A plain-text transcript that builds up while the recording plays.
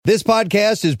This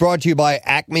podcast is brought to you by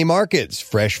Acme Markets,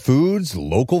 fresh foods,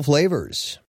 local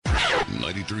flavors.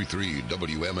 93.3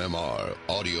 WMMR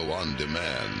Audio on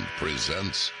Demand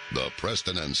presents the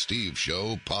Preston and Steve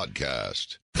Show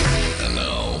podcast. And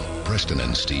now, Preston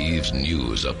and Steve's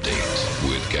News Update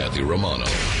with Kathy Romano.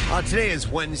 Today is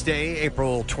Wednesday,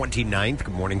 April 29th.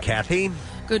 Good morning, Kathy.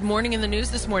 Good morning. In the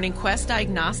news this morning, Quest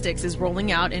Diagnostics is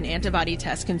rolling out an antibody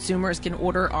test consumers can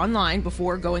order online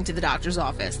before going to the doctor's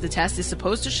office. The test is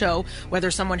supposed to show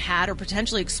whether someone had or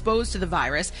potentially exposed to the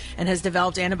virus and has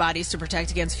developed antibodies to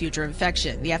protect against future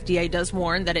infection. The FDA does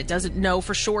warn that it doesn't know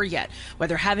for sure yet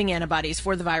whether having antibodies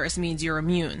for the virus means you're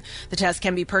immune. The test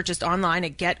can be purchased online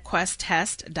at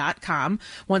getquesttest.com.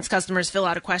 Once customers fill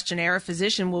out a questionnaire, a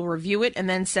physician will review it and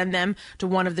then send them to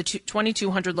one of the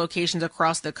 2,200 locations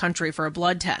across the country for a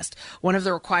blood test. One of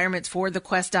the requirements for the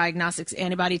Quest Diagnostics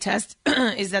antibody test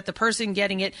is that the person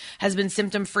getting it has been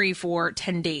symptom-free for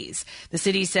 10 days. The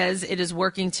city says it is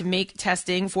working to make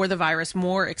testing for the virus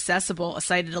more accessible. A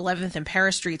site at 11th and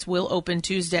Paris Streets will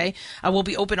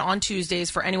be open on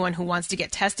Tuesdays for anyone who wants to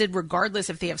get tested, regardless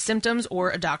if they have symptoms or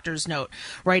a doctor's note.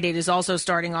 Rite Aid is also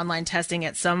starting online testing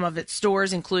at some of its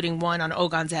stores, including one on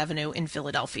Ogons Avenue in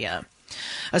Philadelphia.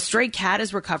 A stray cat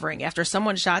is recovering after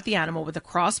someone shot the animal with a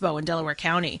crossbow in Delaware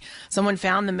County. Someone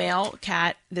found the male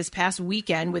cat this past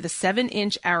weekend with a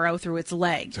 7-inch arrow through its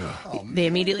leg. They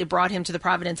immediately brought him to the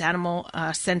Providence Animal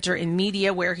Center in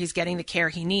Media, where he's getting the care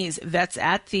he needs. Vets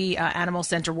at the animal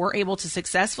center were able to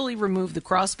successfully remove the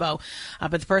crossbow,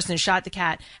 but the person who shot the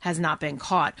cat has not been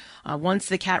caught. Once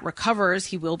the cat recovers,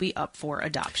 he will be up for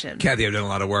adoption. Kathy, I've done a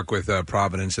lot of work with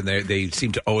Providence, and they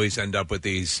seem to always end up with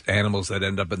these animals that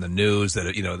end up in the news.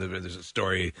 That there's a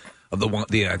story of the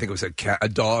I think it was a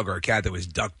dog or a cat that was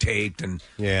duct taped, and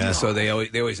so they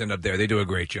always end up there. They do a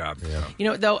great job.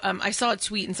 Yeah. I saw a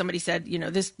tweet and somebody said,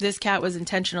 this cat was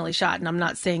intentionally shot, and I'm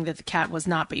not saying that the cat was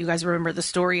not, but you guys remember the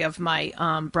story of my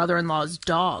brother-in-law's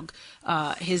dog.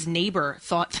 His neighbor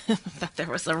thought that there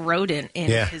was a rodent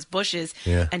in his bushes,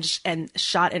 and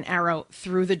shot an arrow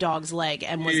through the dog's leg,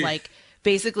 and was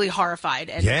basically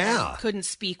horrified and couldn't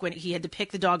speak when he had to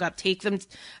pick the dog up, take them,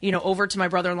 over to my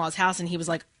brother-in-law's house. And he was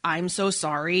like, I'm so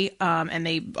sorry. And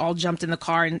they all jumped in the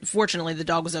car, and fortunately the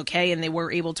dog was okay and they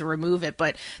were able to remove it.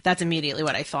 But that's immediately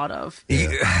what I thought of.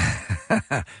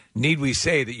 Need we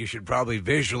say that you should probably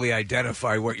visually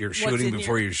identify what you're shooting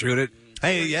before you shoot it?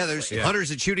 Hey, there's hunters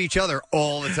that shoot each other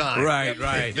all the time.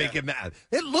 Right. Make it mad.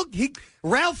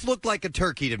 Ralph looked like a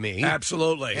turkey to me.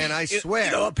 Absolutely. And I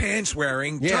swear. A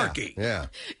pants-wearing turkey. Yeah.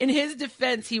 In his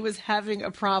defense, he was having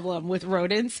a problem with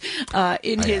rodents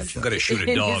in his I'm going to shoot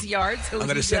a dog. His yard. So I'm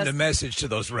going to send a message to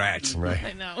those rats. Right.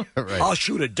 I know. Right. I'll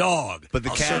shoot a dog, but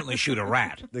I'll certainly shoot a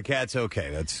rat. The cat's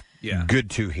okay. That's good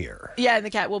to hear. Yeah, and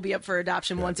the cat will be up for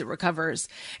adoption once it recovers.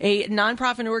 A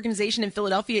nonprofit organization in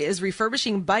Philadelphia is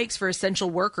refurbishing bikes for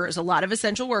essential workers. A lot of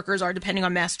essential workers are depending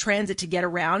on mass transit to get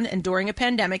around, and during a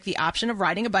pandemic, the option of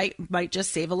riding a bike might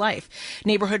just save a life.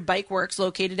 Neighborhood Bike Works,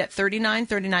 located at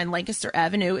 3939 Lancaster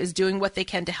Avenue, is doing what they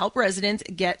can to help residents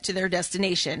get to their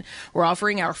destination. We're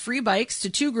offering our free bikes to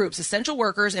two groups, essential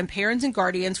workers and parents and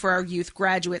guardians for our youth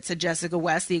graduates, said Jessica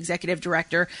West, the executive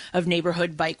director of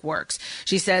Neighborhood Bike Works.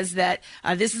 She says that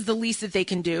this is the least that they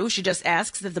can do. She just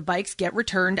asks that the bikes get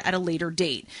returned at a later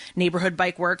date. Neighborhood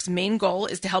Bike Works' main goal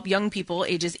is to help young people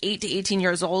ages 8 to 18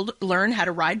 years old learn how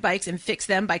to ride bikes and fix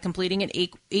them by completing an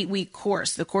 8-week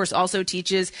course. The course also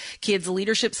teaches kids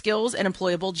leadership skills and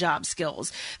employable job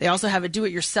skills. They also have a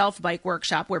do-it-yourself bike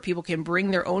workshop where people can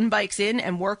bring their own bikes in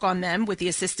and work on them with the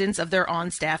assistance of their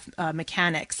on-staff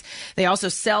mechanics. They also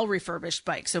sell refurbished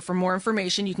bikes. So for more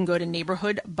information, you can go to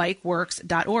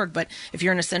neighborhoodbikeworks.org. But if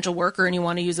you're an essential worker and you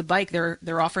want to use a bike,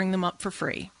 they're offering them up for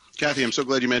free. Kathy, I'm so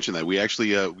glad you mentioned that. We actually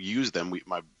used them.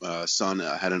 My son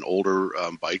had an older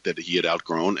bike that he had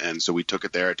outgrown, and so we took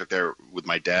it there. I took there with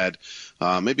my dad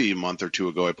maybe a month or two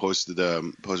ago. I posted it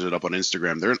up on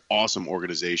Instagram. They're an awesome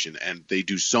organization, and they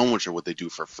do so much of what they do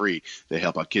for free. They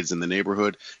help out kids in the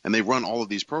neighborhood, and they run all of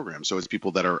these programs. So it's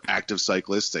people that are active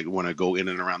cyclists that want to go in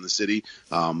and around the city.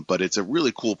 But it's a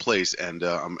really cool place, and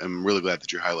I'm really glad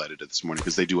that you highlighted it this morning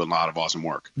because they do a lot of awesome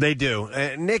work. They do.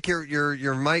 Nick,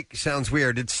 your mic sounds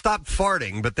weird. It stopped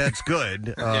farting, but that's good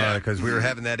because we were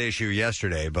having that issue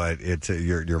yesterday. But it's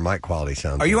your mic quality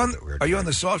sounds. Are you a on? bit weird Are you on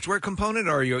the software component,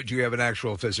 or do you have an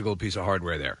actual physical piece of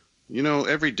hardware there?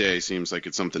 Every day seems like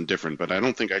it's something different, but I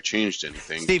don't think I changed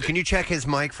anything. Steve, can you check his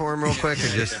mic for him real quick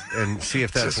and see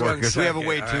if that's working? Because we have a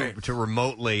way to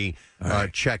remotely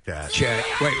check that. Check.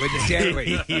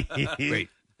 Wait.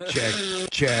 Check.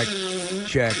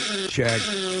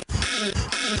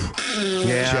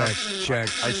 Yeah. Check.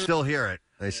 I still hear it.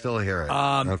 I still hear it.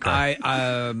 Okay.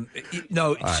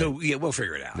 No. Right. So yeah, we'll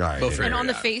figure it out. All right. We'll figure And on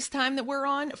it the out. FaceTime that we're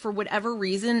on, for whatever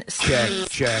reason, Check.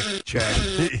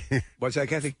 What's that,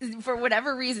 Kathy? for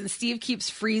whatever reason, Steve keeps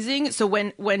freezing. So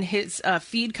when his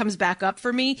feed comes back up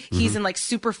for me, he's in like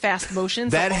super fast motion.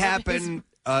 So That all of happened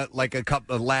like a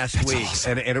couple of last week,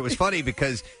 awesome. and it was funny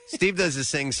because Steve does this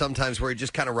thing sometimes where he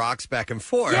just kind of rocks back and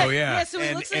forth. Yeah, Oh, yeah. yeah, so it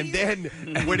And, looks like and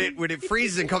then when it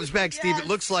freezes and comes back, Steve, it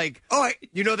looks like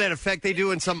you know that effect they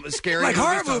do in some scary Like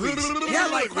horror movies? movies. Yeah,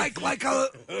 like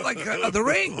The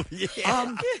Ring.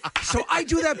 Yeah. So I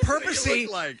do that purposely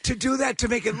look like? to do that, to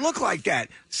make it look like that.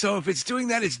 So if it's doing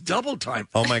that, it's double time.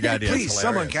 Oh, my God, yeah, it's Please,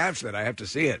 someone hilarious. capture that. I have to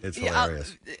see it. It's Yeah,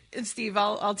 hilarious. and Steve,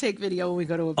 I'll take video when we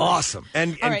go to a break. Awesome.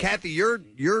 And All right. Kathy, your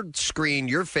screen,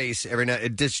 your face, every night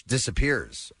it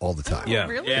disappears all the time. Yeah.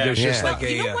 Really? There's just Yeah. like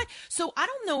You know what? So I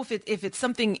don't know if it's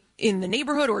something in the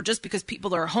neighborhood or just because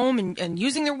people are home and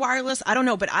using their wireless. I don't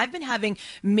know, but I've been having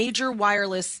major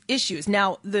wireless issues.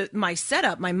 Now, my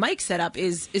mic setup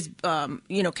is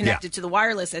connected to the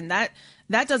wireless, and that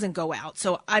doesn't go out.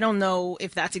 So I don't know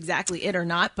if that's exactly it or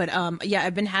not. But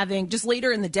I've been having just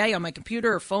later in the day on my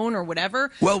computer or phone or whatever.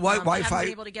 Well, I Wi-Fi haven't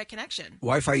been able to get connection.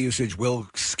 Wi-Fi usage will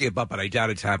skip up, but I doubt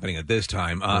it's happening at this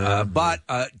time. But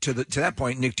to that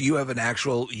point, Nick, do you have an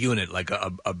actual unit, like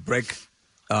a brick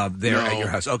there at your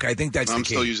house? Okay, I think that's the I'm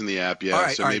key. still using the app, yeah. All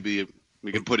right, so all right. maybe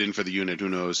we can put in for the unit. Who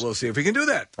knows? We'll see if we can do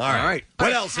that. All right. What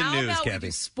All right, else in how news, about we Kathy?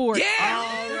 do sports? Yeah!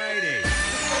 All righty.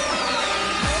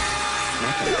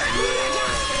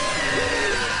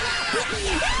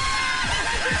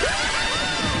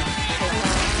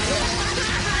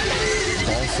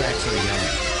 Ball sacks are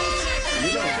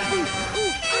yummy.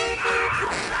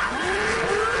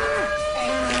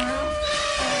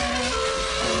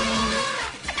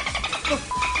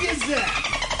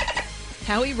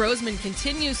 Howie Roseman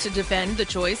continues to defend the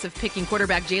choice of picking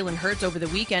quarterback Jalen Hurts over the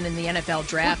weekend in the NFL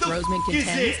draft. Roseman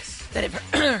contends that if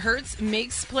Hurts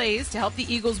makes plays to help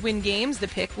the Eagles win games, the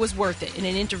pick was worth it. In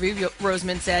an interview,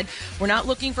 Roseman said, "We're not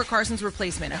looking for Carson's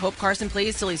replacement. I hope Carson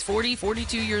plays till he's 40,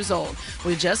 42 years old.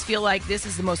 We just feel like this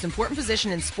is the most important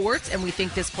position in sports, and we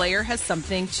think this player has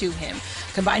something to him."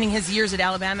 Combining his years at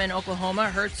Alabama and Oklahoma,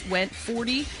 Hurts went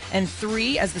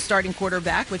 40-3 as the starting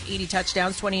quarterback with 80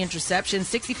 touchdowns, 20 interceptions,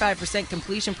 65%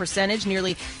 completion percentage,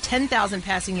 nearly 10,000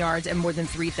 passing yards, and more than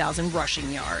 3,000 rushing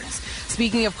yards.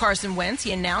 Speaking of Carson Wentz,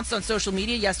 he announced on social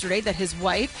media yesterday that his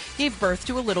wife gave birth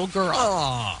to a little girl.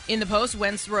 Aww. In the post,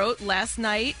 Wentz wrote, late last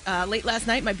night,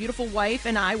 my beautiful wife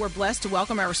and I were blessed to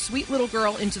welcome our sweet little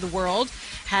girl into the world.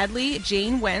 Hadley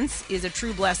Jane Wentz is a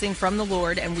true blessing from the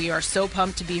Lord, and we are so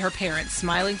pumped to be her parents.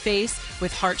 Smiling face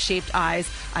with heart-shaped eyes.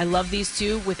 I love these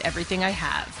two with everything I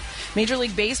have. Major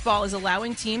League Baseball is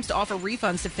allowing teams to offer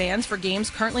refunds to fans for games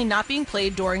currently not being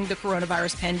played during the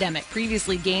coronavirus pandemic.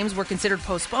 Previously, games were considered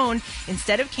postponed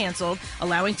instead of canceled,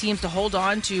 allowing teams to hold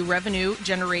on to revenue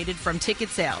generated from ticket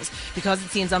sales. Because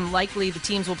it seems unlikely the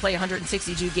teams will play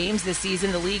 162 games this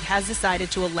season, the league has decided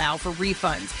to allow for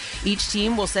refunds. Each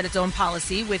team will set its own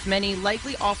policy, with many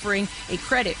likely offering a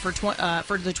credit for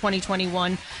the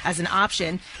 2021 as an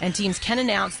option, and teams can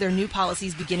announce their new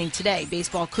policies beginning today.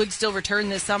 Baseball could still return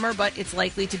this summer, but it's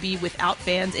likely to be without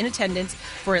fans in attendance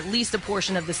for at least a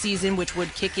portion of the season, which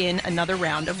would kick in another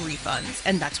round of refunds.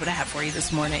 And that's what I have for you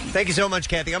this morning. Thank you so much,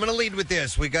 Kathy. I'm going to lead with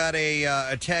this. We got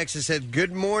a text that said,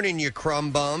 "Good morning, you crumb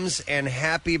bums, and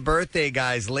happy birthday,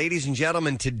 guys. Ladies and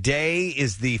gentlemen, today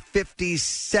is the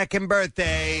 52nd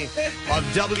birthday of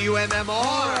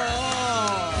WMMR.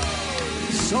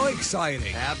 So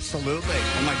exciting. Absolutely.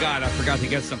 Oh, my God, I forgot to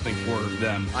get something for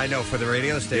them. I know, for the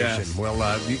radio station. Yes.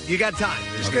 Well, you got time.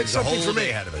 get something a whole for me. day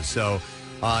ahead of us. So,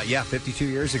 52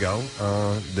 years ago,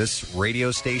 this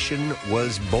radio station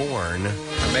was born.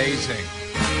 Amazing.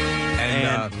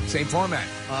 And same format.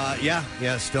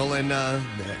 Still in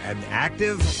an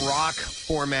active rock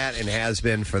format and has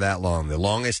been for that long. The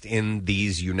longest in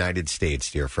these United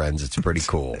States, dear friends. It's pretty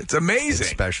cool. It's amazing. It's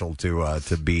special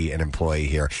to be an employee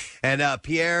here. And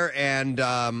Pierre and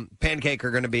Pancake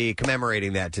are going to be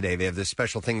commemorating that today. They have this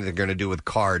special thing they're going to do with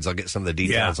cards. I'll get some of the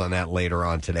details on that later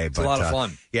on today. It's a lot of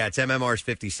fun. Yeah, it's MMR's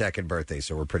 52nd birthday,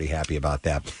 so we're pretty happy about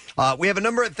that. We have a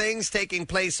number of things taking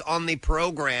place on the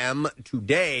program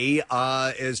today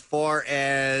as far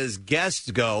as guests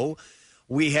go.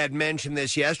 We had mentioned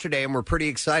this yesterday, and we're pretty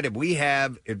excited. We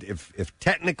have, if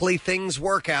technically things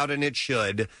work out, and it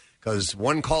should, because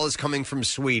one call is coming from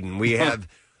Sweden, we have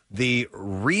the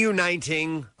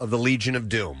reuniting of the Legion of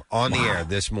Doom on the air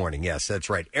this morning. Yes, that's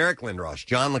right. Eric Lindros,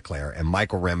 John LeClaire, and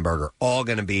Michael Remberger all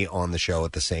going to be on the show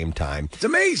at the same time. It's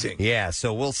amazing. Yeah,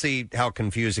 so we'll see how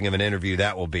confusing of an interview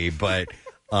that will be, but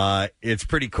it's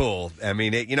pretty cool. I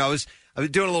mean, I was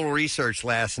doing a little research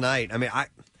last night. I mean,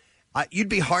 you'd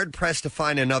be hard pressed to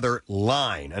find another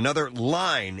line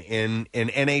in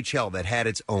NHL that had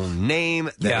its own name,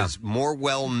 that was more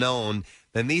well known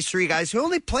than these three guys who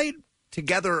only played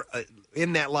together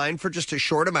in that line for just a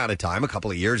short amount of time, a couple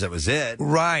of years. That was it.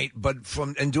 Right, but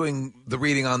and doing the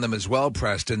reading on them as well,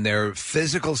 Preston, their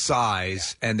physical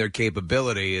size and their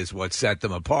capability is what set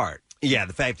them apart. Yeah,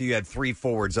 the fact that you had three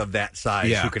forwards of that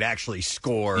size who could actually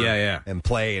score and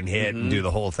play and hit and do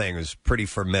the whole thing was pretty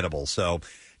formidable. So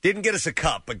didn't get us a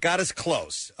cup, but got us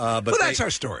close. But that's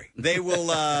our story. They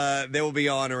will be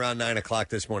on around 9 o'clock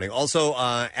this morning. Also,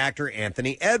 actor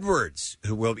Anthony Edwards,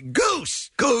 who will be Goose,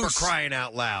 for crying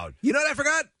out loud. You know what I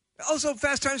forgot? Also,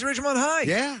 Fast Times at Ridgemont High.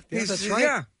 Yeah, that's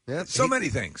right. Yeah, so many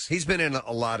things. He's been in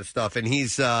a lot of stuff, and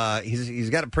he's got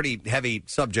a pretty heavy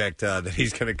subject that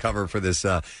he's going to cover for this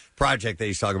project that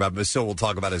he's talking about. But still, we'll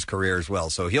talk about his career as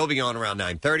well. So he'll be on around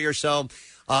 9:30 or so.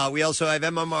 We also have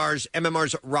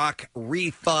MMR's Rock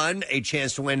Refund, a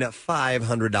chance to win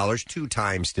 $500 two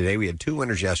times today. We had two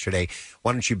winners yesterday.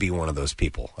 Why don't you be one of those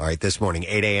people? All right, this morning,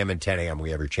 8 a.m. and 10 a.m., we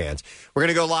have your chance. We're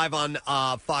going to go live on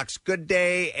Fox Good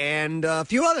Day and a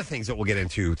few other things that we'll get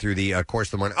into through the course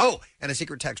of the morning. Oh, and a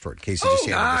secret text word, Casey just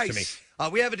handed this to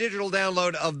me. We have a digital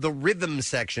download of the Rhythm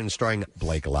section starring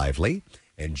Blake Lively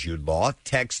and Jude Law.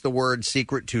 Text the word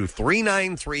secret to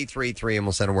 39333 and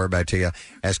we'll send a word back to you.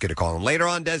 Ask you to call them. Later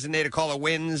on, designated caller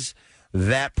wins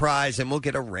that prize, and we'll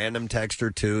get a random text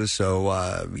or two.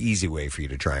 So easy way for you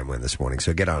to try and win this morning.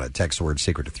 So get on it. Text the word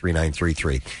secret to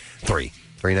 39333.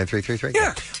 39333?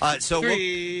 Yeah. So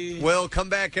we'll come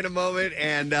back in a moment,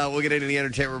 and we'll get into the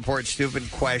Entertainment Report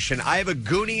stupid question. I have a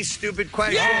Goonies stupid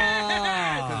question.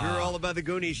 Yeah! Because we were all about the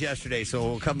Goonies yesterday, so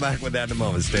we'll come back with that in a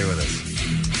moment. Stay with us.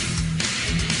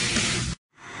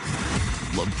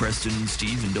 Love Preston and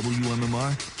Steve and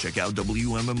WMMR? Check out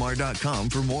WMMR.com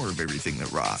for more of everything that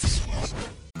rocks.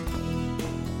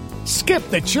 Skip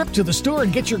the trip to the store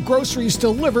and get your groceries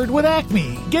delivered with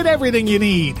Acme. Get everything you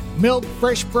need. Milk,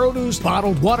 fresh produce,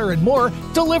 bottled water, and more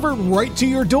delivered right to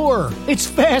your door. It's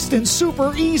fast and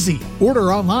super easy.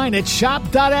 Order online at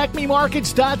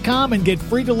shop.acmemarkets.com and get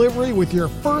free delivery with your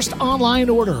first online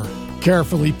order.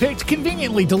 Carefully picked,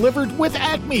 conveniently delivered with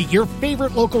Acme, your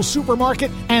favorite local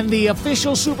supermarket and the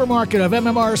official supermarket of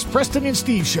MMR's Preston and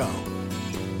Steve Show.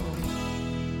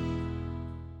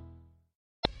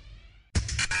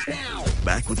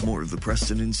 Back with more of the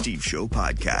Preston and Steve Show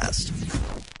podcast.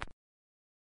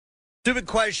 Stupid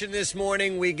question this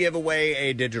morning. We give away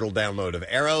a digital download of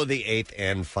Arrow, the 8th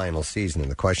and final season. And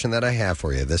the question that I have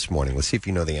for you this morning, let's see if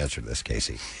you know the answer to this,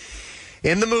 Casey.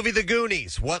 In the movie The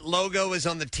Goonies, what logo is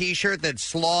on the T-shirt that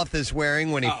Sloth is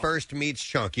wearing when he first meets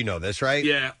Chunk? You know this, right?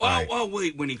 Yeah. Oh,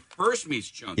 wait. When he first meets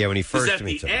Chunk. Yeah, when he first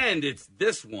meets him. At the end, it's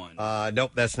this one.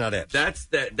 Nope, that's not it. That's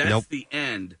the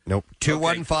end. Nope.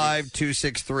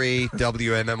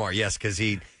 215-263-WMMR. Yes, because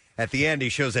at the end, he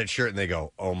shows that shirt and they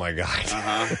go, oh, my God.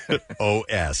 Uh-huh.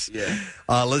 O-S. Yeah.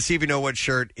 Let's see if you know what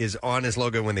shirt is on his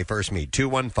logo when they first meet.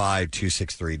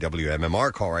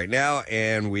 215-263-WMMR. Call right now,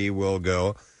 and we will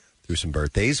go through some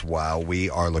birthdays while we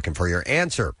are looking for your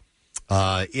answer.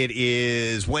 It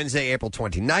is Wednesday, April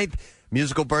 29th.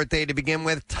 Musical birthday to begin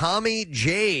with. Tommy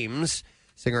James,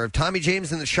 singer of Tommy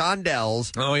James and the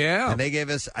Shondells. Oh, yeah. And they gave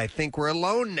us I Think We're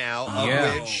Alone Now, of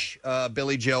which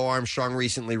Billy Joe Armstrong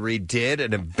recently redid,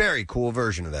 and a very cool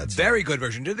version of that song. Very good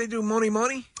version. Did they do Money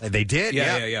Money? They did,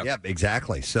 yeah. Yep,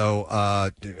 exactly. So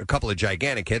a couple of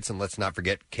gigantic hits, and let's not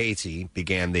forget Casey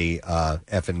began the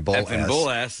Effin' Bull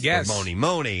S. Yes. Money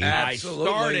Money. Absolutely. I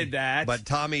started that. But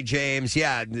Tommy James,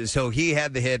 so he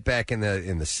had the hit back in the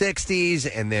 60s,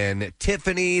 and then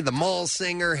Tiffany, the mall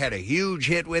singer, had a huge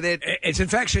hit with it. It's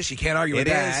infectious. You can't argue with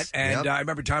that. Is. And I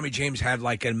remember Tommy James had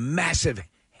like a massive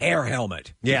hair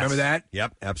helmet. Yes. Remember that?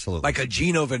 Yep, absolutely. Like a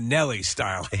Gino Vanelli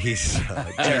style. He's just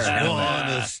want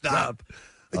to stop.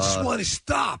 I just want to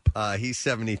stop. He's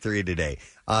 73 today.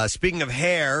 Speaking of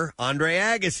hair, Andre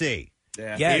Agassi.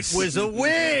 Yeah. Yes. It was a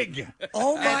wig.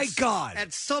 Oh, my God.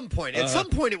 At some point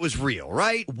it was real,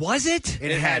 right? Was it?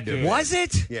 It had to. Was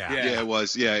it? Yeah. Yeah, it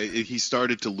was. Yeah, he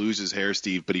started to lose his hair,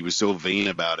 Steve, but he was so vain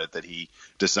about it that he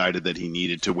decided that he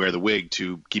needed to wear the wig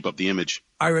to keep up the image.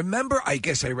 I remember, I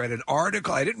guess I read an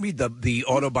article. I didn't read the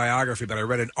autobiography, but I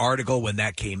read an article when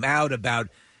that came out about,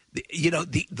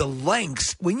 the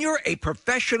lengths. When you're a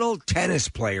professional tennis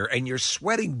player and you're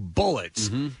sweating bullets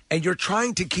and you're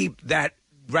trying to keep that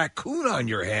raccoon on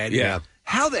your head,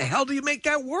 How the hell do you make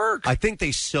that work? I think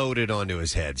they sewed it onto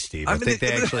his head, Steve. I think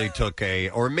they actually took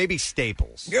or maybe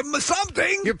staples. Give him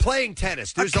something. You're playing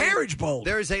tennis. There's a carriage bowl.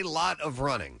 There's a lot of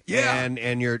running. Yeah.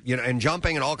 And you're and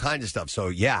jumping and all kinds of stuff. So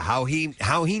yeah, how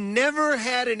he never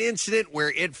had an incident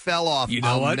where it fell off. You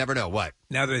know what? Never know what.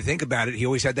 Now that I think about it, he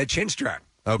always had that chin strap.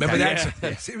 Okay. Remember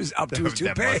that? It was up to his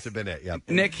toupee. That must have been it. Yep.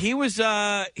 Nick, he was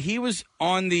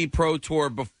on the pro tour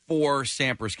before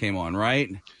Sampras came on, right?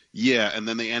 Yeah, and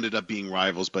then they ended up being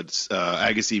rivals, but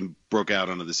Agassi broke out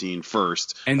onto the scene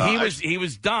first. And he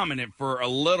was dominant for a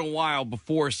little while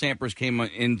before Sampras came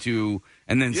into,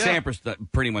 and then Sampras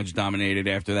pretty much dominated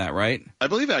after that, right? I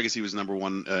believe Agassi was number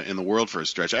one in the world for a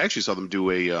stretch. I actually saw them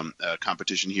do a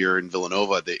competition here in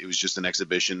Villanova. It was just an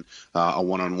exhibition, a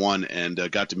one-on-one, and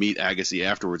got to meet Agassi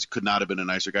afterwards. Could not have been a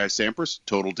nicer guy. Sampras,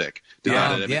 total dick.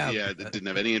 Didn't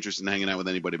have any interest in hanging out with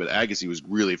anybody, but Agassi was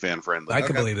really fan-friendly. I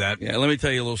can believe that. Yeah, let me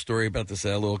tell you a little story about this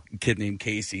little kid named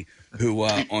Casey, who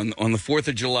on the 4th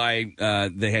of July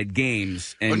they had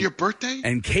games. And, on your birthday?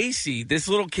 And Casey, this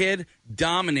little kid,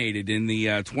 dominated in the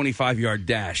 25-yard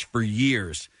dash for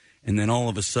years. And then all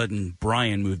of a sudden,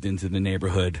 Brian moved into the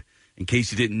neighborhood. And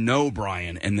Casey didn't know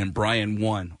Brian. And then Brian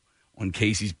won on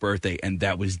Casey's birthday. And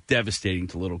that was devastating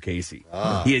to little Casey.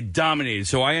 He had dominated.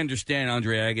 So I understand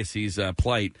Andre Agassi's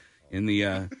plight in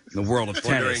the world of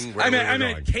tennis. I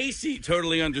mean, Casey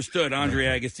totally understood Andre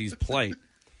Agassi's plight.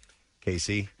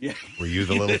 Casey, were you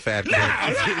the little fat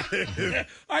kid?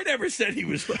 I never said he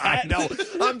was fat. I know.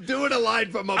 I'm doing a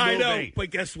line from a movie. I know, but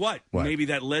guess what? Maybe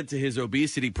that led to his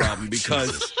obesity problem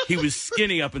because he was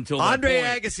skinny up until that Andre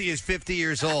point. Agassi is 50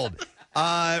 years old.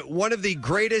 One of the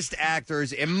greatest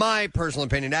actors, in my personal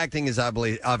opinion. Acting is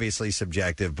obviously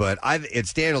subjective, but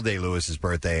it's Daniel Day-Lewis's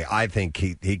birthday. I think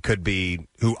he could be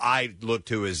who I look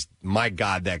to as, my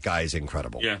God, that guy is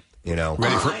incredible. Yeah. You know?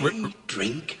 I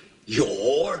drink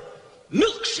your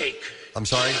milkshake. I'm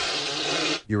sorry?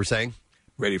 You were saying?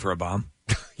 Ready for a bomb?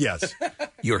 Yes.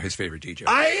 You're his favorite DJ.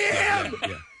 I am!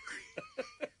 Yeah.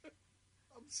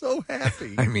 I'm so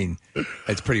happy. I mean,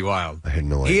 it's pretty wild. I had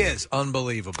no idea. He is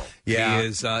unbelievable. Yeah. He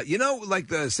is, like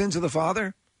the Sins of the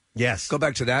Father? Yes. Go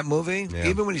back to that movie. Yeah.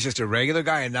 Even when he's just a regular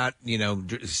guy and not,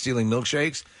 stealing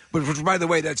milkshakes. Which, by the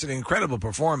way, that's an incredible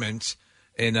performance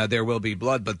in There Will Be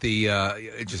Blood, but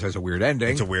it just has a weird ending.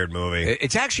 It's a weird movie.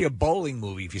 It's actually a bowling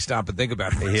movie if you stop and think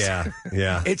about it.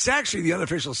 Yeah. It's actually the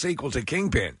unofficial sequel to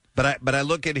Kingpin. But I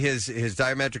look at his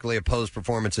diametrically opposed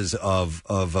performances of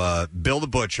Bill the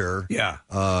Butcher,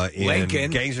 in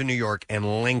Lincoln, Gangs of New York,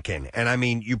 and Lincoln, and I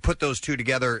mean, you put those two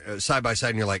together side by side,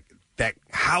 and you're like,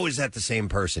 how is that the same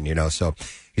person? So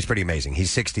he's pretty amazing. He's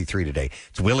 63 today.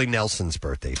 It's Willie Nelson's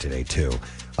birthday today too.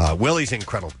 Willie's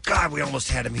incredible. God, we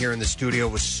almost had him here in the studio.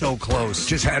 It was so close.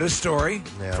 Just had a story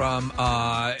from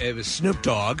it was Snoop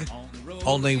Dogg.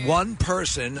 Only one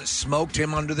person smoked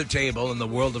him under the table in the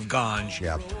world of ganj.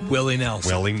 Yeah. Willie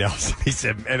Nelson. Willie Nelson. He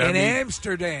said,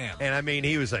 Amsterdam. And I mean,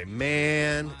 he was like,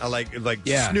 man,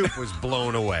 Snoop was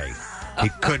blown away. He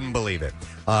couldn't believe it.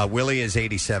 Willie is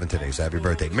 87 today, so happy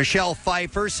birthday. Michelle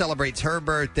Pfeiffer celebrates her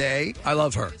birthday. I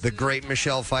love her. The great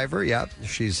Michelle Pfeiffer,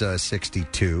 she's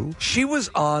 62. She was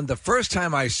on, the first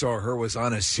time I saw her was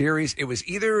on a series. It was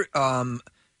either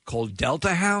called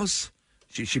Delta House.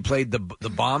 She played the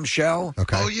bombshell.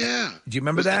 Okay. Oh, yeah. Do you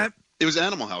remember that? It was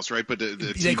Animal House, right? But the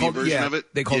TV version of it?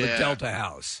 They called it Delta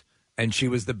House. And she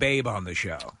was the babe on the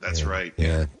show. That's right.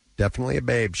 Yeah, definitely a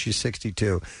babe. She's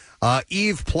 62.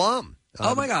 Eve Plum.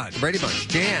 Oh, my God. Brady Bunch.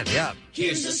 Jan,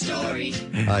 Here's the story.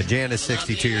 Jan is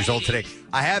 62 years old today.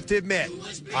 I have to admit,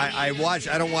 I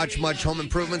don't watch much Home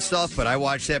Improvement stuff, but I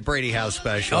watched that Brady House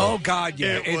special. Oh, God,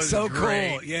 yeah. It's so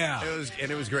great. cool. Yeah.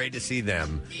 It was great to see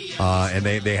them. And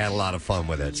they had a lot of fun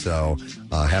with it. So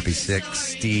happy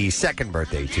 62nd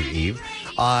birthday to Eve.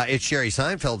 It's Jerry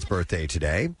Seinfeld's birthday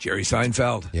today. Jerry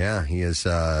Seinfeld. Yeah, he is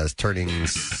turning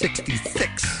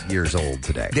 66 years old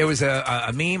today. There was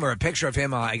a meme or a picture of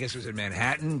him, I guess it was in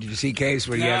Manhattan. Did you see, Case,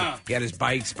 where he had his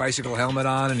bicycle helmet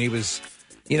on, and he was,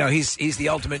 he's the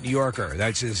ultimate New Yorker.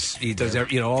 He does,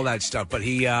 all that stuff. But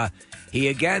he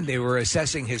again, they were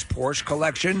assessing his Porsche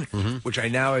collection, which I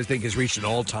now think has reached an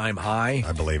all-time high.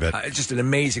 I believe it. It's just an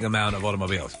amazing amount of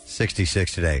automobiles.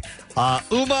 66 today.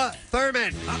 Uma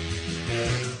Thurman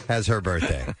has her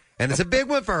birthday. And it's a big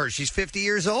one for her. She's 50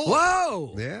 years old.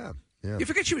 Whoa! Yeah. You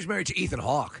forget she was married to Ethan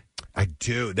Hawke. I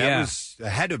do. That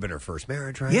had to have been her first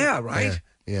marriage, right? Yeah, right?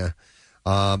 Yeah.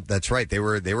 That's right. They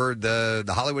were the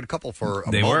Hollywood couple for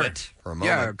a moment.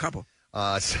 Yeah, a couple.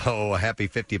 So happy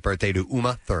 50th birthday to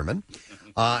Uma Thurman.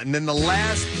 And then the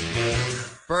last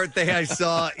birthday I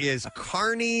saw is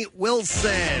Carney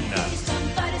Wilson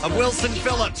of Wilson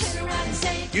Phillips.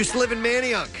 Used to live in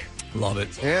Manayunk. Love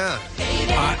it. Yeah.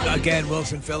 Again,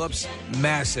 Wilson Phillips,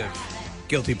 massive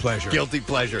guilty pleasure. Guilty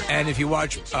pleasure. And if you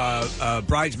watch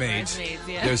Bridesmaids,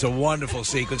 yeah. there's a wonderful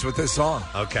sequence with this song.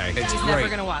 Okay. It's He's great. never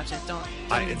going to watch it. Don't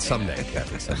It's someday,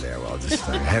 Kevin. Someday I will. Just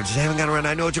haven't gotten around.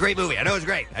 I know it's a great movie. I know it's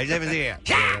great. I just haven't seen it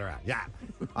yet. Yeah.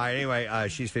 All right, anyway,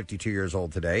 she's 52 years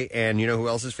old today. And you know who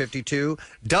else is 52?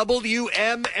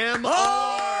 WMMR!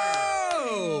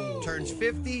 Oh! Turns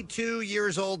 52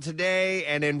 years old today.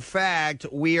 And in fact,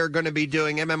 we are going to be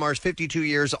doing MMR's 52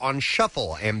 years on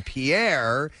Shuffle. And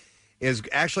Pierre is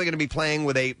actually going to be playing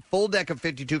with a full deck of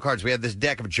 52 cards. We have this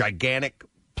deck of gigantic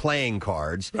playing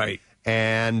cards. Right.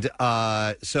 And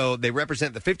so they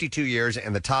represent the 52 years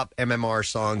and the top MMR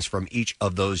songs from each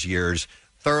of those years,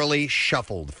 thoroughly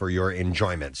shuffled for your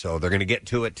enjoyment. So they're going to get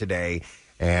to it today,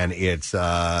 and it's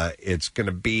going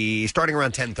to be starting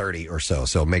around 10:30 or so.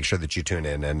 So make sure that you tune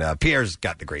in. And Pierre's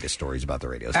got the greatest stories about the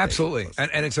radio station. Absolutely.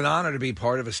 And it's an honor to be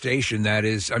part of a station that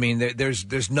is, I mean,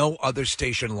 there's no other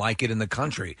station like it in the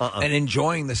country. And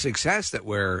enjoying the success that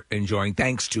we're enjoying,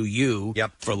 thanks to you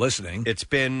for listening. It's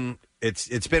been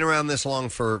around this long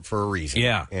for a reason.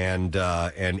 Yeah. And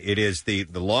it is the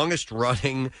longest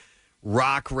running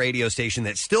rock radio station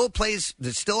that still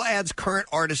adds current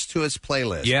artists to its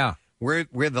playlist. Yeah.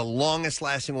 We're the longest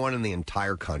lasting one in the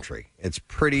entire country. It's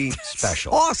pretty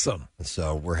special. Awesome.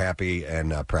 So we're happy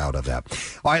and proud of that.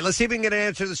 All right, let's see if we can get an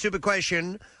answer to the stupid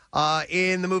question.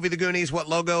 In the movie The Goonies, what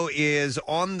logo is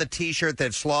on the T-shirt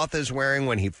that Sloth is wearing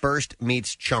when he first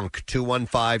meets Chunk?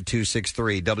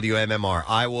 215-263 WMMR.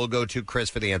 I will go to Chris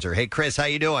for the answer. Hey, Chris, how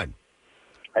you doing?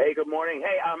 Hey, good morning.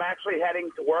 Hey, I'm actually heading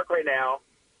to work right now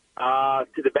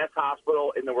to the best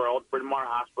hospital in the world, Bryn Mawr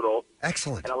Hospital.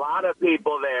 Excellent. And a lot of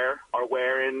people there are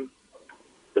wearing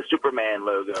the Superman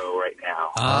logo right now.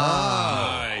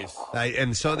 Nice.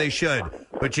 And so they should.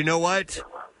 But you know what?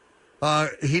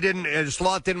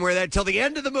 Sloth didn't wear that till the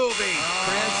end of the movie,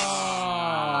 Chris.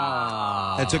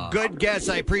 That's a good guess.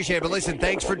 I appreciate it. But listen,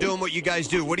 thanks for doing what you guys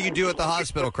do. What do you do at the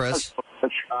hospital, Chris?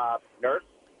 Nurse.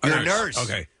 You're a nurse.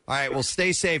 Okay. All right. Well,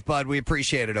 stay safe, bud. We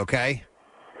appreciate it, okay?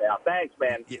 Yeah, thanks,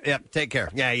 man. Yeah, take care.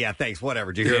 Yeah, thanks.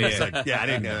 Whatever. Did you hear me? I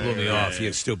didn't know. Blew me off.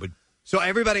 You stupid. So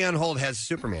everybody on hold has a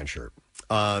Superman shirt.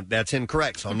 That's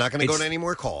incorrect. So I'm not going to go to any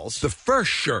more calls. The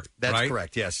first shirt. That's right?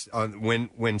 correct. Yes.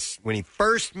 When he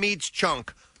first meets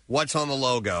Chunk, what's on the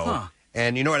logo? Huh.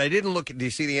 And you know what? I didn't look. Do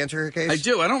you see the answer here, Case? I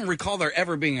do. I don't recall there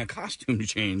ever being a costume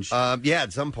change. Yeah,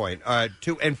 at some point.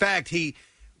 In fact,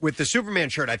 with the Superman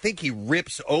shirt, I think he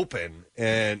rips open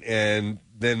and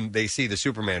then they see the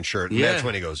Superman shirt, and that's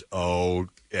when he goes, "Oh,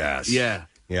 yes, yeah."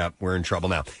 Yeah, we're in trouble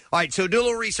now. All right, so do a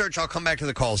little research. I'll come back to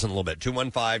the calls in a little bit.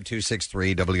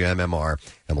 215-263 WMMR,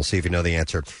 and we'll see if you know the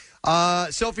answer.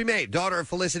 Sophie May, daughter of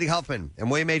Felicity Huffman and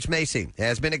William H. Macy,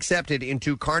 has been accepted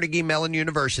into Carnegie Mellon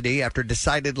University after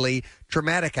decidedly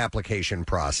traumatic application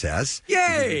process.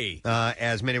 Yay!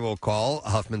 As many will recall,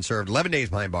 Huffman served 11 days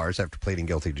behind bars after pleading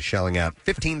guilty to shelling out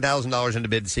 $15,000 in a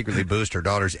bid to secretly boost her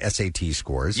daughter's SAT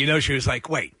scores. You know, she was like,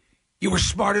 wait, you were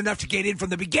smart enough to get in from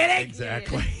the beginning?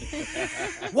 Exactly.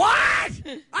 What?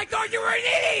 I thought you were an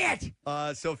idiot!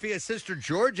 Sophia's sister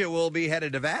Georgia will be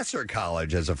headed to Vassar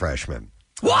College as a freshman.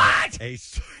 What?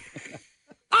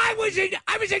 I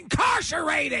was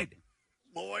incarcerated.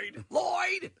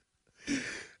 Lloyd.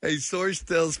 A source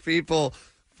tells people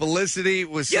Felicity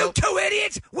was You two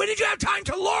idiots! When did you have time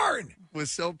to learn? Was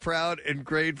so proud and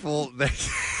grateful that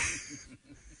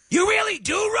You really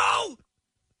do, Ro?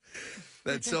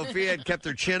 that Sophia had kept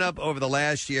her chin up over the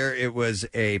last year. It was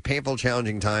a painful,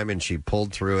 challenging time, and she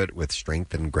pulled through it with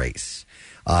strength and grace.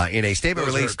 In a statement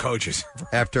Those are released coaches.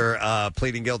 after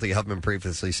pleading guilty, Huffman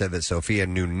previously said that Sophia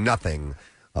knew nothing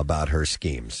about her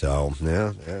scheme. So,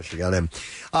 yeah, she got in.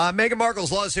 Meghan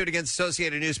Markle's lawsuit against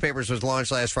Associated Newspapers was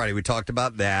launched last Friday. We talked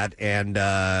about that, and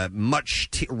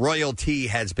much royal tea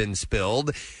has been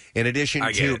spilled. In addition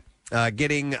to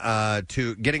getting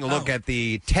a look at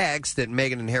the text that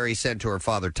Meghan and Harry sent to her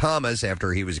father Thomas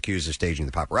after he was accused of staging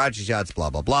the paparazzi shots, blah,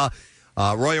 blah, blah.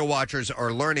 Royal watchers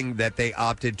are learning that they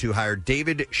opted to hire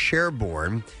David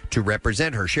Sherborne to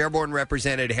represent her. Sherborne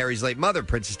represented Harry's late mother,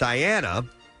 Princess Diana.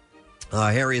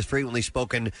 Harry has frequently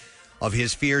spoken of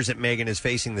his fears that Meghan is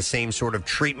facing the same sort of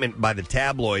treatment by the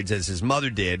tabloids as his mother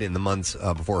did in the months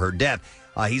before her death.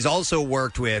 He's also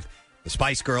worked with the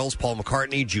Spice Girls, Paul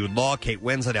McCartney, Jude Law, Kate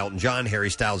Winslet, Elton John, Harry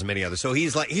Styles, and many others. So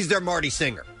he's their Marty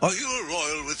Singer. Are you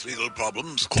royal with legal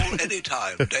problems? Call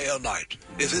anytime, day or night.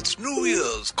 If it's New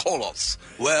Year's, call us.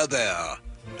 We're there.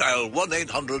 Dial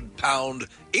 1-800-POUND,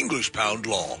 English Pound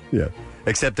Law. Yeah.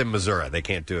 Except in Missouri. They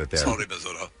can't do it there. Sorry,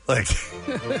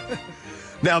 Missouri.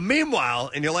 Now, meanwhile,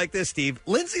 and you're like this, Steve,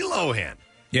 Lindsay Lohan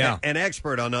Yeah. An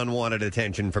expert on unwanted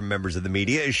attention from members of the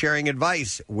media is sharing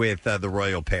advice with the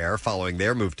royal pair following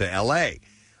their move to L.A.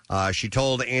 She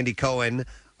told Andy Cohen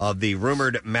of the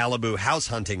rumored Malibu house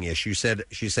hunting issue.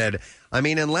 She said, I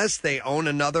mean, unless they own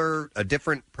a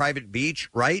different private beach,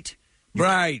 right?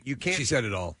 You can't. She said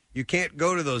it all. You can't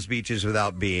go to those beaches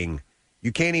without being.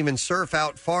 You can't even surf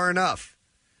out far enough.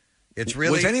 It's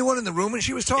really. Was anyone in the room when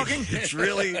she was talking? It's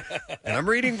really, and I'm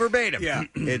reading verbatim. Yeah.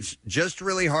 It's just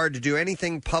really hard to do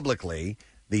anything publicly.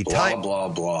 The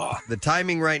blah. The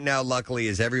timing right now, luckily,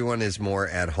 is everyone is more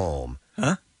at home.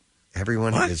 Huh?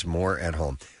 Everyone is more at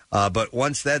home. But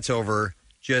once that's over,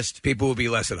 just people will be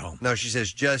less at home. No, she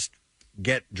says just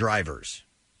get drivers.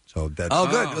 So that's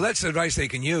good. Well, that's advice they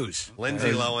can use.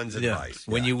 Lindsay Lohan's advice.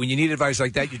 When you need advice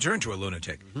like that, you turn to a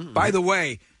lunatic. Mm-hmm. By the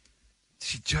way,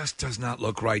 she just does not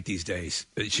look right these days.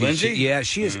 Lindsay?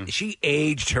 She is. She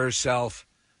aged herself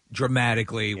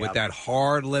dramatically with that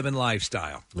hard living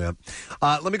lifestyle. Yep.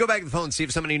 Let me go back to the phone and see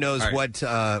if somebody knows what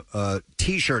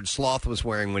T-shirt Sloth was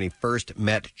wearing when he first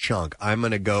met Chunk. I'm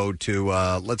going to go to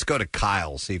let's go to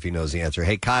Kyle, see if he knows the answer.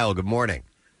 Hey, Kyle. Good morning.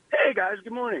 Hey, guys.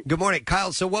 Good morning. Good morning,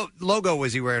 Kyle. So, what logo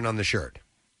was he wearing on the shirt?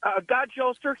 God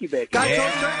Joel's Turkey Bacon. God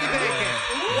Joel's Turkey Bacon.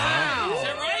 Wow. Is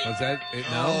that right? Was that it?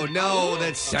 No,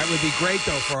 that would be great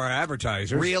though for our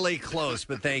advertisers. Really close,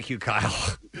 but thank you,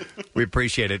 Kyle. We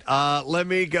appreciate it. Let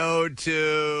me go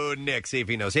to Nick, see if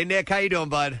he knows. Hey, Nick, how you doing,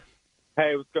 bud?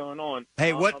 Hey, what's going on?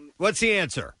 Hey, what's the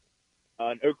answer?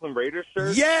 An Oakland Raiders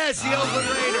shirt? Yes, the Oakland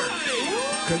Raiders.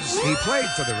 Because he played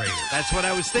for the Raiders. That's what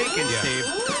I was thinking, Steve.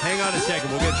 Hang on a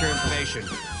second. We'll get your information.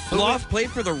 Sloth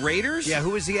played for the Raiders? Yeah, who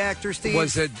was the actor, Steve?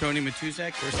 Was it Tony Matuzak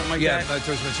or something like that? Yeah, it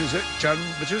was Matuzak. John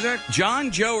Matuzak?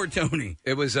 John, Joe, or Tony?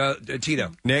 It was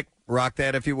Tito. Nick, rock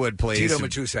that if you would, please. Tito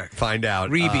Matuzak. Find out.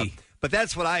 Reby. But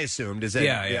that's what I assumed. Is that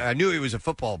Yeah. I knew he was a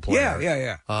football player.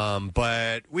 Yeah.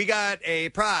 But we got a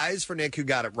prize for Nick who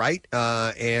got it right,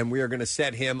 and we are going to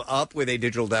set him up with a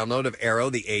digital download of Arrow,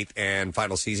 the 8th and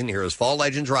final season. Heroes Fall,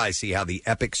 Legends Rise. See how the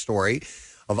epic story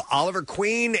of Oliver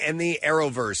Queen and the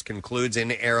Arrowverse concludes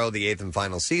in Arrow, the 8th and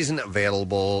final season,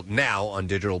 available now on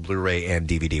digital, Blu-ray, and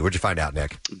DVD. Where'd you find out,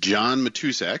 Nick? John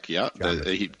Matuzak,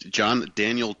 John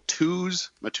Daniel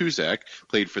Tooze Matuzak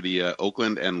played for the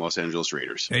Oakland and Los Angeles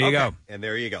Raiders. There you go. And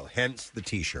there you go. Hence the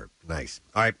T-shirt. Nice.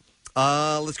 All right.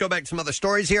 Let's go back to some other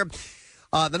stories here.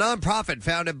 The nonprofit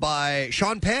founded by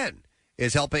Sean Penn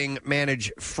is helping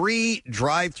manage free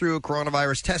drive-through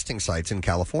coronavirus testing sites in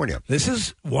California. This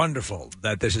is wonderful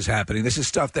that this is happening. This is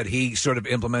stuff that he sort of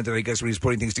implemented, I guess, when he's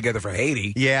putting things together for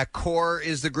Haiti. Yeah, CORE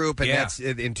is the group, and that's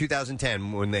in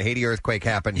 2010 when the Haiti earthquake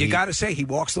happened. You got to say, he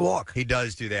walks the walk. He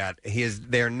does do that.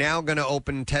 They're now going to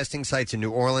open testing sites in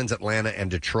New Orleans, Atlanta, and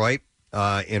Detroit.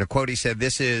 In a quote, he said,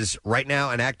 "This is right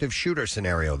now an active shooter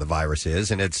scenario, the virus is,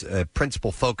 and its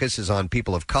principal focus is on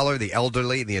people of color, the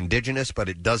elderly, the indigenous, but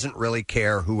it doesn't really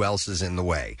care who else is in the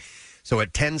way." So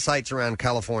at 10 sites around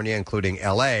California, including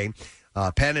L.A.,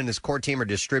 Penn and his core team are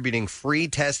distributing free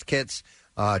test kits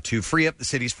to free up the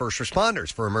city's first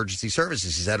responders for emergency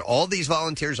services. He said all these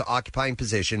volunteers are occupying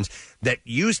positions that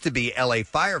used to be L.A.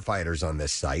 firefighters on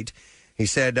this site. He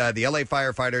said the L.A.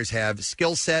 firefighters have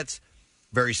skill sets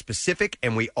very specific,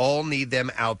 and we all need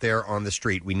them out there on the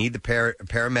street. We need the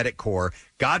paramedic corps.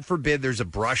 God forbid there's a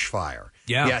brush fire.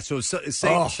 Yeah. So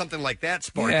something like that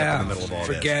sparked up in the middle of all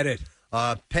this. Forget it.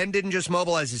 Penn didn't just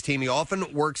mobilize his team. He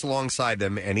often works alongside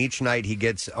them, and each night he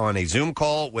gets on a Zoom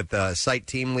call with the site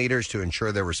team leaders to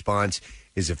ensure their response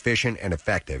is efficient and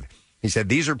effective. He said,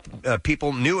 "These are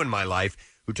people new in my life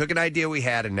who took an idea we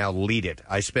had and now lead it.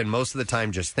 I spend most of the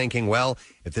time just thinking, well,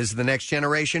 if this is the next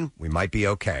generation, we might be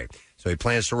okay." So he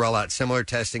plans to roll out similar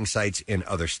testing sites in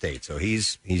other states. So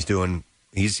he's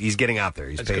getting out there.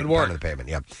 He's paying part of the payment.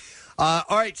 Yeah. All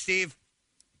right, Steve.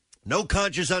 No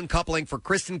conscious uncoupling for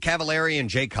Kristen Cavallari and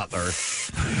Jay Cutler.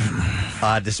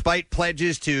 Despite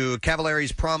pledges to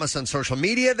Cavallari's promise on social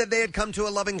media that they had come to a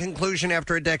loving conclusion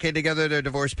after a decade together, their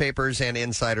divorce papers and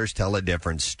insiders tell a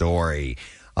different story.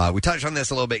 We touched on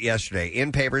this a little bit yesterday.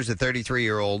 In papers, the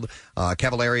 33-year-old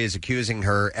Cavallari is accusing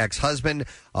her ex-husband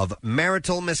of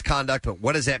marital misconduct. But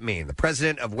what does that mean? The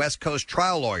president of West Coast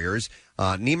Trial Lawyers,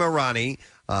 Nima Rani,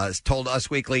 told Us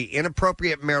Weekly,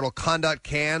 inappropriate marital conduct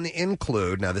can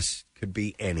include, now this could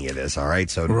be any of this, all right?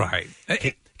 So right.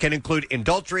 Can include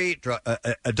adultery,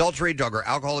 drug or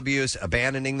alcohol abuse,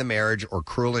 abandoning the marriage, or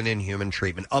cruel and inhuman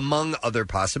treatment, among other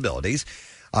possibilities.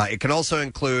 It can also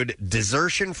include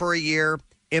desertion for a year,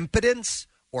 impotence,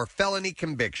 or felony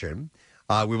conviction.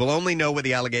 We will only know what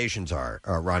the allegations are,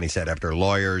 Ronnie said, after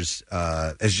lawyers,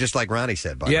 it's just like Ronnie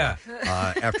said, by the way.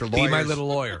 After lawyers Be my little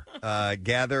lawyer.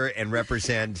 Gather and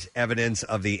represent evidence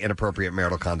of the inappropriate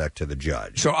marital conduct to the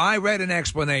judge. So I read an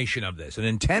explanation of this. And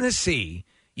in Tennessee,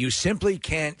 you simply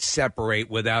can't separate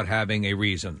without having a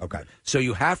reason. Okay. So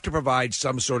you have to provide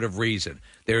some sort of reason.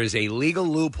 There is a legal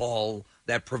loophole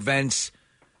that prevents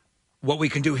what we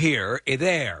can do here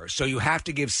there. So you have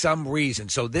to give some reason.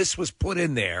 So this was put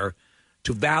in there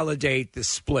to validate the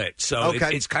split. So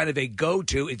it's kind of a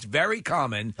go-to. It's very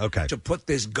common to put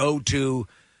this go-to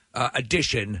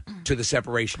addition to the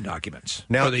separation documents,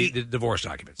 now, or the divorce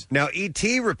documents. Now,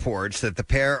 E.T. reports that the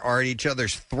pair are at each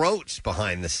other's throats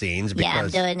behind the scenes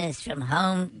because... Yeah, I'm doing this from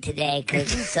home today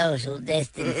because of social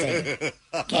distancing.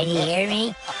 Can you hear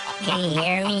me? Can you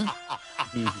hear me?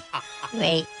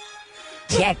 Wait.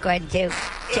 Check 1 2.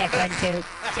 Check 1 2.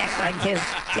 Check 1 2.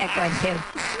 Check 1 2.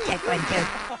 Check 1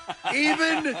 2.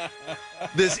 Even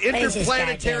this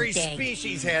interplanetary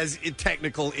species has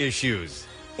technical issues.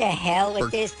 The hell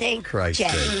with this thing? Christ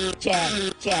check, sake. check,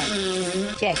 check,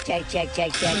 check, check, check,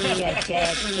 check, check, check,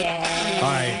 check.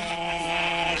 All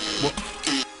right. Well,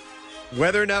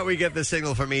 whether or not we get the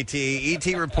signal from E.T.,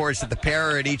 E.T. reports that the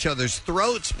pair are at each other's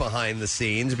throats behind the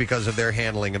scenes because of their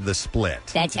handling of the split.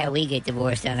 That's how we get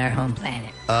divorced on our home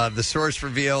planet. The source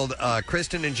revealed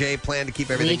Kristen and Jay plan to keep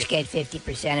everything... We each get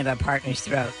 50% of our partner's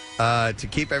throat. To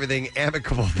keep everything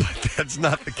amicable, but that's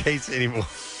not the case anymore.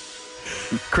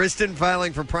 Kristen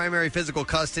filing for primary physical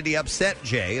custody upset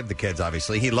Jay, of the kids,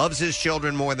 obviously. He loves his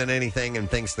children more than anything and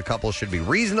thinks the couple should be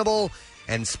reasonable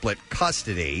and split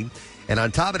custody. And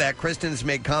on top of that, Kristen's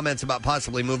made comments about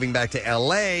possibly moving back to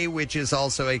L.A., which is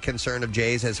also a concern of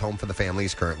Jay's, as home for the family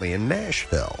is currently in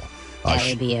Nashville. That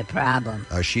would be a problem.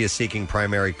 She is seeking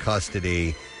primary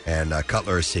custody, and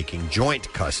Cutler is seeking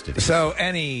joint custody. So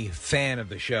any fan of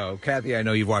the show, Kathy, I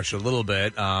know you've watched a little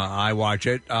bit. I watch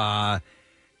it.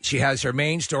 She has her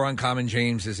main store, Uncommon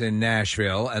James, is in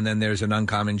Nashville, and then there's an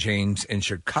Uncommon James in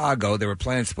Chicago. There were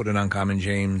plans to put an Uncommon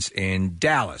James in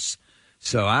Dallas.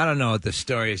 So I don't know what the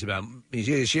story is about.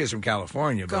 She is from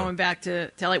California. Going back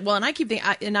to LA. Well, and I keep thinking,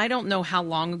 and I don't know how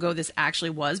long ago this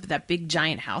actually was, but that big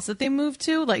giant house that they moved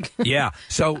to, like... Yeah.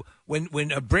 So when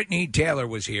Brittany Taylor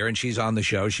was here, and she's on the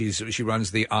show, she runs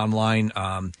the online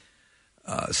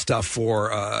stuff for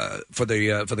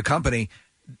the company.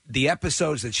 The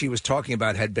episodes that she was talking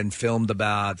about had been filmed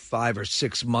about 5 or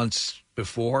 6 months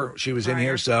before she was in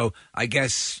here. So I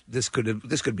guess this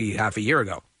could be half a year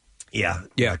ago. Yeah,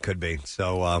 it could be.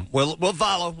 So we'll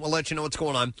follow. We'll let you know what's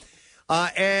going on.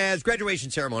 As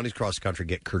graduation ceremonies across the country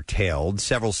get curtailed,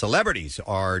 several celebrities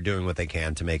are doing what they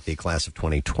can to make the class of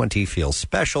 2020 feel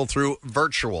special through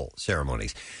virtual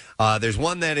ceremonies. There's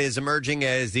one that is emerging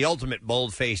as the ultimate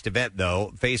bold-faced event,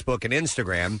 though. Facebook and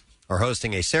Instagram are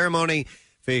hosting a ceremony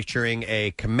featuring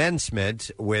a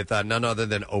commencement with none other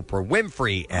than Oprah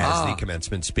Winfrey as the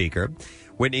commencement speaker.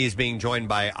 Whitney is being joined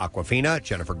by Aquafina,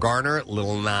 Jennifer Garner,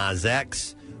 Lil Nas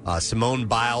X, Simone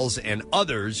Biles, and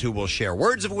others who will share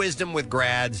words of wisdom with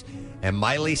grads. And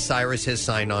Miley Cyrus has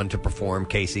signed on to perform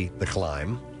Casey the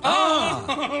Climb. Oh,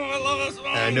 I love this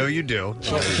one. I know you do.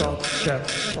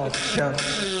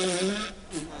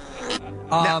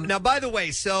 Now, by the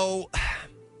way, so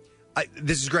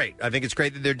this is great. I think it's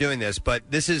great that they're doing this, but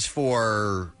this is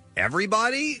for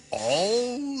everybody,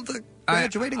 all the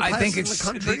graduating I think classes it's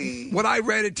in the country. what I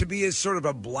read it to be is sort of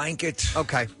a blanket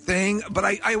thing, but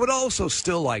I would also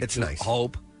still like to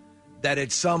hope that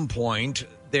at some point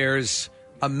there's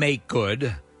a make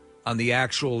good on the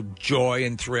actual joy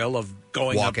and thrill of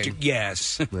going Walking. up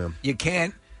to You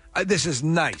can't this is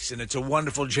nice and it's a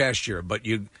wonderful gesture, but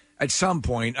you at some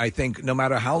point I think no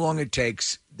matter how long it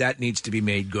takes, that needs to be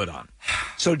made good on.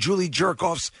 So Julie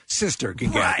Jerkoff's sister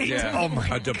can get Oh my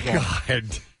a diploma. God.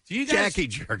 Do you guys... Jackie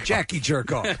Jerkoff. Jackie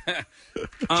Jerkoff.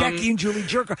 Jackie and Julie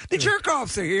Jerkoff. The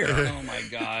Jerkoffs are here. Oh, my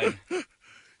God.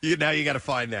 Now you got to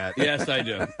find that. Yes, I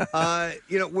do.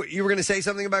 You were going to say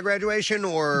something about graduation,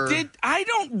 or I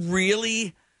don't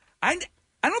really. I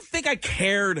don't think I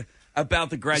cared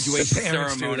about the graduation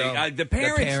ceremony. The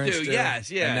parents do.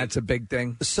 Yes, yeah, and that's a big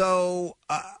thing. So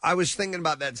I was thinking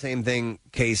about that same thing,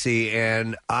 Casey,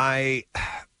 and I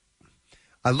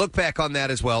look back on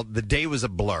that as well. The day was a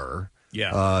blur.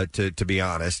 Yeah. To be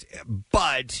honest.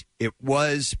 But it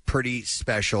was pretty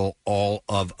special, all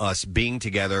of us being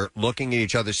together, looking at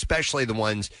each other, especially the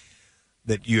ones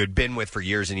that you had been with for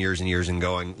years and years and years and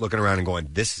looking around and going,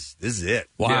 this is it.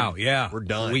 Wow, yeah. We're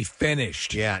done. We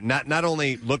finished. Yeah. Not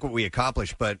only look what we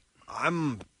accomplished, but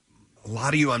I'm a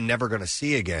lot of you I'm never going to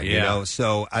see again, you Yeah. know?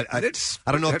 So I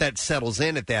don't know if that settles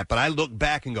in at that, but I look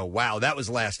back and go, wow, that was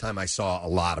the last time I saw a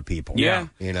lot of people. Yeah.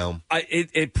 You know?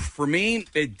 For me,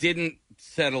 it didn't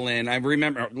settle in. I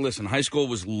remember, listen, high school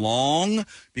was long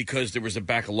because there was a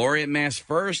baccalaureate mass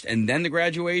first and then the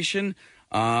graduation.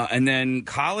 And then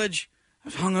college, I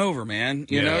was hungover, man.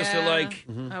 You know, so like,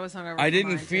 I was hungover. I for didn't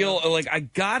mine, feel too. like I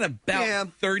got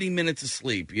about 30 minutes of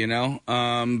sleep, you know,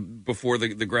 before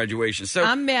the graduation. So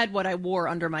I'm mad what I wore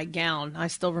under my gown. I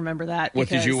still remember that. What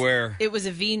did you because wear? It was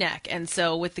a V-neck, and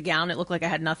so with the gown, it looked like I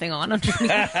had nothing on underneath.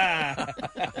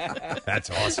 That's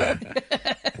awesome.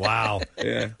 Wow.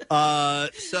 Yeah.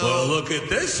 So look at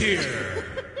this here.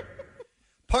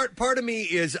 Part of me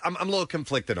is I'm a little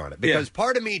conflicted on it because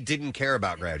part of me didn't care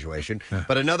about graduation,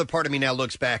 but another part of me now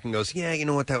looks back and goes, yeah, you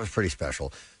know what, that was pretty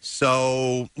special.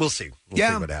 So we'll see. We'll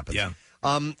see what happens. Yeah.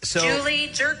 So Julie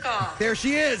Jerkoff. There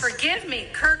she is. Forgive me,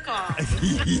 Kirkhoff.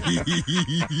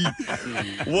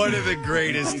 One of the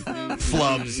greatest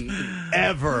flubs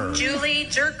ever. Julie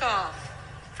Jerkoff.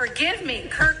 Forgive me,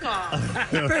 Kirkhoff.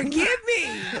 Forgive me.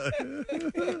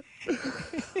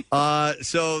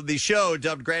 So the show,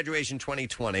 dubbed Graduation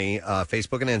 2020,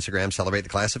 Facebook and Instagram celebrate the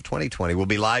class of 2020. Will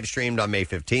be live streamed on May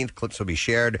 15th. Clips will be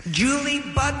shared. Julie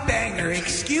Buttbanger,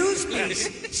 excuse me,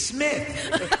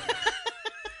 Smith.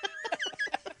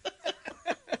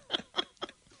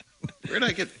 Where'd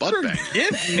I get butt bang?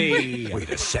 Give me. Wait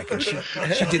a second.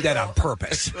 She did that on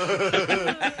purpose.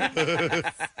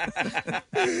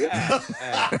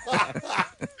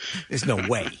 There's no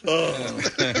way. Oh,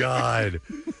 God.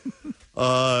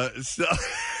 So...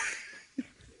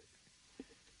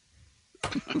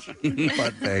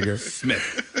 Buttbanger.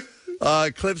 Smith.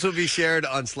 Clips will be shared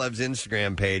on Celeb's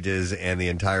Instagram pages, and the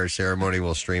entire ceremony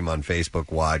will stream on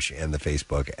Facebook Watch and the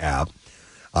Facebook app.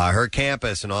 Her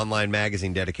campus, an online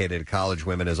magazine dedicated to college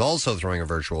women, is also throwing a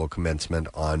virtual commencement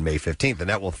on May 15th. And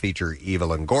that will feature Eva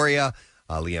Longoria,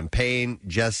 Liam Payne,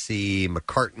 Jesse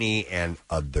McCartney, and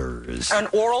others. An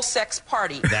oral sex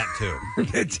party. That, too.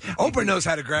 Oprah knows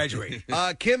how to graduate.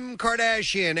 Kim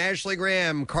Kardashian, Ashley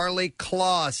Graham, Carly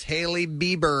Kloss, Haley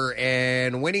Bieber,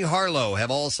 and Winnie Harlow have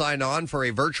all signed on for a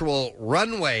virtual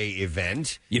runway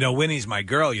event. You know, Winnie's my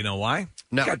girl. You know why?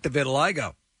 No. Got the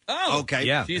vitiligo. Oh, okay.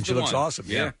 Yeah, she's and she the looks one. awesome.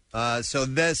 Yeah. So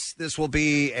this will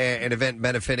be an event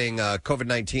benefiting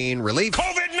COVID-19 relief.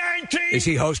 COVID-19! Is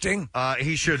he hosting?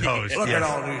 He should host. Look yes. at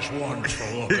all these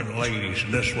wonderful-looking ladies.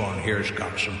 This one here's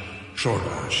got some sort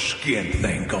of skin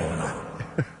thing going on.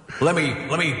 Let me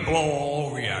blow all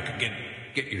over you. I can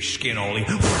get your skin all in.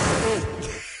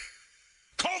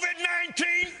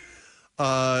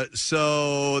 COVID-19!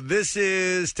 So this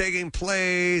is taking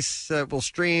place. We'll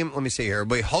stream. Let me see here.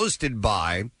 It'll be hosted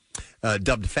by,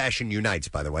 dubbed Fashion Unites,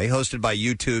 by the way, hosted by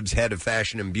YouTube's head of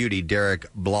fashion and beauty, Derek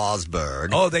Blasberg.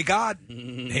 Oh, they got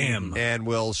him. And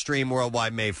will stream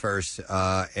worldwide May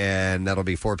 1st, and that'll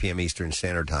be 4 p.m. Eastern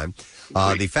Standard Time.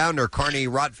 The founder, Carney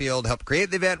Rotfield, helped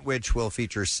create the event, which will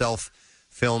feature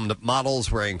self-filmed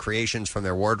models wearing creations from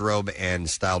their wardrobe and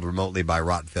styled remotely by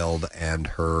Rotfield and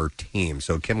her team.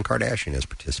 So Kim Kardashian is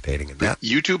participating in that.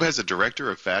 YouTube has a director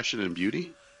of fashion and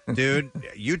beauty? Dude,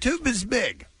 YouTube is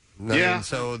big. I Yeah. mean,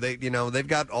 so they've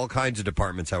got all kinds of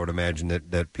departments. I would imagine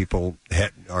that people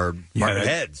are department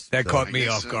heads. That So- caught me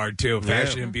off guard too.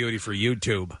 Fashion and beauty for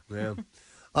YouTube. Yeah.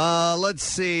 Let's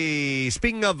see.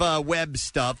 Speaking of web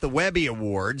stuff, the Webby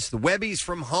Awards, the Webbies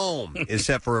from Home, is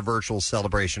set for a virtual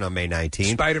celebration on May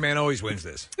 19th. Spider-Man always wins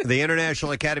this. The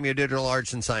International Academy of Digital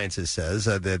Arts and Sciences says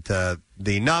that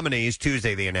the nominees,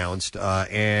 Tuesday they announced,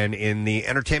 and in the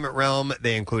entertainment realm,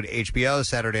 they include HBO,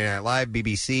 Saturday Night Live,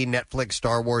 BBC, Netflix,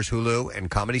 Star Wars, Hulu,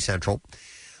 and Comedy Central.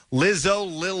 Lizzo,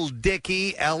 Lil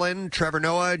Dicky, Ellen, Trevor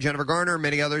Noah, Jennifer Garner, and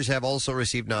many others have also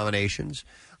received nominations.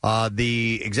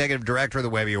 The executive director of the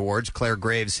Webby Awards, Claire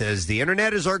Graves, says the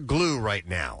internet is our glue right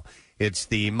now. It's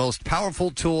the most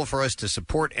powerful tool for us to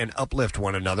support and uplift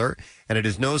one another, and it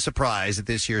is no surprise that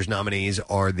this year's nominees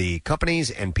are the companies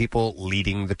and people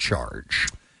leading the charge.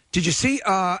 Did you see,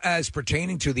 as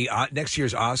pertaining to the next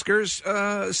year's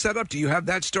Oscars setup, do you have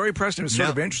that story, Preston? It was sort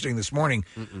of interesting this morning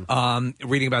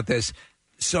reading about this.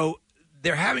 So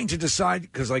they're having to decide,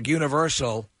 because like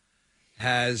Universal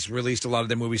has released a lot of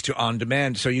their movies to on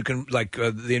demand, so you can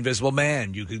The Invisible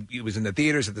Man. It was in the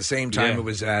theaters at the same time it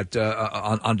was at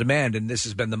on demand, and this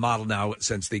has been the model now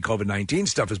since the COVID-19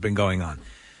 stuff has been going on.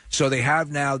 So they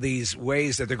have now these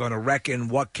ways that they're going to reckon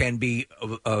what can be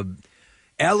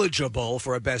eligible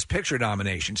for a Best Picture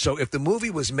nomination. So if the movie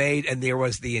was made and there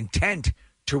was the intent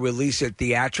to release it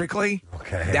theatrically,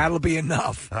 that'll be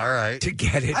enough. All right. To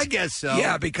get it. I guess so.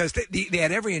 Yeah, because they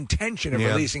had every intention of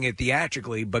releasing it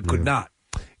theatrically, but could not.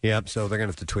 Yep, so they're going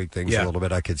to have to tweak things Yeah. a little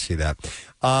bit. I could see that.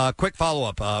 Quick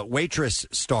follow-up. Waitress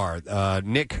star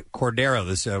Nick Cordero,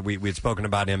 this we had spoken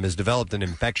about him, has developed an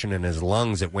infection in his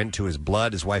lungs. It went to his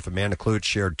blood. His wife, Amanda Klutz,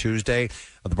 shared Tuesday.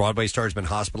 The Broadway star has been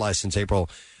hospitalized since April.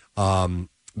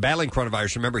 Battling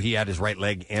coronavirus. Remember, he had his right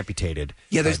leg amputated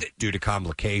due to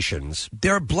complications.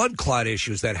 There are blood clot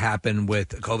issues that happen with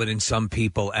COVID in some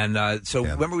people. And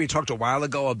remember we talked a while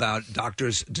ago about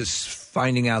doctors just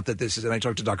finding out that this is, and I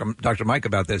talked to Dr. Mike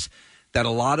about this, that a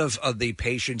lot of the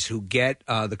patients who get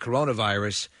the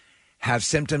coronavirus have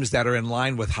symptoms that are in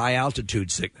line with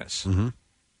high-altitude sickness. Mm-hmm.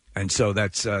 And so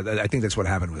that's I think that's what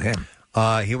happened with him.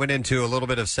 He went into a little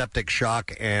bit of septic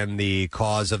shock, and the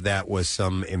cause of that was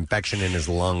some infection in his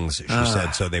lungs, she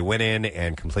said. So they went in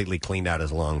and completely cleaned out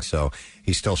his lungs, so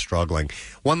he's still struggling.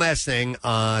 One last thing,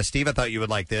 Steve, I thought you would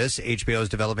like this. HBO is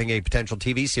developing a potential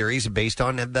TV series based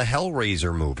on the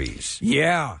Hellraiser movies.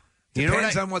 Yeah. You know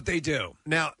Depends on what they do.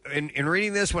 Now, in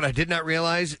reading this, what I did not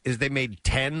realize is they made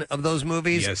 10 of those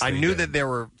movies. Yes, I they knew did. that there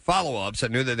were follow-ups. I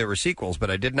knew that there were sequels, but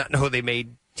I did not know they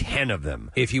made 10 of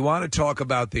them. If you want to talk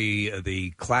about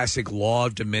the classic law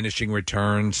of diminishing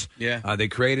returns, they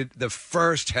created the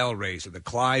first Hellraiser, the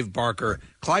Clive Barker.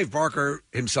 Clive Barker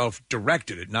himself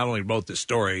directed it, not only wrote the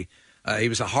story. He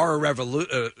was a horror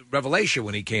revelation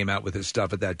when he came out with his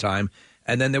stuff at that time.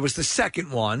 And then there was the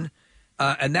second one,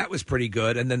 and that was pretty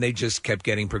good. And then they just kept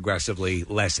getting progressively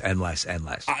less and less and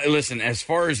less. Listen, as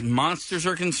far as monsters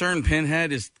are concerned,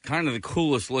 Pinhead is kind of the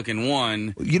coolest looking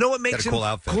one. You know what makes him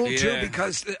cool too? Yeah.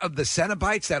 Because of the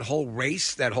Cenobites, that whole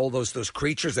race, those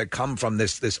creatures that come from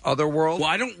this other world. Well,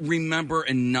 I don't remember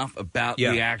enough about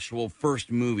the actual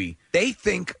first movie. They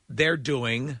think they're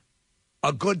doing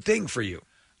a good thing for you.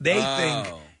 They think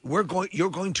you're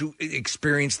going to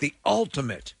experience the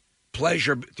ultimate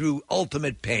pleasure through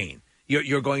ultimate pain.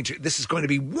 This is going to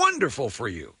be wonderful for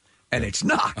you, and it's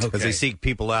not. Because they seek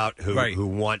people out who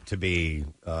want to be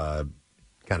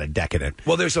kind of decadent.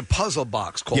 Well, there's a puzzle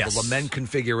box called Yes. the Lament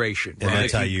Configuration. And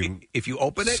that's how if you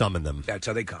open it, summon them. That's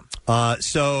how they come.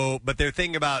 But their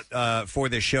thing about for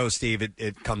this show, Steve,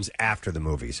 it comes after the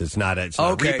movies. It's not a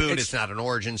reboot. It's not an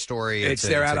origin story.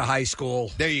 They're out of high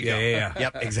school. There you go. Yeah.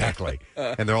 Yep, exactly.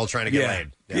 And they're all trying to get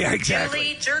laid. Yeah, exactly.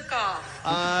 Billy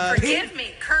Jerkoff. Forgive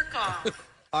me, Kirkoff.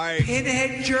 All right.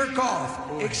 Pinhead jerk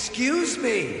off. Excuse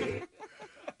me.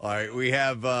 All right, we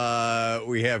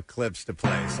have clips to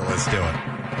play, so let's do it.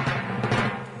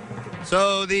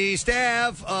 So the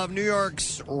staff of New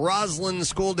York's Roslyn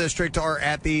School District are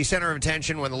at the center of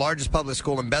attention when the largest public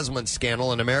school embezzlement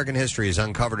scandal in American history is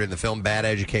uncovered in the film Bad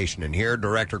Education. And here,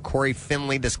 director Corey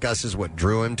Finley discusses what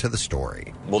drew him to the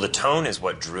story. Well, the tone is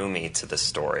what drew me to the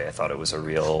story. I thought it was a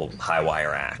real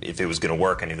high-wire act. If it was going to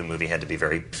work, I knew the movie had to be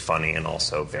very funny and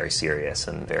also very serious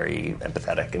and very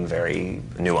empathetic and very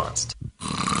nuanced.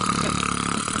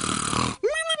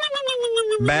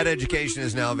 Bad Education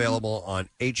is now available on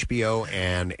HBO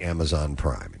and Amazon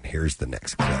Prime. And here's the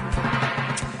next clip.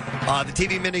 The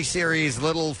TV miniseries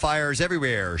Little Fires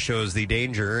Everywhere shows the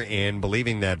danger in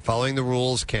believing that following the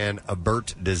rules can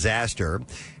avert disaster.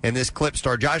 And this clip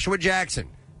star Joshua Jackson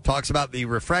talks about the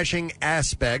refreshing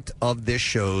aspect of this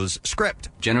show's script.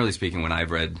 Generally speaking, when I've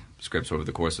read scripts over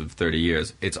the course of 30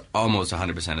 years, it's almost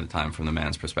 100% of the time from the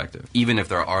man's perspective. Even if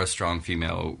there are strong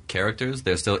female characters,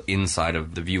 they're still inside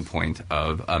of the viewpoint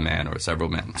of a man or several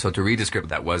men. So to read a script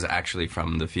that was actually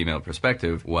from the female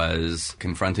perspective was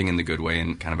confronting in the good way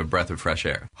and kind of a breath of fresh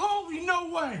air. Holy no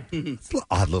way. It's an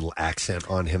odd little accent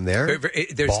on him there.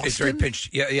 It's very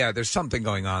pinched. Yeah, there's something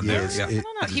going on there. I don't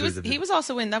know. He was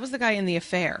also in. That was the guy in The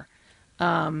Affair.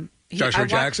 Joshua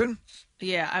Jackson.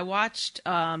 Yeah, I watched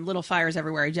Little Fires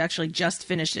Everywhere. He actually just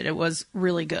finished it. It was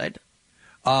really good.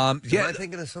 Am I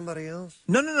thinking of somebody else?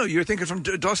 No. You're thinking from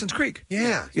Dawson's Creek.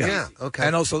 Yeah. Okay.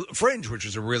 And also Fringe, which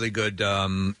is a really good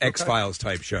X-Files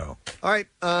type show. All right.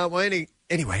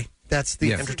 Anyway, that's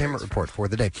the entertainment report for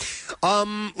the day.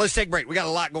 Let's take a break. We got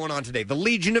a lot going on today. The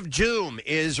Legion of Doom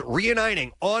is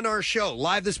reuniting on our show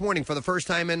live this morning for the first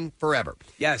time in forever.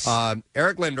 Yes.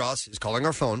 Eric Lindros is calling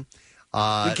our phone.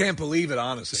 We can't believe it,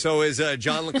 honestly. So is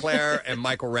John LeClaire and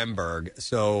Michael Remberg.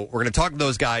 So we're going to talk to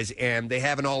those guys, and they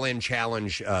have an all-in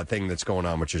challenge thing that's going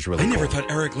on, which is really cool. I never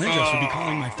thought Eric Lindros would be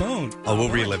calling my phone. Oh, we'll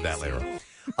relive that later.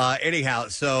 Anyhow,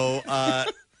 so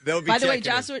they'll be By the way,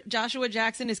 checking Joshua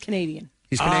Jackson is Canadian.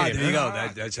 He's Canadian. There you go.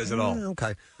 That says it all.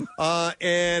 Okay.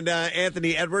 And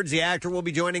Anthony Edwards, the actor, will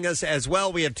be joining us as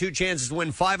well. We have two chances to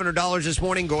win $500 this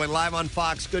morning, going live on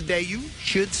Fox. Good day. You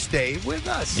should stay with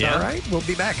us. Yeah. All right. We'll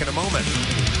be back in a moment.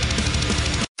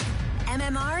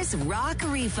 MMR's Rock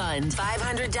Refund.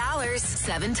 $500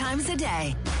 7 times a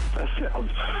day. That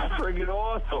sounds friggin'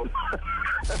 awesome.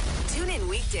 Tune in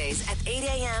weekdays at 8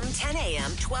 a.m., 10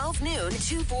 a.m., 12 noon,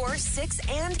 2, 4, 6,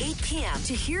 and 8 p.m.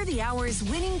 to hear the hour's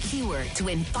winning keyword to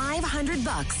win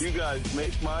 $500. You guys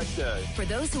make my day. For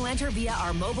those who enter via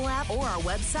our mobile app or our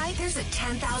website, there's a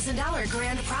 $10,000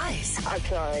 grand prize. I'm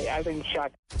sorry, I've been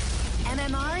shocked.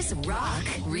 MMR's Rock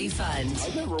Refund.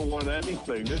 I never won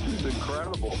anything. This is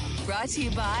incredible. Brought to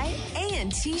you by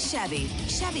A&T Chevy.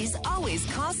 Chevys always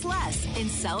cost less in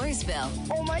Sellersville.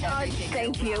 Oh my God,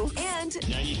 thank you. And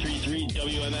 93.3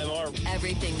 WMMR.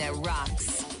 everything that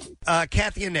rocks.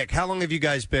 Kathy and Nick, how long have you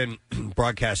guys been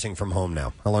broadcasting from home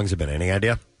now? How long has it been? Any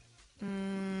idea?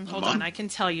 Hold on, I can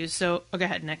tell you. So, go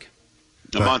ahead, Nick.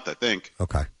 A month, I think.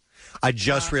 Okay. I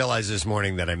just realized this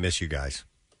morning that I miss you guys.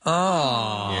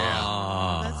 Oh.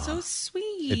 Yeah. That's so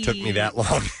sweet. It took me that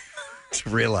long to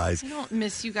realize. I don't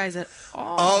miss you guys at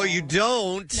all. Oh, you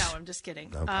don't? No, I'm just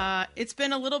kidding. Okay. It's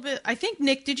been a little bit. I think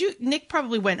Nick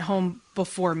probably went home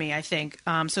before me. I think.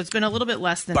 So it's been a little bit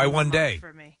less than By a one month day.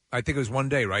 for me. I think it was one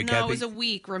day, right, No, Kathy? it was a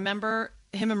week. Remember,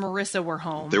 him and Marissa were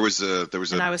home. There was a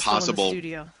and I was possible still in the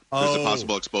studio. There was a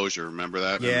possible exposure. Remember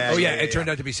that? Yeah. Oh, yeah. It turned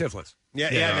out to be syphilis. Yeah,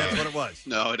 that's what it was.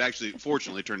 No, it actually,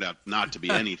 fortunately, turned out not to be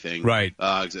anything. Right.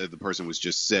 The person was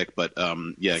just sick. But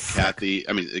Kathy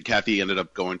ended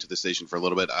up going to the station for a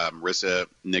little bit. Marissa,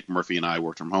 Nick Murphy, and I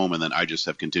worked from home, and then I just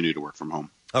have continued to work from home.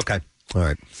 Okay. All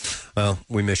right. Well,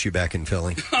 we miss you back in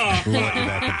Philly. We want you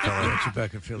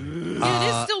back in Philly. Yeah,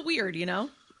 it is still weird, you know.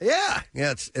 Yeah,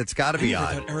 it's got to be I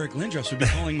odd. thought Eric Lindros would be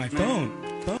calling my phone.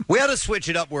 We ought to switch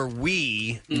it up where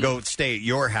we go stay at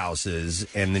your houses,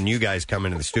 and then you guys come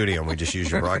into the studio, and we just use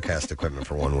your broadcast equipment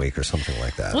for 1 week or something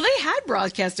like that. Well, they had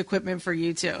broadcast equipment for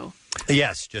you too.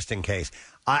 Yes, just in case.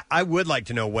 I would like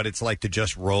to know what it's like to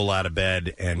just roll out of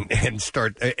bed and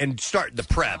start the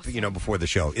prep, before the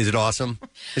show. Is it awesome?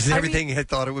 Is it everything you had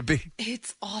thought it would be?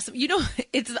 It's awesome.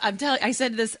 I'm telling. I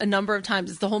said this a number of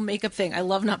times. It's the whole makeup thing. I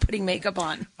love not putting makeup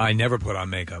on. I never put on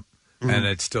makeup, and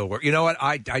it still works. You know what?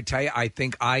 I tell you, I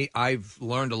think I've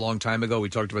learned a long time ago. We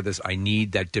talked about this. I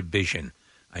need that division.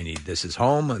 I need this is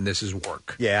home and this is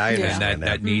work. Yeah, I understand and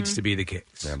that needs to be the case.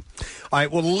 Yeah. All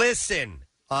right. Well, listen.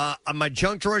 My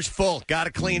junk drawer's full. Got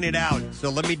to clean it out. So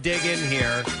let me dig in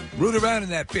here. Root around in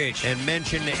that bitch. And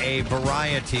mention a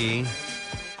variety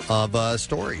of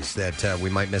stories that we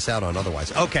might miss out on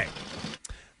otherwise. Okay.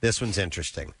 This one's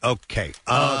interesting. Okay.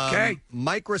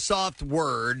 Microsoft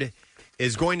Word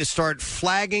is going to start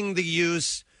flagging the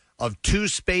use of two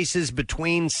spaces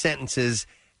between sentences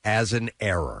as an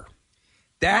error.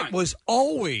 That was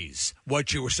always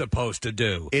what you were supposed to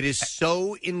do. It is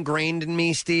so ingrained in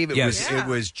me, Steve.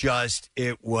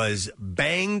 It was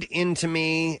banged into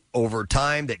me over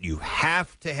time that you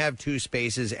have to have two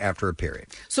spaces after a period.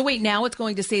 So wait, now it's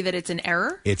going to say that it's an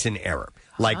error? It's an error,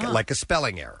 like a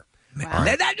spelling error. Wow.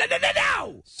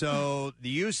 No. So the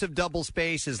use of double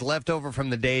space is left over from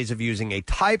the days of using a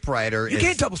typewriter. You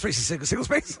can't double space a single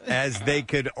space. As they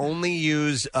could only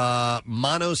use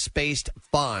monospaced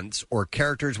fonts or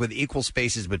characters with equal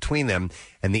spaces between them,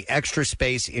 and the extra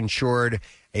space ensured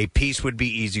a piece would be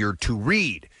easier to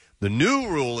read. The new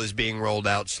rule is being rolled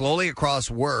out slowly across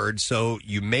Word, so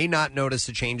you may not notice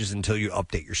the changes until you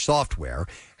update your software.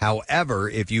 However,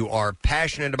 if you are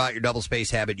passionate about your double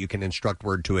space habit, you can instruct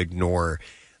Word to ignore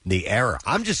the error.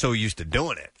 I'm just so used to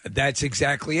doing it. That's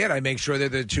exactly it. I make sure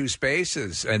that there are two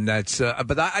spaces, and that's.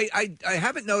 But I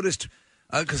haven't noticed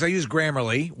because I use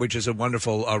Grammarly, which is a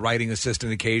wonderful writing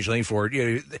assistant occasionally for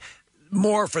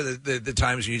more for the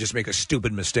times when you just make a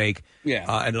stupid mistake,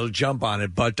 and it'll jump on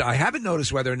it. But I haven't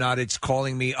noticed whether or not it's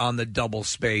calling me on the double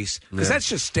space because that's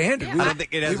just standard. I don't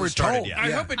think it hasn't started yet.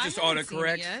 I hope it just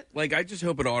autocorrects. Like I just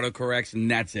hope it autocorrects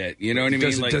and that's it. You know what I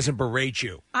mean? It doesn't berate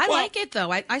you. I like it though.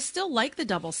 I still like the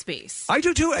double space. I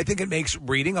do too. I think it makes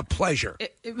reading a pleasure.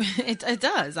 It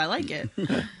does. I like it.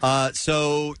 And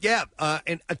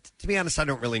to be honest, I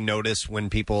don't really notice when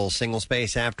people single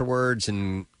space afterwards,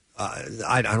 and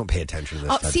I don't pay attention to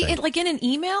this. Like in an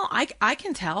email, I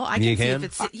can tell. I can see if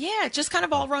it's it just kind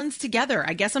of all runs together.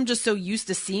 I guess I'm just so used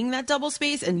to seeing that double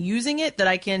space and using it that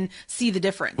I can see the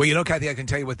difference. Well, Kathy, I can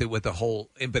tell you what the whole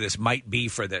impetus might be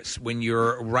for this. When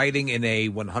you're writing in a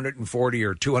 140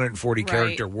 or 240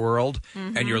 character world,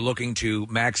 and you're looking to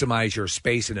maximize your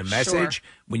space in a message,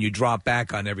 when you drop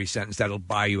back on every sentence, that'll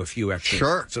buy you a few extra.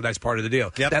 Sure. So that's part of the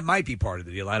deal. Yep. That might be part of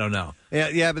the deal. I don't know.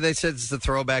 Yeah, but they said it's a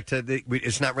throwback to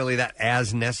it's not really that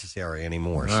as necessary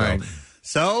anymore. All right.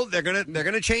 So they're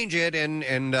gonna change it, and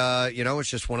it's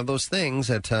just one of those things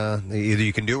that either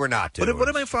you can do or not do. What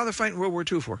did my father fight in World War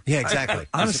II for? Yeah, exactly.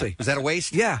 Honestly, was that a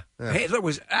waste? Yeah. Hitler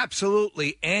was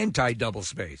absolutely anti double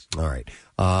space. All right.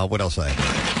 What else?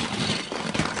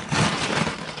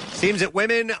 Seems that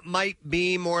women might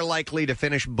be more likely to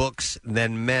finish books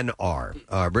than men are.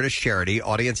 A British charity,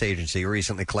 Audience Agency,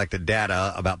 recently collected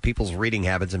data about people's reading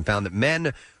habits and found that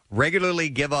men regularly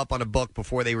give up on a book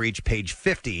before they reach page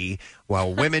 50,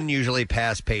 while women usually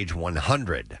pass page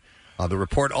 100. The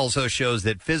report also shows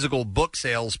that physical book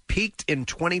sales peaked in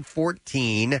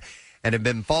 2014 and have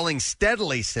been falling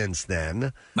steadily since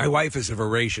then. My wife is a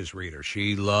voracious reader.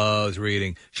 She loves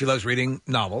reading. She loves reading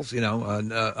novels,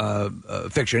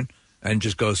 fiction, and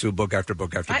just goes through book after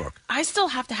book after book. I still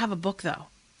have to have a book, though.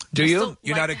 Do you?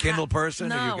 You're not a Kindle person?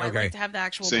 No, I like to have the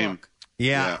actual book.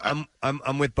 Yeah,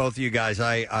 I'm with both of you guys.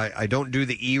 I don't do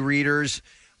the e-readers.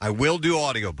 I will do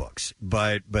audiobooks,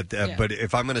 but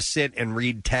if I'm going to sit and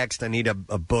read text, I need a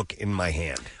book in my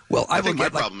hand. Well, I think my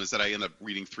problem is that I end up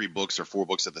reading 3 books or 4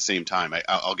 books at the same time.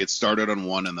 I'll get started on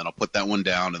one, and then I'll put that one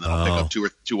down, and then I'll pick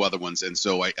up two other ones, and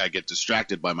so I get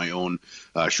distracted by my own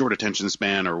short attention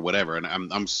span or whatever. And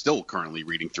I'm still currently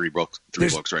reading 3 books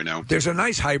right now. There's a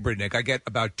nice hybrid, Nick. I get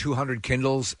about 200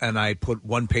 Kindles, and I put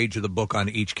one page of the book on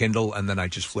each Kindle, and then I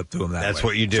just flip through them that way. That's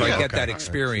what you do. So I get Okay. that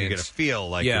experience. So you get a feel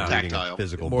like you're reading a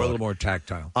physical book. A little more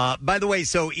tactile. By the way,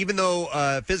 so even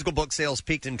though physical book sales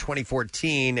peaked in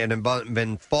 2014 and have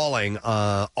been falling,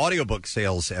 audiobook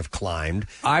sales have climbed.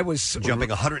 I was jumping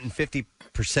 150%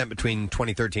 between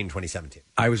 2013 and 2017.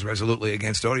 I was resolutely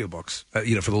against audiobooks,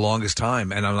 for the longest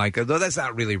time. And I'm like, though that's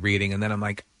not really reading. And then I'm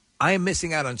like, I am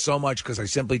missing out on so much because I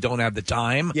simply don't have the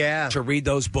time to read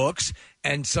those books.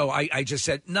 And so I just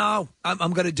said, no,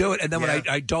 I'm going to do it. And then when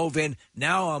I dove in,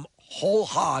 now I'm whole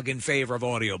hog in favor of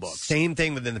audiobooks. Same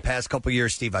thing within the past couple of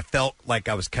years, Steve. I felt like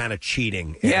I was kind of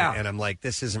cheating. And I'm like,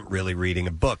 this isn't really reading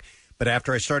a book. But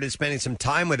after I started spending some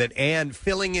time with it and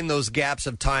filling in those gaps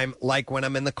of time, like when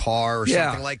I'm in the car or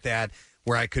something like that,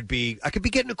 where I could be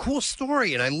getting a cool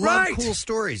story, and I love cool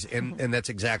stories, and that's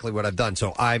exactly what I've done.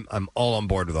 So I'm all on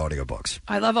board with audiobooks.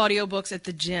 I love audiobooks at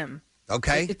the gym.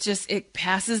 Okay. It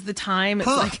passes the time. It's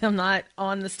like I'm not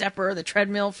on the stepper or the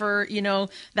treadmill for,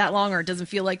 that long, or it doesn't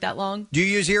feel like that long. Do you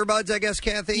use earbuds, I guess,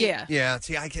 Kathy? Yeah. Yeah.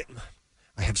 See, I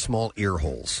have small ear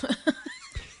holes.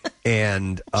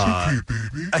 And okay,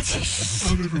 baby.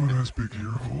 Not everyone has big ear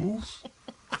holes.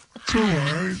 It's all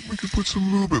right. We can put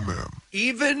some lube in them.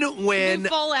 Even when They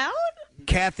fall out?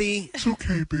 Kathy, it's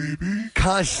okay, baby.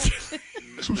 Constantly.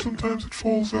 So sometimes it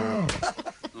falls out.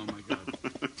 Oh my god,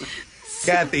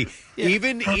 Kathy.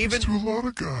 Even Happens to a lot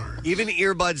of guys. Even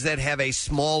earbuds that have a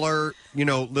smaller,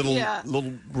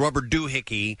 little rubber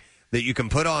doohickey that you can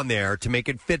put on there to make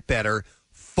it fit better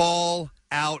fall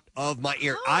out of my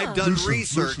ear. I've done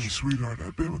research. Listen, sweetheart,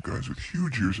 I've been with guys with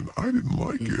huge ears, and I didn't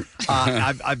like it.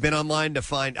 I've been online to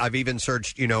find. I've even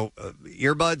searched,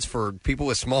 earbuds for people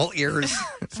with small ears,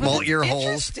 small ear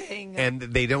holes, and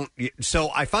they don't. So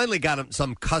I finally got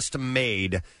some custom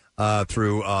made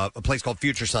through a place called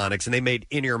Future Sonics, and they made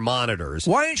in-ear monitors.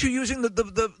 Why aren't you using the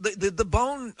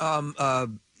bone?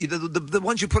 The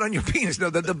ones you put on your penis. No,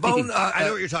 the bone. I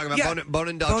know what you're talking about. Yeah, Bone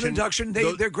induction. Bone induction.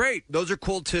 They're great. Those are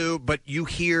cool too, but you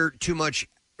hear too much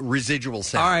residual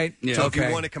sound. All right. So if you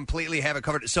want to completely have it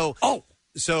covered, so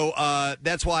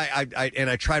that's why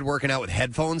I tried working out with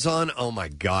headphones on. Oh my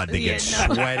God, they get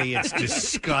sweaty. It's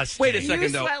disgusting. Wait a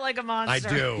second, though. Sweat like a monster.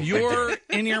 I do. Your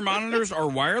in-ear monitors are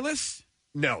wireless?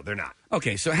 No, they're not.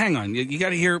 Okay, so hang on. You got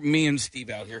to hear me and Steve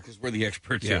out here because we're the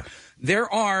experts here. There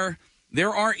are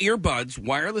earbuds,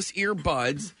 wireless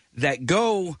earbuds that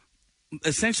go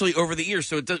essentially over the ear,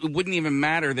 so it wouldn't even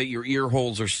matter that your ear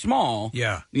holes are small.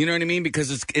 Yeah, you know what I mean,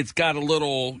 because it's got a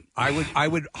little. I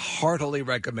would heartily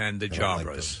recommend the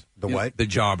Jabras. The what? The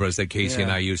Jabras that Casey and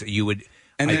I use. You would.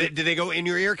 And did they go in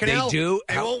your ear canal? They do.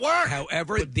 They won't work.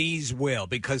 However, these will,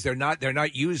 because they're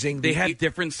not using. They have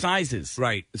different sizes,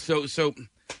 right? So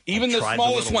even the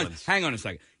smallest ones. Hang on a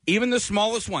second. Even the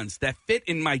smallest ones that fit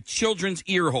in my children's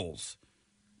ear holes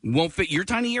won't fit your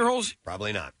tiny ear holes.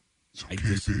 Probably not.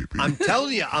 Baby. I'm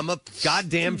telling you, I'm a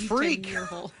goddamn freak.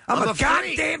 I'm a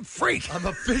goddamn freak. I'm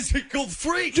a physical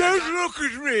freak. Don't look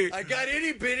at me. I got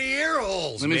itty bitty ear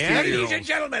holes, Let me see man. your ear Ladies and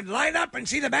gentlemen, line up and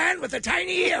see the man with the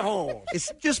tiny ear hole.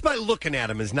 It's just by looking at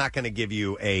him is not going to give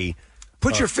you a.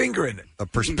 Put your finger in it. A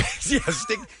perspective.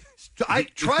 Yeah, I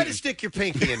try to stick your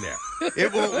pinky in there.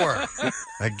 It won't work.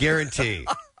 I guarantee.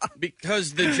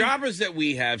 Because the Jabras that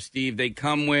we have, Steve, they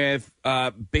come with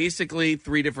basically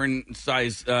 3 different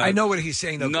size. I know what he's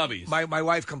saying, though. Nubbies. My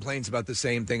wife complains about the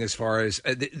same thing as far as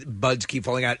the buds keep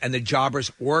falling out, and the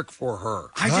Jabras work for her.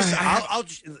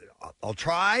 I'll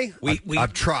try.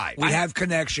 I've tried. We have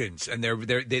connections, and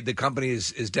the company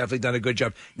is definitely done a good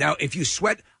job. Now, if you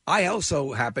sweat, I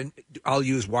also I'll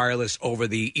use wireless over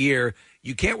the ear.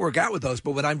 You can't work out with those,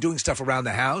 but when I'm doing stuff around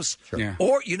the house,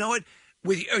 or you know what?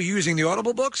 Are you using the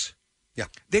Audible books? Yeah.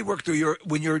 They work through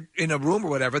when you're in a room or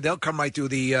whatever, they'll come right through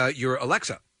the your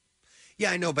Alexa.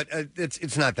 Yeah, I know, but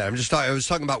it's not that. I was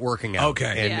talking about working out.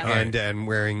 Okay. And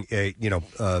wearing ear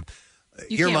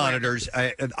monitors.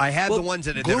 I have the ones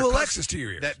that glue are Alexas to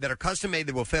your ears that are custom made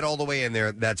that will fit all the way in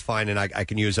there. That's fine, and I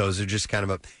can use those. They're just kind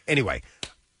of anyway.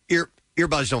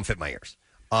 Earbuds don't fit my ears.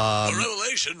 A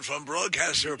revelation from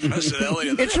broadcaster Preston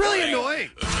Elliott. It's really annoying.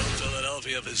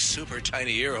 Philadelphia of his super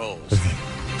tiny ear holes.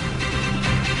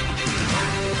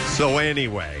 So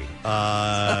anyway,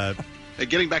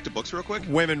 getting back to books real quick.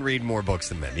 Women read more books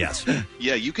than men. Yes.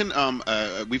 Yeah, you can.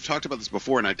 We've talked about this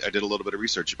before, and I did a little bit of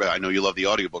research. But I know you love the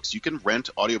audiobooks. You can rent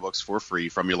audiobooks for free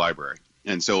from your library.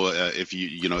 And so, if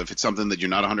if it's something that you're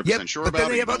not 100% sure but about,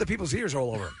 then they have other people's ears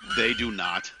all over. They do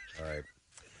not. All right.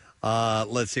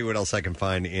 Let's see what else I can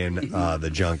find in the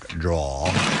junk drawer.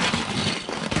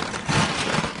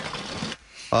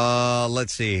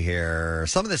 Let's see here.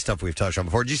 Some of this stuff we've touched on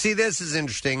before. Did you see this? This is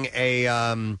interesting.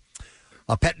 A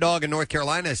pet dog in North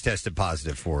Carolina has tested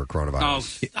positive for coronavirus. Oh,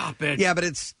 stop it. Yeah, but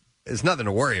it's nothing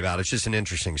to worry about. It's just an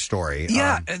interesting story.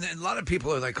 Yeah, and a lot of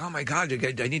people are like, "Oh my God,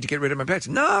 I need to get rid of my pets."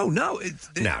 No, it's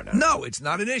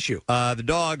not an issue. The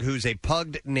dog, who's a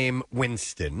pug named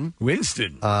Winston,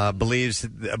 belongs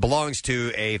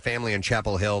to a family in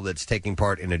Chapel Hill that's taking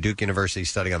part in a Duke University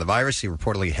study on the virus. He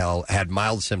reportedly had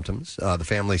mild symptoms. The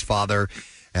family's father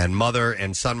and mother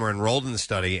and son were enrolled in the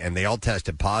study, and they all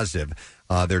tested positive.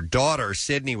 Their daughter,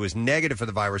 Sydney, was negative for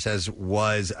the virus, as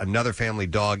was another family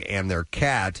dog and their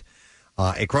cat.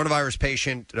 A coronavirus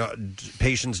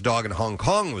patient's dog in Hong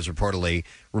Kong was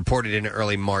reported in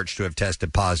early March to have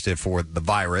tested positive for the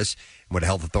virus. What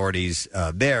health authorities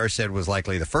there said was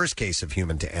likely the first case of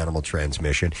human-to-animal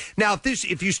transmission. Now,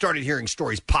 if you started hearing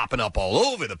stories popping up all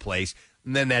over the place,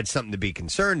 then that's something to be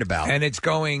concerned about. And it's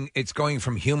going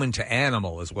from human to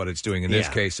animal is what it's doing in this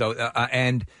case. So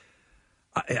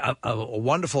a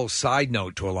wonderful side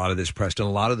note to a lot of this, Preston. A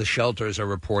lot of the shelters are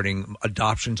reporting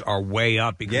adoptions are way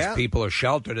up because people are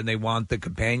sheltered and they want the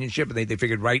companionship, and they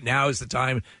figured right now is the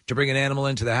time to bring an animal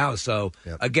into the house. So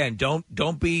again,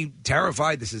 don't be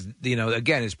terrified. This is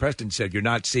again, as Preston said, you're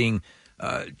not seeing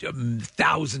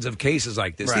thousands of cases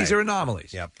like this. Right. These are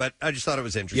anomalies. Yeah, but I just thought it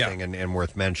was interesting and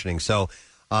worth mentioning. So.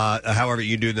 However,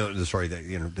 you do know the story that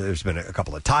there's been a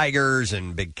couple of tigers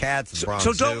and big cats.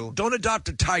 So don't adopt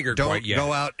a tiger. Don't quite yet.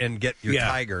 go out and get your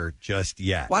tiger just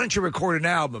yet. Why don't you record an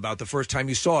album about the first time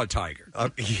you saw a tiger?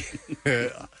 I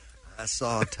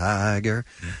saw a tiger.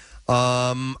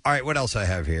 All right, what else I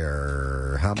have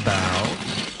here? How about?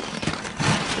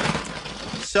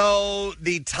 So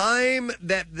the time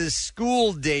that the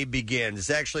school day begins is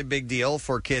actually a big deal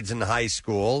for kids in high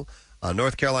school.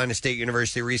 North Carolina State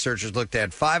University researchers looked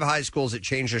at 5 high schools that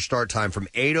changed their start time from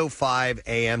 8:05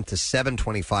 a.m. to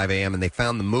 7:25 a.m., and they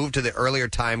found the move to the earlier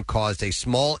time caused a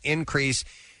small increase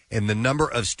in the number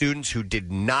of students who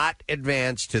did not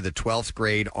advance to the 12th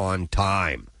grade on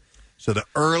time. So the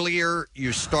earlier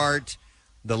you start,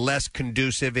 the less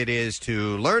conducive it is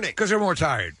to learning. Because they're more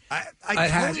tired.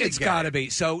 It's got to be.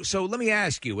 So let me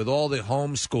ask you, with all the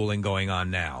homeschooling going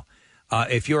on now,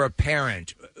 if you're a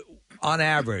parent, on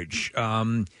average,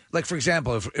 like, for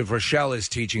example, if Rochelle is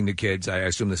teaching the kids, I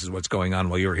assume this is what's going on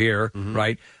while you're here,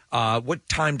 right? What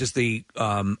time does the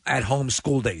at-home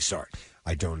school day start?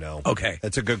 I don't know. Okay.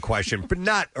 That's a good question, but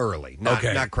not early.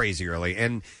 Not crazy early.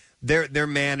 And they're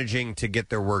managing to get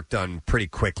their work done pretty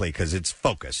quickly because it's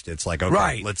focused. It's like,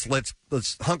 okay,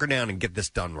 let's hunker down and get this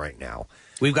done right now.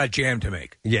 We've got jam to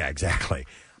make. Yeah, exactly.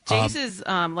 Jace is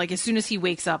like, as soon as he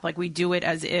wakes up, like, we do it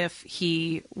as if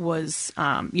he was,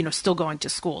 still going to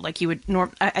school. Like, he would.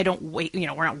 I don't wait.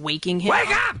 We're not waking him.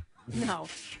 Wake up! No,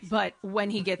 but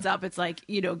when he gets up, it's like,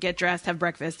 get dressed, have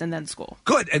breakfast, and then school.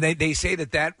 Good, and they say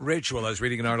that ritual. I was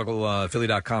reading an article,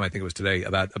 Philly.com, I think it was today,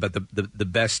 about the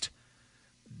best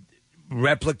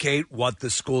replicate what the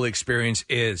school experience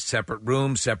is. Separate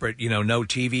rooms, separate. No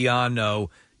TV on. No.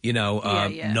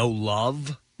 No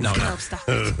love. No, stop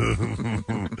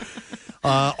it.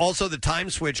 Also, the time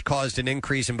switch caused an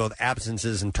increase in both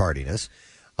absences and tardiness.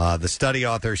 The study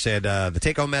author said the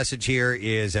take-home message here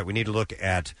is that we need to look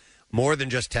at more than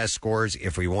just test scores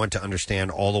if we want to understand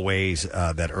all the ways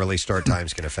that early start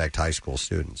times can affect high school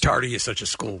students. Tardy is such a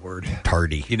school word.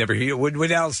 Tardy. You never hear.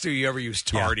 When else do you ever use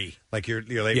tardy? Yeah. Like you're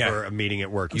late for a meeting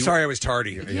at work. I'm sorry I was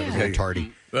tardy. You're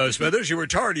tardy. Smithers, you were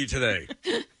tardy today.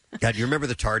 God, you remember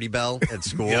the tardy bell at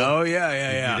school? Oh,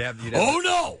 yeah. You'd have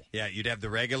no! Yeah, you'd have the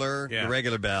regular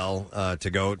bell to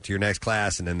go to your next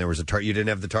class, and then there was you didn't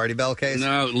have the tardy bell, Case?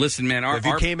 No, listen, man. If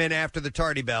you came in after the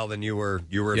tardy bell, then you were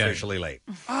officially late.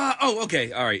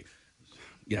 Okay, all right.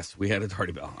 Yes, we had a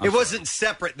tardy bell. It wasn't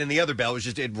separate than the other bell. It was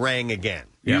just it rang again.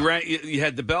 You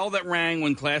had the bell that rang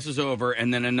when class was over,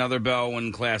 and then another bell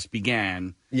when class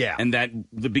began. Yeah. And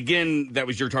that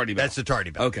was your tardy bell. That's the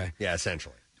tardy bell. Okay. Yeah,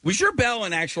 essentially. Was your bell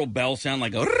an actual bell sound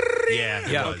like a... Yeah,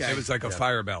 it was like a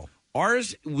fire bell.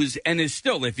 Ours was, and is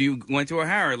still, if you went to a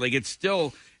Harrod, like it's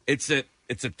a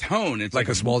tone. It's like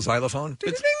a small xylophone?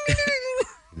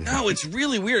 No, it's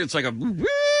really weird. It's like a...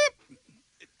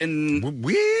 And...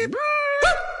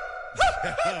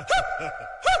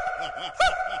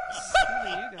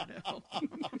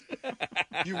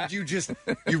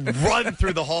 You run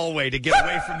through the hallway to get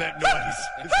away from that noise.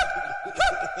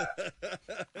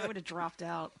 I would have dropped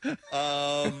out.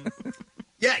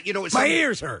 Yeah, you know, my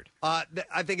ears hurt. I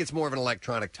think it's more of an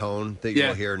electronic tone that Yeah.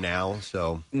 you'll hear now.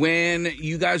 So When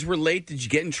you guys were late, did you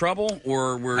get in trouble,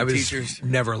 or were I was teachers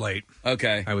never late.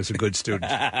 Okay? I was a good student.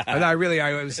 And I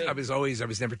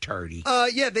was never tardy.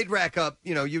 yeah, they'd rack up.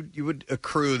 You know, you would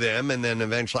accrue them, and then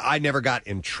eventually, I never got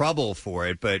in trouble for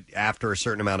it. But after a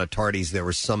certain amount of tardies, there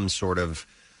was some sort of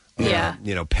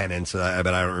penance. But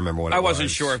I don't remember what it was. I wasn't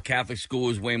sure if Catholic school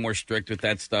was way more strict with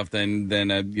that stuff than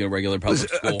a regular public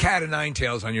school. A cat of nine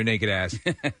tails on your naked ass.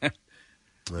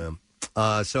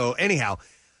 So anyhow,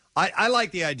 I like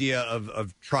the idea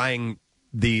of trying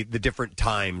the different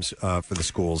times for the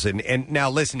schools. And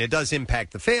now, listen, it does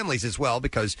impact the families as well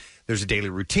because there's a daily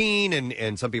routine,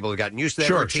 and some people have gotten used to that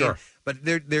routine. Sure. But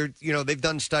they've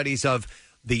done studies of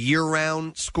the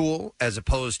year-round school as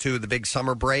opposed to the big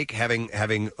summer break, having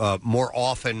more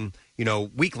often,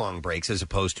 week-long breaks as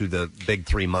opposed to the big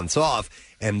 3 months off,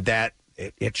 and that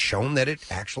it's shown that it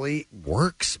actually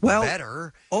works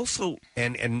better. Also,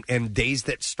 and days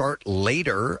that start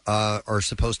later are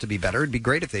supposed to be better. It'd be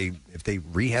great if they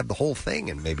rehab the whole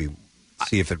thing and maybe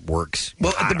see if it works.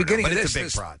 Well, at the beginning of of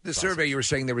the survey, you were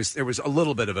saying there was a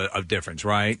little bit of a difference,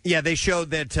 right? Yeah, they showed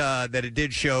that it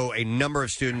did show a number of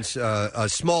students, a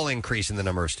small increase in the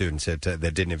number of students that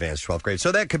didn't advance 12th grade.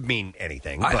 So that could mean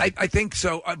anything. I think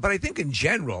so, but I think in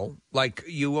general, like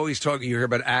you always you hear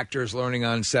about actors learning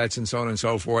on sets and so on and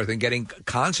so forth, and getting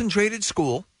concentrated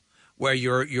school where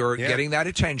you're getting that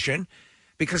attention.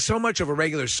 Because so much of a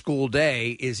regular school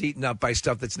day is eaten up by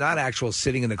stuff that's not actual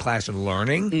sitting in the class and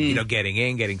learning, getting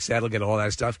in, getting settled, get all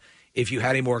that stuff. If you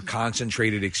had a more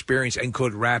concentrated experience and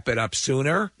could wrap it up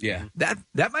sooner,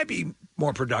 that might be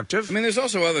more productive. I mean, there's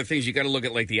also other things you got to look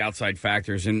at, like the outside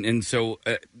factors. And so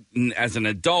as an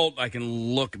adult, I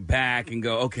can look back and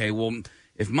go, okay, well,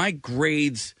 if my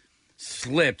grades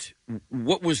slipped,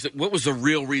 what was the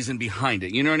real reason behind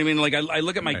it? You know what I mean? Like I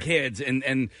look at my kids and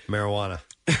marijuana.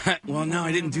 Well, no,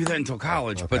 I didn't do that until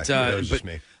college. Okay. That was just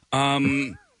me.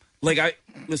 I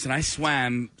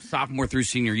swam sophomore through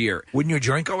senior year. Wouldn't your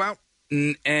joint go out?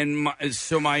 And my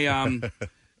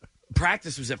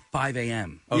practice was at 5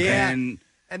 a.m. Okay. Yeah.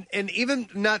 And even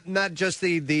not just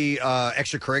the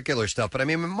extracurricular stuff, but I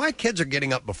mean, my kids are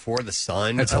getting up before the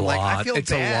sun. It's a lot. I feel It's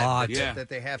bad a lot. that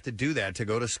they have to do that to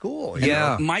go to school.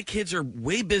 Yeah, my kids are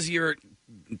way busier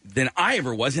than I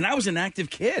ever was, and I was an active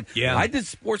kid. Yeah, I did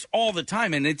sports all the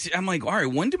time, and I'm like, all right,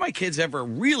 when do my kids ever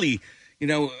really,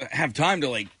 have time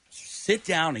to sit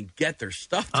down and get their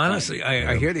stuff done? Honestly,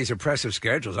 I hear these oppressive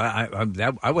schedules.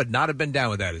 I would not have been down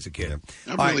with that as a kid.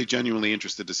 I'm really genuinely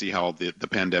interested to see how the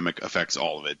pandemic affects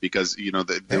all of it because,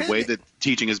 the way that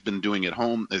teaching has been done at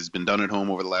home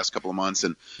over the last couple of months.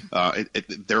 And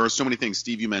there are so many things.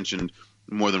 Steve, you mentioned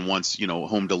more than once,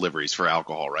 home deliveries for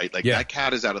alcohol, right? That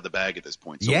cat is out of the bag at this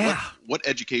point. So what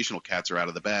educational cats are out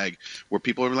of the bag where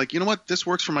people are like, you know what, this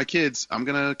works for my kids. I'm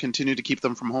going to continue to keep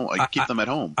them from home, keep them at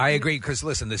home. I agree because,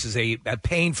 listen, this is a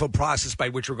painful process by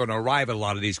which we're going to arrive at a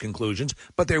lot of these conclusions,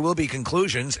 but there will be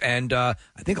conclusions, and I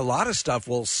think a lot of stuff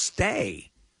will stay.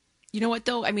 You know what,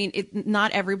 though? I mean,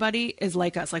 not everybody is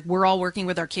like us. Like, we're all working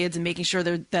with our kids and making sure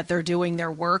that they're doing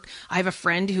their work. I have a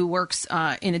friend who works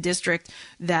in a district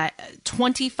that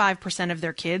 25% of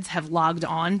their kids have logged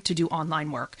on to do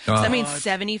online work. So that means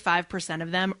 75%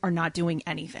 of them are not doing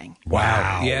anything.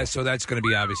 Wow. Yeah, so that's going to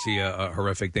be obviously a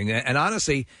horrific thing. And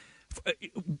honestly,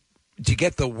 to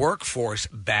get the workforce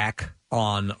back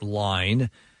online,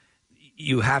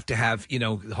 you have to have,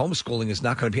 homeschooling is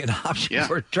not going to be an option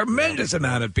for a tremendous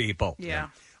amount of people. Yeah.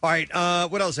 All right.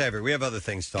 What else have we? We have other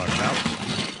things to talk about.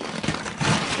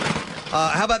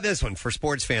 How about this one for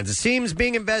sports fans? It seems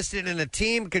being invested in a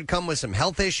team could come with some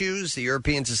health issues. The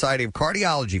European Society of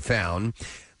Cardiology found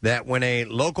that when a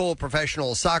local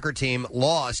professional soccer team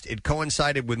lost, it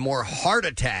coincided with more heart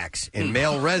attacks in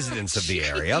male residents of the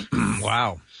area.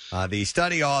 Wow. The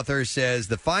study author says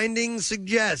the findings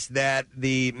suggest that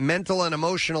the mental and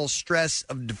emotional stress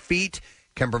of defeat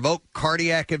can provoke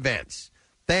cardiac events.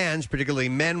 fans, particularly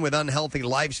men with unhealthy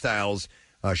lifestyles,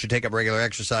 should take up regular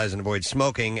exercise and avoid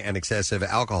smoking and excessive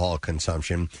alcohol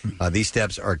consumption. These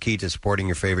steps are key to supporting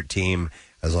your favorite team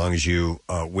as long as you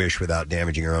wish without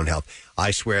damaging your own health.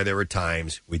 I swear there were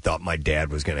times we thought my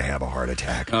dad was going to have a heart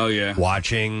attack. Oh, yeah.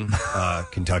 Watching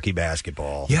Kentucky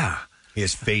basketball. Yeah.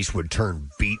 His face would turn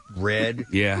beet red.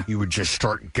 Yeah. He would just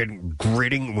start getting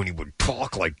gritting when he would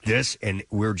talk like this, and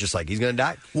we were just like, he's going to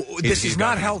die. This is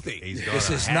not healthy. He's This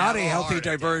is not a healthy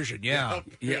diversion. Yeah.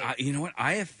 Yeah, you know what?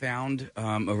 I have found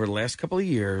over the last couple of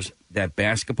years that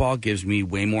basketball gives me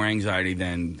way more anxiety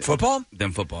than football.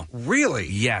 Really?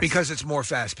 Yes. Because it's more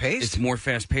fast-paced? It's more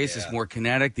fast-paced. It's more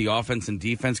kinetic. The offense and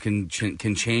defense can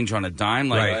change on a dime.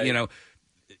 Like, you know,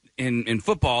 in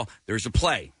football, there's a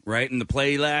play, right? And the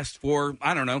play lasts for,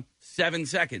 7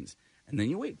 seconds. And then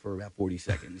you wait for about 40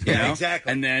 seconds. You know?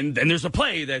 Exactly. And then there's a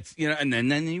play that's, and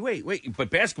then you wait. But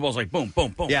basketball's like boom,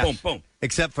 boom, boom, boom, boom.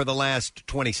 Except for the last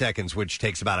 20 seconds, which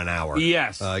takes about an hour.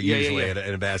 Yes. Usually Yeah.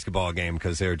 At a basketball game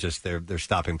because they're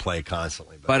stopping play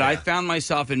constantly. But I found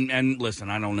myself, and listen,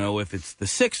 I don't know if it's the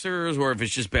Sixers or if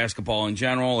it's just basketball in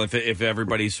general, if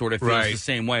everybody sort of feels the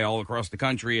same way all across the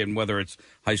country, and whether it's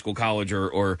high school, college,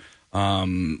 or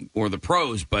the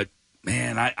pros. But,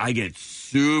 man, I get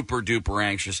super duper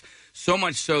anxious. So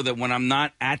much so that when I'm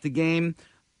not at the game,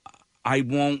 I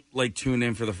won't tune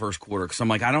in for the first quarter because I'm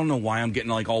like, I don't know why I'm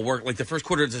getting all work. Like the first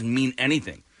quarter doesn't mean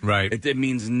anything. Right. It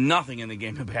means nothing in the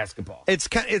game of basketball.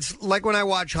 It's like when I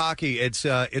watch hockey. It's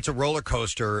a roller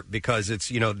coaster because it's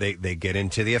they get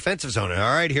into the offensive zone. All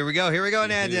right, here we go, and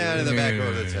down to the back.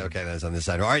 Okay, that's on this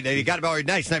side. All right, you got it. All right,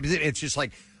 nice. It's just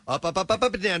like up, down,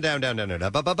 down,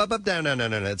 up,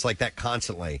 down. It's like that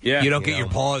constantly. Yeah, you don't get your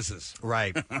pauses.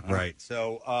 Right.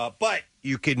 So, but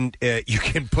you can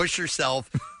push yourself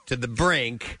to the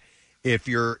brink if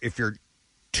you're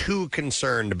too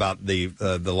concerned about the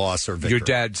loss or victory. Your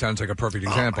dad sounds like a perfect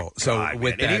example. God,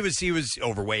 with man. that, And he was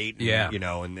overweight. Yeah.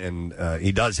 And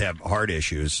he does have heart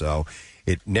issues. So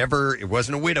it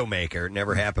wasn't a widowmaker. It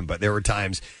never happened. But there were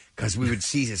times because we would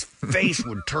see his face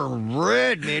would turn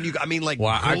red, man.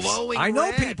 Glowing. I know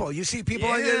red. people. You see people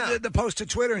on the post to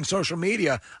Twitter and social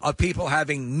media of people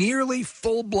having nearly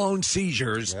full-blown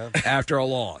seizures after a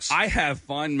loss. I have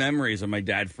fond memories of my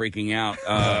dad freaking out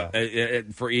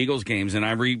for Eagles games, and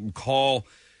I recall,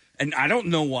 and I don't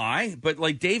know why, but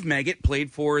Dave Meggett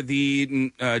played for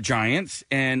the Giants,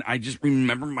 and I just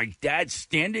remember my dad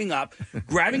standing up,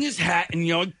 grabbing his hat, and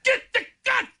yelling, "Get the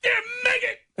goddamn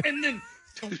Meggett!" and then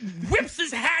whips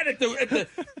his hat at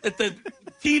the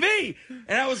TV,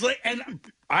 and I was like, and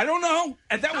I don't know,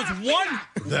 and that was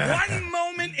one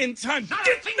moment in time.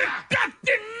 Get the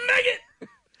goddamn Meggett!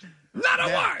 Not a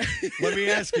word. Let me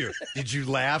ask you: did you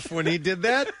laugh when he did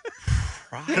that?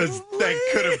 Because that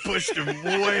could have pushed him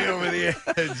way over the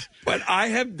edge. But I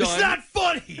have done. It's not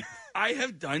funny. I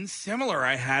have done similar.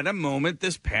 I had a moment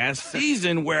this past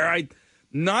season where I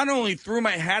not only threw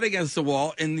my hat against the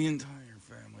wall, and the entire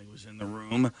family was in the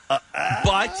room,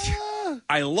 but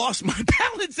I lost my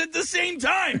balance at the same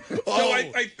time. So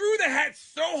I threw the hat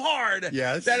so hard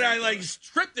that I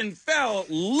tripped and fell.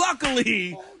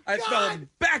 Luckily, I fell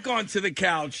back onto the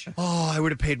couch. Oh, I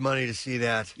would have paid money to see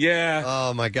that. Yeah.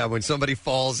 Oh my God, when somebody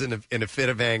falls in a fit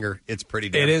of anger, it's pretty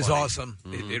damn It is funny. awesome.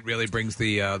 It really brings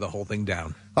the whole thing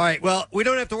down. All right, well, we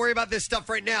don't have to worry about this stuff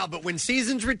right now, but when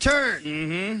seasons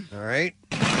return, all right,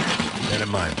 then in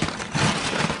mind.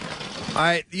 All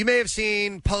right, you may have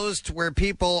seen posts where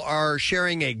people are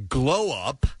sharing a glow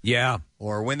up. Yeah.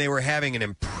 Or when they were having an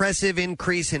impressive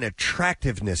increase in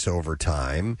attractiveness over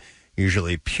time.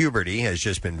 Usually puberty has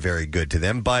just been very good to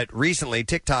them. But recently,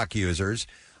 TikTok users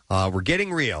were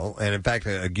getting real. And in fact,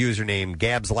 a user named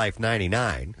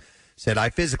GabsLife99 said, I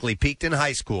physically peaked in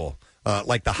high school.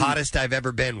 Like the hottest I've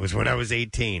ever been was when I was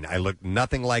 18. I look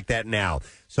nothing like that now.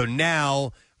 So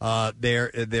now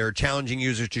they're challenging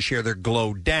users to share their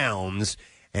glow downs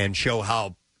and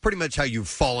show pretty much how you've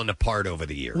fallen apart over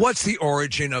the years. What's the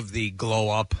origin of the glow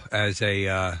up as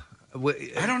a?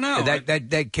 I don't know.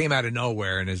 That came out of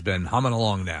nowhere and has been humming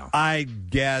along now. I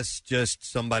guess just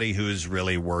somebody who's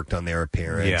really worked on their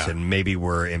appearance and maybe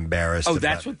were embarrassed. Oh,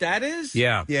 that's what that is?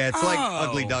 Yeah. Yeah, it's like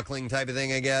ugly duckling type of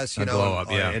thing, I guess. You know, glow up,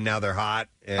 yeah. And now they're hot.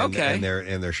 And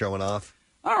they're showing off.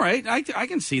 All right, I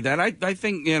can see that. I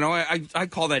think, I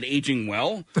call that aging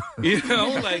well.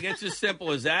 It's as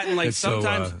simple as that. And it's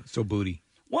sometimes so booty.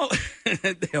 Well,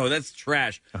 that's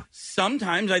trash.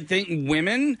 Sometimes I think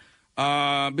women,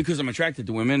 because I'm attracted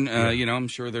to women, I'm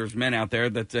sure there's men out there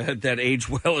that age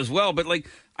well as well. But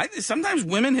sometimes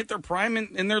women hit their prime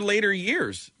in their later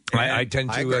years. I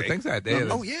tend to think that.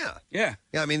 Oh, yeah.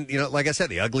 I mean, like I said,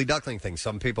 the ugly duckling thing.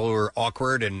 Some people who are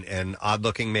awkward and odd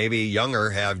looking, maybe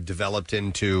younger, have developed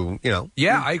into,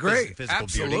 Yeah, I agree. Physical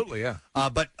Absolutely, beauty.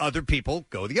 But other people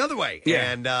go the other way.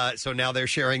 Yeah. And so now they're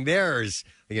sharing theirs.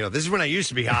 This is when I used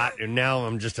to be hot, and now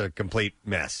I'm just a complete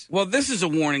mess. Well, this is a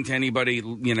warning to anybody,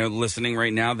 listening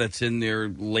right now that's in their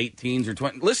late teens or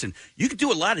 20s. Listen, you could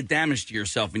do a lot of damage to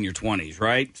yourself in your 20s,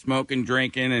 right? Smoking,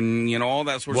 drinking, and, all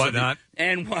that sort of Whatnot. stuff.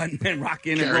 And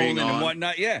rocking and Carrying rolling on. and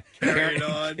whatnot, yeah. Carrying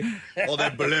on. All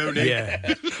that ballooning.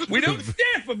 Yeah. We don't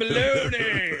stand for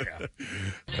ballooning.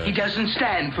 He doesn't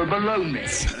stand for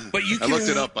baloney. But you I looked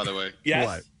it up, by the way. Yes.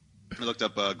 What? I looked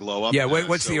up Glow Up. Yeah,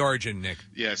 what's So- the origin, Nick?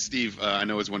 Yeah, Steve, I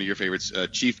know it's one of your favorites.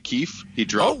 Chief Keef, he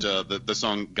dropped the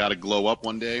song "Gotta Glow Up"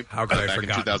 one day. How could I back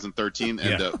forgot? in 2013,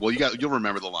 and you'll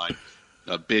remember the line,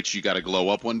 "Bitch, you gotta glow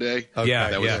up one day." Okay.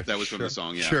 Yeah, that was from the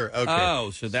song. Yeah, Sure. Okay. Oh,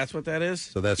 so that's what that is?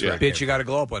 So that's right. Bitch, you got to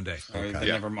glow up one day.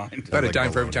 Never mind. Got a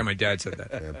dime for every time my dad said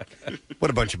that. What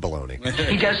a bunch of baloney.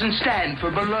 He doesn't stand for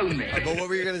baloney. But what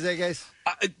were you going to say, guys?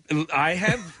 I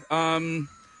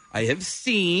have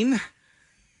seen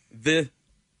the.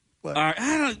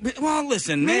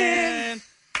 Listen, man.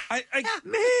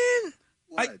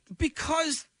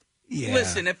 Because Yeah.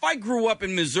 listen, if I grew up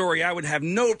in Missouri, I would have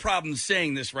no problem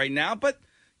saying this right now. But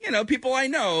people I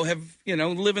know have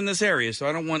live in this area, so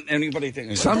I don't want anybody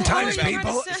thinking. Sometimes What are you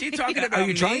people. Is he talking about Are you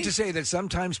me? trying to say that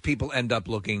sometimes people end up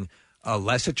looking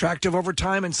less attractive over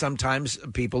time, and sometimes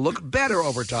people look better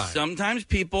over time? Sometimes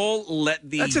people let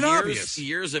the That's an obvious.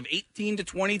 years of 18 to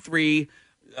 23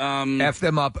 F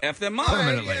them up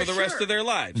permanently for the rest of their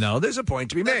lives. No, there's a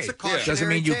point to be That's made. a cautionary Doesn't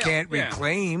mean you tale. can't Yeah.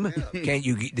 reclaim, that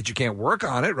you can't work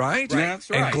on it, right? That's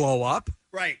And right. glow up.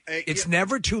 Right. It's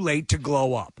never too late to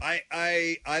glow up.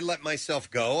 I let myself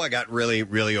go. I got really,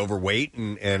 really overweight,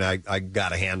 and I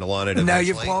got a handle on it. And now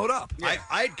eventually. you've glowed up.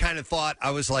 I'd kind of thought,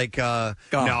 I was like, no,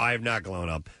 I have not grown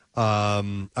up.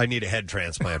 I need a head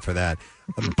transplant for that.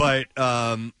 But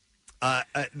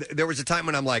there was a time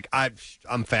when I'm like,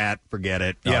 I'm fat, forget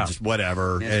it. Yeah. I'll just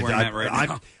whatever. That's where I'm at right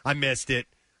now. I missed it.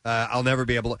 I'll never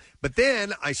be able to. But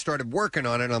then I started working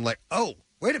on it, and I'm like, oh,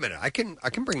 wait a minute, I can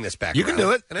bring this back. You around. can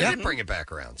do it. And I Yeah. did bring it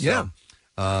back around. So.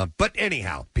 Yeah. But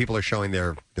anyhow, people are showing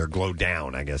their glow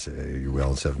down, I guess you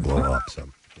will, instead of glow up. So,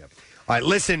 yeah. All right,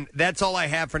 listen, that's all I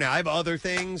have for now. I have other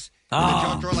things in the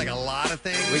junk drawer, like a lot of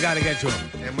things. We got to get to them.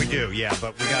 And we do, yeah,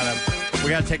 but we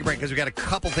gotta take a break because we got a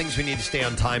couple things we need to stay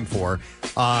on time for.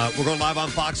 We're going live on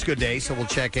Fox Good Day, so we'll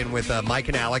check in with Mike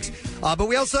and Alex. But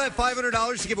we also have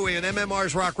 $500 to give away an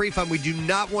MMR's Rock Refund. We do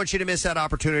not want you to miss that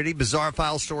opportunity. Bizarre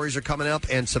File stories are coming up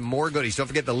and some more goodies. Don't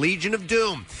forget the Legion of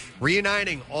Doom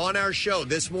reuniting on our show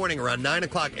this morning around 9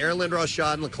 o'clock. Eric Lindros,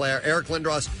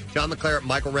 John LeClaire,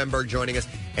 Michael Renberg joining us.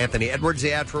 Anthony Edwards,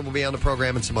 the actor, will be on the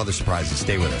program and some other surprises.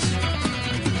 Stay with us.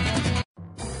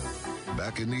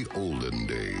 Back in the olden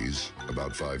days,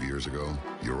 about 5 years ago,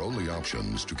 your only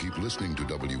options to keep listening to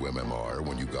WMMR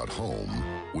when you got home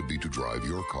would be to drive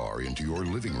your car into your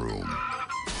living room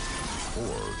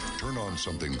or turn on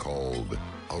something called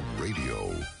a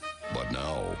radio. But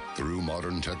now, through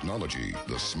modern technology,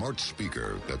 the smart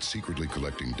speaker that's secretly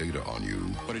collecting data on you.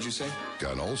 What did you say?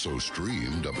 Can also stream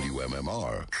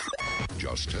WMMR.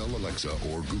 Just tell Alexa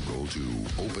or Google to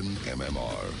open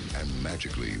MMR, and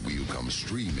magically we'll come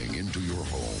streaming into your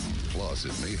home. Plus,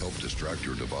 it may help distract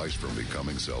your device from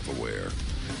becoming self-aware.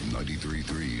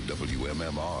 93.3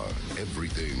 WMMR.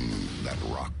 Everything that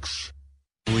rocks.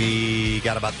 We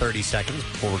got about 30 seconds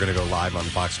before we're going to go live on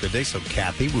Fox Good Day. So,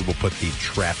 Kathy, we will put the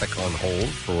traffic on hold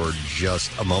for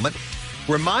just a moment.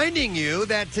 Reminding you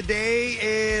that today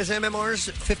is MMR's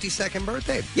 52nd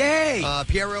birthday. Yay!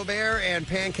 Pierre Robert and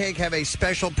Pancake have a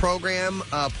special program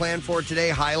planned for today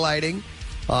highlighting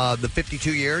the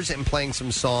 52 years and playing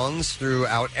some songs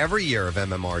throughout every year of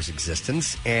MMR's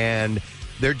existence. And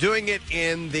they're doing it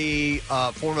in the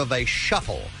form of a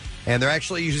shuffle. And they're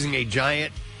actually using a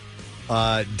giant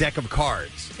deck of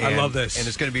cards. I love this. And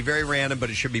it's going to be very random, but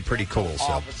it should be pretty cool. So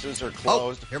Offices are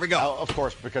closed. Here we go. Of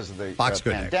course, because of the Fox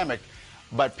Good Day. pandemic.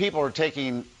 But people are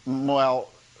taking,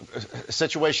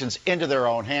 situations into their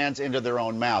own hands, into their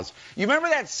own mouths. You remember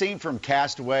that scene from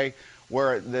Castaway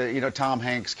where Tom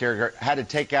Hanks' character had to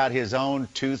take out his own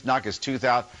tooth, knock his tooth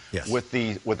out with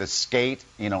a skate,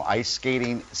 ice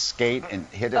skating skate, and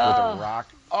hit it with a rock?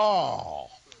 Oh.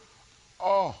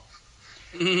 Well,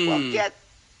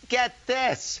 get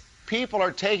this. People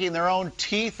are taking their own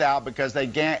teeth out because they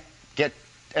can't get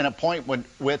an appointment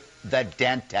with the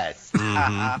dentist.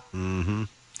 Mm-hmm.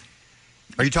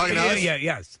 Are you talking to us?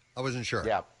 Yes. I wasn't sure.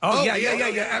 Yeah. Oh,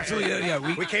 yeah, absolutely.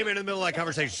 Yeah, we came in the middle of that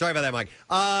conversation. Sorry about that, Mike.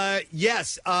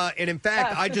 Yes, and in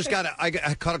fact, I just got I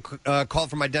caught a call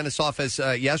from my dentist's office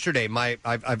yesterday. My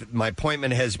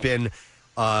appointment has been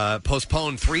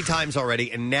postponed 3 times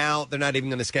already, and now they're not even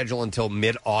going to schedule until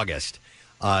mid-August.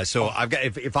 So I've got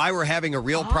if I were having a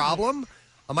real problem,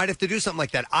 I might have to do something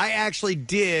like that. I actually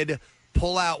did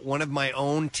pull out one of my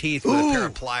own teeth with a pair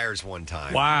of pliers one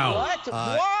time. Wow. What?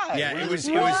 Why? Yeah, it was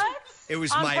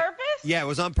On my purpose? Yeah, it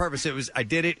was on purpose. I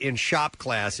did it in shop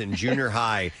class in junior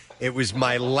high. It was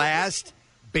my last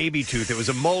baby tooth. It was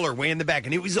a molar way in the back,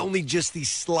 and it was only just the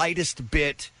slightest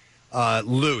bit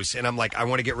loose. And I'm like, I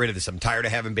want to get rid of this. I'm tired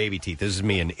of having baby teeth. This is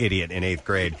me, an idiot in 8th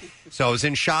grade. So I was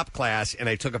in shop class, and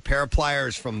I took a pair of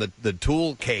pliers from the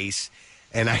tool case,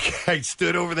 and I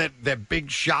stood over that big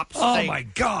shop sink. Oh, my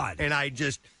God. And I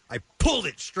pulled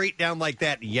it straight down like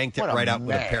that and yanked it right out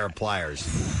with a pair of pliers.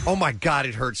 Oh, my God,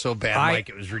 it hurt so bad, Mike.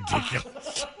 It was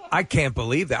ridiculous. I can't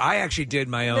believe that. I actually did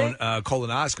my own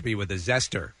colonoscopy with a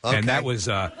zester, and that was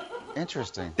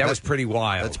interesting. That was pretty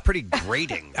wild. That's pretty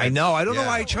grating. I know. I don't know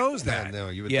why I chose that. Yeah, no,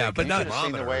 you would But not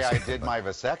seen the way I did my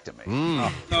vasectomy.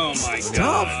 Oh my It's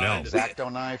God! tough.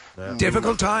 X-Acto knife.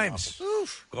 Difficult times.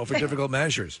 Go for difficult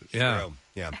measures. Yeah. True.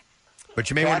 Yeah. But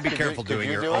you may want to be careful doing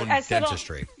your own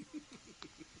dentistry.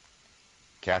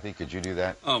 Kathy, could you do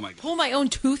that? Oh my God! Pull my own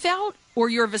tooth out or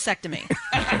your vasectomy?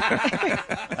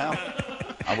 Well,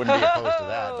 I wouldn't be opposed to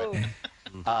that,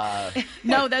 but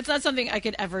No, that's not something I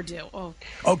could ever do.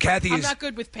 Oh, Kathy I'm is not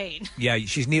good with pain. Yeah,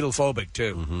 she's needle phobic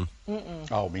too.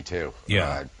 Oh, me too.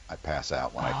 Yeah. I pass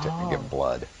out when I get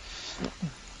blood.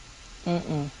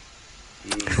 Well,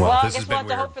 this I has guess been we'll have to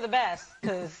weird. hope for the best,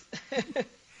 because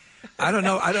I don't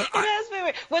know. it has been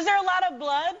weird. Was there a lot of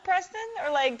blood, Preston?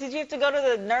 Or, like, did you have to go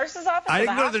to the nurse's office? I or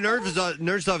didn't go to the hospital?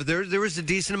 nurse's office. There was a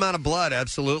decent amount of blood,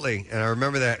 absolutely, and I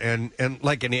remember that. And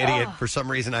like an idiot, for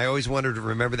some reason, I always wanted to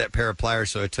remember that pair of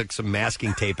pliers, so I took some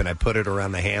masking tape and I put it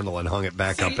around the handle and hung it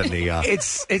back up in the.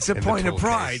 It's a in the point of tool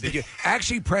pride. case.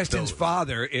 Actually, Preston's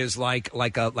father is like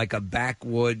a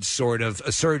backwoods sort of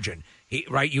a surgeon.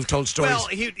 Right? You've told stories. Well,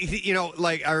 he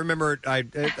like I remember, I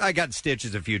got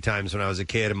stitches a few times when I was a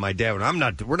kid, and my dad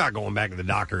went, we're not going back to the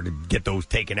doctor to get those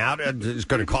taken out. It's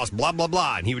going to cost blah blah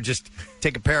blah, and he would just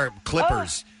take a pair of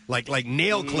clippers, like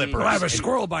nail clippers. I'll have a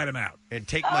squirrel bite him out and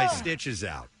take my stitches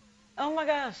out. Oh, my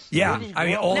gosh. Yeah, I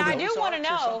mean, all now, the- I do want to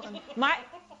know,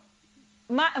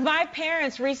 my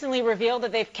parents recently revealed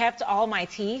that they've kept all my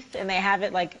teeth, and they have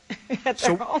it, like, at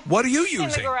their home. What are you In the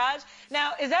using? garage.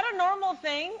 Now, is that a normal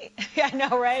thing? I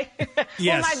know, right?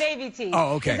 Yes. Well, my baby teeth.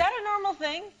 Oh, okay. Is that a normal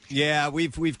thing? Yeah,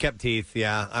 we've kept teeth.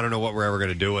 Yeah, I don't know what we're ever going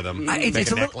to do with them. It's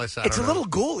Make a a necklace. little, it's a little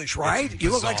ghoulish, right? It's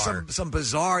You look like bizarre. some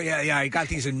bizarre. Yeah. I got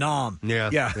these in Nam.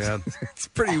 Yeah. It's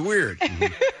pretty weird.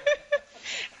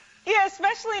 Yeah,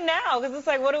 especially now, because it's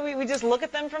like, what do we just look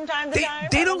at them from time to time?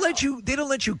 They don't let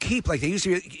you keep like they used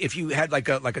to. If you had like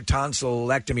a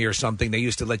tonsillectomy or something, they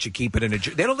used to let you keep it in a.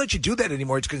 They don't let you do that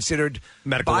anymore. It's considered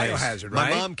Medical waste. biohazard, My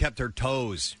right? mom kept her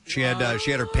toes. She had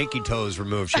her pinky toes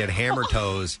removed. She had hammer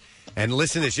toes. And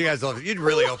listen to this, you guys, you'd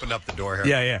really opened up the door here.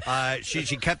 Yeah.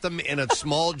 She kept them in a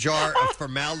small jar of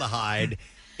formaldehyde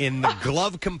in the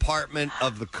glove compartment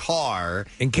of the car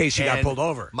in case you got And pulled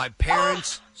over. My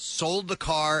parents sold the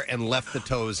car and left the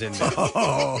toes in there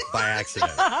by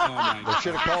accident. They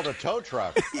should have called a tow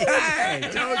truck. Hey,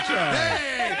 tow truck.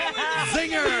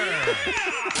 Zinger!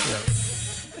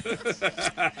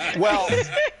 Well,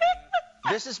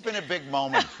 this has been a big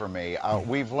moment for me.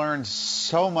 We've learned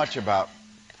so much about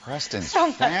Preston's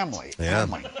family. Yeah. Oh,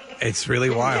 my. It's really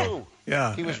Who wild. knew?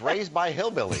 Yeah. He was raised by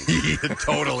hillbillies.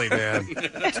 Totally, man.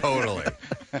 Totally.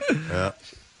 Yeah.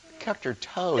 Kept her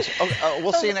toes. Oh,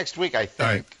 we'll see you next week, I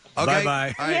think. Okay.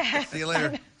 Bye-bye. All right. See you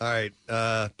later. All right.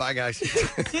 Bye, guys.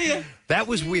 That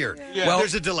was weird. Well,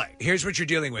 there's a delay. Here's what you're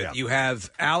dealing with. You have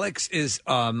Alex is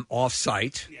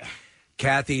off-site.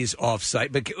 Kathy's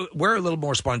off-site. But we're a little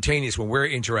more spontaneous when we're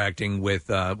interacting with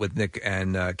Nick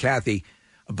and Kathy.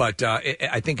 But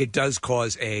I think it does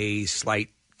cause a slight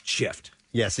shift.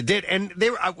 Yes, it did. And they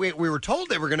were, we were told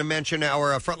they were going to mention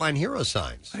our Frontline Hero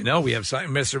signs. I know. We have signs.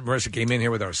 Marissa came in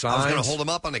here with our signs. I was going to hold them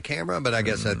up on the camera, but I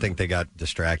guess I think they got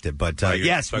distracted. But By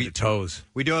yes, the toes.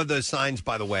 We do have those signs,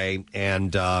 by the way.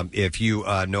 And if you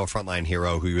know a Frontline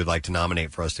Hero who you would like to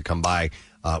nominate for us to come by,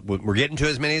 we're getting to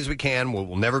as many as we can.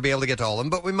 We'll never be able to get to all of them,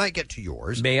 but we might get to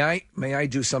yours. May I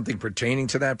do something pertaining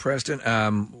to that, Preston?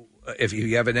 If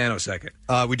you have a nanosecond.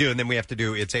 We do, and then we have to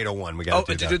do, it's 8:01. We got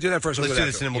to do that first. Let's We'll do go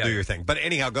this, after. and then we'll do your thing. But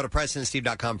anyhow, go to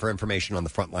PrestonandSteve.com for information on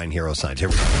the Frontline Hero signs. Here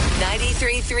we go.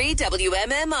 93.3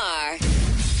 WMMR.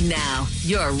 Now,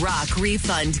 your rock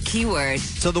refund keyword.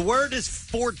 So the word is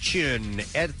fortune.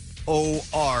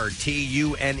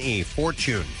 Fortune.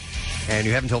 Fortune. And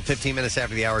you have until 15 minutes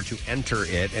after the hour to enter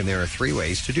it, and there are 3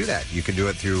 ways to do that. You can do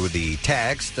it through the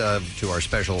text to our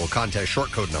special contest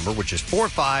short code number, which is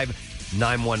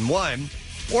 45911,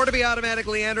 or to be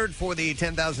automatically entered for the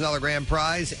 $10,000 grand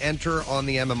prize, enter on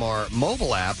the MMR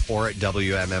mobile app or at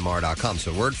WMMR.com.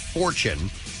 So word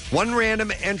fortune. One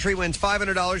random entry wins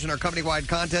 $500 in our company-wide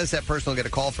contest. That person will get a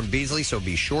call from Beasley, so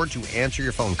be sure to answer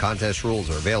your phone. Contest rules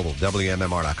are available at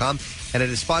WMMR.com. And it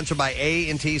is sponsored by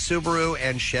A&T Subaru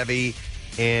and Chevy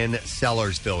in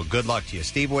Sellersville. Good luck to you.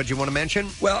 Steve, what did you want to mention?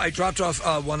 Well, I dropped off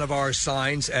one of our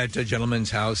signs at a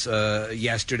gentleman's house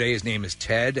yesterday. His name is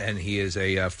Ted, and he is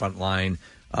a frontline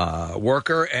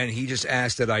worker. And he just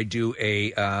asked that I do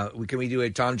can we do a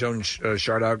Tom Jones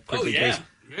shout-out quickly, please?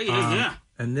 Yeah.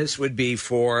 And this would be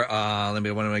for, let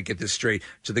me get this straight.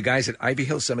 So the guys at Ivy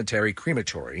Hill Cemetery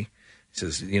Crematory,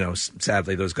 says,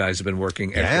 sadly, those guys have been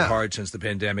working extra hard since the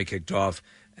pandemic kicked off,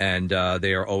 and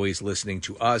they are always listening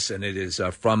to us, and it is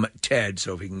from Ted,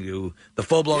 so if we can do the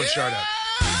full-blown shout-out.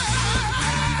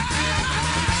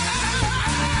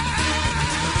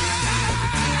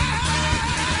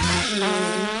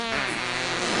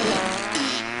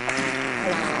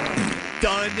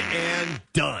 Done and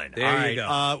done. There you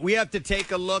go. We have to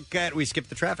take a look at, we skipped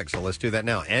the traffic, so let's do that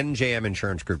now. NJM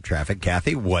Insurance Group traffic.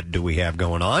 Kathy, what do we have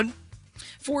going on?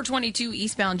 422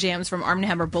 eastbound jams from Arm &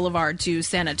 Hammer Boulevard to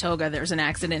Saratoga. There's an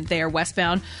accident there.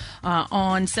 Westbound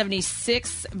on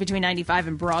 76 between 95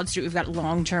 and Broad Street. We've got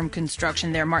long-term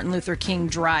construction there. Martin Luther King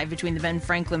Drive between the Ben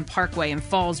Franklin Parkway and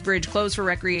Falls Bridge closed for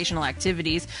recreational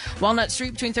activities. Walnut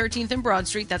Street between 13th and Broad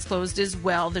Street, that's closed as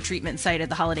well. The treatment site at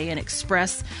the Holiday Inn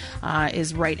Express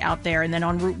is right out there. And then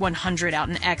on Route 100 out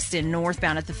in Exton,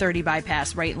 northbound at the 30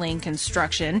 bypass, right lane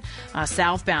construction.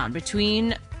 Southbound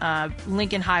between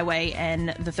Lincoln Highway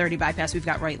and the 30 bypass, we've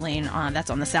got right lane that's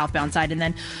on the southbound side. And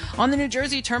then on the New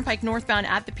Jersey Turnpike northbound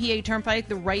at the PA Turnpike,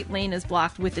 the right lane is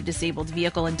blocked with a disabled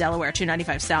vehicle. In Delaware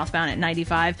 295 southbound at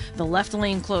 95, the left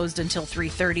lane closed until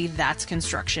 3:30. That's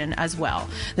construction as well.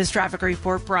 This traffic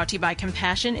report brought to you by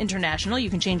Compassion International. You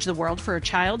can change the world for a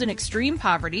child in extreme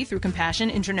poverty through Compassion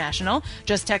International.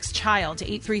 Just text child to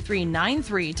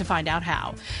 83393 to find out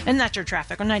how. And that's your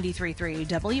traffic on 93.3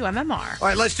 WMMR. All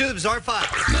right, let's do the Bizarre File.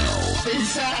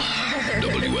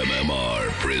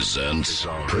 WMMR presents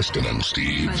Preston and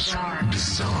Steve's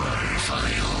Bizarre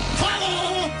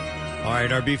File. All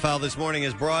right, our B-File this morning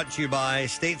is brought to you by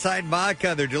Stateside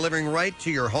Vodka. They're delivering right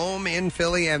to your home in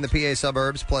Philly and the PA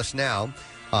suburbs. Plus now,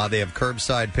 they have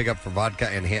curbside pickup for vodka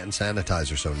and hand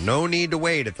sanitizer. So no need to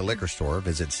wait at the liquor store.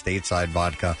 Visit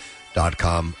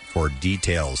statesidevodka.com for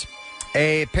details.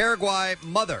 A Paraguay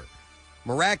mother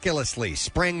miraculously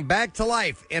sprang back to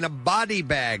life in a body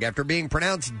bag after being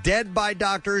pronounced dead by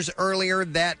doctors earlier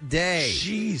that day.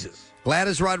 Jesus.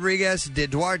 Gladys Rodriguez de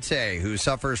Duarte, who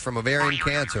suffers from ovarian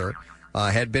cancer,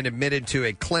 had been admitted to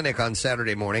a clinic on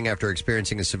Saturday morning after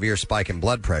experiencing a severe spike in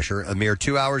blood pressure. A mere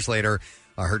 2 hours later,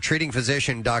 her treating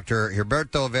physician, Dr.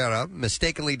 Gilberto Vera,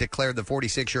 mistakenly declared the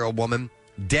 46-year-old woman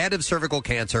dead of cervical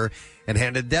cancer and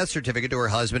handed a death certificate to her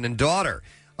husband and daughter.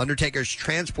 Undertakers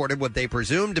transported what they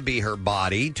presumed to be her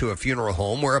body to a funeral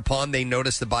home, whereupon they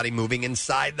noticed the body moving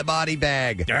inside the body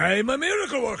bag. I'm a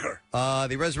miracle worker.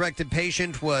 The resurrected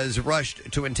patient was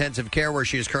rushed to intensive care, where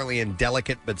she is currently in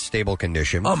delicate but stable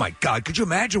condition. Oh, my God. Could you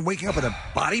imagine waking up in a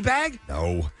body bag?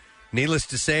 No. Needless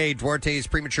to say, Duarte's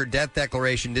premature death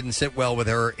declaration didn't sit well with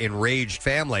her enraged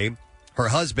family. Her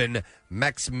husband,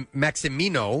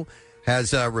 Maximino,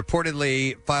 has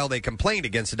reportedly filed a complaint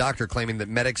against the doctor, claiming that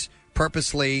medics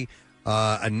purposely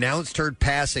announced her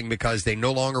passing because they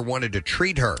no longer wanted to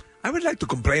treat her. I would like to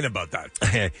complain about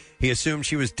that. He assumed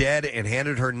she was dead and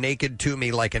handed her naked to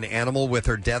me like an animal with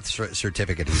her death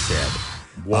certificate, he said.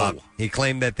 Whoa. He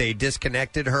claimed that they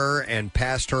disconnected her and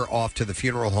passed her off to the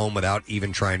funeral home without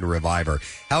even trying to revive her.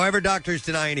 However, doctors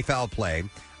deny any foul play.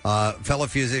 Fellow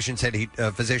physician said he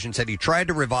tried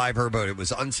to revive her, but it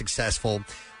was unsuccessful.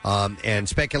 And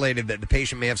speculated that the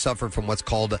patient may have suffered from what's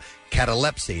called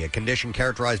catalepsy, a condition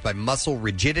characterized by muscle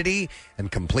rigidity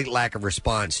and complete lack of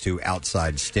response to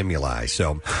outside stimuli.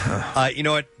 So, you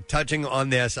know what? Touching on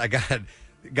this,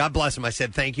 God bless him. I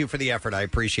said, thank you for the effort. I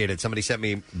appreciate it. Somebody sent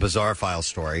me a Bizarre File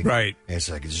story. Right. And it's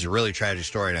like, this is a really tragic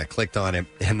story. And I clicked on it.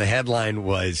 And the headline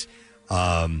was,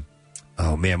 oh,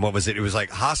 man, what was it? It was like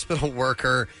hospital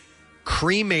worker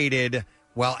cremated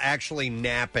while actually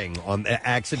napping,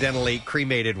 accidentally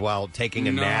cremated while taking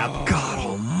a nap. God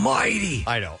almighty.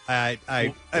 I know.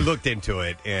 I looked into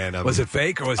it. And was it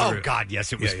fake or was it Oh, real? God,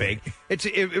 yes, it was fake.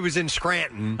 It was in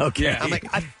Scranton. Okay. I'm like,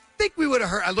 I think we would have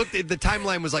heard. I looked at the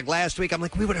timeline was like last week. I'm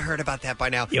like, we would have heard about that by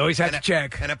now. You always have to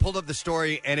check. And I pulled up the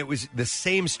story, and it was the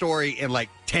same story in like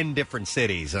 10 different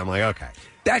cities. I'm like, okay.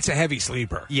 That's a heavy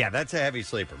sleeper. Yeah, that's a heavy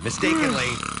sleeper. Mistakenly,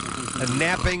 a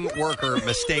napping worker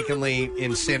mistakenly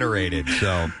incinerated.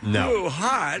 So, no. Ooh,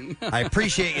 hot. I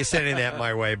appreciate you sending that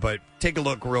my way, but take a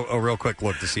real quick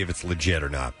look to see if it's legit or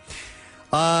not.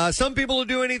 Some people will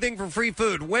do anything for free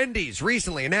food. Wendy's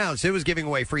recently announced it was giving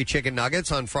away free chicken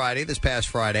nuggets on this past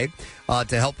Friday,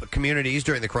 to help communities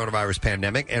during the coronavirus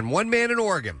pandemic. And one man in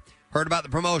Oregon heard about the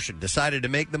promotion, decided to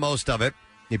make the most of it.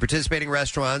 The participating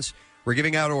restaurants were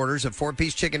giving out orders of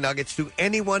 4-piece chicken nuggets to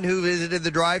anyone who visited the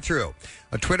drive-thru.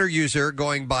 A Twitter user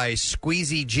going by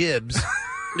Squeezy Jibs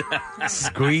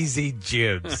Squeezy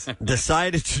Jibs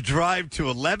decided to drive to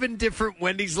 11 different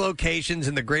Wendy's locations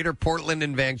in the greater Portland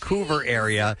and Vancouver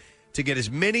area to get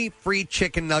as many free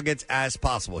chicken nuggets as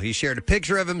possible. He shared a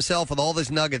picture of himself with all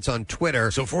his nuggets on Twitter.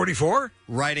 So 44?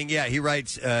 He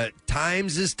writes,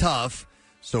 times is tough.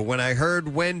 So when I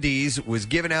heard Wendy's was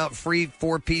giving out free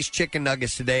 4-piece chicken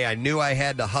nuggets today, I knew I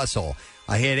had to hustle.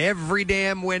 I hit every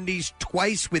damn Wendy's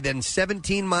twice within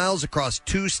 17 miles across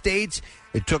 2 states.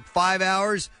 It took 5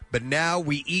 hours, but now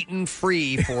we eatin'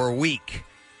 free for a week.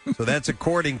 So that's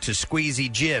according to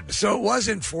Squeezy Jibs. So it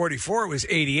wasn't 44, it was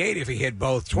 88 if he hit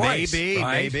both twice.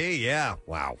 Maybe, yeah.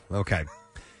 Wow, okay.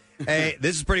 Hey,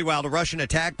 this is pretty wild. A Russian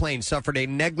attack plane suffered a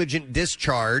negligent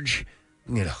discharge.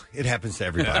 You know, it happens to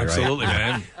everybody, right? Absolutely,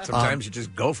 man. Yeah. Sometimes you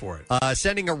just go for it.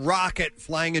 Sending a rocket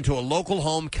flying into a local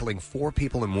home, killing 4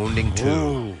 people and wounding 2.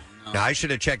 Ooh. Now, I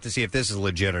should have checked to see if this is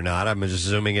legit or not. I'm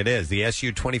assuming it is. The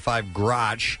Su-25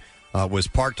 Grach was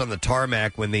parked on the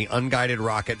tarmac when the unguided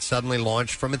rocket suddenly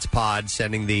launched from its pod,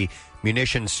 sending the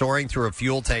munitions soaring through a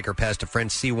fuel tanker past a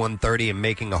French C-130 and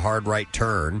making a hard right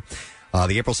turn.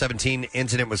 The April 17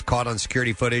 incident was caught on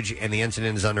security footage, and the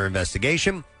incident is under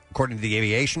investigation. According to the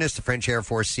aviationist, the French Air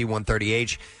Force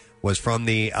C-130H was from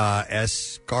the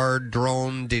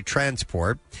Escadron de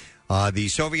Transport. The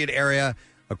Soviet-era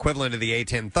equivalent of the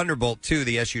A-10 Thunderbolt II,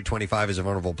 the Su-25 is a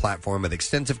vulnerable platform with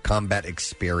extensive combat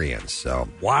experience. So,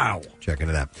 wow. Check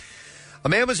into that. A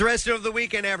man was arrested over the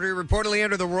weekend after he reportedly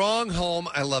entered the wrong home.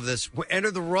 I love this.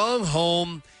 Entered the wrong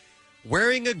home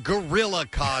wearing a gorilla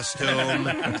costume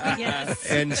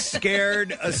and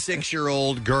scared a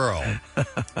 6-year-old girl.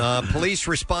 Police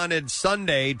responded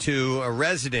Sunday to a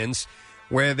residence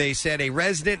where they said a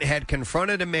resident had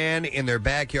confronted a man in their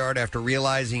backyard after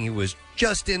realizing he was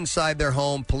just inside their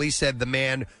home. Police said the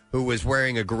man, who was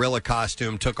wearing a gorilla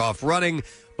costume, took off running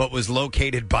but was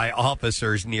located by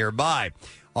officers nearby.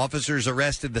 Officers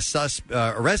arrested the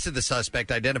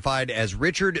suspect, identified as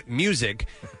Richard Music,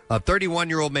 a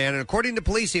 31-year-old man. And according to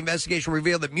police, the investigation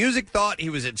revealed that Music thought he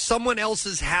was at someone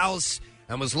else's house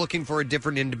and was looking for a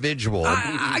different individual.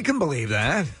 I can believe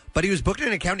that. But he was booked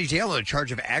in a county jail on a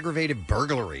charge of aggravated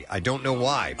burglary. I don't know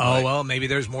why. Oh, well, maybe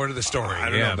there's more to the story. I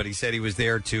don't know, but he said he was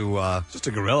there to... just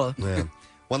a gorilla. Yeah.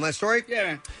 One last story?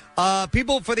 Yeah.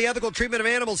 People for the ethical treatment of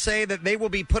animals say that they will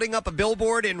be putting up a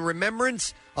billboard in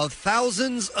remembrance of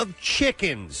thousands of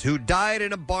chickens who died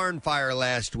in a barn fire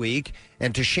last week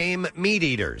and to shame meat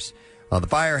eaters. The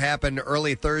fire happened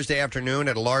early Thursday afternoon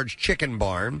at a large chicken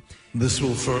barn. This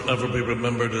will forever be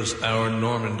remembered as our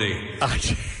Normandy.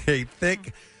 A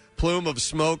thick plume of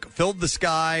smoke filled the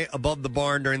sky above the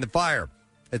barn during the fire.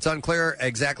 It's unclear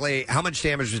exactly how much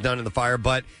damage was done in the fire,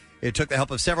 but it took the help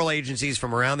of several agencies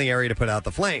from around the area to put out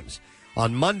the flames.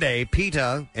 On Monday,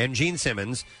 PETA and Gene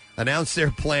Simmons announced their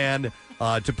plan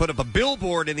to put up a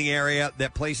billboard in the area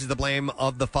that places the blame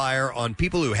of the fire on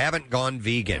people who haven't gone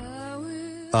vegan.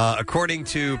 According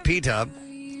to PETA,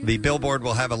 the billboard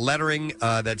will have a lettering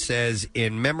that says,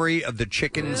 "In memory of the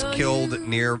chickens killed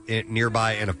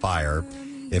nearby in a fire.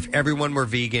 If everyone were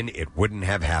vegan, it wouldn't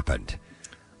have happened."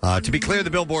 To be clear,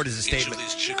 the billboard is a statement. Each of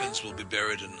these chickens will be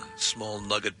buried in small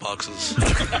nugget boxes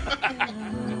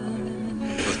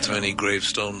with tiny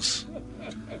gravestones.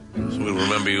 So we'll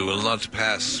remember you will not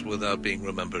pass without being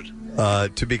remembered.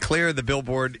 To be clear, the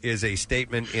billboard is a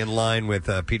statement in line with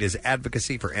PETA's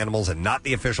advocacy for animals and not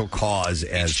the official cause.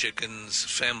 Each chicken's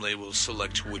family will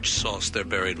select which sauce they're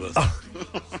buried with.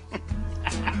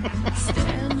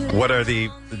 What are the...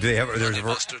 Do they have... There's honey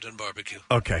mustard and barbecue.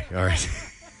 Okay, all right.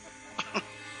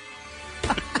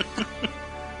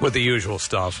 With the usual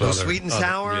stuff. Sweet and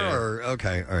sour? yeah. Or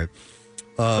okay, all right.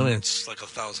 I mean, it's like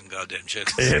 1,000 goddamn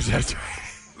chickens. Yes, that's right.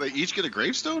 They each get a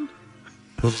gravestone?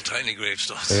 Little tiny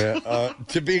gravestones. Yeah,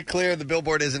 to be clear, the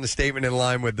billboard isn't a statement in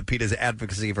line with the PETA's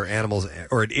advocacy for animals,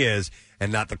 or it is,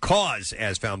 and not the cause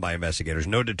as found by investigators.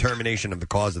 No determination of the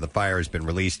cause of the fire has been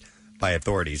released by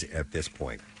authorities at this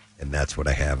point. And that's what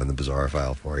I have in the bizarre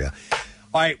file for you.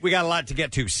 All right, we got a lot to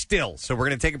get to still, so we're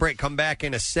going to take a break, come back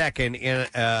in a second. In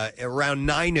around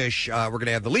 9-ish, we're going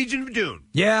to have the Legion of Doom.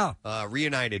 Yeah.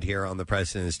 Reunited here on the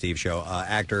Preston and Steve Show.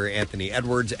 Actor Anthony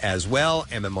Edwards as well,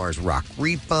 MMR's Rock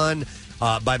Refund.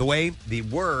 By the way, the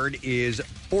word is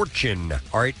fortune.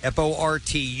 All right,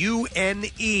 Fortune.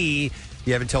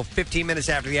 You have until 15 minutes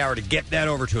after the hour to get that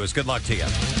over to us. Good luck to you.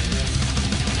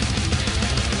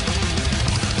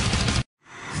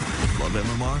 Love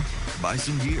MMR? Buy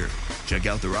some gear. Check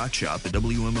out the rock shop at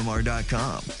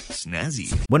WMMR.com.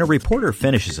 Snazzy. When a reporter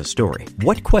finishes a story,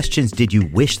 what questions did you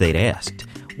wish they'd asked?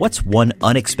 What's one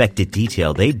unexpected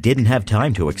detail they didn't have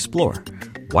time to explore?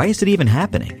 Why is it even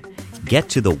happening? Get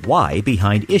to the why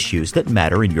behind issues that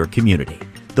matter in your community.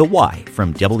 The Why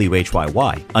from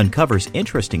WHYY uncovers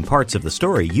interesting parts of the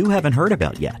story you haven't heard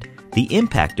about yet. The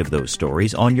impact of those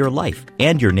stories on your life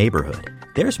and your neighborhood.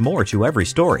 There's more to every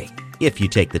story if you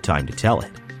take the time to tell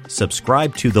it.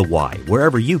 Subscribe to The Why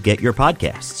wherever you get your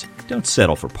podcasts. Don't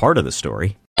settle for part of the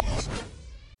story.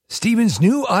 Stevens'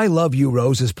 new I Love You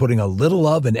Rose is putting a little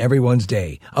love in everyone's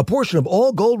day. A portion of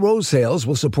all Gold Rose sales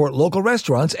will support local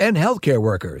restaurants and healthcare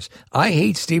workers.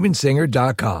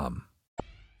 IHateStevensinger.com.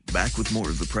 Back with more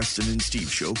of the Preston and Steve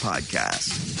Show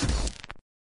podcast.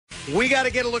 We got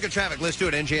to get a look at traffic. Let's do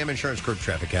it. NJM Insurance Group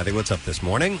traffic. Kathy, what's up this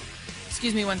morning?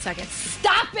 Excuse me 1 second.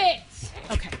 Stop it!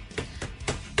 Okay.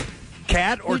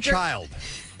 Cat or child?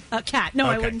 Cat. No,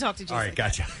 I Okay. wouldn't talk to Jason. All right,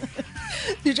 gotcha.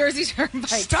 New Jersey Turnpike.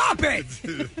 Stop it!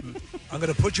 I'm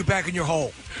going to put you back in your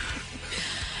hole.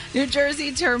 New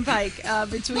Jersey Turnpike,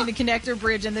 between the Connector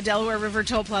Bridge and the Delaware River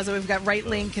Toll Plaza, we've got right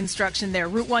lane construction there.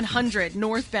 Route 100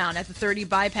 northbound at the 30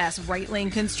 bypass, right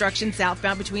lane construction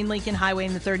southbound between Lincoln Highway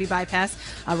and the 30 bypass.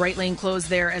 Right lane closed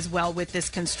there as well with this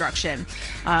construction.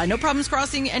 No problems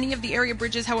crossing any of the area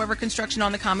bridges. However, construction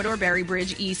on the Commodore Barry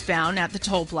Bridge eastbound at the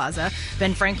Toll Plaza.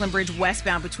 Ben Franklin Bridge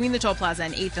westbound between the Toll Plaza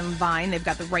and 8th and Vine. They've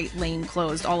got the right lane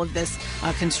closed. All of this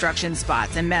construction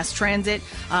spots. And Mass Transit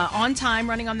on time,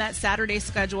 running on that Saturday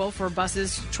schedule for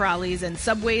buses, trolleys, and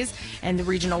subways, and the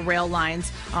regional rail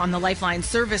lines on the Lifeline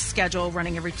service schedule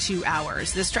running every 2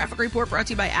 hours. This traffic report brought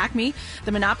to you by Acme.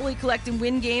 The Monopoly Collect and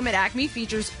Win game at Acme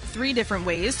features 3 different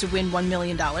ways to win $1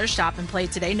 million. Shop and play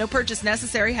today. No purchase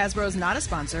necessary. Hasbro is not a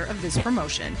sponsor of this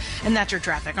promotion. And that's your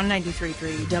traffic on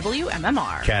 93.3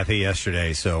 WMMR. Kathy,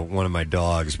 yesterday, so one of my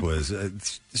dogs was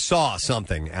saw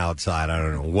something outside. I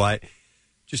don't know what.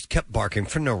 Just kept barking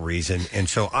for no reason. And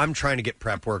so I'm trying to get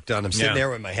prep work done. I'm sitting there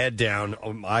with my head down,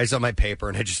 eyes on my paper,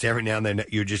 and I just every now and then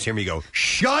you just hear me go,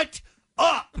 shut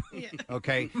up!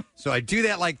 Okay? So I do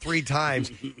that like 3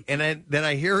 times, and then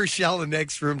I hear Rochelle in the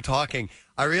next room talking.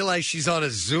 I realize she's on a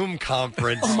Zoom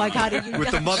conference Oh, my God,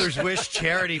 with the Mother's Wish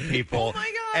charity people. Oh,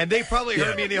 my God. And they probably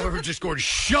heard me in the other room just going,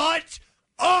 shut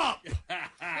up!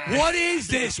 What is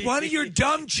this? One of your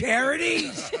dumb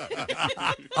charities?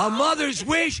 A Mother's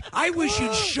Wish? I wish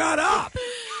you'd shut up.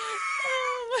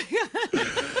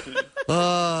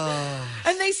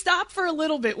 And they stop for a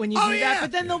little bit when you do that,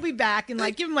 but then they'll be back and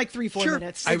give them 3-4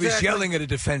 minutes. I was yelling at a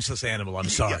defenseless animal. I'm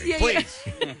sorry. Please.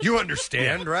 You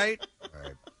understand, right?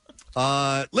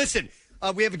 All right. Listen,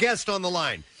 we have a guest on the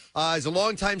line. Is a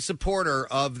longtime supporter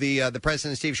of the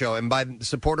Preston and Steve Show. And by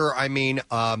supporter, I mean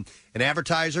an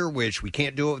advertiser, which we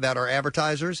can't do it without our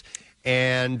advertisers.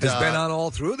 And has been on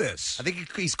all through this. I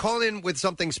think he's calling in with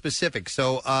something specific.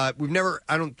 So we've never,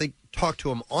 I don't think, talked to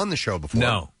him on the show before.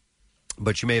 No.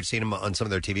 But you may have seen him on some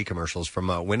of their TV commercials from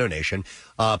Window Nation.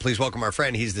 Please welcome our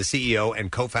friend. He's the CEO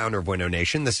and co-founder of Window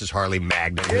Nation. This is Harley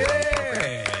Magnan.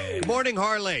 Good morning,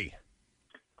 Harley.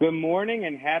 Good morning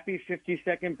and happy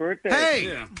 52nd birthday.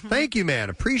 Hey, thank you, man.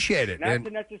 Appreciate it. Not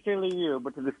to necessarily you,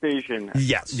 but to the station.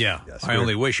 Yes. Yeah. Yes, I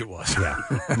only wish it was.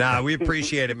 Yeah. We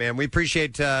appreciate it, man. We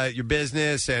appreciate your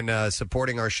business and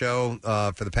supporting our show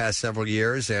for the past several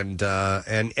years.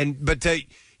 But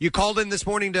you called in this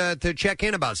morning to check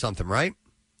in about something, right?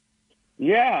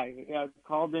 Yeah, I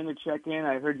called in to check in.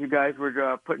 I heard you guys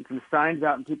were putting some signs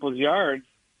out in people's yards.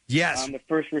 Yes. The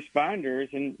first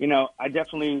responders. And, I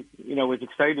definitely, was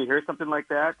excited to hear something like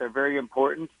that. They're very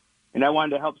important. And I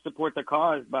wanted to help support the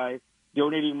cause by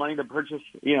donating money to purchase,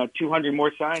 200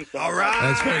 more signs. All right.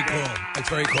 That's very cool. That's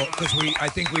very cool. Because I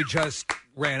think we just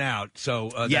ran out.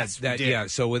 So yes, we did. Yeah.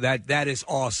 So that is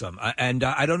awesome. And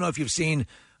I don't know if you've seen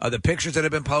the pictures that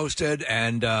have been posted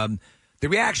and the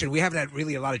reaction. We haven't had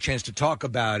really a lot of chance to talk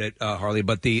about it, Harley,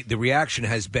 but the reaction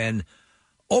has been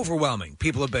overwhelming.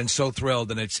 People have been so thrilled,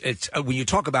 and it's when you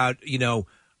talk about the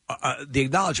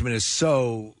acknowledgement is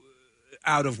so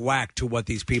out of whack to what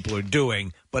these people are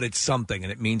doing, but it's something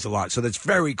and it means a lot. So that's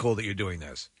very cool that you're doing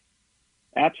this.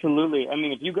 Absolutely. I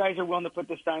mean, if you guys are willing to put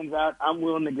the signs out, I'm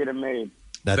willing to get them made.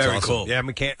 That's Very awesome. cool. Yeah,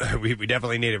 we can't. We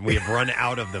definitely need it. We have run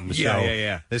out of them. So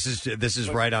Yeah. This is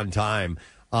right on time.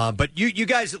 But you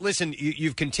guys, listen.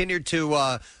 You've continued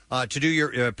to do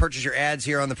your purchase your ads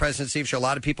here on the Preston and Steve Show. A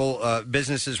lot of people,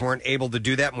 businesses weren't able to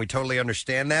do that, and we totally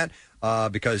understand that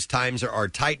because times are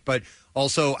tight. But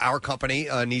also, our company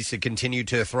needs to continue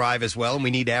to thrive as well, and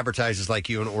we need advertisers like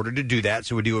you in order to do that.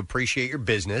 So we do appreciate your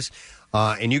business.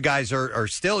 And you guys are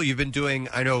still. You've been doing,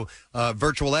 I know,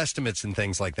 virtual estimates and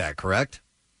things like that. Correct?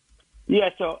 Yeah,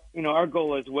 so, our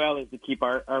goal as well is to keep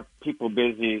our people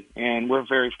busy, and we're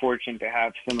very fortunate to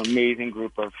have some amazing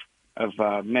group of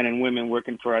men and women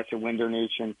working for us at Window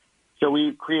Nation. So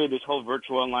we created this whole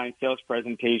virtual online sales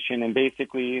presentation, and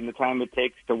basically in the time it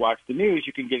takes to watch the news,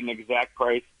 you can get an exact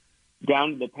price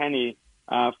down to the penny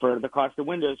for the cost of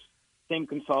windows. Same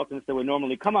consultants that would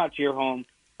normally come out to your home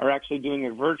are actually doing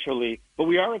it virtually. But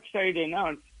we are excited to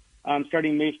announce,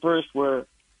 starting May 1st, we're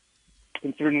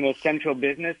considered an essential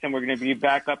business, and we're going to be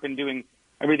back up and doing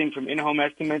everything from in-home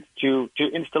estimates to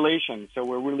installation. So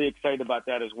we're really excited about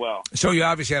that as well. So you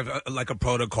obviously have a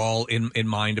protocol in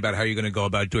mind about how you're going to go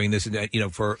about doing this,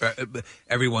 and for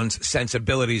everyone's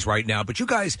sensibilities right now. But you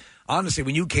guys, honestly,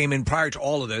 when you came in prior to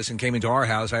all of this and came into our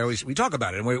house, we talk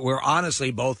about it, and we're honestly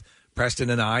both. Preston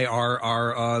and I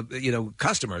are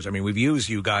customers. I mean, we've used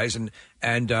you guys, and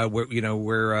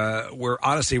we're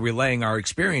honestly relaying our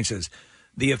experiences.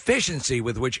 The efficiency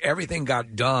with which everything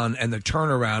got done and the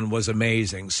turnaround was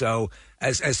amazing. So,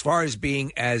 as far as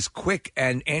being as quick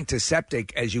and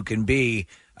antiseptic as you can be,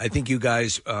 I think you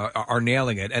guys are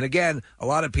nailing it. And again, a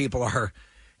lot of people are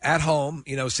at home,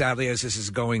 sadly, as this is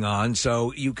going on,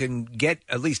 so you can get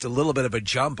at least a little bit of a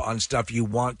jump on stuff you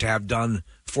want to have done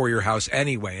for your house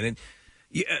anyway.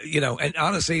 And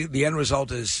honestly, the end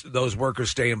result is those workers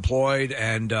stay employed,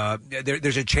 and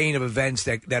there's a chain of events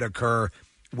that occur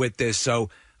with this. So,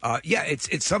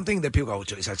 it's something that people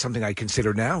go, is that something I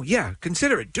consider now? Yeah,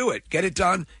 consider it. Do it. Get it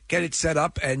done. Get it set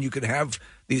up, and you can have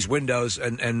these windows,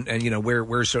 and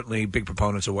we're certainly big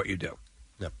proponents of what you do.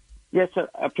 Yes,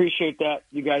 I appreciate that.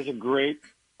 You guys are great.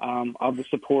 All the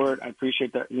support. I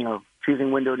appreciate that,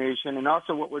 choosing Window Nation. And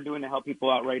also what we're doing to help people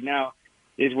out right now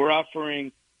is we're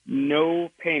offering no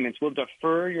payments. We'll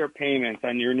defer your payments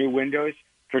on your new windows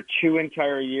for 2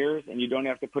 entire years, and you don't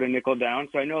have to put a nickel down.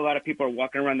 So I know a lot of people are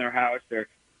walking around their house. They're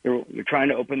trying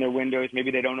to open their windows.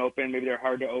 Maybe they don't open. Maybe they're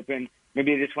hard to open.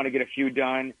 Maybe they just want to get a few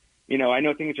done. I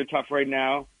know things are tough right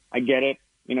now. I get it.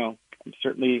 I'm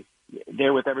certainly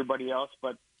there with everybody else,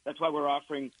 but that's why we're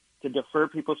offering to defer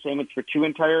people's payments for 2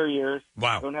 entire years.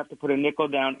 Wow. Don't have to put a nickel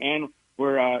down, and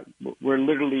we're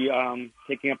literally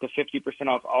taking up to 50%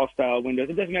 off all style windows.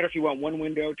 It doesn't matter if you want 1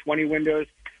 window, 20 windows.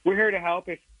 We're here to help.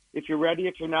 If you're ready,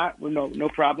 if you're not, no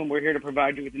problem. We're here to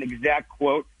provide you with an exact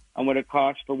quote on what it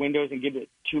costs for windows and give it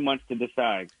 2 months to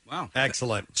decide. Wow.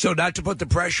 Excellent. So not to put the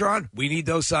pressure on, we need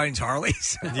those signs,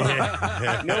 Harleys. No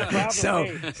problem. So,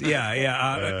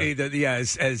 Hey.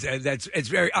 it's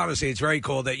very, honestly, it's very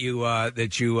cool that you are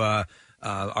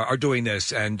doing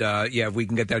this. And, if we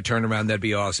can get that turnaround, that'd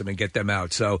be awesome, and get them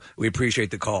out. So we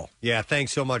appreciate the call. Yeah,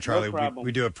 thanks so much, Harley. No problem.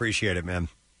 We do appreciate it, man.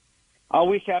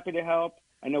 Always happy to help.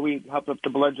 I know we help with the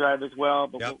blood drive as well,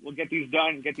 but we'll get these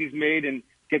done, get these made, and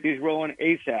get these rolling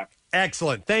ASAP.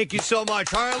 Excellent. Thank you so much,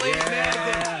 Harley.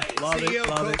 Love CEO, it,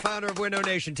 love it. co-founder of Window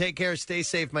Nation. Take care. Stay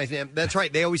safe, my man. That's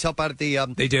right. They always help out at the...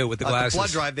 they do, with the glasses. The blood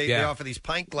drive. They offer these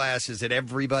pint glasses that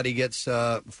everybody gets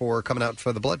for coming out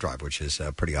for the blood drive, which is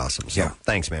pretty awesome. So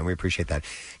thanks, man. We appreciate that.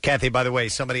 Kathy, by the way,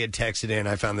 somebody had texted in.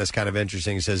 I found this kind of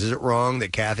interesting. It says, is it wrong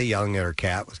that Kathy yelling at her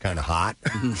cat was kind of hot?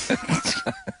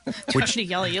 Trying to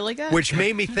yell at you like that? Which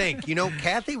made me think,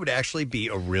 Kathy would actually be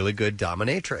a really good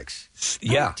dominatrix.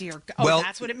 Oh, dear God. Oh,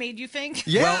 that's what it made you think?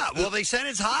 Yeah. Well, they said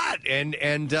it's hot, and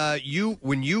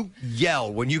when you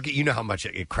yell, when you get, how much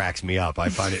it cracks me up. I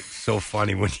find it so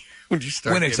funny when you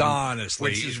start when it's honestly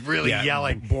when she's really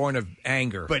yelling, born of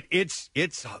anger. But it's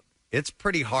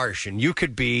pretty harsh, and you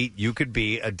could be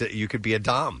a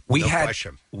dom. We no had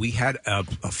question. We had a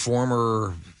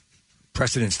former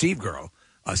Preston and Steve girl,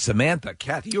 Samantha.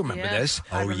 Kathy, you remember this?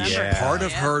 Oh yeah. Part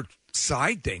of her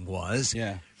side thing was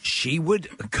she would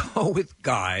go with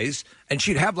guys, and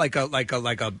she'd have like a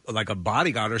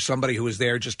bodyguard or somebody who was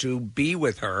there just to be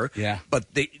with her. Yeah.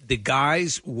 But the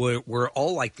guys were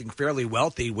all, I think, fairly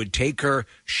wealthy, would take her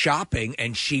shopping,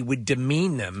 and she would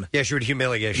demean them. Yeah, she would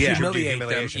humiliate. Yeah. Humiliate them.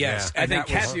 Humiliation, yes. I think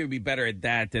Kathy would be better at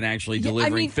that than actually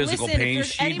delivering physical pain.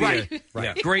 She'd be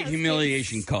a great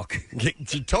humiliation cook.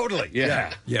 Totally.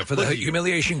 Yeah. Yeah, for the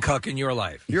humiliation cuck in your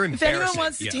life. You're If embarrassing. anyone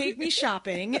wants to take me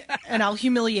shopping and I'll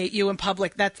humiliate you in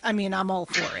public, I'm all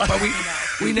for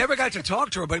it. We never got to talk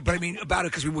to her, but I mean about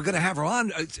it because we were going to have her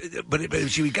on. But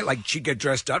she'd get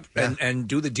dressed up and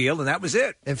do the deal, and that was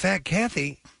it. In fact,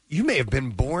 Kathy, you may have been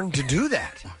born to do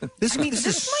that. This might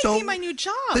be my new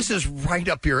job. This is right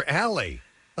up your alley.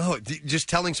 Oh, just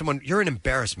telling someone you're an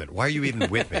embarrassment. Why are you even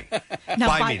with me? Now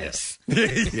buy buy me this.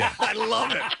 Yeah, I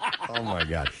love it. Oh my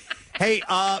God. Hey,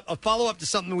 a follow up to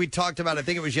something we talked about. I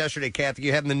think it was yesterday, Kathy.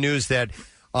 You had in the news that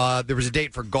there was a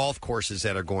date for golf courses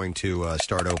that are going to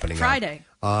start opening Friday.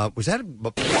 Was that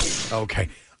okay?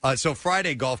 So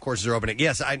Friday golf courses are opening.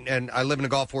 Yes, I live in a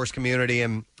golf course community,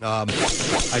 and I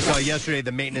saw yesterday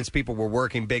the maintenance people were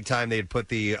working big time. They had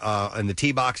put in the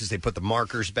tee boxes, they put the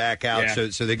markers back out,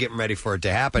 so they're getting ready for it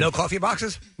to happen. No coffee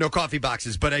boxes? No coffee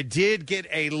boxes, but I did get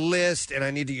a list, and I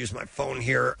need to use my phone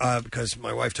here because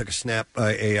my wife took a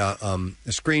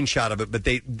screenshot of it. But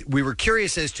we were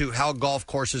curious as to how golf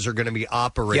courses are going to be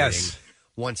operating. Yes.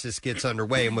 Once this gets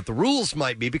underway and what the rules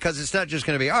might be, because it's not just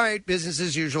going to be, all right, business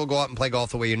as usual, go out and play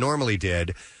golf the way you normally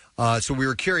did. So we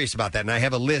were curious about that, and I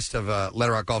have a list of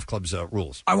Letter Rock Golf Club's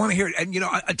rules. I want to hear it. And,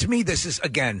 to me, this is,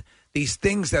 again, these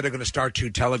things that are going to start to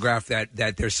telegraph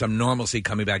that there's some normalcy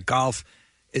coming back. Golf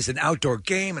is an outdoor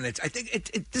game, and I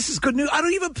think this is good news. I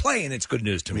don't even play, and it's good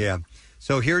news to me. Yeah.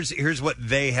 So here's what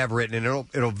they have written, and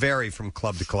it'll vary from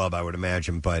club to club, I would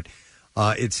imagine, but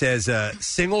it says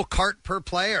single cart per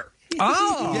player.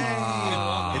 Oh,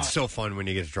 yay. It's so fun when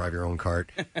you get to drive your own cart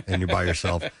and you're by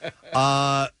yourself.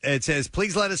 It says,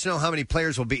 please let us know how many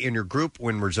players will be in your group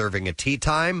when reserving a tee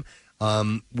time,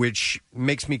 which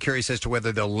makes me curious as to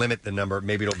whether they'll limit the number.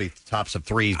 Maybe it'll be tops of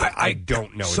threes, but I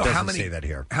don't know. So it doesn't say that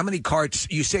here. How many carts,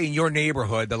 you say in your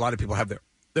neighborhood, a lot of people have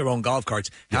their own golf carts.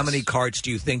 Yes. How many carts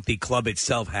do you think the club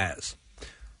itself has?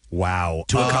 Wow.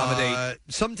 To accommodate?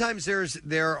 Sometimes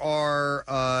there are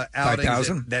outings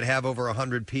that have over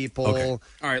 100 people. Okay. All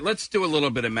right, let's do a little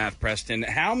bit of math, Preston.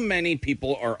 How many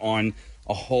people are on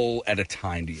a hole at a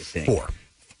time, do you think? 4.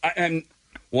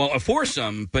 A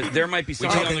foursome, but there might be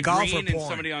somebody on the green and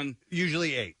somebody on...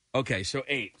 Usually 8. Okay, so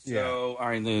 8. Yeah. So, all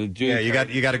right, you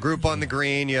got a group on the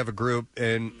green, you have a group,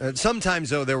 and sometimes,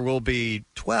 though, there will be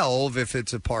 12 if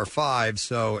it's a par 5,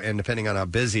 and depending on how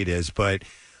busy it is, but...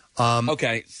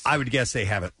 okay, I would guess they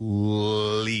have at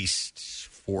least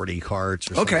 40 carts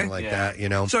or something like that.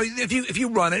 So if you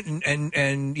run it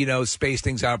and space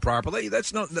things out properly, that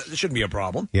shouldn't be a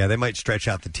problem. Yeah, they might stretch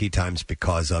out the tee times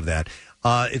because of that.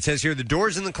 It says here the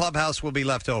doors in the clubhouse will be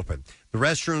left open. The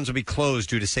restrooms will be closed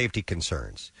due to safety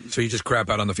concerns. So you just crap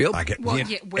out on the field?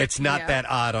 It's not that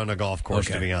odd on a golf course,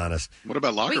 to be honest. What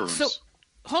about locker rooms? So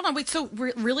hold on, so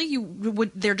really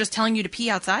they're just telling you to pee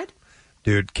outside?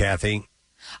 Dude, Kathy.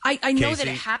 I know that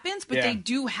it happens, but they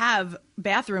do have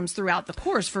bathrooms throughout the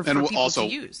course for people also,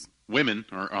 to use. Women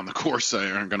are on the course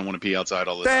aren't going to want to pee outside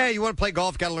all the time. Hey, you want to play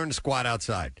golf? Got to learn to squat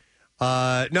outside.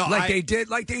 They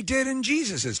did in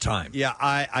Jesus' time. Yeah,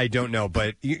 I don't know,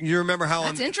 but you remember how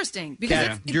that's interesting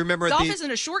because do you remember golf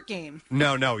isn't a short game.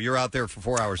 No, you're out there for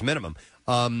 4 hours minimum.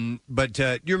 But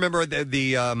you remember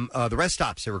the rest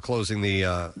stops? They were closing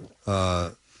the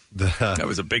that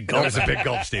was a big gulp. That was a big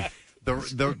gulp, Steve. The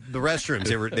restrooms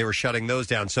they were shutting those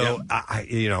down. So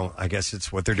I guess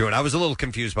it's what they're doing. I was a little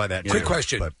confused by that. Quick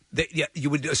question: you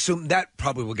would assume that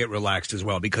probably will get relaxed as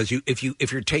well because if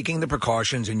you're taking the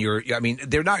precautions and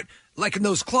they're not like in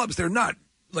those clubs. They're not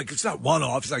like it's not one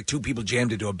off. It's like 2 people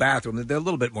jammed into a bathroom. They're a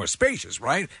little bit more spacious,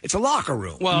 right? It's a locker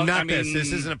room. Well, this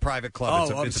isn't a private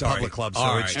club. It's a public club,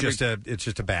 so it's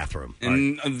just a bathroom.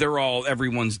 And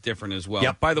everyone's different as well.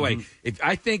 Yep. By the way,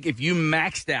 if you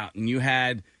maxed out and you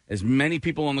had as many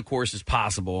people on the course as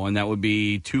possible, and that would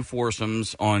be 2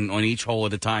 foursomes on each hole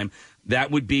at a time.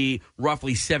 That would be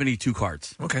roughly 72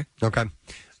 carts. Okay.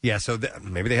 Yeah, so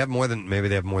maybe they have more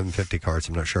than 50 carts.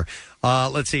 I'm not sure.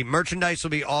 Let's see. Merchandise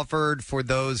will be offered for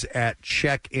those at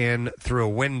check-in through a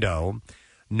window.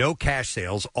 No cash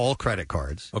sales. All credit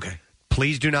cards. Okay.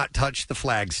 Please do not touch the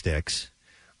flag sticks.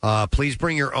 Please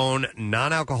bring your own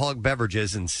non-alcoholic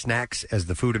beverages and snacks, as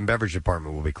the food and beverage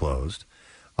department will be closed.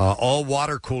 All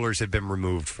water coolers have been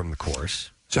removed from the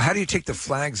course. So how do you take the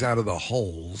flags out of the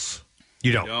holes?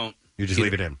 You don't. You just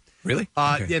leave it in. Really?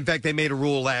 Okay. In fact, they made a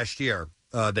rule last year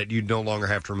that you no longer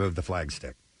have to remove the flag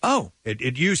stick. Oh.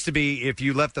 It used to be if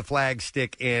you left the flag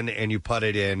stick in and you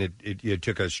putted in, it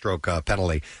took a stroke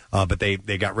penalty. But they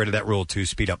got rid of that rule to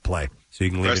speed up play. So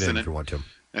you can leave it in if you want to.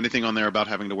 Anything on there about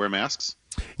having to wear masks?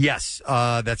 Yes,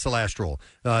 that's the last rule.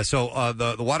 So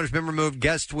the water's been removed.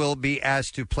 Guests will be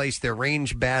asked to place their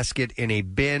range basket in a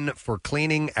bin for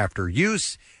cleaning after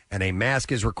use, and a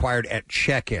mask is required at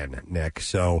check-in, Nick.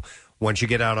 So once you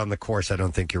get out on the course, I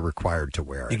don't think you're required to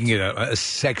wear it. You can get a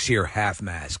sexier half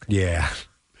mask. Yeah.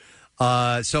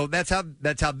 So that's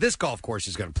how this golf course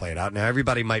is going to play it out. Now,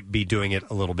 everybody might be doing it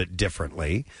a little bit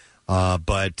differently.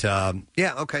 But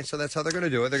okay, so that's how they're going to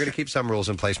do it. They're going to keep some rules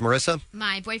in place. Marissa?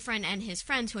 My boyfriend and his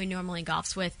friends, who he normally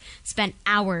golfs with, spent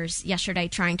hours yesterday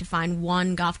trying to find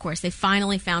one golf course. They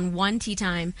finally found one tee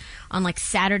time on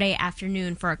Saturday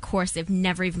afternoon for a course they've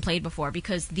never even played before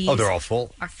because these they're all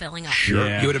full. Are filling up.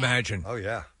 Sure, you would imagine. Oh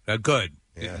yeah, good.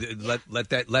 Yeah.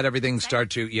 Let everything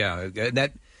start to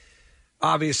that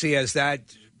obviously as that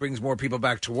brings more people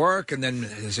back to work, and then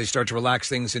as they start to relax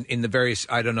things in the various,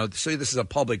 I don't know. So this is a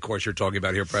public course you're talking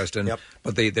about here, Preston. Yep.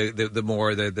 But the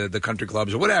more the country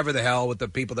clubs or whatever the hell with the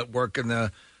people that work in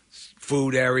the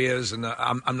food areas, and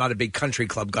I'm not a big country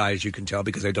club guy, as you can tell,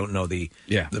 because I don't know the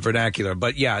vernacular.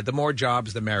 But the more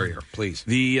jobs, the merrier. Please.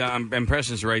 And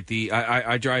Preston's right.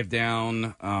 I drive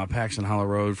down Paxton Hollow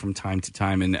Road from time to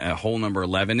time, and hole number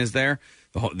 11 is there,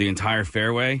 the entire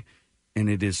fairway, and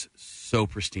it is so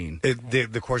pristine.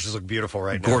 The courses look beautiful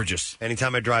right now. Gorgeous.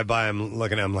 Anytime I drive by, I'm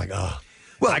looking at them like, oh.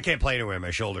 Well, I can't play anywhere. My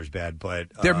shoulder's bad, but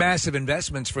they're massive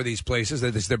investments for these places.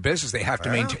 It's their business. They have to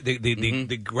maintain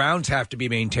the grounds have to be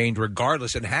maintained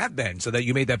regardless, and have been. So that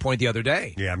you made that point the other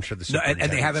day. Yeah, I'm sure the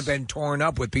and they haven't been torn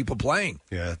up with people playing.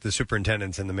 Yeah, the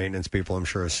superintendents and the maintenance people, I'm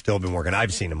sure, have still been working.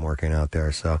 I've seen them working out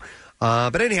there. So,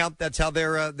 but anyhow, that's how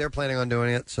they're planning on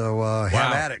doing it. So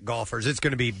have at it, golfers. It's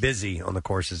going to be busy on the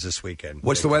courses this weekend.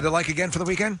 What's the weather like again for the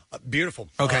weekend? Beautiful.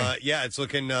 Okay. It's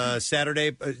looking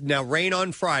Saturday. Now rain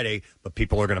on Friday, but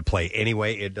people are going to play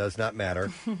anyway. It does not matter.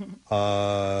 What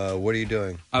are you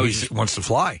doing? He just wants to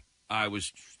fly. I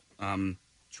was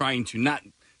trying to not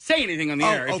say anything on the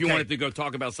air if you wanted to go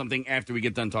talk about something after we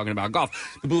get done talking about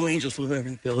golf. The Blue Angels flew over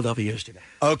in Philadelphia yesterday.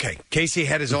 Okay. Casey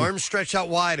had his arms stretched out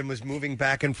wide and was moving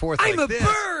back and forth I'm like a this.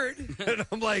 bird! And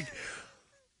I'm like,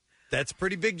 that's a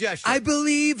pretty big gesture. I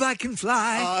believe I can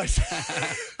fly.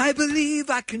 I believe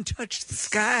I can touch the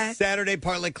sky. Saturday,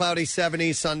 partly cloudy,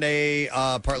 70. Sunday,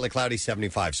 partly cloudy,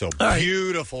 75. So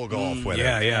beautiful golf weather.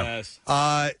 Yes.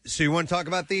 So you want to talk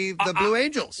about the Blue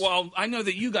Angels? Well, I know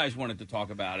that you guys wanted to talk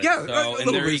about it. Yeah, so, a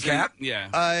little recap. Yeah.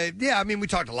 I mean, we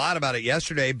talked a lot about it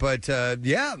yesterday, but I've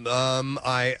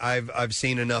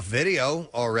seen enough video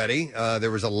already.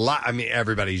 There was a lot. I mean,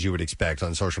 everybody, as you would expect,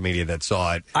 on social media that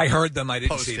saw it. I heard them. I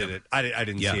didn't posted see them. it. I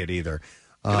didn't see it either.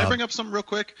 Can I bring up something real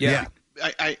quick? Yeah.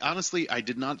 I honestly, I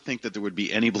did not think that there would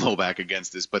be any blowback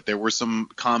against this, but there were some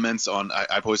comments on.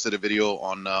 I posted a video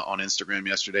on Instagram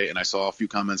yesterday, and I saw a few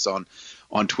comments on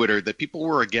Twitter that people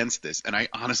were against this. And I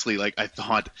honestly, I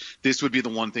thought this would be the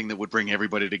one thing that would bring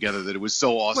everybody together. That it was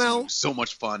so awesome, it was so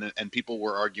much fun, and people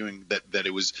were arguing that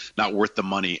it was not worth the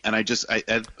money. And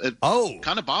it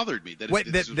kind of bothered me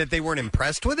that they weren't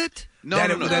impressed with it. No.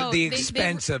 The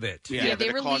expense of it. Yeah,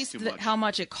 they released how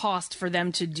much it cost for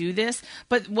them to do this.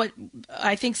 But what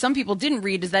I think some people didn't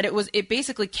read is that it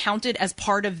basically counted as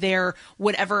part of their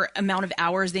whatever amount of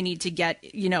hours they need to get,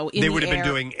 in they would the have air.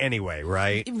 been doing anyway,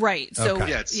 right? Right. So,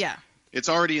 yeah. It's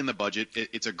already in the budget.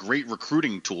 It's a great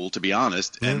recruiting tool, to be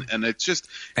honest, and it's just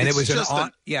and it's it was just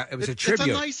a tribute. It's a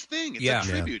nice thing. It's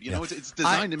a tribute. It's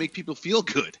designed to make people feel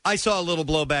good. I saw a little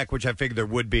blowback, which I figured there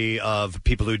would be, of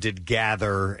people who did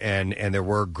gather, and there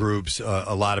were groups,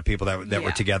 a lot of people that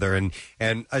were together,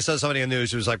 and I saw somebody on the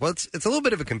news who was like, well, it's a little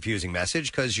bit of a confusing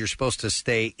message because you're supposed to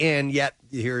stay in, yet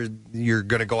you're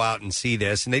going to go out and see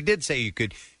this, and they did say you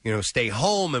could stay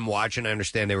home and watch, and I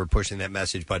understand they were pushing that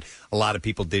message, but a lot of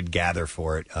people did gather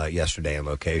for it yesterday in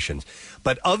locations.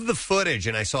 But of the footage,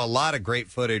 and I saw a lot of great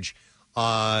footage,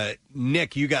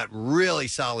 Nick, you got really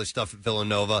solid stuff at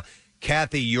Villanova.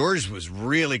 Kathy, yours was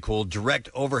really cool. Direct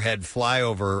overhead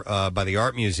flyover by the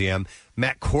Art Museum.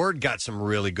 Matt Cord got some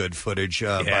really good footage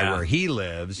by where he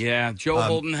lives. Yeah, Joe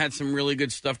Holden had some really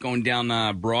good stuff going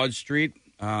down Broad Street.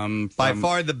 By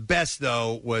far the best,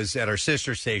 though, was at our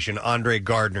sister station, Andre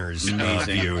Gardner's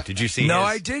view. Did you see No, his?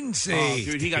 I didn't see.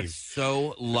 Oh, dude, he got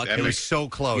so lucky. It was so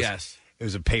close. Yes. It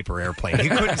was a paper airplane. He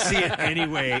couldn't see it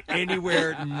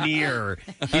anywhere near.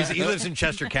 He lives in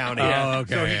Chester County. Oh,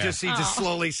 okay. So he just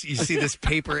slowly, you see this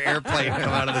paper airplane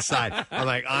come out of the side. I'm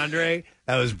like, Andre,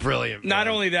 that was brilliant. Not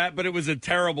only that, but it was a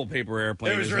terrible paper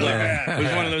airplane. It was as really well. bad. It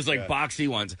was one of those boxy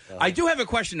ones. I do have a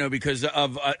question though, because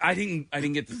of I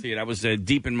didn't get to see it. I was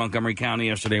deep in Montgomery County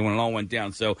yesterday when it all went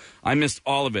down, so I missed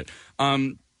all of it.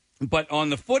 But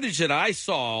on the footage that I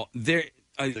saw, there.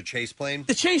 The chase plane?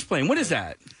 The chase plane. What is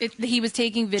that? He was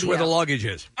taking video. It's where the luggage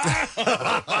is.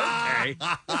 Okay.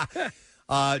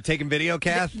 Taking video,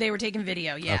 Kath? They were taking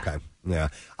video, yeah. Okay. Yeah.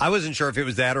 I wasn't sure if it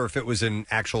was that or if it was an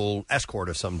actual escort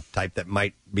of some type that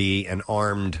might be an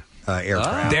armed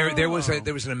aircraft. There was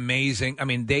an amazing. I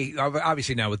mean, they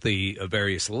obviously now with the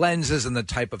various lenses and the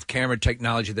type of camera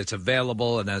technology that's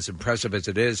available, and as impressive as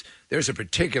it is, there's a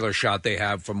particular shot they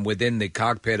have from within the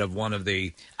cockpit of one of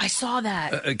the. I saw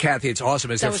that. Kathy, it's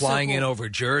awesome as they're flying so cool. in over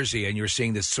Jersey, and you're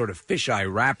seeing this sort of fisheye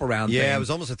wraparound. Yeah, thing. it was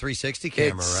almost a 360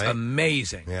 camera, it's right?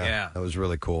 Amazing. Yeah, that was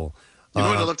really cool. You know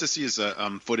what I'd love to see is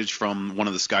footage from one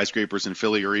of the skyscrapers in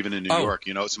Philly or even in New York.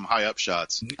 You know, some high up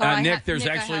shots. Nick, there's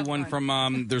actually one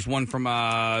from. There's one from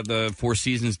the Four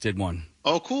Seasons did one.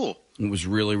 Oh, cool! It was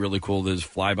really, really cool. There's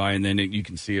flyby, and then you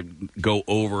can see it go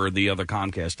over the other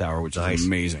Comcast tower, which is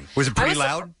amazing. Was it pretty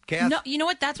loud, Kath? No, you know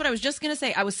what? That's what I was just going to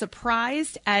say. I was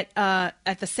surprised at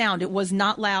the sound. It was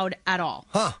not loud at all.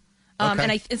 Huh.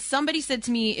 Okay. And somebody said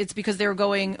to me it's because they were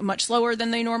going much slower than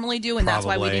they normally do, and that's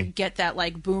why we didn't get that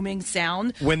like booming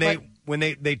sound. When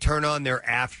they turn on their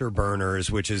afterburners,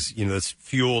 which is this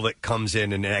fuel that comes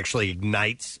in and it actually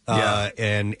ignites,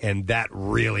 and that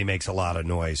really makes a lot of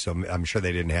noise. So I'm sure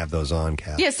they didn't have those on,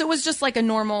 Kath. Yeah, so it was just like a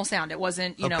normal sound. It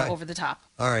wasn't over the top.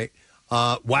 All right.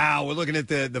 Wow, we're looking at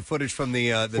the footage from the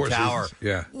tower. Seasons.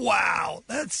 Yeah. Wow,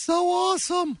 that's so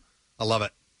awesome. I love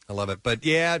it. But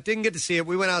yeah, didn't get to see it.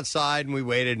 We went outside and we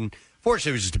waited, and fortunately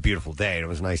it was just a beautiful day and it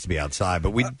was nice to be outside. But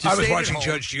we just I was stayed at watching home.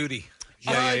 Judge Judy.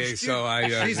 So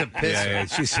she's a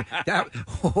pisser.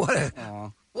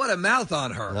 What a mouth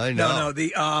on her. I know.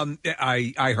 No,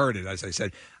 I heard it, as I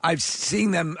said. I've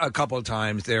seen them a couple of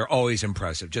times. They're always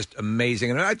impressive, just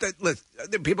amazing. And I thought, listen,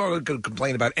 people are going to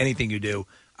complain about anything you do.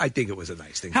 I think it was a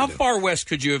nice thing. How to do. far west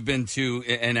could you have been to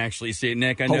and actually see it,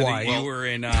 Nick? I know Hawaii.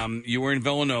 that you were in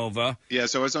Villanova. Yeah,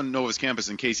 so I was on Nova's campus,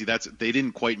 and Casey, they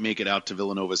didn't quite make it out to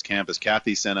Villanova's campus.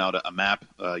 Kathy sent out a map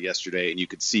yesterday, and you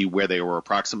could see where they were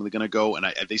approximately going to go. And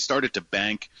they started to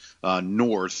bank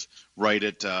north, right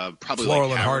at probably Floral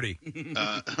like and Hardy.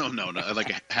 no,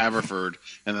 like Haverford,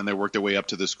 and then they worked their way up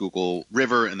to the Schuylkill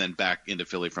River, and then back into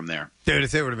Philly from there. Dude, if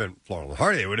they would have been Floral and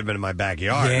Hardy, it would have been in my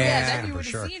backyard. then you for would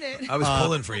sure. have seen it. I was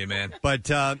pulling for you, man. But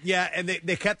and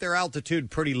they kept their altitude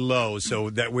pretty low, so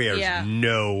that there's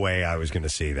no way I was going to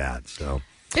see that. So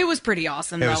It was pretty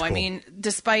awesome, It though. was I cool. mean,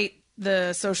 despite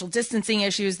the social distancing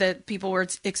issues that people were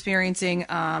experiencing,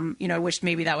 I wished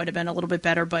maybe that would have been a little bit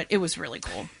better, but it was really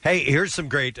cool. Hey, here's some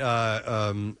great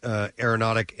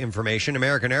aeronautic information.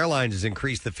 American Airlines has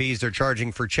increased the fees they're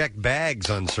charging for checked bags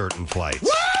on certain flights.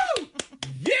 Woo!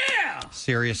 Yeah!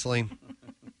 Seriously?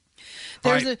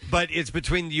 There's All right, but it's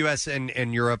between the U.S.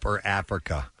 and Europe or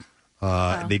Africa.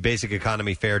 The basic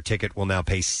economy fare ticket will now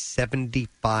pay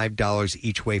 $75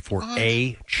 each way for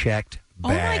a checked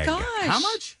bag. Oh, my gosh. How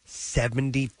much?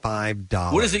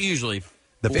 $75. What is it usually?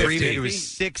 The 50? premium, it was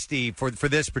 $60 for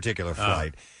this particular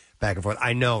flight, back and forth.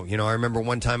 I know. I remember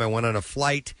one time I went on a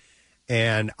flight,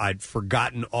 and I'd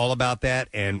forgotten all about that,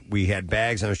 and we had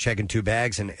bags, and I was checking 2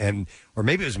 bags, and or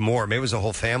maybe it was more, maybe it was a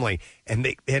whole family, and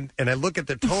I look at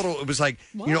the total, it was like,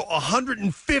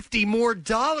 $150 more.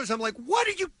 I'm like, what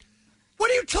are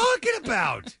you talking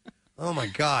about? Oh, my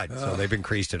God. So they've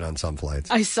increased it on some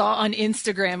flights. I saw on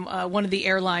Instagram one of the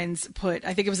airlines put,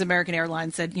 I think it was American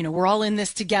Airlines, said, we're all in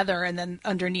this together. And then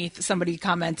underneath somebody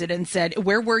commented and said,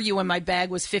 where were you when my bag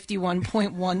was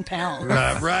 51.1 pounds?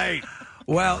 Right.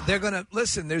 Well, they're going to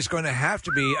listen. There's going to have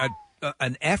to be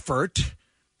an effort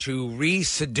to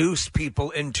re-seduce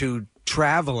people into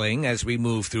traveling as we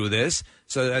move through this.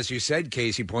 So, as you said,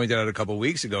 Casey pointed out a couple of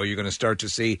weeks ago, you're going to start to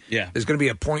see there's going to be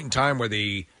a point in time where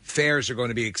the fares are going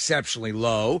to be exceptionally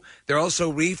low. They're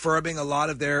also refurbing a lot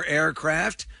of their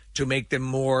aircraft to make them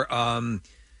more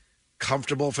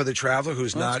comfortable for the traveler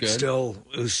who's still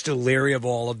leery of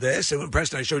all of this. And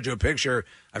Preston, I showed you a picture.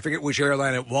 I forget which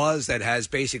airline it was that has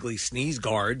basically sneeze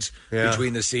guards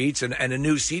between the seats, and a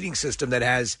new seating system that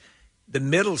has the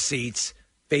middle seats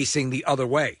facing the other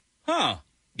way. Huh.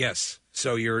 Yes.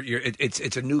 So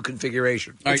it's a new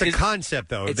configuration. It's a concept,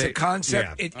 though. It's a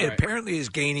concept. It apparently is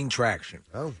gaining traction.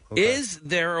 Oh, okay. Is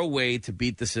there a way to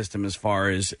beat the system as far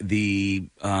as the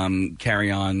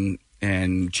carry-on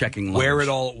and checking luggage? Wear it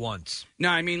all at once. No,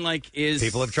 I mean,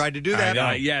 people have tried to do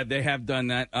that. Yeah, they have done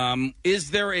that.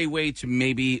 Is there a way to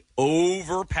maybe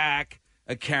overpack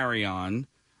a carry-on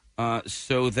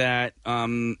so that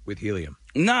with helium?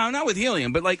 No, not with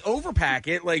helium, but overpack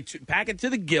it, pack it to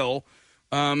the gill,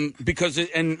 because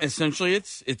essentially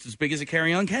it's as big as a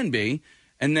carry-on can be,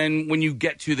 and then when you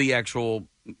get to the actual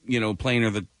plane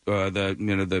or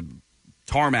the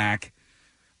tarmac.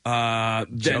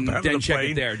 Then check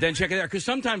it there. Then check it there, because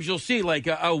sometimes you'll see we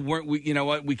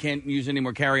can't use any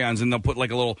more carry-ons, and they'll put a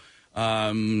little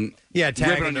tag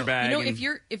ribbon on their bag.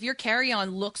 If your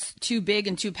carry-on looks too big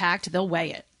and too packed, they'll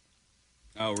weigh it.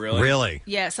 Oh, really? Really?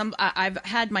 Yeah, I've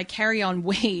had my carry-on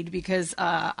weighed because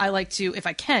I like to, if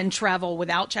I can, travel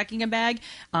without checking a bag.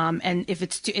 And if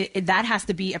it's that has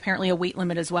to be apparently a weight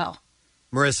limit as well.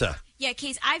 Marissa. Yeah,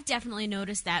 Case, I've definitely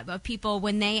noticed that. But people,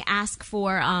 when they ask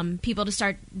for people to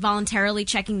start voluntarily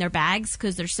checking their bags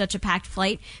because there's such a packed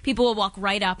flight, people will walk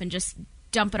right up and just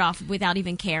dump it off without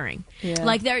even caring. Yeah.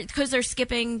 Like they're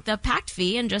skipping the packed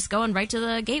fee and just going right to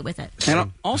the gate with it.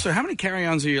 And also, how many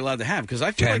carry-ons are you allowed to have? Because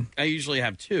I feel like I usually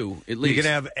have 2 at least. You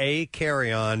can have a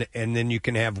carry-on, and then you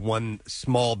can have one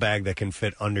small bag that can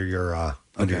fit under your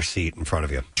seat in front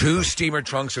of you. 2 steamer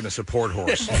trunks and a support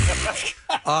horse.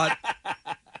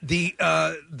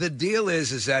 The deal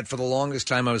is that for the longest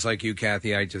time I was like you,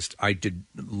 Kathy. I did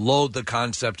loathe the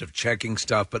concept of checking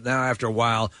stuff, but now after a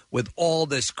while, with all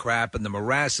this crap and the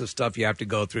morass of stuff you have to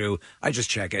go through, I just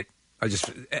check it. I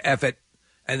just F it,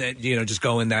 and then just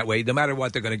go in that way. No matter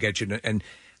what, they're going to get you. And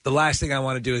the last thing I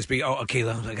want to do is be, okay,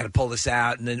 I got to pull this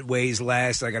out, and then it weighs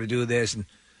less. I got to do this and.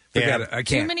 Forget it. I can't.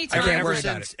 Too many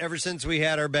times. Ever since we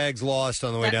had our bags lost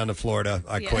on the way down to Florida,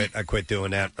 I quit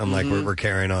doing that. I'm like, we're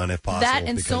carrying on if possible. That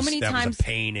and so many that times, was a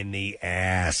pain in the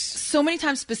ass. So many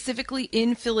times, specifically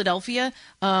in Philadelphia,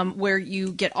 where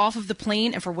you get off of the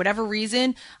plane and for whatever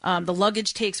reason, the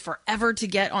luggage takes forever to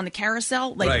get on the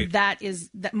carousel. That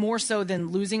more so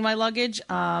than losing my luggage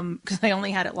because I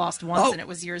only had it lost once and it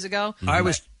was years ago. I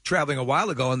was traveling a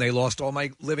while ago, and they lost all my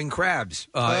living crabs.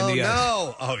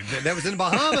 No! Oh, that was in the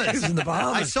Bahamas. It was in the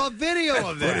Bahamas. I saw a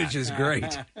video of that. Footage is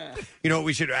great.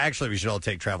 We should all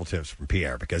take travel tips from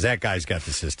Pierre because that guy's got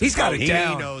the system. He's got it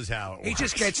down. He knows how it works. He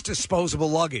just gets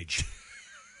disposable luggage.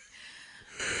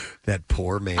 That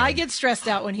poor man. I get stressed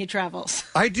out when he travels.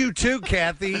 I do too,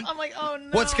 Kathy. I'm like, oh no.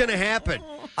 What's going to happen?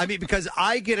 I mean, because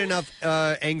I get enough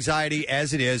anxiety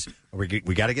as it is. We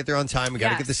got to get there on time. We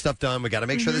got to get this stuff done. We got to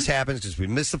make sure this happens because we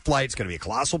miss the flight. It's going to be a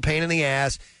colossal pain in the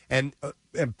ass. And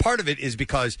part of it is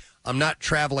because I'm not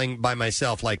traveling by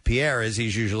myself like Pierre is.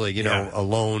 He's usually, a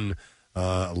lone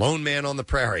man on the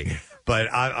prairie. But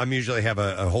I'm usually have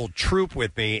a whole troop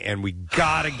with me, and we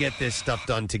got to get this stuff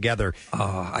done together.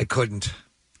 I couldn't.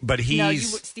 But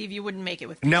Steve, you wouldn't make it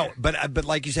with me. No, but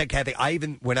like you said, Kathy,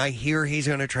 when I hear he's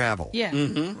going to travel,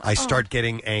 I start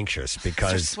getting anxious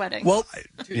because sweating. Well,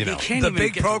 the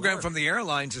big program from the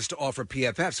airlines is to offer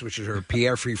PFFs, which are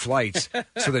Pierre-free flights,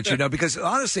 so that because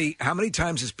honestly, how many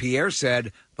times has Pierre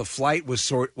said the flight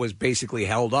was basically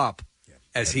held up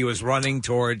as he was running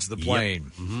towards the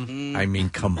plane? Yep. Mm-hmm. I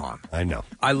mean, come on. I know.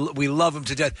 We love him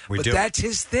to death, but that's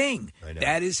his thing. I know.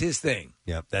 That is his thing.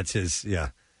 Yeah, that's his. Yeah.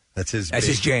 That's his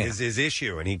jam. His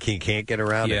issue, and he can't get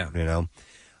around it.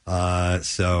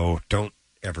 So don't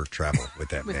ever travel with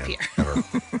that with man. Pierre. Ever.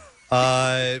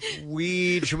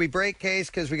 Should we break, Case,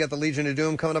 because we got the Legion of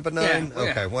Doom coming up at 9? Yeah.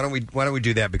 Okay. Why don't we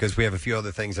do that because we have a few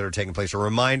other things that are taking place. A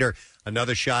reminder: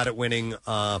 another shot at winning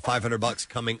 $500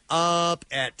 coming up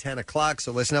at 10 o'clock.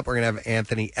 So listen up. We're going to have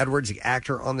Anthony Edwards, the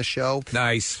actor, on the show.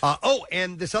 Nice.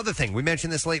 And this other thing we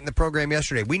mentioned this late in the program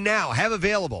yesterday. We now have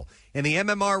available in the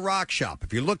MMR Rock Shop.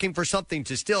 If you're looking for something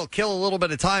to still kill a little bit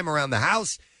of time around the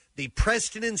house, the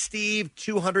Preston and Steve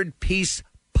 200-piece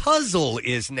puzzle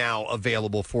is now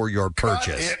available for your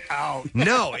purchase. Cut it out.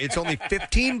 No, it's only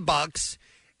 $15,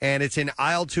 and it's in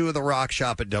aisle 2 of the Rock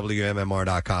Shop at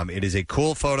WMMR.com. It is a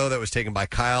cool photo that was taken by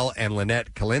Kyle and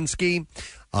Lynette Kalinsky,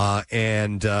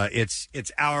 and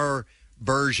it's our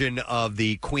version of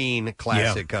the Queen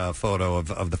classic photo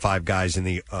of the 5 guys in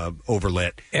the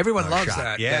overlit. Everyone loves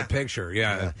shot. that picture.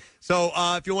 Yeah. So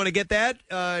if you want to get that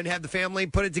and have the family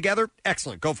put it together,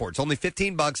 excellent. Go for it. It's only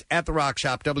 $15 at the Rock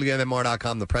Shop,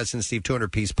 WMMR.com, the Preston Steve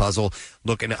 200-piece puzzle.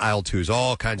 Look in aisle 2s.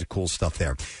 All kinds of cool stuff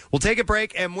there. We'll take a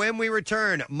break, and when we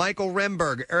return, Michael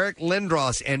Remberg, Eric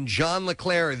Lindros, and John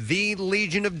LeClaire, the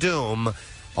Legion of Doom,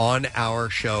 on our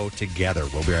show together.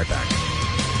 We'll be right back.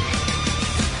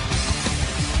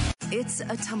 It's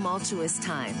a tumultuous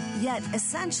time, yet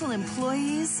essential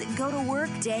employees go to work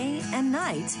day and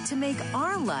night to make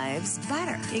our lives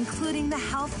better, including the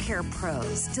healthcare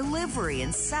pros, delivery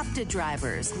and SEPTA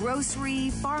drivers, grocery,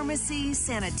 pharmacy,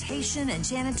 sanitation, and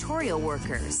janitorial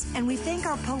workers. And we thank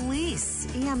our police,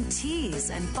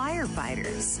 EMTs, and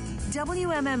firefighters.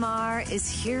 WMMR is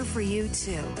here for you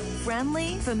too.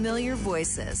 Friendly, familiar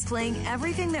voices playing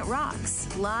everything that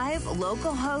rocks. Live,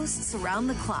 local hosts around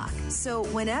the clock. So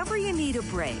whenever you need a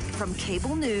break from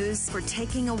cable news, for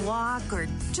taking a walk, or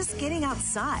just getting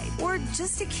outside, or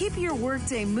just to keep your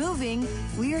workday moving,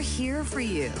 we're here for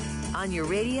you. On your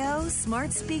radio,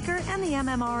 smart speaker, and the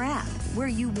MMR app. Where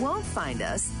you won't find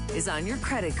us is on your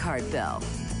credit card bill.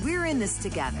 We're in this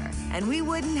together, and we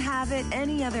wouldn't have it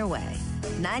any other way.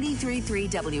 93.3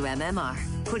 WMMR,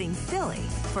 putting Philly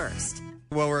first.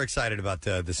 Well, we're excited about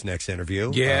this next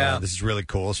interview. Yeah. This is really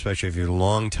cool, especially if you're a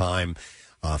long-time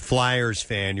Flyers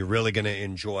fan. You're really going to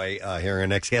enjoy hearing our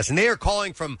next guest. And they are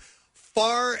calling from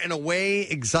far and away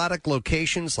exotic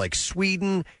locations like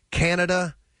Sweden,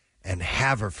 Canada, and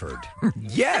Haverford.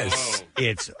 Yes.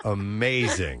 It's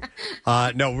amazing.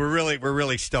 No, we're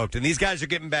really stoked. And these guys are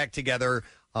getting back together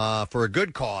for a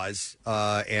good cause,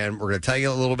 and we're going to tell you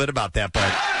a little bit about that.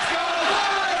 But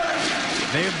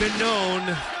they have been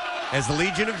known as the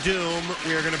Legion of Doom.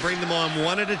 We are going to bring them on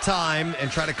one at a time and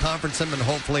try to conference them, and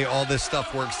hopefully all this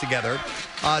stuff works together.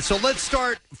 So let's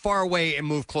start far away and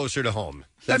move closer to home.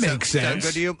 That makes sense. Sound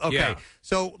good to you? Okay. Yeah.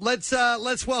 So let's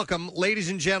welcome, ladies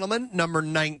and gentlemen, number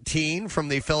 19 from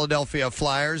the Philadelphia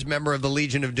Flyers, member of the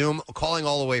Legion of Doom, calling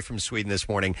all the way from Sweden this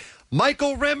morning.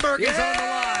 Michael Remberg is on the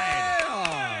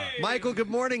line. Michael, good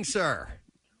morning, sir.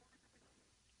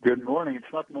 Good morning. It's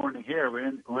not morning here. We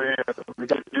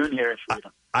got noon here in Sweden.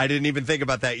 I didn't even think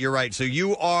about that. You're right. So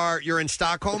you're in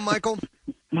Stockholm, Michael?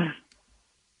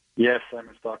 Yes, I'm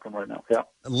in Stockholm right now. Yeah.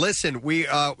 Listen,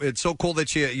 it's so cool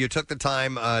that you took the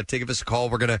time to give us a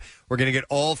call. We're gonna get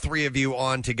all three of you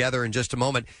on together in just a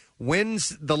moment.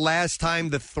 When's the last time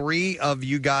the three of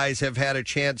you guys have had a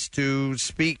chance to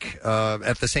speak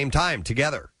at the same time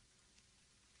together?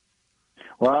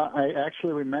 Well,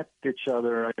 we met each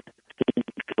other, I think,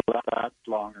 that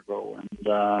long ago, and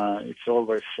it's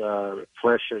always a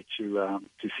pleasure to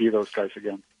see those guys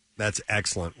again. That's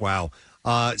excellent. Wow.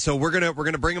 So we're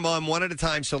gonna bring them on one at a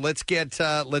time. So let's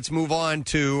move on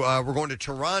to we're going to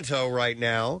Toronto right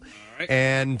now. All right.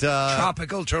 And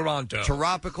Tropical Toronto,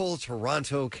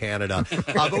 Canada.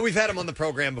 But we've had him on the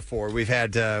program before. We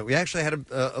actually had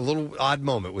a little odd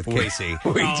moment with Casey.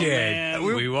 We did.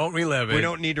 We won't relive it. We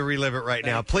don't need to relive it right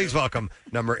now. Please welcome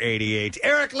number 88,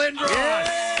 Eric Lindros.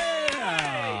 Yeah!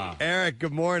 Eric,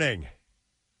 good morning.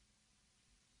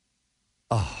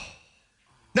 Oh.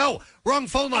 No, wrong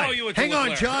phone line. Hang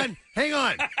on, John. Hang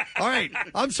on. All right.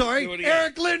 I'm sorry.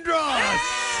 Eric Lindros.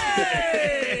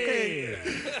 Hey!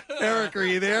 Eric, are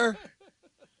you there?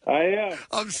 I am.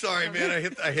 I'm sorry,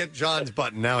 man. I hit John's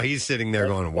button. Now he's sitting there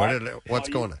going, what's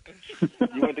going on?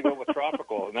 You went to go with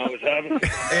tropical, and that was happening.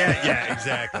 Yeah,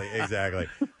 exactly.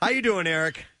 How you doing,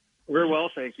 Eric? We're well,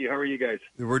 thank you. How are you guys?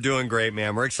 We're doing great,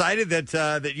 man. We're excited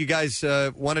that you guys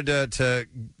wanted to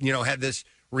have this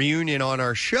reunion on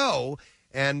our show.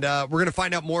 And we're going to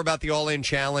find out more about the All-In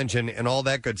Challenge and all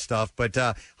that good stuff. But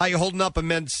how you holding up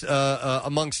amongst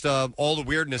all the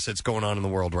weirdness that's going on in the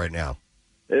world right now?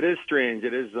 It is strange.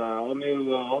 It is all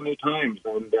new times.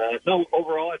 And no,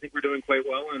 overall, I think we're doing quite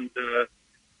well.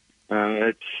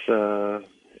 And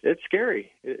it's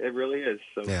scary. It really is.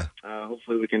 So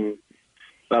hopefully we can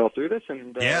battle through this,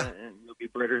 and it'll be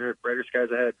brighter skies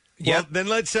ahead. Well, then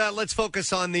let's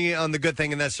focus on the good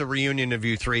thing, and that's the reunion of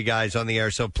you three guys on the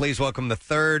air. So please welcome the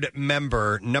third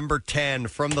member, number 10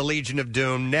 from the Legion of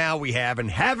Doom. Now we have in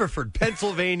Haverford,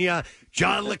 Pennsylvania,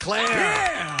 John LeClaire.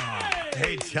 Yeah!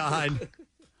 Hey, John.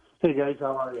 Hey guys,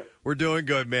 how are you? We're doing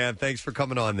good, man. Thanks for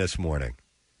coming on this morning.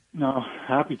 No,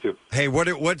 happy to. Hey,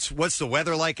 what's the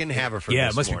weather like in Haverford? Yeah,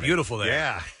 this it must morning? be beautiful there.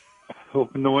 Yeah.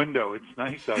 Open the window. It's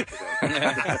nice out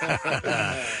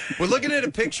today. We're looking at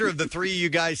a picture of the three of you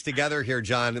guys together here,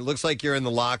 John. It looks like you're in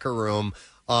the locker room.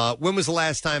 When was the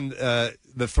last time the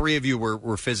three of you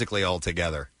were physically all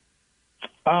together?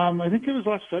 I think it was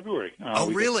last February.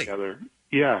 Oh, really? Together.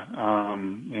 Yeah.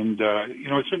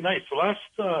 It's been nice. The last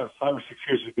 5 or 6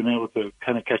 years, we've been able to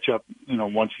kind of catch up,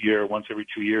 once a year, once every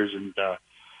 2 years, and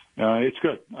it's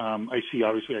good. I see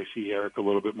Eric a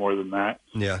little bit more than that.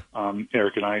 Yeah.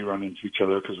 Eric and I run into each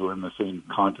other because we're in the same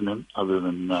continent, other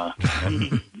than Michael.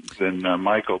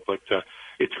 But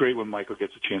it's great when Michael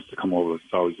gets a chance to come over.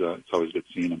 It's always good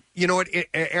seeing him. You know what,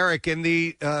 Eric? In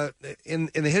the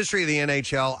history of the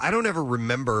NHL, I don't ever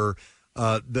remember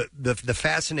the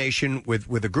fascination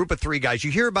with a group of three guys.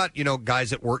 You hear about guys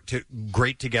that worked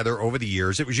great together over the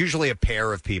years. It was usually a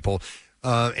pair of people.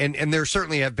 And there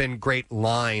certainly have been great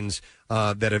lines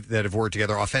that have worked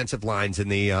together, offensive lines in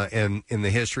the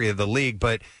history of the league.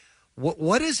 But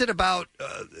what is it about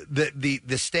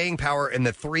the staying power and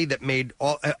the three that made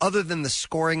all, other than the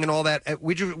scoring and all that?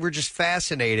 We're just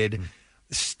fascinated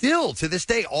still to this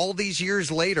day, all these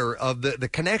years later, of the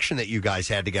connection that you guys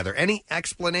had together. Any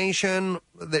explanation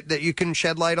that you can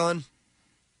shed light on?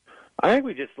 I think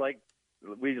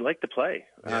we like to play.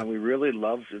 We really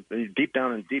love deep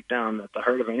down at the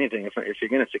heart of anything. If you're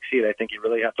going to succeed, I think you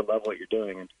really have to love what you're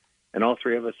doing. And all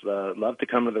three of us love to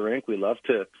come to the rink. We love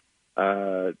to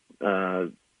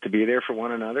be there for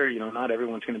one another. Not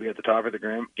everyone's going to be at the top of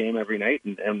the game every night,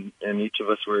 and each of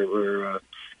us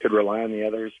could rely on the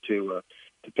others to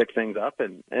pick things up,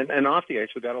 and off the ice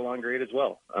we got along great as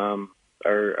well.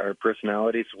 Our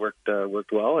personalities worked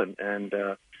well, and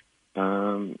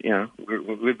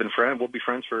we've been friends. We'll be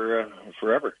friends for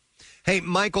forever. Hey,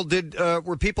 Michael,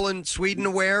 were people in Sweden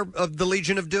aware of the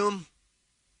Legion of Doom?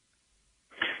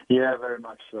 Yeah, very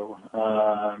much so.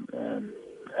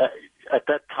 At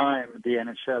that time, the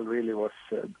NHL really was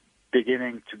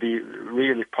beginning to be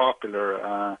really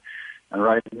popular, and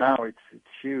right now it's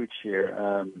huge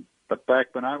here. But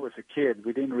back when I was a kid,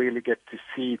 we didn't really get to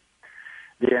see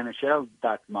the NHL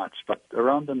that much. But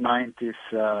around the 90s,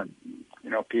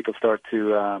 people start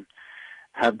to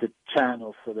have the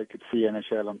channels so they could see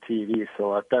NHL on TV.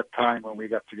 So at that time when we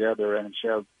got together,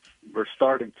 NHL were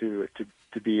starting to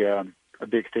be a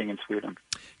big thing in Sweden.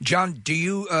 John, do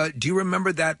you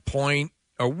remember that point,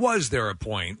 or was there a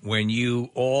point when you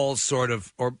all sort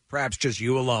of, or perhaps just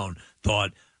you alone,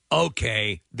 thought,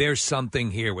 okay, there's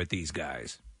something here with these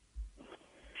guys?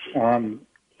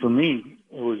 For me,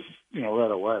 it was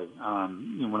right away.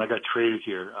 When I got traded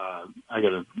here, I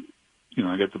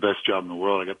got the best job in the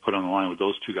world. I got put on the line with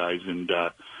those two guys, and I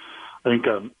think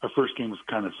our first game was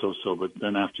kind of so-so, but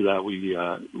then after that we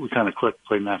kind of clicked,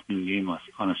 played an afternoon game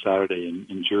on a Saturday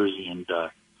in Jersey, and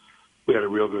we had a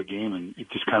real good game, and it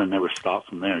just kind of never stopped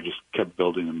from there. It just kept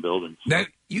building and building. Now,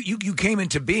 you came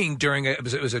into being during it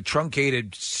was a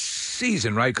truncated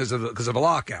season, right? Because of a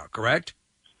lockout, correct?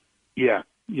 Yeah.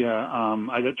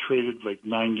 I got traded like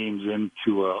 9 games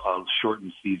into a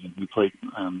shortened season. We played,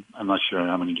 I'm not sure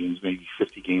how many games, maybe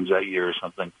 50 games that year or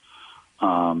something.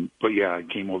 But yeah, I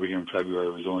came over here in February.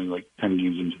 It was only like 10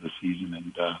 games into the season,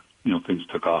 and things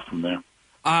took off from there.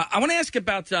 I want to ask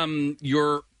about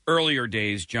your earlier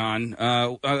days, John. I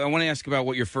want to ask about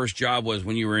what your first job was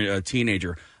when you were a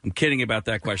teenager. I'm kidding about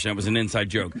that question. That was an inside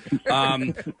joke.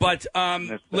 But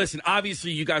listen,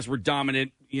 obviously you guys were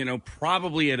dominant,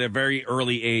 probably at a very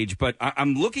early age. But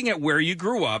I'm looking at where you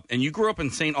grew up, and you grew up in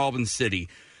St. Albans City.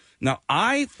 Now,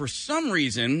 I, for some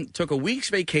reason, took a week's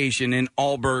vacation in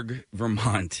Alburg,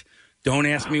 Vermont. Don't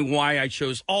ask me why I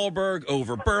chose Alburg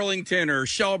over Burlington or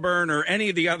Shelburne or any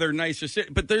of the other nicer cities.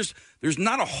 But there's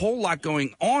not a whole lot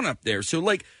going on up there. So,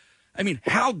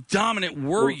 how dominant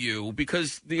were you?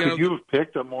 Because could you have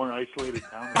picked a more isolated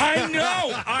town? I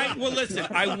know. Listen.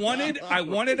 I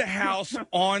wanted a house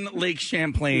on Lake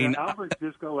Champlain. Yeah, Alburg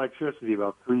just got electricity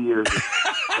about 3 years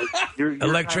ago.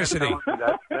 Electricity.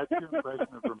 That's your impression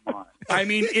of Vermont.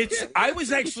 I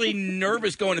was actually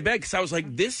nervous going to bed because I was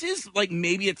like, this is like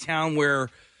maybe a town where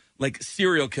like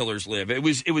serial killers live. It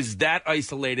was that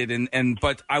isolated,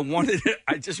 but I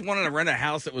just wanted to rent a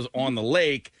house that was on the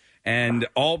lake. And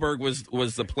Alburg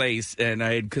was the place, and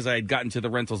because I had gotten to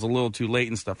the rentals a little too late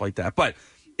and stuff like that. But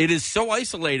it is so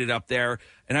isolated up there,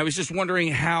 and I was just wondering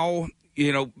how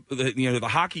the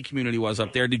hockey community was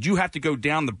up there. Did you have to go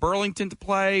down to Burlington to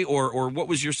play, or what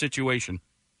was your situation?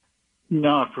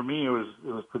 No, for me it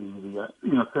was pretty easy.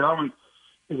 St. Albans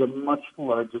is a much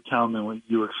larger town than what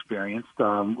you experienced.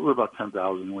 We're about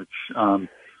 10,000, which.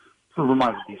 So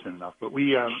Vermont is decent enough, but it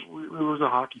was a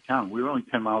hockey town. We were only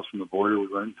 10 miles from the border.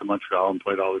 We went to Montreal and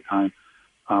played all the time.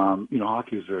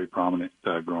 Hockey was very prominent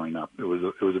growing up. It was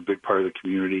a big part of the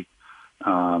community,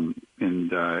 and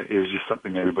it was just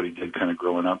something everybody did kind of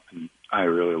growing up, and I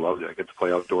really loved it. I got to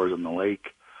play outdoors on the lake.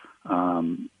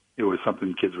 It was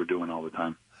something kids were doing all the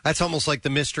time. That's almost like the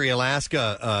Mystery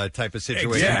Alaska type of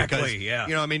situation. Exactly,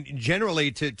 because,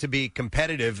 generally to be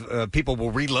competitive, people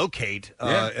will relocate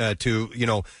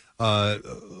to,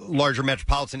 larger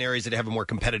metropolitan areas that have a more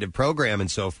competitive program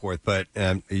and so forth. But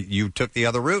you took the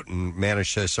other route and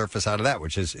managed to surface out of that,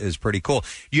 which is pretty cool.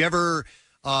 Do you ever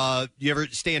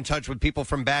stay in touch with people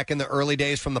from back in the early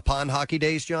days, from the pond hockey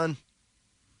days, John?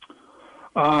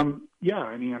 Yeah,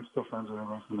 I'm still friends with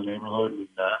everyone from the neighborhood, and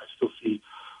I still see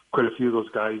quite a few of those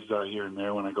guys here and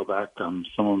there when I go back. Some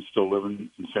of them still live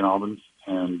in St. Albans,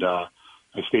 and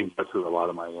I stay in touch with a lot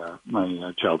of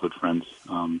my childhood friends.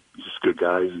 Just good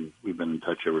guys, and we've been in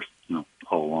touch ever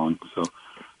all along. So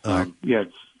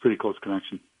it's a pretty close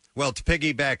connection. Well, to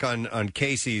piggyback on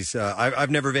Casey's, I've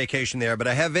never vacationed there, but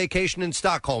I have vacationed in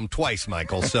Stockholm twice,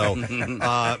 Michael. So it's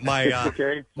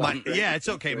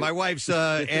okay. My wife's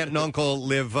aunt and uncle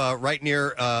live right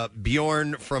near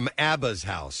Bjorn from ABBA's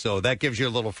house, so that gives you a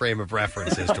little frame of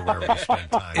reference as to where we spend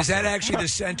time. Is that actually the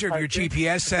center of your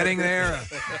GPS setting there?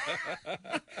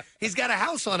 He's got a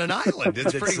house on an island.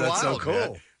 It's pretty wild. So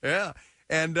cool. Man. Yeah,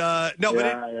 and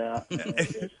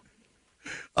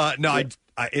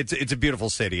It's a beautiful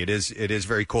city. It is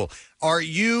very cool. Are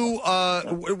you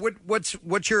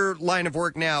what's your line of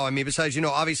work now? I mean, besides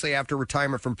obviously after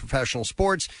retirement from professional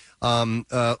sports,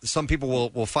 some people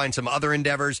will find some other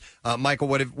endeavors. Michael,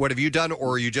 what have you done,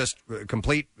 or are you just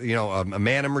complete a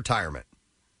man in retirement?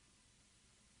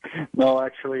 No,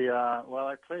 actually, well,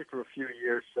 I played for a few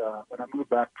years. When I moved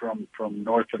back from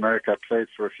North America, I played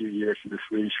for a few years in the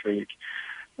Swedish league,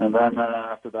 and then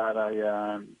after that,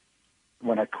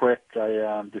 when I quit,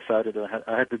 I decided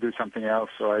I had to do something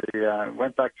else. So I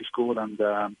went back to school, and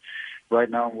right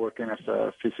now I'm working as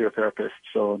a physiotherapist.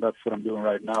 So that's what I'm doing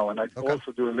right now. And I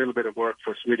also do a little bit of work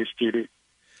for Swedish TV.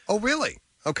 Oh, really?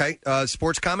 Okay.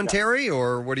 Sports commentary,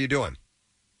 or what are you doing?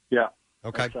 Yeah.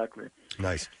 Okay. Exactly.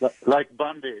 Nice. Like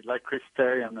Bundy, like Chris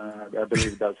Terry, and I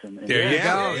believe does in There you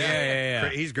go. Yeah.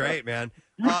 He's great, man.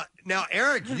 Now,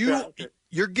 Eric,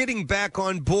 you're getting back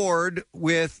on board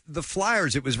with the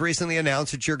Flyers. It was recently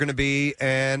announced that you're going to be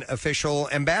an official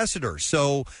ambassador.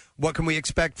 So what can we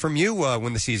expect from you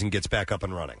when the season gets back up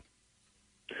and running?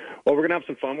 Well, we're going to have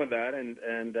some fun with that, and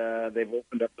they've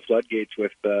opened up the floodgates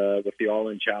with the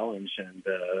All-In Challenge, and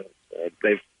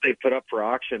they've put up for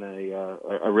auction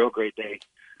a real great day.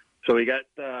 So we got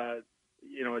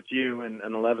it's you and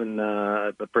 11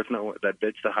 the person that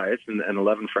bids the highest and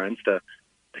 11 friends to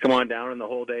come on down, and the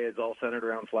whole day is all centered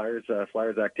around Flyers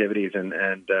activities, and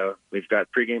we've got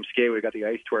pregame skate, we've got the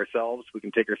ice to ourselves. We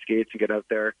can take our skates and get out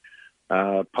there.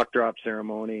 Puck drop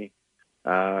ceremony.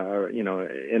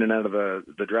 In and out of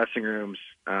the dressing rooms,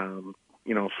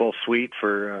 full suite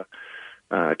for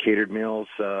catered meals,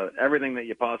 everything that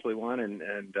you possibly want,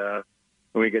 and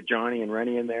when we get Johnny and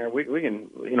Rennie in there, we can,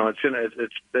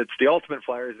 it's the ultimate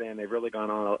Flyers Day, and they've really gone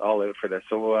all out for this.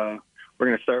 So we're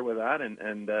going to start with that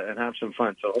and have some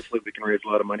fun. So hopefully we can raise a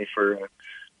lot of money for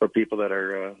people that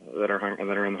are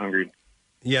in the hungry.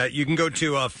 Yeah, you can go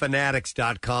to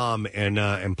fanatics.com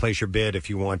and place your bid if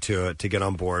you want to get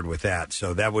on board with that.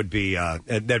 So that would be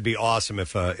that'd be awesome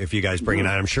if you guys bring it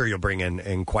on. I'm sure you'll bring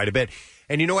in quite a bit.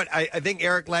 And you know what? I think,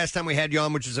 Eric, last time we had you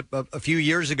on, which was a few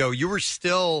years ago, you were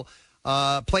still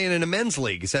playing in a men's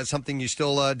league. Is that something you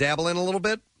still dabble in a little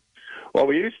bit? Well,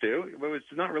 we used to. It's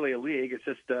not really a league. It's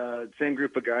just the same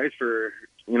group of guys for,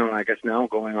 I guess now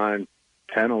going on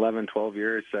 10, 11, 12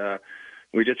 years.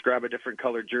 We just grab a different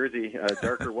colored jersey,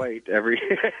 darker white, every.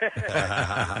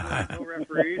 No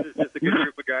referees. It's just a good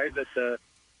group of guys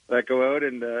that go out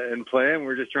and play, and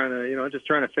we're just trying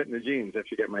to fit in the jeans.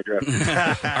 If you get my drift.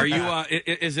 Are you?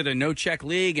 Is it a no check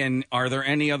league? And are there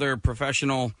any other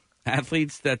professional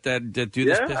athletes that do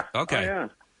this? Yeah. Okay. Oh, yeah.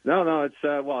 No. It's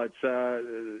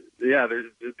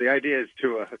the idea is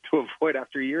to avoid,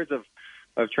 after years of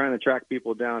trying to track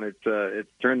people down, it's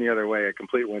turned the other way, a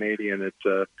complete 180, and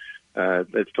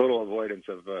it's total avoidance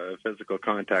of physical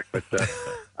contact. But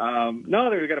no,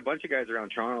 we've got a bunch of guys around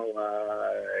Toronto.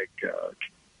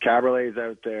 Caberlet's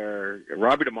out there.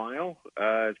 Robbie DeMaio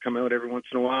has come out every once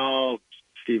in a while.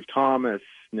 Steve Thomas,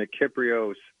 Nick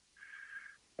Kiprios,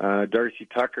 Darcy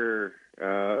Tucker.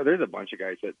 There's a bunch of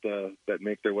guys that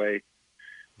make their way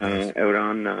out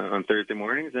on Thursday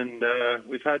mornings, and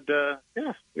we've had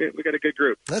we got a good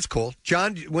group. That's cool.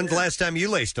 John, when's the last time you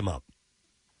laced them up?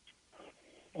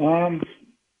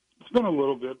 It's been a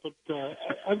little bit, but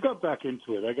I've got back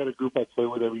into it. I got a group I play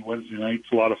with every Wednesday night.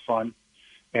 It's a lot of fun.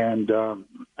 And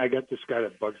I got this guy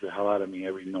that bugs the hell out of me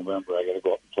every November. I got to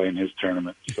go up and play in his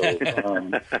tournament. So I get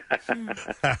on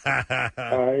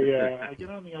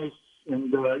the ice,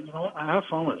 and I have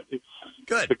fun with it.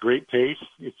 It's a great pace.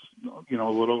 It's a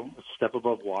little step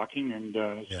above walking, and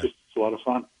it's a lot of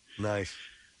fun. Nice.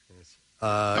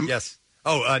 Yes.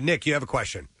 Oh, Nick, you have a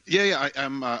question. Yeah.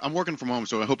 I'm working from home,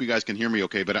 so I hope you guys can hear me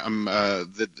okay. But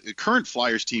the current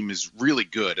Flyers team is really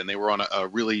good, and they were on a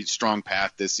really strong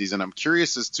path this season. I'm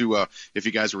curious as to if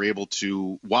you guys were able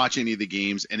to watch any of the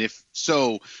games, and if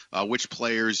so, which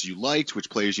players you liked, which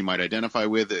players you might identify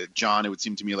with. John, it would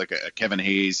seem to me like a Kevin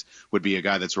Hayes would be a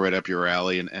guy that's right up your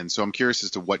alley, and so I'm curious as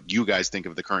to what you guys think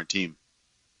of the current team.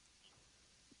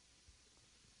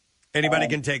 Anybody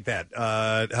can take that.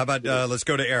 How about let's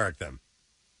go to Eric then.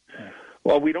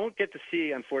 Well, we don't get to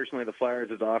see, unfortunately, the Flyers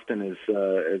as often as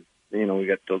we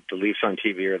get the Leafs on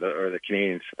TV or the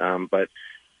Canadians. But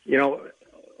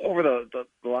over the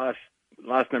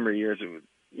last number of years,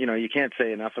 you can't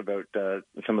say enough about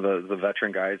some of the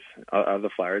veteran guys of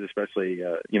the Flyers, especially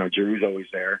Drew's always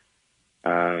there.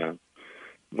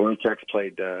 Voracek's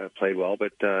played well,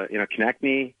 but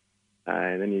Konechny,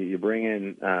 and then you bring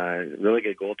in really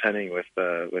good goaltending with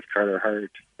Carter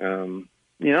Hart.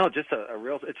 Just a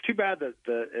real. It's too bad that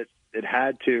it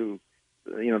had to,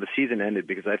 the season ended,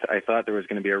 because I thought there was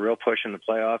going to be a real push in the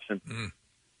playoffs, and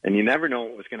and you never know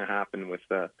what was going to happen with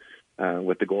the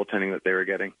goaltending that they were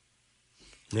getting.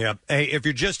 Yeah. Hey, if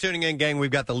you're just tuning in, gang, we've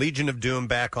got the Legion of Doom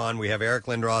back on. We have Eric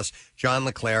Lindros, John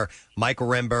LeClaire, Michael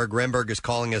Remberg. Remberg is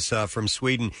calling us from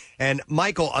Sweden. And,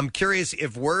 Michael, I'm curious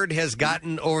if word has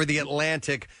gotten over the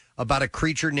Atlantic about a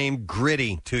creature named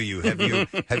Gritty to you.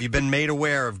 Have you been made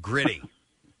aware of Gritty?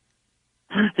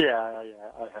 Yeah,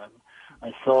 I have.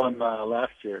 I saw him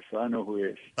last year, so I know who he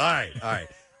is. All right.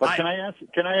 But can I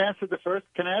answer the first?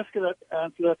 Can I answer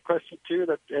that question too?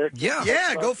 That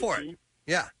Eric go for it.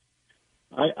 Yeah.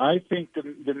 I think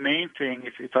the main thing,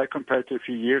 if I compare to a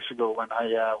few years ago when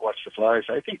I watched the Flyers,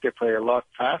 I think they play a lot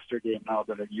faster game now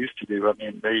than they used to do. I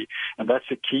mean, and that's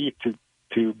the key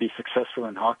to be successful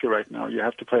in hockey right now. You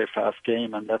have to play a fast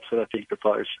game, and that's what I think the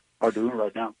Flyers are doing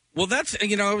right now. Well, that's,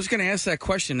 I was going to ask that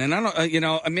question, and I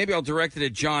don't, maybe I'll direct it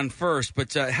at John first,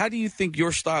 but how do you think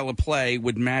your style of play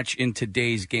would match in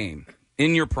today's game,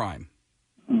 in your prime?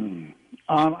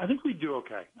 I think we do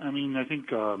okay. I mean, I think,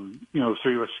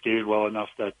 three of us skated well enough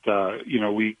that,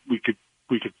 we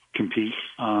could compete.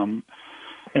 And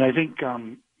I think,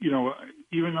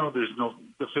 even though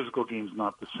the physical game's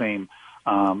not the same,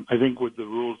 I think with the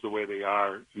rules the way they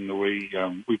are and the way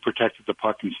we protected the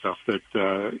puck and stuff, that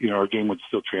our game would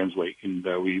still translate and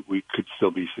we could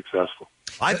still be successful.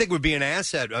 I think would be an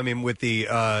asset. I mean, with the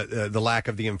lack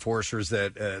of the enforcers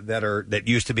that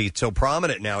used to be so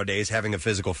prominent nowadays, having a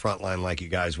physical front line like you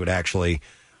guys would actually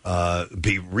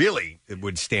it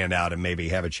would stand out and maybe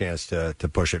have a chance to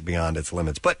push it beyond its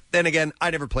limits. But then again, I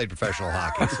never played professional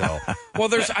hockey, so well,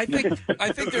 I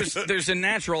think there's a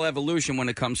natural evolution when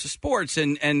it comes to sports,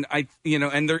 and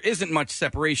there isn't much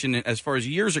separation as far as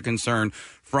years are concerned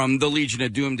from the Legion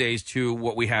of Doom days to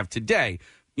what we have today.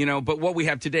 But what we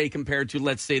have today compared to,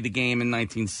 let's say, the game in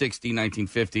 1960,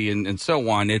 1950, and so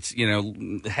on, it's,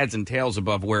 heads and tails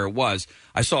above where it was.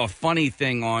 I saw a funny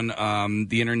thing on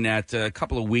the internet a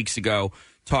couple of weeks ago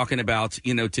talking about,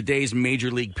 today's major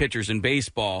league pitchers in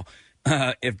baseball.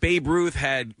 If Babe Ruth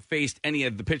had faced any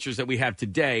of the pitchers that we have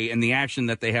today and the action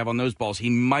that they have on those balls,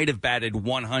 he might have batted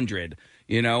 100,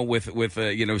 with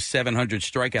 700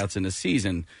 strikeouts in a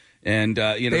season. And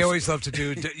they always love to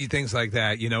do things like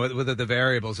that. With the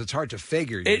variables, it's hard to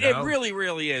figure. It really,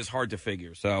 really is hard to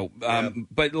figure. So,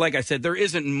 but like I said, there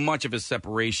isn't much of a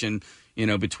separation,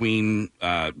 between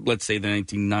let's say the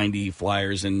 1990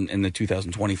 Flyers and the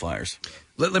 2020 Flyers.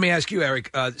 Let me ask you, Eric.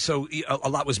 So a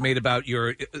lot was made about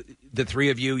the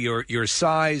three of you, your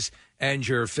size and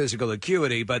your physical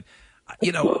acuity. But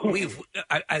we've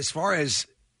as far as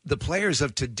the players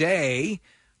of today.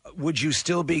 Would you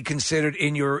still be considered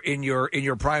in your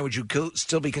prime? Would you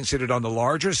still be considered on the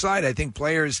larger side? I think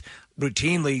players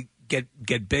routinely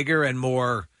get bigger and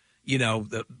more,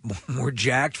 more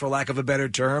jacked, for lack of a better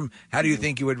term. How do you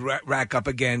think you would rack up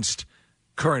against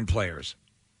current players?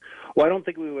 Well, I don't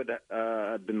think we would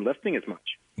have been lifting as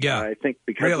much. Yeah, I think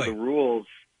because of the rules.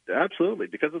 Absolutely,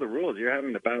 because of the rules, you're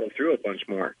having to battle through a bunch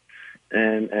more,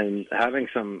 and having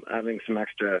some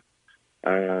extra.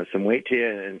 Some weight to you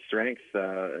and strength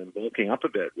and bulking up a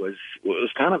bit was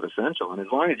kind of essential. And as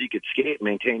long as you could skate and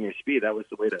maintain your speed, that was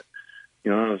the way to, it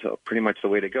was pretty much the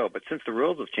way to go. But since the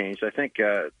rules have changed, I think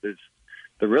the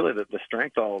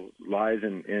strength all lies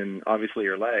in obviously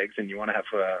your legs, and you want to have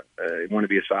you want to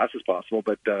be as fast as possible.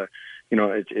 But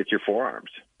it's your forearms.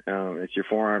 It's your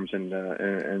forearms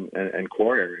and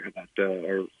core area that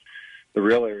are the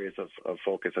real areas of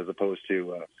focus, as opposed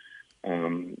to.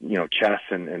 Chest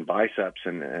and biceps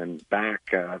and back.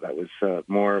 That was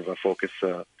more of a focus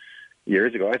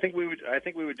years ago. I think we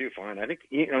would do fine. I think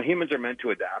humans are meant to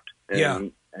adapt.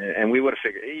 And we would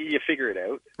have figure it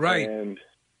out. Right. And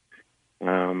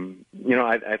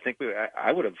I think we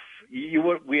would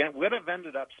have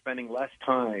ended up spending less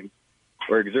time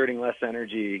or exerting less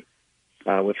energy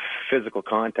with physical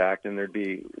contact, and there'd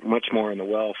be much more in the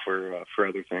well for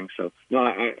other things. So, no,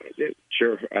 I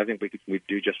think we'd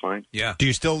do just fine. Yeah. Do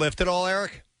you still lift at all,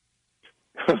 Eric?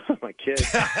 My kids.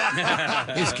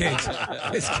 His kids.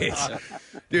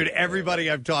 Dude, everybody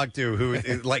I've talked to who,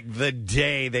 like, the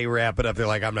day they wrap it up, they're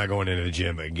like, I'm not going into the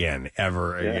gym again,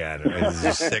 ever again. I'm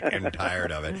just sick and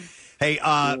tired of it. Hey,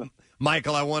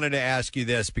 Michael, I wanted to ask you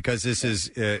this because this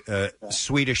is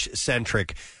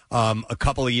Swedish-centric. A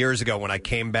couple of years ago when I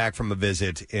came back from a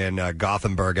visit in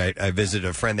Gothenburg, I visited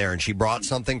a friend there, and she brought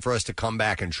something for us to come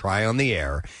back and try on the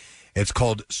air. It's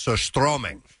called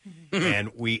surströmming.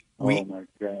 And we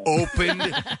opened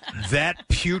that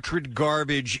putrid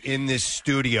garbage in this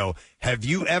studio. Have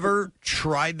you ever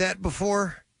tried that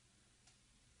before?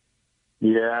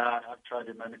 Yeah, I've tried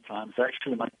it many times.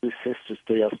 Actually, my two sisters,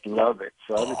 they just love it.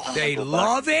 So every time they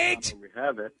love it? we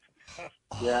have it.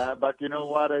 Yeah, but you know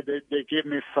what? They give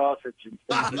me sausage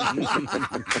instead.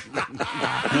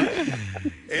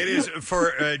 It is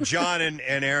for John and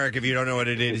Eric, if you don't know what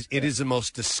it is the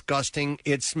most disgusting.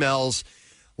 It smells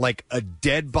like a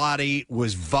dead body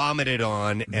was vomited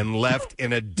on and left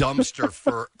in a dumpster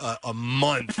for a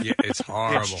month. Yeah, it's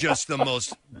horrible. It's just the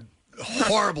most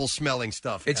horrible smelling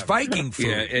stuff. It's ever. Viking food.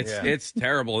 Yeah, it's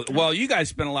terrible. Well, you guys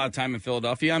spent a lot of time in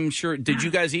Philadelphia. I'm sure. Did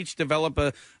you guys each develop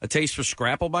a taste for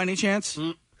scrapple by any chance?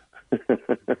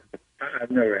 I've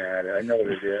never had it. I know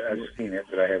it is. I've seen it,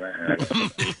 but I haven't had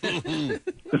it.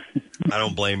 I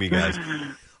don't blame you guys.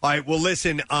 All right, well,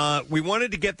 listen, we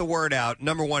wanted to get the word out.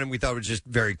 Number one, we thought it was just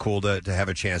very cool to have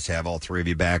a chance to have all three of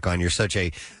you back on. You're such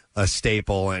a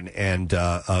staple and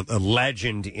a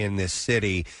legend in this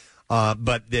city.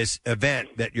 But this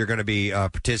event that you're going to be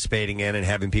participating in and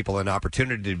having people an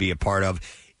opportunity to be a part of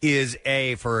is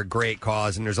for a great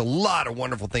cause. And there's a lot of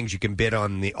wonderful things you can bid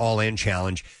on the All-In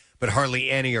Challenge, but hardly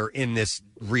any are in this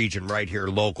region right here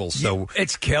local. So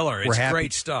it's killer. It's happy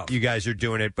great stuff. You guys are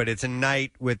doing it, but it's a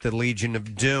night with the Legion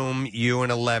of Doom, you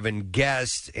and 11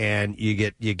 guests, and you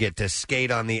get to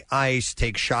skate on the ice,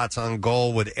 take shots on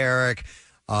goal with Eric,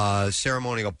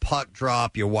 ceremonial puck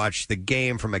drop. You watch the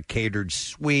game from a catered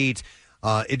suite.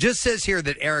 It just says here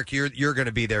that Eric, you're going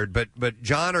to be there, but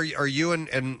John, are you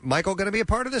and Michael going to be a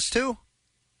part of this too?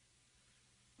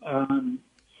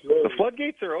 The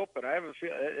floodgates are open. I have a feel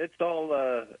it's all.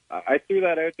 I threw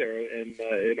that out there in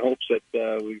hopes that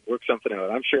we work something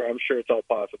out. I'm sure it's all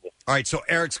possible. All right, so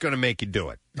Eric's going to make you do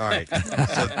it. All right.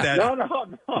 So No.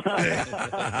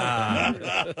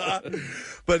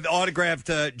 But the autographed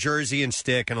jersey and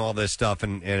stick and all this stuff,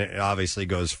 and it obviously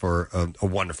goes for a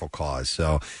wonderful cause.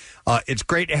 So it's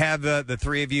great to have the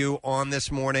three of you on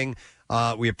this morning.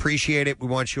 We appreciate it. We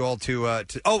want you all to.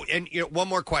 Oh, and one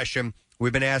more question.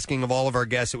 We've been asking of all of our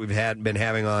guests that we've been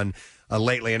having on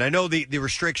lately, and I know the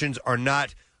restrictions are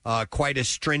not quite as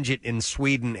stringent in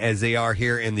Sweden as they are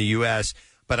here in the U.S.,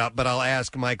 but I'll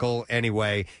ask Michael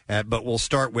anyway. But we'll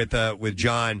start with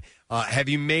John. Have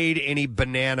you made any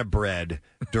banana bread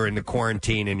during the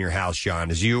quarantine in your house, John?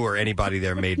 Has you or anybody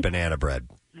there made banana bread?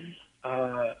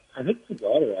 I think the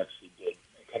daughter actually did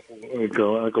like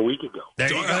a week ago.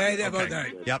 There you go.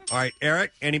 Okay. Yep. All right,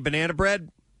 Eric, any banana bread?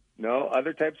 No,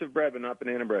 other types of bread, but not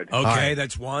banana bread. Okay, right.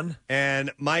 That's one.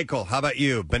 And Michael, how about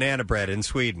you? Banana bread in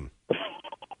Sweden?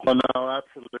 Oh, no,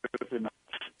 absolutely not.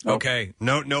 Okay.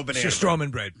 No banana It's just Stroman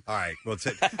bread. All right. Well,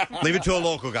 leave it to a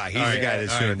local guy. He's the guy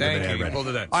that's doing the banana bread. We'll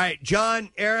do that. All right,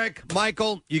 John, Eric,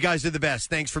 Michael, you guys are the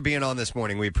best. Thanks for being on this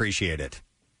morning. We appreciate it.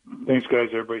 Thanks, guys.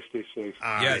 Everybody stay safe.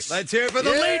 All right. Let's hear it for the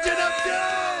Legion of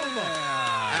Doom.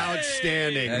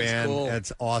 Outstanding, That's man. cool.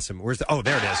 That's awesome. There it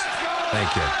is.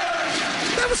 Thank you.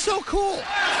 That was so cool.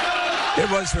 It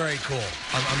was very cool.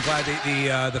 I'm glad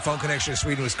the phone connection to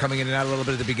Sweden was coming in and out a little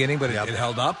bit at the beginning, but it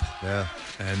held up. Yeah.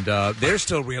 And they're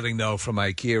still reeling, though, from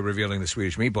IKEA revealing the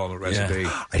Swedish meatball recipe.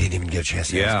 I didn't even get a chance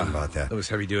to ask them about that. That was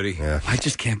heavy duty. Yeah. I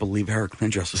just can't believe Eric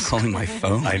Lindros was calling my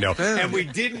phone. I know. And we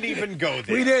didn't even go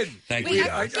there. We did. Thank Wait, you.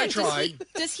 I tried.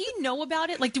 Does he know about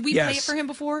it? Like, did we play it for him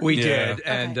before? We did,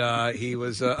 and he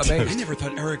was amazed. I never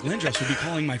thought Eric Lindros would be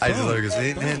calling my phone. I just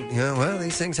looked and said, well,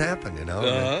 these things happen,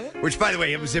 Which, by the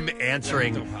way, it was him answering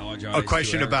a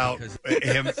question about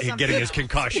him getting his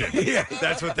concussion. Yeah.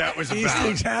 That's what that was These about.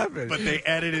 things happen. But they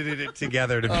edited it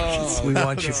together to make it we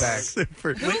want you back.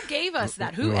 super. Who gave us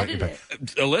that? Who edited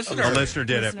it? A listener. A listener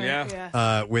did it.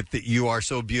 Yeah. With the You Are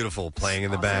So Beautiful playing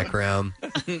in the background.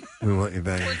 We want you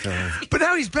back in time. But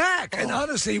now he's back. And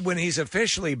honestly, when he's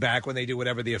officially back, when they do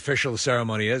whatever the official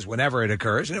ceremony is, whenever it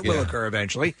occurs, and it will occur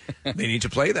eventually, they need to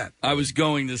play that. I was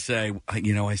going to say,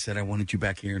 I said I wanted you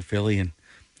back here in Philly, and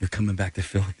you're coming back to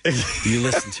Philly. You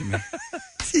listen to me.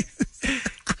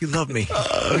 You love me.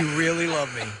 You really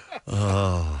love me.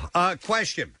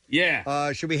 Question.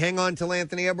 Yeah. Should we hang on till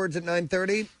Anthony Edwards at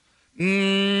 9:30?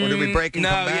 Or do we break and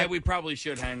come back? Yeah, we probably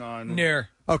should hang on. Near.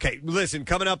 Okay, listen,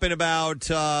 coming up in about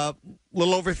a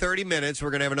little over 30 minutes,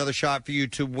 we're going to have another shot for you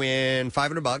to win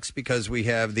 $500 because we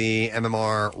have the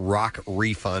MMR Rock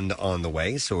refund on the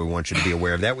way, so we want you to be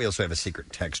aware of that. We also have a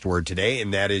secret text word today,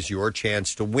 and that is your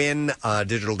chance to win a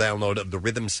digital download of the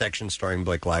Rhythm Section starring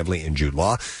Blake Lively and Jude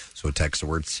Law. So text the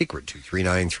word secret to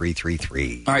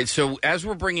 39333. All right, so as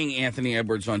we're bringing Anthony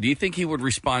Edwards on, do you think he would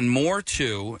respond more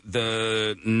to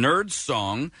the Nerd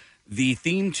song the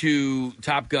theme to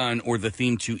Top Gun or the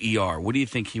theme to ER? What do you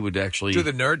think he would actually Do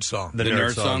the nerd song. The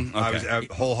nerd song. I was Okay.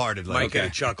 wholeheartedly. Mike had a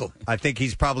chuckle. I think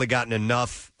he's probably gotten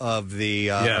enough of the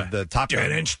Top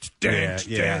Gun.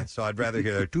 Yeah. So I'd rather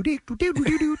hear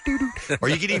or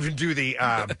you could even do the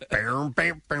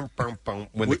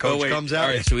when the coach comes out. All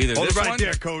right, so either Hold this it right one,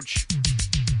 there, coach.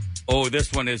 Oh,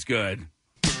 this one is good.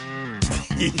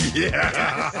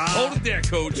 Yeah. Hold it there,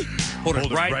 coach. Hold it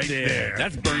right, right there. there.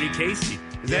 That's Bernie Casey.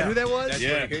 Is that who that was? That's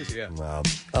Bernie Casey, yeah. Wow.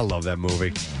 I love that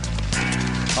movie.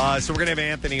 So we're going to have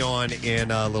Anthony on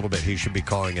in a little bit. He should be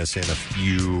calling us in a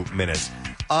few minutes.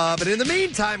 But in the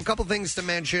meantime, a couple things to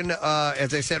mention.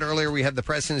 As I said earlier, we have the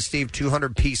Preston and Steve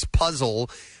 200-piece puzzle,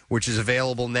 which is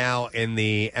available now in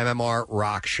the MMR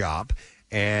Rock Shop.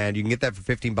 And you can get that for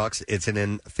 $15. It's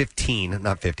in 15,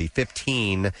 not 50,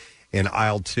 15 in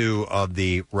aisle 2 of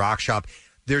the Rock Shop.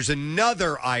 There's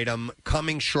another item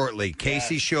coming shortly.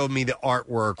 Casey showed me the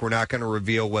artwork. We're not going to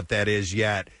reveal what that is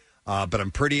yet, but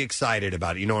I'm pretty excited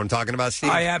about it. You know what I'm talking about, Steve?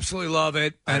 I absolutely love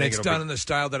it, I and think it's it'll done be- in the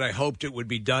style that I hoped it would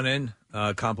be done in.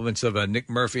 Compliments of Nick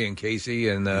Murphy and Casey,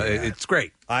 and it's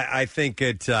great. I think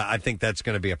I think that's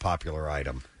going to be a popular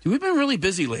item. We've been really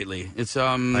busy lately. It's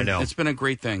I know. It's been a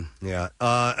great thing. Yeah.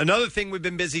 Another thing we've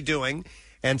been busy doing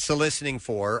and soliciting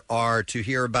for are to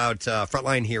hear about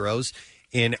frontline heroes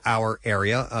in our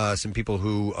area. Some people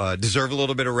who deserve a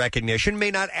little bit of recognition, may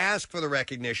not ask for the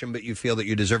recognition, but you feel that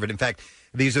you deserve it. In fact,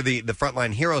 these are the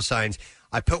frontline hero signs.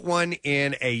 I put one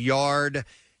in a yard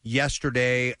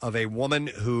yesterday of a woman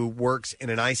who works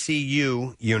in an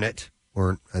ICU unit,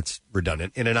 or that's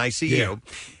redundant, in an ICU. Yeah.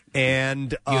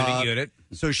 And Unit.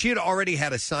 So she had already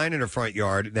had a sign in her front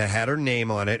yard that had her name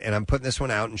on it, and I'm putting this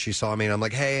one out, and she saw me, and I'm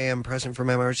like, hey, I'm Preston from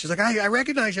MMR. She's like, I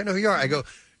recognize you. I know who you are. I go,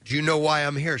 do you know why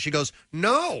I'm here? She goes,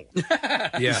 no.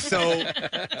 Yeah. So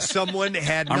someone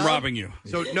had... I'm robbing you.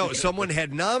 So, no, someone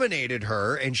had nominated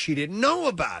her, and she didn't know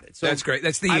about it. So That's great.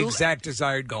 That's the exact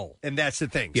desired goal. And that's the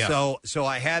thing. Yeah. So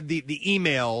I had the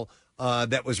email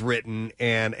that was written,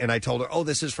 and I told her, oh,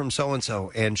 this is from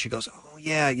so-and-so. And she goes, oh,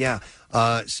 yeah.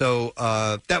 So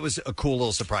that was a cool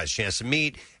little surprise chance to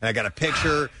meet. And I got a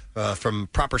picture from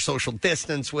proper social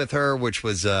distance with her, which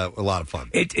was a lot of fun.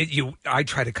 I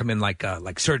try to come in like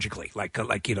surgically, like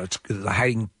it's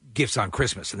hiding gifts on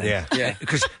Christmas, and then Yeah.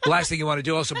 because the last thing you want to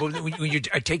do also, but when you're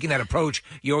taking that approach,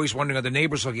 you're always wondering, are the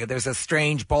neighbors looking at? There's a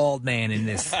strange bald man in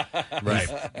this, right,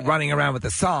 running around with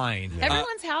a sign.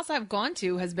 Everyone's house I've gone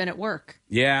to has been at work.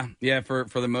 Yeah. For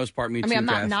the most part, me too. I mean, I'm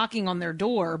not Kath. knocking on their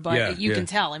door, but you can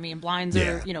tell. I mean, blinds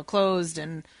are closed,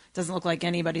 and doesn't look like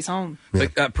anybody's home.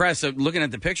 But, Press, looking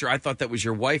at the picture, I thought that was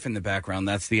your wife in the background.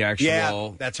 That's the actual...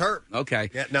 Yeah, that's her. Okay.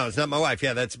 Yeah, no, it's not my wife.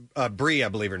 Yeah, that's Bree, I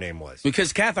believe her name was.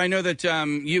 Because, Kath, I know that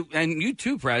you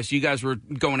too, Press, you guys were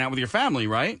going out with your family,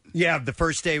 right? Yeah, the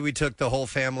first day we took the whole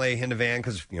family in the van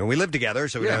because we live together,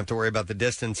 so we don't have to worry about the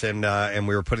distance. And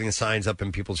we were putting the signs up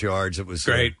in people's yards. It was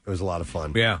great. It was a lot of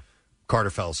fun. Yeah. Carter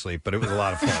fell asleep, but it was a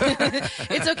lot of fun.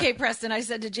 It's okay, Preston. I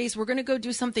said to Jace, we're going to go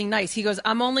do something nice. He goes,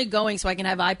 I'm only going so I can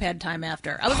have iPad time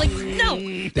after. I was like, no,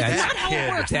 that's not how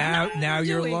it works. Now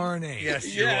you're learning.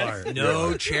 Yes, you are.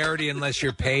 No charity unless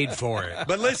you're paid for it.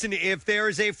 But listen, if there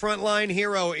is a frontline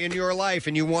hero in your life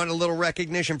and you want a little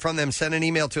recognition from them, send an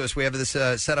email to us. We have this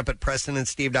set up at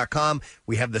PrestonandSteve.com.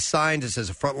 We have the signs. It says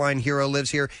a frontline hero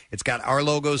lives here. It's got our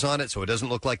logos on it, so it doesn't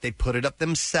look like they put it up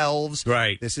themselves.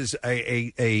 Right. This is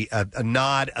a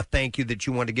nod, a thank you that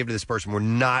you want to give to this person. We're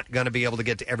not going to be able to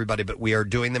get to everybody, but we are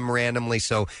doing them randomly,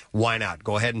 so why not?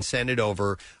 Go ahead and send it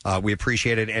over. We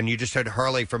appreciate it. And you just heard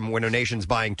Harley from Winter Nation's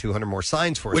buying 200 more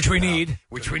signs for us. Which we now. need.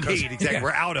 Exactly. Yeah. We're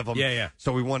out of them. Yeah.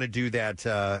 So we want to do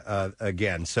that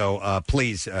again. So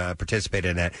please participate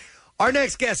in that. Our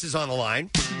next guest is on the line.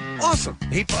 Awesome.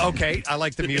 Okay, I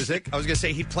like the music. I was going to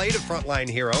say he played a frontline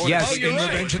hero. Yes, in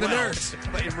Revenge of the Nerds.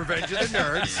 In Revenge of the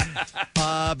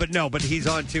Nerds. But he's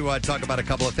on to talk about a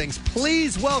couple of things.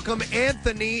 Please welcome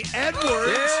Anthony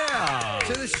Edwards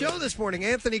to the show this morning.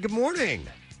 Anthony, good morning.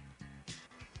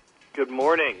 Good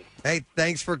morning. Hey,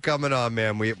 thanks for coming on,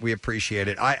 man. We appreciate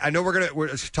it. I know we're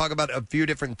gonna talk about a few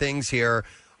different things here,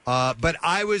 but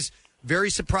I was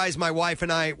very surprised. My wife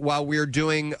and I, while we were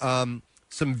doing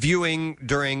some viewing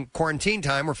during quarantine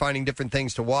time, we're finding different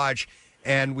things to watch,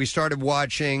 and we started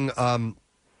watching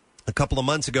a couple of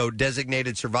months ago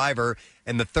Designated Survivor,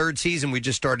 and the third season we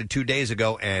just started 2 days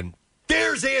ago, and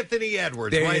there's Anthony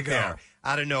Edwards There right you go. there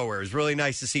out of nowhere. It was really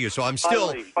nice to see you. So I'm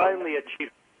still Finally a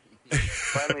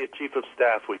chief of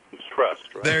staff we can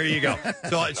trust, right? There you go.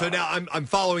 So now I'm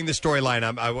following the storyline.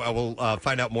 I will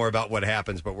find out more about what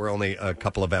happens, but we're only a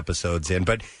couple of episodes in.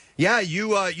 But yeah,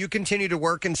 you continue to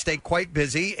work and stay quite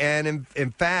busy, and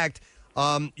in fact,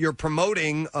 you're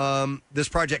promoting this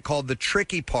project called The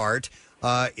Tricky Part.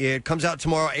 It comes out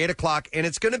tomorrow, 8 o'clock, and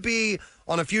it's going to be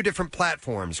on a few different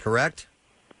platforms, correct?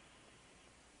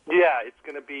 Yeah, it's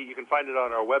going to be, you can find it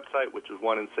on our website, which is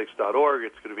onein6.org.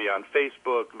 It's going to be on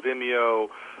Facebook, Vimeo,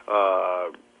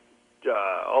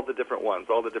 all the different ones,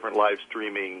 all the different live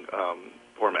streaming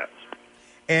formats.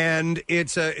 And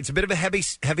it's a bit of a heavy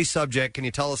subject. Can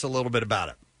you tell us a little bit about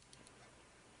it?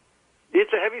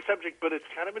 It's a heavy subject, but it's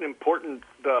kind of an important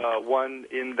one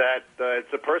in that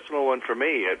it's a personal one for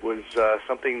me. It was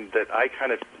something that I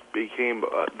kind of became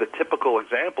the typical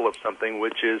example of something,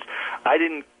 which is I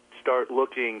didn't start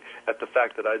looking at the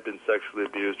fact that I'd been sexually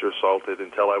abused or assaulted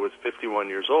until I was 51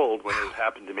 years old when it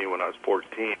happened to me when I was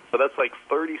 14. So that's like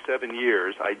 37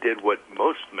 years I did what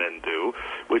most men do,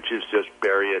 which is just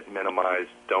bury it, minimize,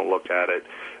 don't look at it.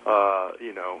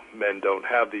 Men don't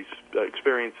have these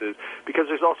experiences because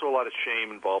there's also a lot of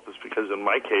shame involved. It's because in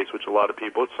my case, which a lot of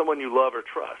people, it's someone you love or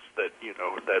trust that,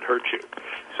 that hurt you.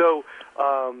 So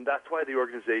that's why the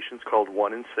organization's called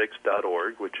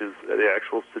onein6.org, which is the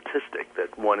actual statistic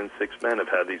that 1 in 6 men have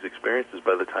had these experiences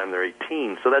by the time they're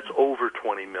 18. So that's over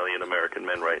 20 million American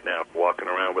men right now walking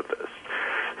around with this.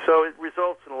 So it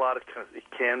results in it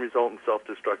can result in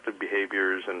self-destructive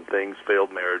behaviors and things,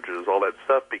 failed marriages, all that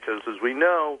stuff, because as we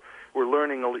know, we're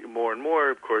learning more and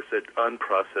more, of course, that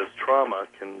unprocessed trauma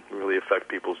can really affect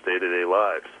people's day-to-day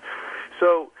lives.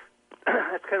 So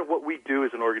that's kind of what we do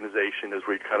as an organization, is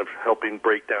we're kind of helping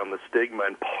break down the stigma,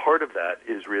 and part of that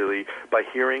is really by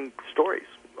hearing stories,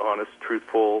 honest,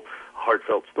 truthful,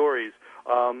 heartfelt stories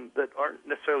that aren't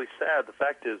necessarily sad. The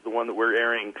fact is, the one that we're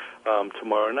airing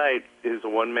tomorrow night is a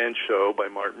one-man show by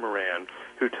Martin Moran,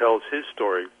 who tells his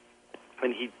story.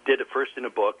 And he did it first in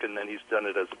a book, and then he's done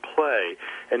it as a play,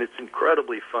 and it's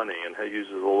incredibly funny, and he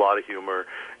uses a lot of humor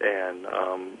and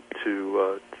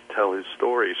to tell his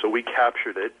story. So we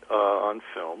captured it on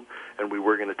film, and we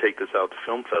were going to take this out to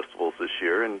film festivals this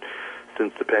year, and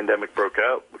since the pandemic broke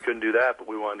out, we couldn't do that, but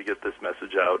we wanted to get this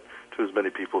message out to as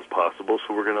many people as possible.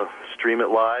 So we're going to stream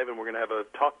it live, and we're going to have a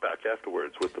talk back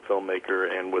afterwards with the filmmaker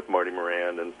and with Marty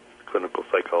Moran and clinical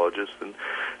psychologist, and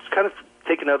it's kind of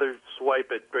take another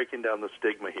swipe at breaking down the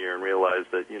stigma here and realize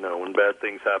that, when bad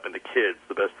things happen to kids,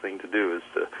 the best thing to do is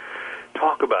to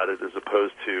talk about it as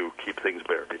opposed to keep things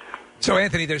buried. So,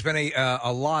 Anthony, there's been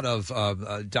a lot of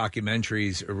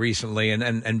documentaries recently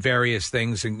and various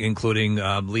things, including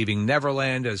Leaving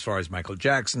Neverland, as far as Michael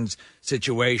Jackson's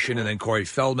situation, and then Corey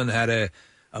Feldman had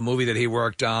a movie that he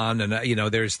worked on, and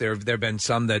there have been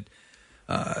some that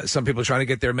some people trying to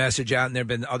get their message out, and there have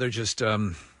been other just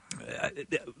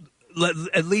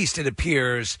at least it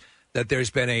appears that there's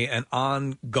been an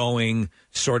ongoing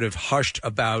sort of hushed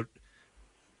about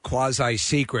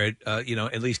quasi-secret,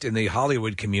 at least in the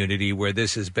Hollywood community, where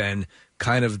this has been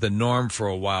kind of the norm for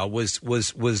a while. Is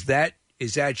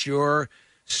that your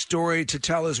story to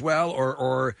tell as well,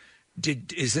 or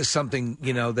is this something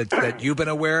that you've been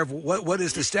aware of? What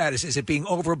is the status? Is it being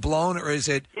overblown, or is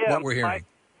it what we're hearing?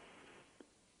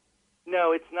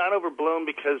 No, it's not overblown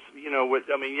because,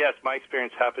 yes, my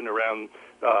experience happened around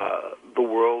the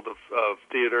world of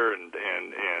theater, and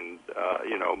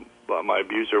my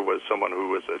abuser was someone who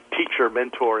was a teacher,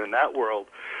 mentor in that world.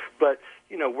 But,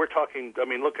 we're talking,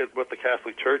 look at what the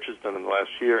Catholic Church has done in the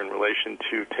last year in relation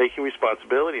to taking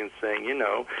responsibility and saying,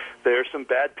 there are some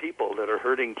bad people that are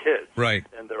hurting kids. Right.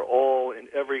 And they're all in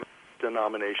every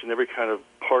denomination, every kind of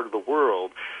part of the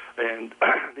world. And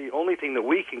the only thing that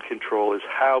we can control is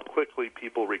how quickly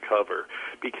people recover.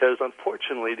 Because,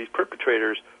 unfortunately, these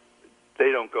perpetrators,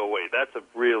 they don't go away. That's a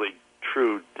really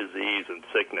true disease and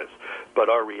sickness. But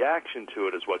our reaction to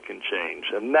it is what can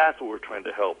change. And that's what we're trying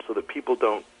to help, so that people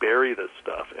don't bury this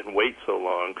stuff and wait so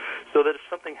long, so that if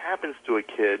something happens to a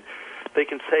kid, they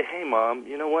can say, hey, Mom,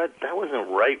 you know what? That wasn't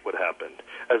right what happened,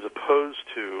 as opposed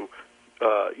to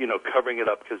covering it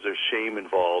up because there's shame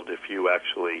involved if you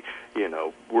actually,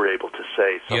 were able to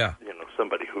say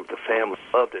somebody who the family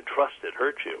loved and trusted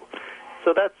hurt you.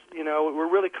 So that's, we're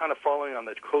really kind of following on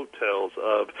the coattails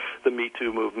of the Me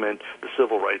Too movement, the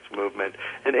civil rights movement,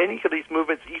 and any of these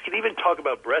movements. You can even talk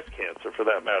about breast cancer, for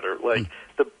that matter. Like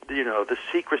the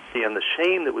secrecy and the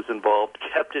shame that was involved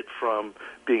kept it from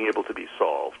being able to be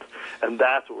solved, and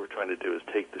that's what we're trying to do, is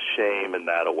take the shame and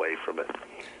that away from it.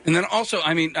 And then also,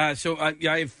 I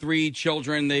have 3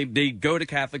 children. They go to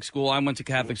Catholic school. I went to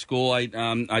Catholic school.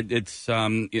 Abuse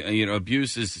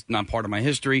is not part of my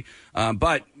history,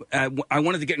 but I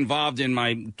wanted to get involved in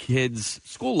my kids'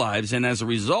 school lives, and as a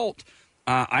result,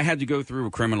 I had to go through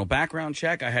a criminal background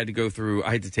check. I had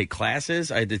to take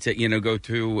classes. I had to go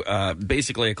to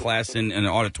basically a class in an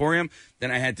auditorium.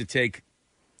 Then I had to take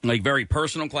like very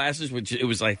personal classes, which it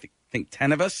was, I think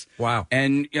 10 of us. Wow.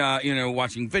 And,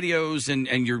 watching videos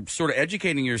and you're sort of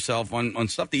educating yourself on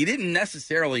stuff that you didn't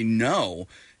necessarily know.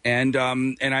 And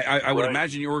I would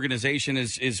imagine your organization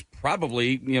is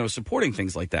probably, supporting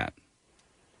things like that.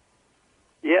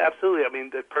 Yeah, absolutely. I mean,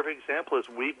 the perfect example is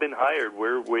we've been hired.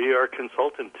 We are a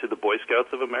consultant to the Boy Scouts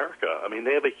of America. I mean,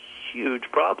 they have a huge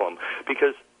problem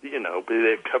because,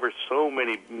 they cover so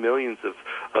many millions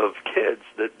of kids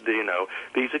that,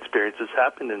 these experiences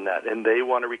happened in that, and they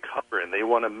want to recover, and they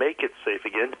want to make it safe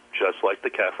again, just like the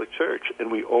Catholic Church.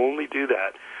 And we only do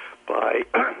that by,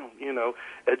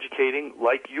 educating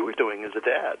like you were doing as a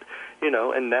dad,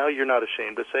 and now you're not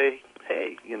ashamed to say,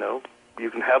 hey, you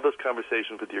can have those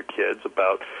conversations with your kids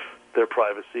about their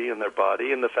privacy and their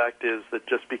body, and the fact is that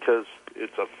just because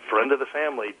it's a friend of the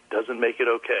family doesn't make it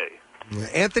okay.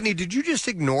 Anthony, did you just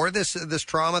ignore this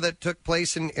trauma that took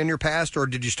place in your past, or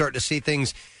did you start to see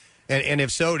things? And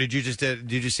if so, did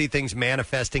you see things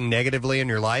manifesting negatively in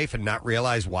your life and not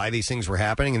realize why these things were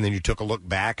happening, and then you took a look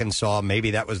back and saw maybe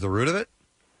that was the root of it?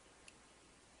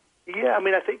 Yeah, I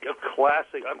mean, I think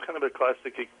I'm kind of a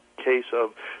classic case of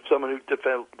someone who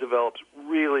develops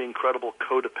really incredible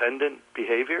codependent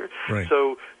behavior. Right.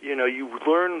 So, you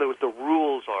learn what the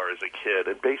rules are as a kid,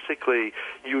 and basically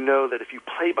you know that if you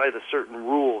play by the certain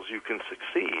rules, you can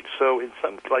succeed. So in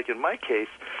my case,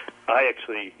 I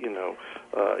actually,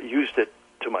 used it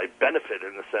to my benefit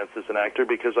in a sense as an actor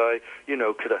because I,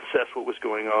 could assess what was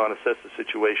going on, assess the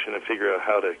situation, and figure out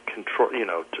how to control,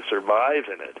 to survive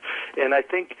in it. And I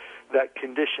think that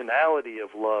conditionality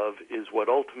of love is what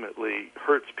ultimately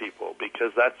hurts people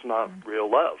because that's not real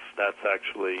love. That's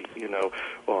actually,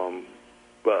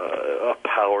 a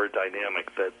power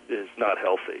dynamic that is not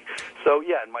healthy. So,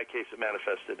 yeah, in my case, it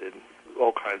manifested in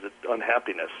all kinds of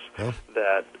unhappiness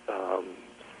that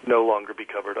no longer be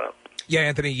covered up. Yeah,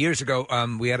 Anthony, years ago,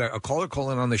 we had a caller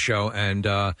call in on the show, and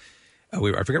I forget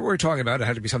what we were talking about. It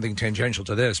had to be something tangential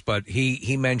to this, but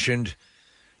he mentioned,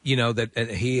 that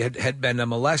he had been a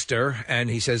molester, and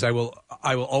he says, I will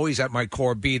always at my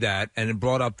core be that, and it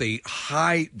brought up the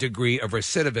high degree of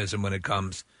recidivism when it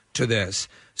comes to this.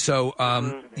 So,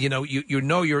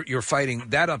 you're fighting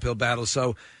that uphill battle.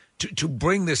 So to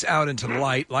bring this out into the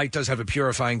light does have a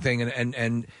purifying thing,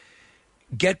 and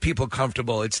get people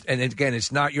comfortable.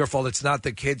 It's not your fault. It's not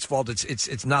the kid's fault.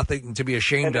 It's nothing to be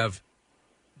ashamed of.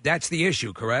 That's the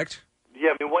issue, correct? Yeah,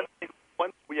 I mean,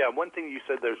 one thing you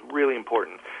said there is really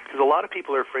important because a lot of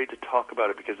people are afraid to talk about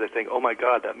it because they think, oh my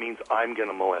God, that means I'm going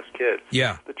to molest kids.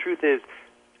 Yeah. The truth is,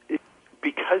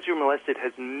 because you're molested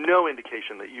has no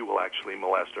indication that you will actually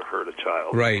molest or hurt a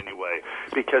child in any way.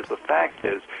 Because the fact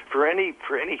is, for any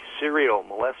serial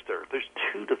molester, there's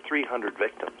 200 to 300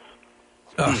 victims.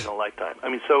 In a lifetime. I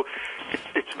mean, so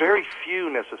it's very few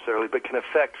necessarily, but can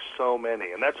affect so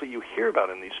many. And that's what you hear about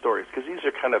in these stories, because these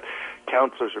are kind of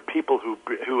counselors or people who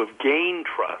have gained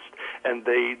trust, and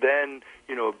they then,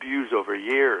 abuse over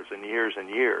years and years and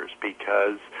years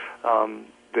because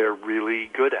they're really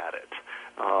good at it.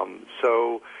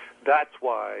 So that's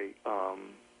why,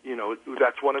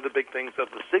 that's one of the big things of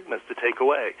the stigmas to take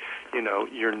away.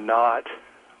 You're not,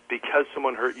 because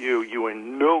someone hurt you, you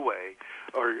in no way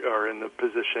are in the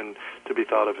position to be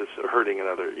thought of as hurting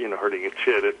another, hurting a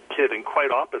kid, and quite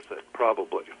opposite,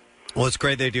 probably. Well, it's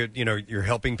great that you're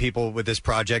helping people with this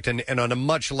project. And on a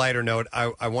much lighter note,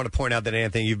 I want to point out that,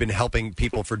 Anthony, you've been helping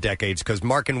people for decades because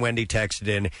Mark and Wendy texted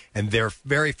in, and their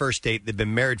very first date, they've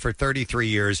been married for 33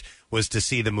 years, was to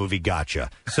see the movie Gotcha.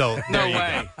 So no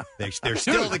way. They're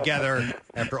still together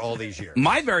after all these years.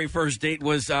 My very first date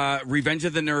was Revenge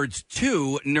of the Nerds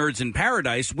 2, Nerds in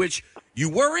Paradise, which you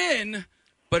were in,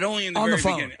 but only in the very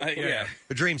beginning. Yeah.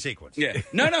 The dream sequence. Yeah.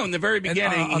 No, in the very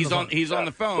beginning, he's on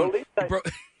the phone.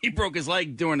 He broke his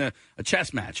leg during a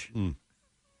chess match. Well,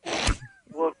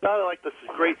 it's not like this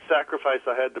great sacrifice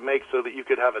I had to make so that you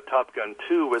could have a Top Gun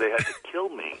 2 where they had to kill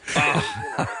me.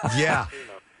 Yeah.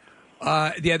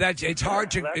 It's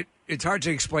hard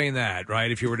to explain that,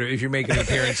 right? If you're making an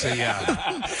appearance,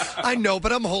 I know,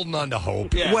 but I'm holding on to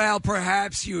hope. Yeah. Well,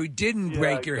 perhaps you didn't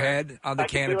break your head on the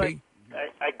canopy.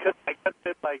 I could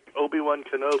fit like Obi-Wan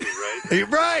Kenobi, right?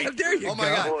 Right. There you go. My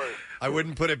God. I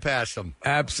wouldn't put it past them.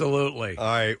 Absolutely. All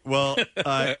right. Well,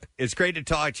 it's great to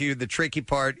talk to you. The tricky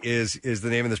part is the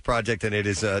name of this project, and it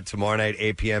is tomorrow night,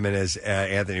 8 p.m. And as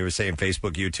Anthony was saying,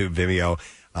 Facebook, YouTube, Vimeo,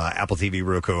 Apple TV,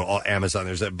 Roku, Amazon.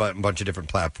 There's a bunch of different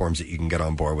platforms that you can get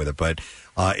on board with it. But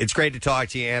it's great to talk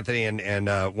to you, Anthony,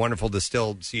 and wonderful to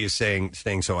still see you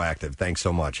staying so active. Thanks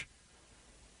so much.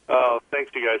 Oh, thanks,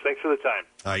 you guys. Thanks for the time.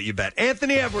 You bet.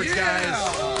 Anthony Edwards, guys.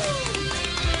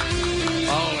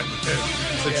 Oh,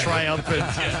 the triumphant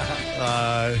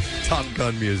Top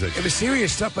Gun music. It was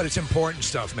serious stuff, but it's important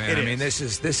stuff, man. I mean, this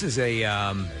is a.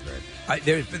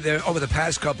 There over the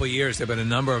past couple of years, there have been a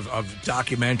number of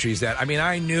documentaries that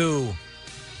I knew,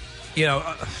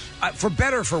 for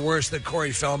better or for worse, the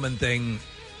Corey Feldman thing.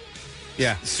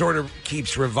 Yeah, sort of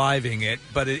keeps reviving it,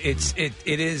 but it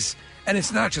is, and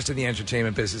it's not just in the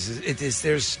entertainment business. It is.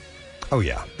 There's. Oh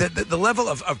yeah, the level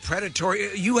of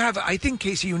predatory. You have, I think,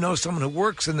 Casey, you know someone who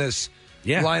works in this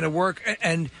line of work,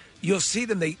 and you'll see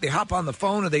them. They hop on the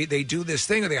phone, or they do this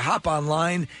thing, or they hop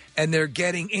online, and they're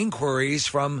getting inquiries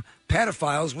from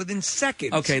pedophiles within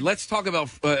seconds. Okay, let's talk about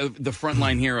the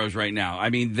frontline heroes right now. I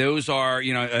mean, those are,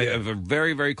 I have a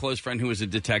very, very close friend who is a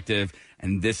detective,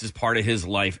 and this is part of his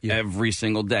life every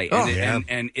single day.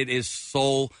 And it is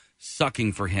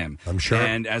soul-sucking for him. I'm sure.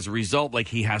 And as a result,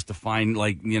 he has to find,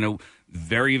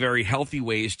 very, very healthy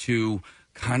ways to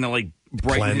kind of,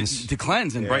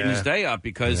 cleanse and brighten his day up,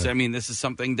 because this is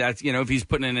something that's if he's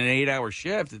putting in an 8-hour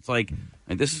shift, it's like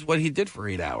this is what he did for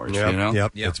 8 hours.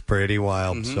 Yep. It's pretty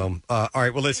wild. So all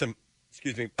right, well, listen,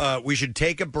 excuse me, we should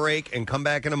take a break and come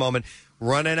back in a moment.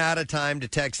 Running out of time to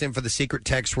text in for the secret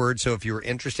text word, so if you're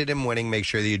interested in winning, make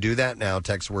sure that you do that now.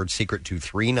 Text word secret to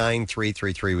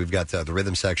 39333. We've got the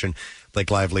rhythm section,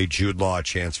 Blake Lively, Jude Law, a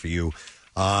chance for you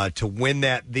to win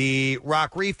that. The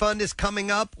Rock Refund is coming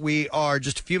up. We are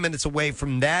just a few minutes away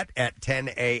from that at 10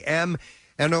 a.m.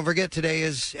 And don't forget, today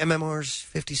is MMR's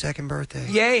 52nd birthday.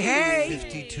 Yay, hey!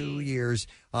 52 years.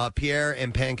 Pierre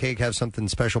and Pancake have something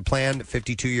special planned.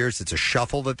 52 years. It's a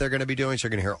shuffle that they're going to be doing, so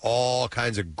you're going to hear all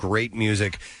kinds of great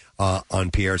music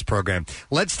on Pierre's program.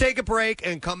 Let's take a break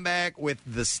and come back with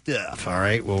the stuff. All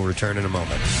right? We'll return in a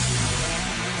moment.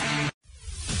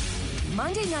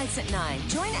 Monday nights at 9,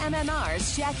 join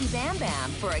MMR's Jackie Bam Bam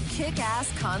for a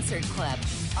kick-ass concert clip.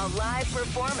 A live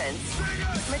performance.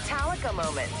 Metallica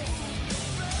moment.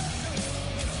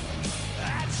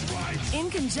 In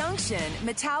conjunction,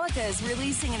 Metallica is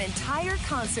releasing an entire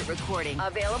concert recording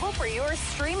available for your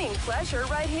streaming pleasure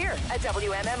right here at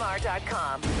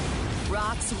WMMR.com.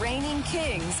 Rock's Reigning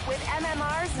Kings with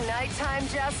MMR's nighttime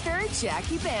jester,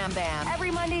 Jackie Bam Bam.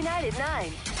 Every Monday night at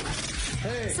 9.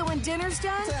 Hey. So when dinner's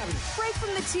done, break from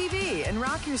the TV and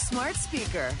rock your smart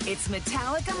speaker. It's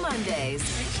Metallica Mondays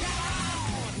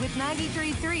with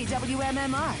 93.3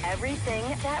 WMMR. Everything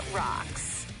that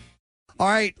rocks. All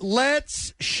right,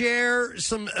 let's share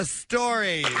some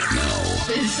stories.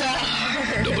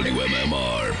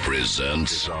 WMMR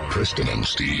presents Preston and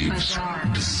Steve's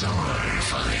Bizarre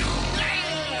File.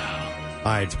 All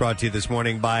right, it's brought to you this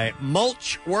morning by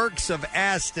Mulch Works of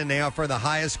Aston. They offer the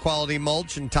highest quality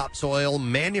mulch and topsoil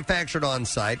manufactured on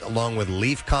site, along with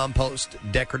leaf compost,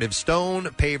 decorative stone,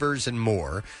 pavers, and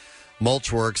more.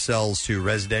 Mulch Works sells to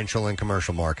residential and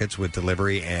commercial markets with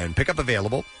delivery and pickup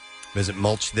available. Visit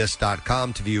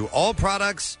mulchthis.com to view all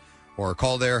products or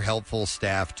call their helpful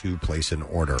staff to place an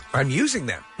order. I'm using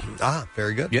them.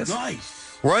 Very good. Yes.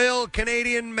 Nice. Royal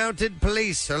Canadian Mounted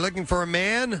Police are looking for a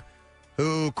man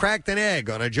who cracked an egg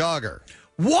on a jogger.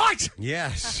 What?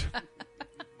 Yes.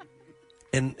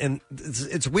 And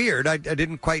it's weird. I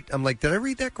didn't quite. I'm like, did I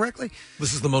read that correctly?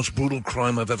 This is the most brutal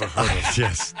crime I've ever heard of.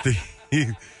 Yes.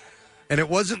 And it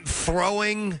wasn't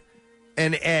throwing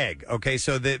an egg. Okay,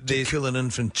 so they kill an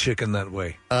infant chicken that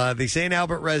way. The St.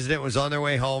 Albert resident was on their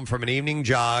way home from an evening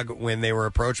jog when they were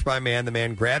approached by a man. The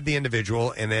man grabbed the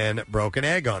individual and then broke an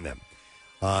egg on them.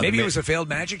 Maybe it was a failed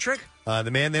magic trick?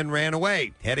 The man then ran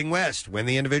away, heading west, when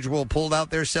the individual pulled out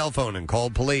their cell phone and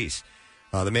called police.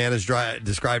 The man is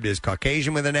described as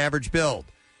Caucasian with an average build.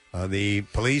 The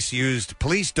police used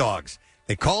police dogs.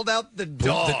 They called out the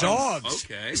dogs. The dogs.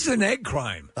 Okay. This is an egg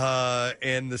crime.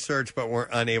 In the search, but were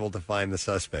unable to find the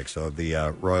suspect. So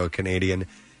the Royal Canadian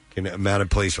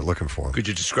Mounted Police are looking for him. Could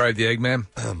you describe the egg, ma'am?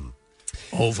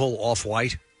 Oval,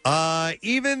 off-white?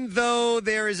 Even though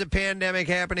there is a pandemic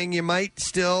happening, you might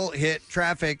still hit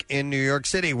traffic in New York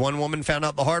City. One woman found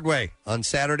out the hard way on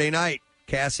Saturday night.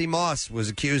 Cassie Moss was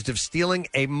accused of stealing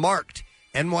a marked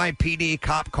NYPD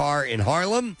cop car in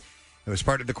Harlem. It was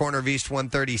part of the corner of East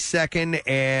 132nd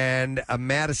and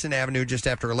Madison Avenue just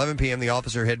after 11 p.m. The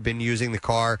officer had been using the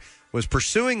car, was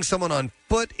pursuing someone on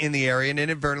foot in the area, and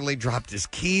inadvertently dropped his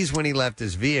keys when he left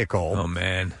his vehicle. Oh,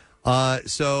 man.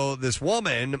 So this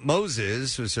woman,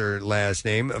 Moses was her last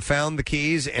name, found the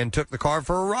keys and took the car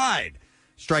for a ride,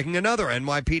 striking another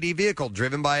NYPD vehicle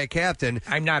driven by a captain.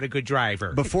 I'm not a good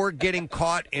driver. Before getting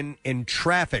caught in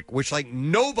traffic, which,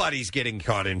 nobody's getting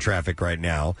caught in traffic right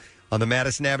now, on the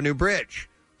Madison Avenue Bridge.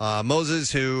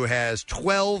 Moses, who has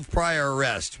 12 prior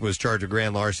arrests, was charged with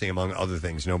grand larceny, among other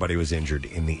things. Nobody was injured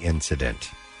in the incident.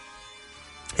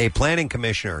 A planning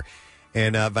commissioner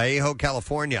in Vallejo,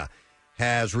 California,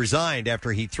 has resigned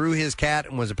after he threw his cat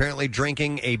and was apparently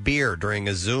drinking a beer during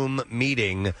a Zoom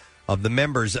meeting of the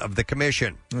members of the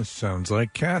commission. That sounds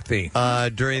like Kathy.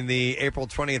 During the April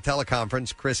 20th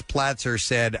teleconference, Chris Platzer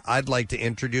said, "I'd like to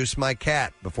introduce my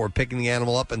cat," before picking the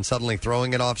animal up and suddenly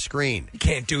throwing it off screen. You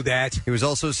can't do that. He was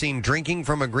also seen drinking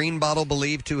from a green bottle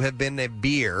believed to have been a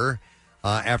beer.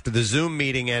 After the Zoom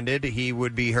meeting ended, he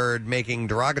would be heard making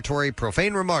derogatory,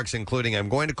 profane remarks, including, "I'm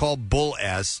going to call Bull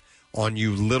S on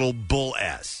you, little Bull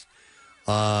S."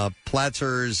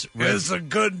 Platzer's It's a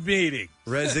good meeting.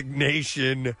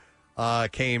 Resignation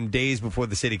came days before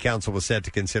the city council was set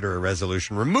to consider a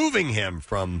resolution removing him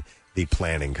from the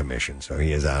planning commission. So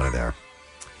he is out of there.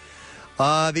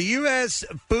 The U.S.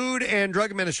 Food and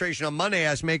Drug Administration on Monday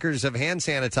asked makers of hand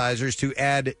sanitizers to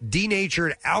add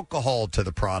denatured alcohol to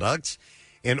the products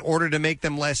in order to make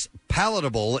them less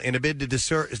palatable in a bid to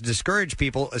discourage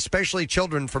people, especially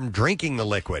children, from drinking the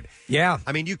liquid. Yeah.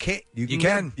 I mean, you can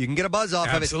get a buzz off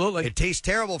Absolutely. of it. It tastes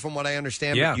terrible from what I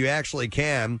understand, Yeah. but you actually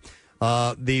can.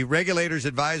 The regulator's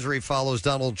advisory follows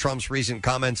Donald Trump's recent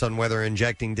comments on whether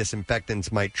injecting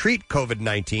disinfectants might treat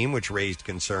COVID-19, which raised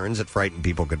concerns that frightened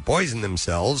people could poison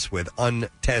themselves with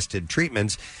untested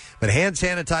treatments. But hand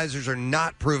sanitizers are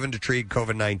not proven to treat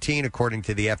COVID-19, according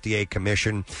to the FDA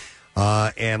commission.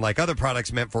 And like other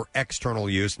products meant for external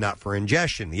use, not for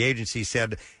ingestion. The agency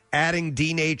said adding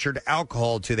denatured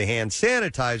alcohol to the hand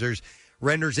sanitizers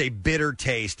renders a bitter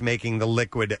taste, making the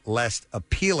liquid less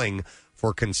appealing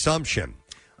for consumption.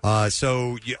 That's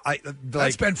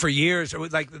been for years. It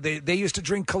was like they used to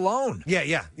drink cologne.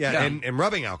 Yeah. And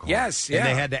rubbing alcohol. Yes, And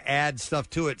they had to add stuff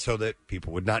to it so that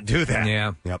people would not do that.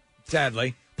 Yeah. Yep.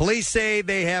 Sadly. Police say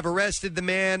they have arrested the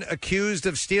man accused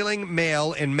of stealing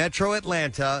mail in Metro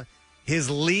Atlanta. His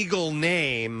legal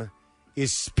name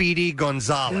is Speedy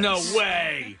Gonzalez. No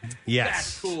way. Yes.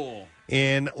 That's cool.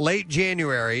 In late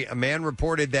January, a man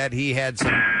reported that he had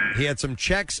some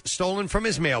checks stolen from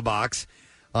his mailbox.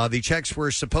 The checks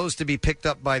were supposed to be picked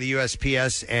up by the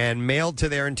USPS and mailed to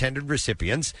their intended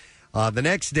recipients. The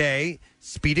next day,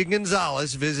 Speedy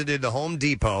Gonzalez visited the Home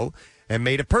Depot and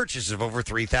made a purchase of over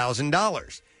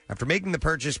 $3,000. After making the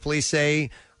purchase, police say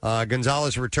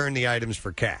Gonzalez returned the items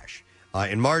for cash.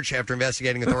 In March, after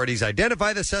investigating authorities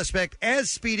identified the suspect as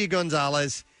Speedy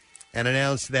Gonzalez and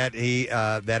announced that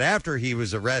that after he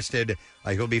was arrested,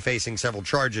 he'll be facing several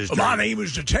charges. My name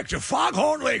is Detective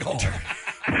Foghorn Leghorn.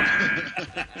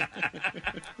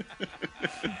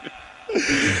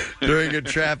 During a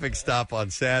traffic stop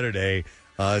on Saturday,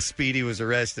 Speedy was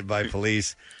arrested by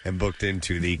police and booked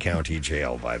into the county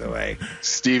jail, by the way.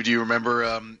 Steve, do you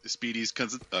remember Speedy's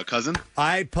cousin?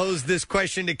 I posed this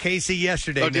question to Casey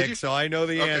yesterday, did Nick, you? so I know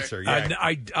the answer. Yeah.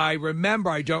 I remember.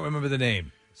 I don't remember the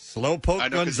name.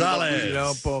 Slowpoke Gonzalez.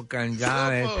 Slowpoke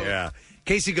Gonzalez. Yeah.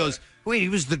 Casey goes, wait, he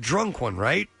was the drunk one,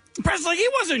 right? Preston, he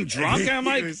wasn't drunk. I'm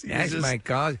like, Yes, my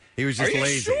God. He was just are you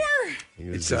lazy. sure?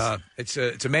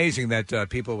 It's amazing that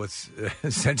people with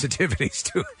sensitivities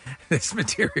to this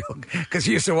material, because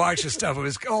you used to watch this stuff. It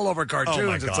was all over cartoons. Oh,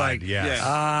 my It's God, like,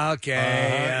 yes.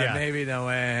 okay, maybe no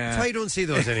way. That's why you don't see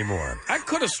those anymore. I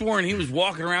could have sworn he was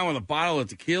walking around with a bottle of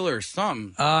tequila or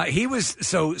something.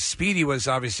 Speedy was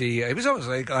obviously, he was almost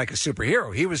like a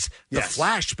superhero. He was the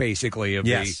Flash, basically, of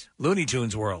the Looney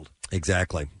Tunes world.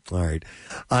 Exactly. All right.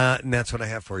 And that's what I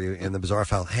have for you in the Bizarre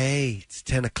File. Hey, it's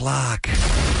 10 o'clock.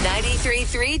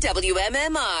 93.3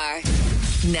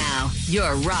 WMMR. Now,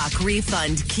 your rock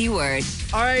refund keyword.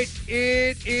 All right.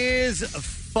 It is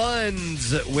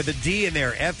funds with a D in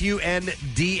there.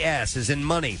 Funds, as in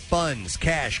money. Funds,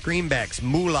 cash, greenbacks,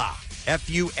 moolah.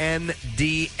 Funds.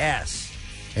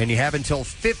 And you have until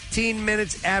 15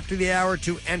 minutes after the hour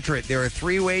to enter it. There are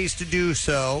 3 ways to do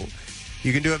so.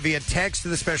 You can do it via text to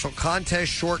the special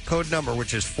contest short code number,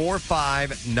 which is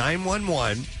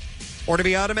 45911. Or to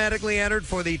be automatically entered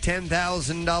for the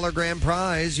 $10,000 grand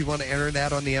prize, you want to enter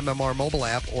that on the MMR mobile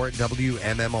app or at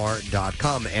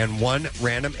WMMR.com. And one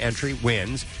random entry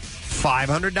wins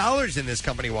 $500 in this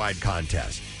company-wide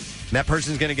contest. And that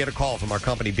person's going to get a call from our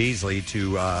company, Beasley,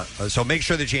 so make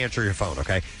sure that you answer your phone,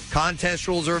 okay? Contest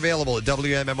rules are available at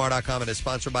WMMR.com and is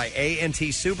sponsored by A&T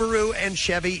Subaru and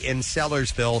Chevy in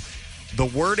Sellersville. The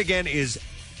word again is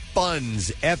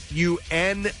funds,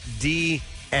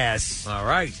 Funds. All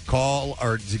right. Call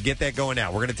or to get that going now.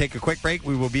 We're going to take a quick break.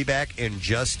 We will be back in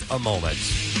just a moment.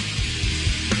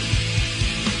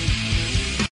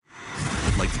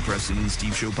 Like the Preston and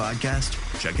Steve Show podcast?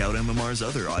 Check out MMR's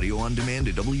other audio on demand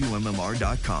at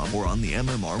WMMR.com or on the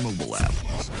MMR mobile app.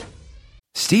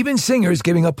 Steven Singer is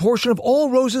giving a portion of all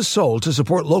roses sold to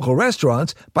support local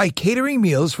restaurants by catering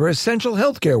meals for essential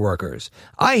healthcare workers.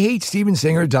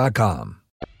 IHateStevenSinger.com.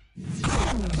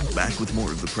 Back with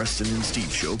more of the Preston and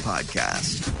Steve Show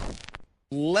podcast.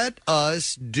 Let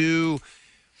us do...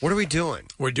 What are we doing?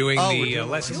 We're doing the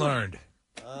lesson learned.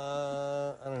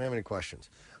 I don't have any questions.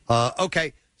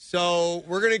 Okay, so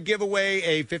we're going to give away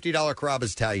a $50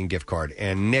 Carrabba's Italian gift card.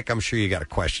 And, Nick, I'm sure you got a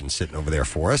question sitting over there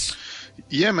for us.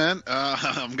 Yeah, man.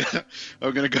 I'm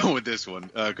gonna go with this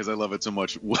one because I love it so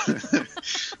much.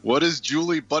 What is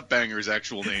Julie Buttbanger's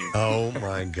actual name? Oh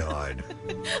my God.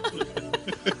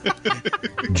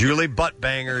 Julie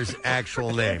Buttbanger's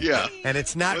actual name. Yeah. And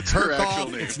it's not What's her actual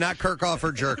Kirkhoff. name? It's not Kirkhoff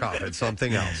or Jerkoff. It's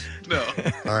something else. No.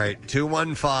 All right.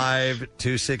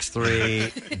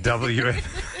 215-263-WM.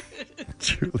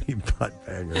 Julie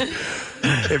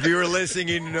Buttbanger. If you were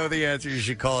listening and you know the answer, you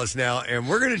should call us now. And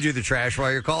we're going to do the trash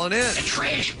while you're calling in. The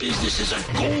trash business is a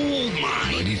gold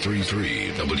mine.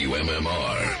 93.3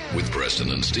 WMMR with Preston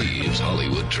and Steve's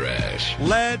Hollywood Trash.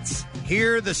 Let's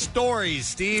hear the stories.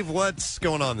 Steve, what's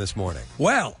going on this morning?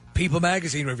 Well, People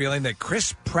magazine revealing that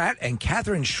Chris Pratt and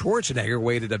Katherine Schwarzenegger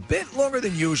waited a bit longer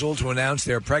than usual to announce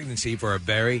their pregnancy for a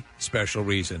very special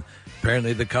reason.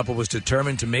 Apparently, the couple was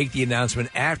determined to make the announcement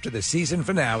after the season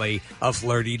finale of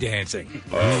Flirty Dancing.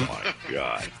 Oh, my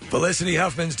God. Felicity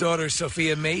Huffman's daughter,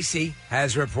 Sophia Macy,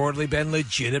 has reportedly been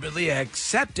legitimately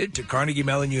accepted to Carnegie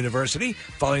Mellon University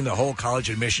following the whole college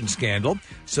admission scandal.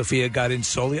 Sophia got in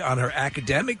solely on her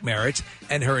academic merits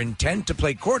and her intent to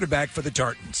play quarterback for the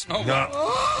Tartans. Oh,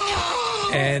 wow.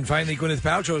 And finally, Gwyneth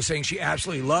Paltrow is saying she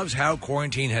absolutely loves how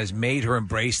quarantine has made her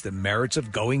embrace the merits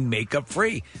of going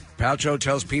makeup-free. Paltrow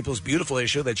tells People's Beautiful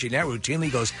issue that she now routinely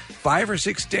goes 5 or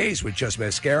 6 days with just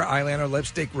mascara, eyeliner,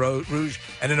 lipstick, rouge,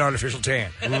 and an artificial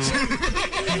tan.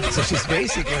 So she's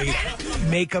basically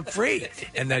makeup-free.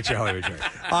 And that's your Hollywood Trash.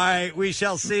 All right, we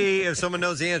shall see if someone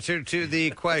knows the answer to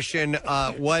the question,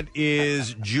 what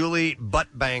is Julie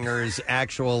Buttbanger's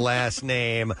actual last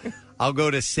name? I'll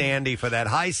go to Sandy for that.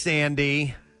 Hi,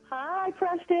 Sandy. Hi,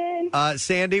 Preston.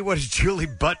 Sandy, what is Julie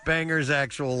Buttbanger's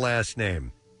actual last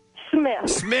name? Smith.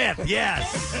 Smith,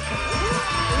 yes.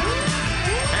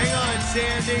 Hang on,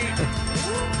 Sandy.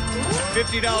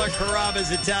 $50 Carrabba's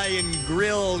Italian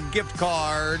Grill gift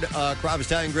card. Carrabba's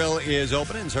Italian Grill is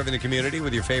open and serving the community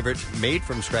with your favorite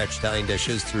made-from-scratch Italian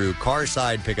dishes through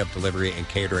car-side pickup, delivery, and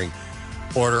catering.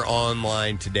 Order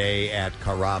online today at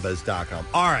Carrabba's.com.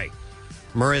 All right.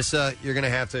 Marissa, you're gonna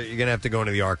have to go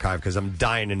into the archive because I'm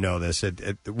dying to know this.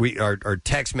 Our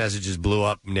text messages blew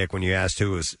up, Nick, when you asked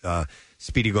who was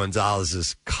Speedy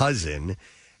Gonzalez's cousin,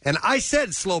 and I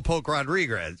said Slowpoke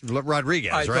Rodriguez, I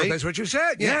right? thought that's what you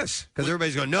said. Yes, because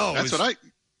everybody's going, no, That's what I.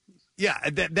 Yeah,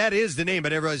 that is the name,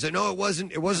 but everybody's like, no, it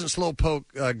wasn't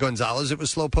Slowpoke Gonzalez. It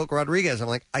was Slowpoke Rodriguez. I'm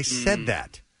like, I said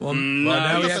that. Well,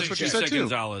 No, that's what you said too.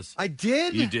 Gonzalez. I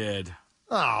did. You did.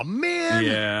 Oh man!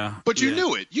 Yeah, but you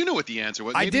knew it. You knew what the answer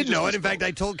was. I Maybe did you just know it. In misspoke. fact,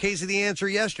 I told Casey the answer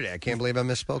yesterday. I can't believe I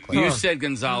misspoke. Like You that. said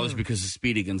Gonzalez because of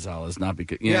Speedy Gonzalez, not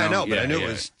because. I know, but I knew it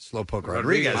was Slowpoke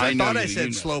Rodriguez. I thought I said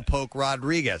Slowpoke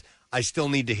Rodriguez. I still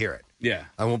need to hear it. Yeah,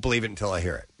 I won't believe it until I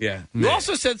hear it. yeah. You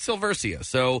also said Silversia,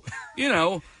 so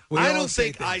I don't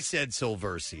think I said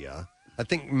Silversia. I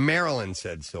think Marilyn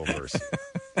said Silversia.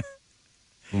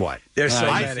 What? There's so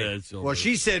I many. said, well,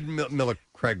 she said Miller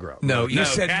Craiggrove. No, you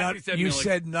said Kathy nut. said You Miller-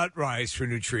 said nut rise for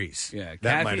Nutrice. Yeah,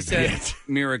 That might Kathy have been said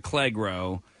Mira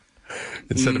Clegro.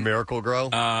 Instead of Miracle Grow?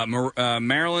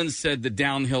 Marilyn said the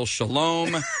downhill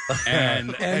shalom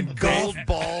and golf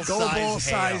ball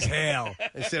size hail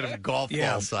instead of golf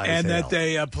yeah. ball size and hail. that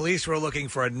the police were looking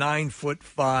for a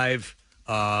 9'5"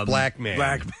 black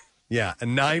man. Yeah, a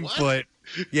 9 foot.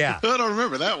 Yeah, I don't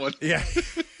remember that one. Yeah.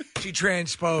 She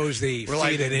transposed the We're feet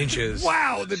like, and inches.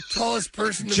 Wow, the tallest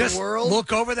person in Just the world.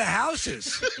 look over the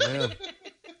houses. Yeah.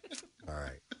 All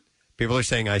right. People are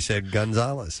saying I said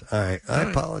Gonzalez. All right. I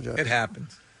apologize. It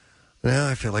happens. Now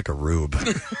I feel like a rube.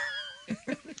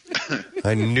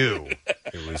 I knew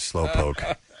it was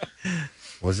Slowpoke.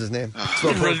 What's his name?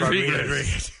 Slowpoke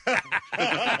Rodriguez.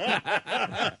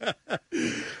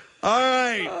 All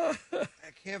right.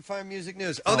 I can't find music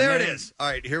news. Oh, there it is. All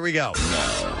right, here we go.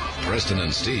 Now, Preston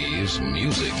and Steve's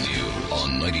Music News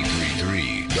on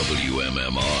 93.3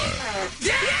 WMMR.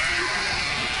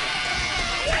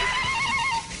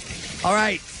 All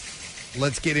right.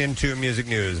 Let's get into music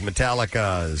news.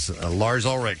 Metallica's Lars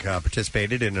Ulrich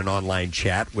participated in an online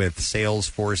chat with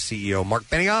Salesforce CEO Mark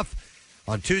Benioff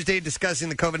on Tuesday discussing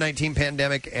the COVID-19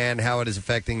 pandemic and how it is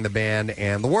affecting the band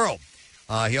and the world.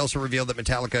 He also revealed that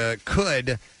Metallica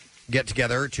could get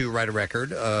together to write a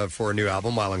record for a new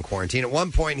album while in quarantine. At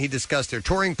one point, he discussed their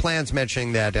touring plans,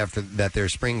 mentioning that their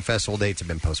spring festival dates have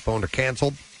been postponed or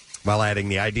canceled, while adding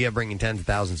the idea of bringing tens of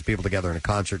thousands of people together in a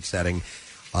concert setting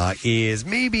is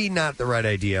maybe not the right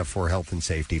idea for health and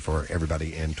safety for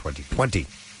everybody in 2020.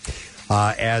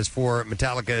 As for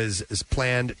Metallica's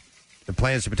plans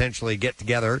to potentially get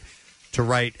together to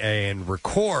write and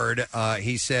record,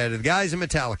 he said, the guys in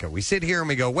Metallica, we sit here and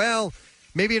we go, well,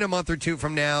 maybe in a month or two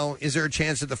from now, is there a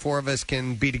chance that the four of us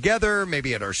can be together,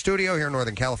 maybe at our studio here in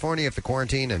Northern California if the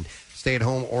quarantine and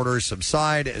stay-at-home orders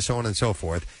subside, and so on and so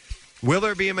forth. Will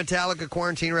there be a Metallica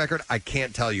quarantine record? I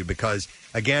can't tell you because,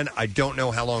 again, I don't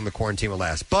know how long the quarantine will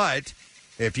last. But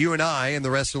if you and I and the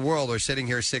rest of the world are sitting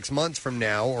here 6 months from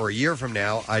now or a year from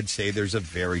now, I'd say there's a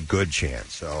very good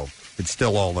chance. So it's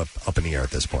still all up in the air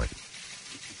at this point.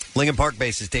 Linkin Park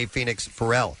bassist Dave Phoenix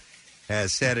Farrell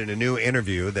has said in a new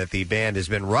interview that the band has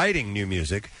been writing new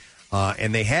music,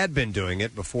 and they had been doing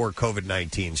it before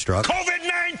COVID-19 struck. COVID-19!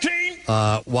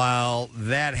 While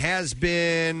that has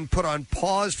been put on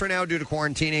pause for now due to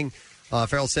quarantining,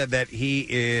 Farrell said that he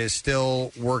is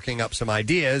still working up some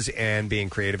ideas and being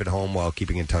creative at home while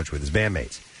keeping in touch with his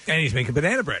bandmates. And he's making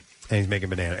banana bread.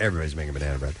 Everybody's making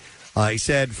banana bread. He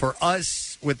said, for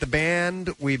us with the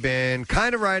band, we've been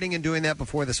kind of writing and doing that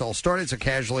before this all started. So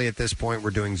casually at this point, we're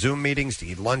doing Zoom meetings to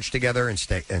eat lunch together and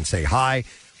say hi.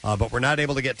 But we're not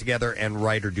able to get together and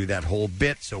write or do that whole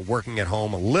bit. So working at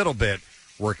home a little bit,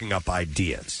 working up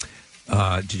ideas.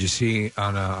 Did you see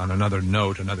on another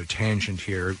note, another tangent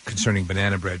here concerning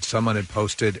banana bread? Someone had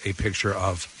posted a picture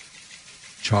of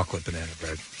chocolate banana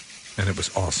bread, and it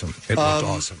was awesome. It looked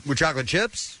awesome. With chocolate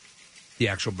chips? The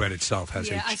actual bread itself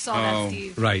has I saw that,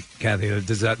 Steve. Right, Kathy,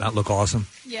 does that not look awesome?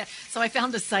 Yeah, so I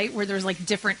found a site where there's like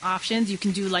different options. You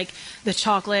can do like the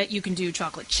chocolate, you can do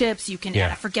chocolate chips, you can add,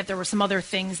 I forget, there were some other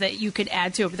things that you could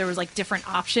add to it, but there was like different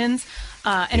options.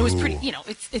 And it was pretty,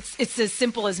 it's as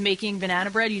simple as making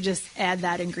banana bread. You just add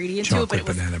that ingredient to it. But it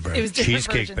was, banana bread. It was different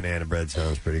Cheesecake versions. banana bread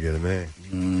sounds pretty good to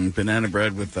me. Banana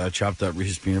bread with chopped up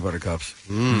Reese's peanut butter cups.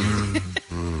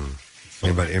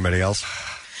 Anybody else?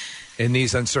 In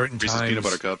these uncertain Reese's times. peanut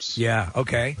butter cups. Yeah,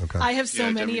 okay. I have so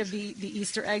many of the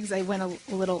Easter eggs. I went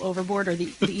a little overboard, or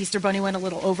the Easter bunny went a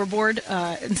little overboard.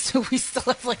 And so we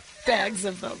still have like bags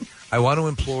of them. I want to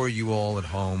implore you all at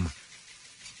home,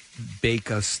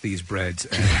 bake us these breads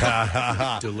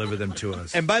and deliver them to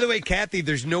us. And by the way, Kathy,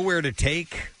 there's nowhere to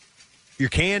take your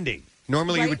candy.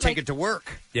 Normally you would take it to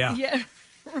work. Yeah.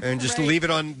 And just leave it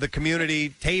on the community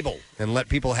table and let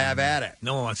people have at it.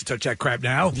 No one wants to touch that crap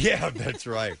now. Yeah, that's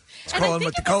right. Let's call in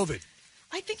with the COVID.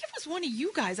 I think it was one of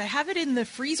you guys. I have it in the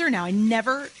freezer now. I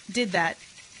never did that.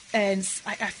 And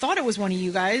I thought it was one of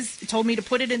you guys. Told me to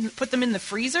put them in the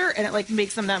freezer, and it like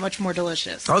makes them that much more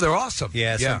delicious. Oh, they're awesome.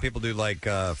 Yeah, some people do like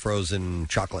frozen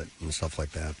chocolate and stuff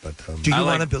like that. But do you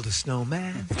want to build a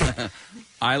snowman?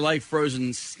 I like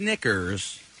frozen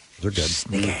Snickers. They're good.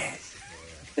 Snickers.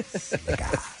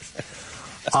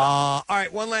 All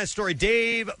right, one last story.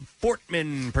 Dave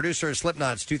Fortman, producer of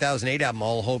Slipknot's 2008 album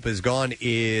All Hope Is Gone,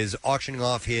 is auctioning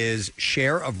off his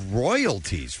share of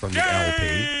royalties from the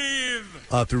LP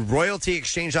through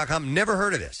royaltyexchange.com. Never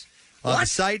heard of this. The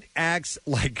site acts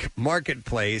like a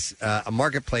marketplace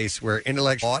where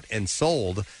intellect bought and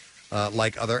sold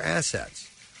like other assets.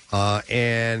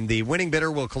 And the winning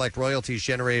bidder will collect royalties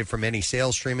generated from any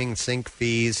sales, streaming, sync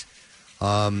fees,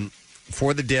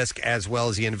 for the disc, as well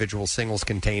as the individual singles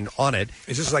contained on it.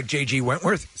 Is this like J.G.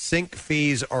 Wentworth? Sync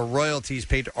fees are royalties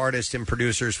paid to artists and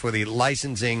producers for the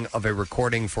licensing of a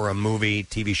recording for a movie,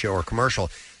 TV show, or commercial.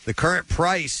 The current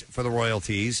price for the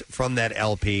royalties from that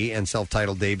LP and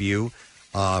self-titled debut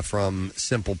from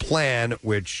Simple Plan,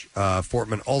 which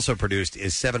Fortman also produced,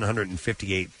 is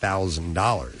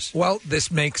 $758,000. Well,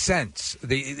 this makes sense.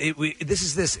 This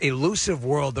is this elusive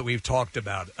world that we've talked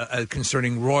about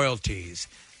concerning royalties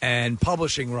and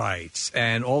publishing rights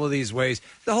and all of these ways.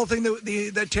 The whole thing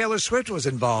that Taylor Swift was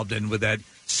involved in with that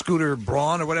Scooter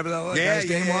Braun or whatever that guy's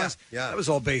name was. Yeah. That was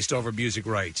all based over music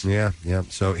rights. Yeah.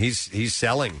 So he's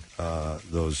selling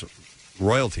those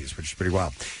royalties, which is pretty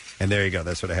wild. And there you go.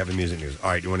 That's what I have in music news.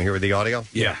 All right, you want to hear the audio?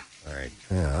 Yeah. All right.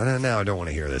 Now I don't want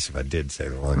to hear this if I did say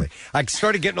the wrong thing. I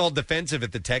started getting all defensive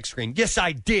at the text screen. Yes,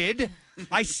 I did.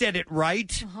 I said it right.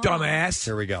 Dumbass.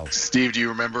 Here we go. Steve, do you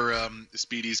remember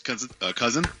Speedy's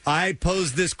cousin? I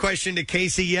posed this question to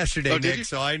Casey yesterday, did Nick, you?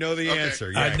 so I know the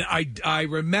answer. Yeah. I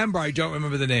remember. I don't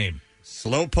remember the name.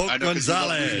 Slowpoke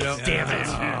Gonzalez. Damn it.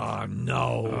 Oh,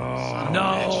 no.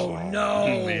 No.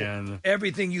 Oh, man.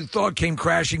 Everything you thought came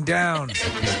crashing down.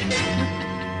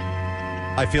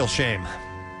 I feel shame.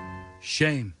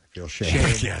 Shame. I feel shame.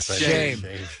 Shame. Yes, I Shame. feel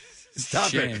Stop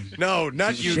Shame. it. No,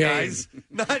 not you Shame. guys.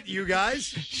 Not you guys.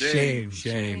 Shame.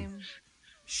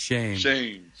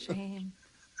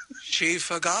 She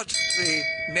forgot the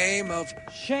name of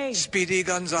Speedy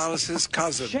Gonzalez's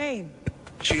cousin. Shame.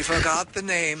 She forgot the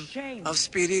name of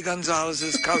Speedy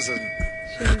Gonzalez's cousin.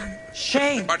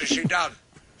 Shame. What has she done?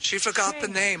 She forgot the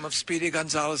name of Speedy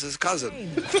Gonzalez's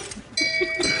cousin.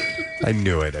 I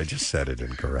knew it. I just said it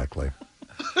incorrectly.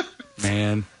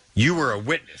 Man. You were a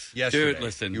witness yesterday. Dude,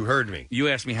 listen. You heard me. You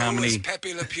asked me how Who many. is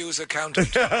Pepe Le Pew's accountant?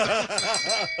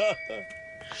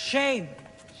 Shame.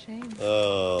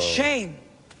 Oh. Shame.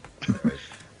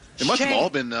 It must have Shame. all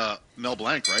been Mel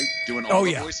Blanc, right? Doing all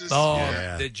the voices. Oh,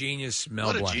 Yeah. the genius Mel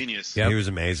What a Blanc. genius. He was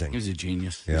amazing. He was a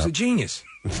genius. He was a genius.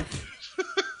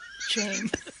 Shame.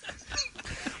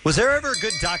 Was there ever a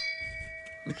good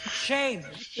Shame.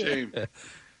 Shame.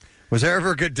 Was there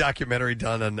ever a good documentary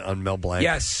done on Mel Blanc?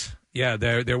 Yes. Yeah,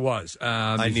 there was.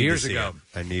 I need years to see ago.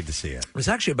 it. I need to see it. It was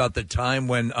actually about the time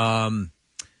when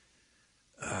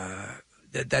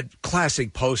that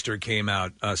classic poster came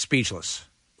out, Speechless,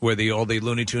 where all the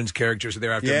Looney Tunes characters are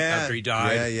there after he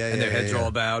died, and their heads are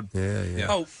all bowed. Yeah.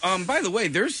 Oh, by the way,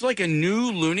 there's like a new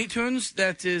Looney Tunes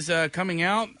that is coming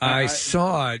out. I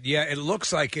saw it. Yeah, it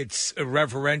looks like it's a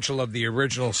referential of the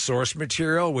original source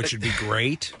material, which would be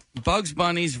great. Bugs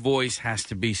Bunny's voice has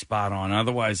to be spot on,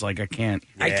 otherwise, like I can't.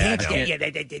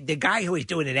 The guy who was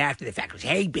doing it after the fact was,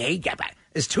 hey,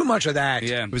 there's too much of that.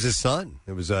 Yeah, it was his son.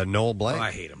 It was Noel Blanc. Oh,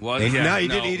 I hate him.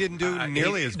 He didn't do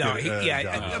nearly as good.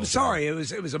 I'm sorry. It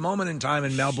was a moment in time,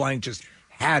 and Mel Blanc just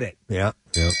had it. Yeah.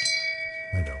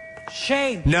 I know.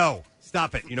 Shame. No,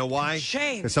 stop it. You know why?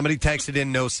 Shame. Because somebody texted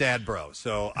in "no sad bro,"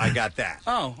 so I got that.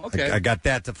 Oh, okay. I got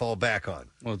that to fall back on.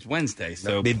 Well, it's Wednesday,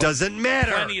 so it doesn't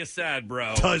matter. Plenty of sad,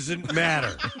 bro. Doesn't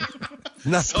matter.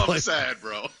 Not Some sad,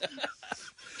 bro.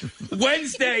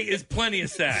 Wednesday is plenty of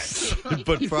sad.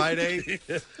 But Friday,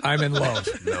 I'm in love.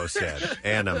 No sad.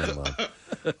 And I'm in love. All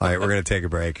right, we're going to take a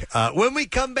break. When we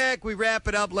come back, we wrap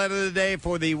it up. Letter of the day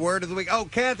for the word of the week. Oh,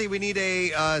 Kathy, we need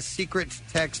a secret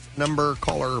text number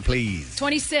caller, please.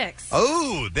 26.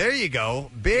 Oh, there you go.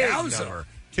 Big Yowza. number.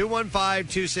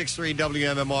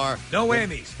 215-263-WMMR. No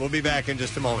whammies. We'll be back in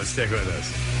just a moment. Stick with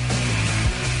us.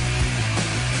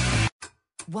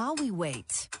 While we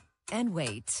wait and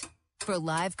wait for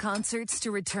live concerts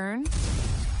to return,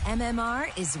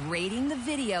 MMR is raiding the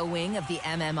video wing of the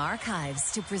MM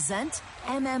Archives to present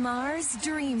MMR's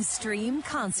Dream Stream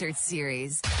Concert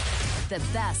Series. The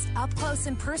best up-close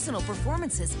and personal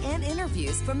performances and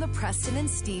interviews from the Preston and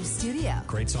Steve studio.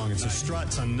 Great song. It's the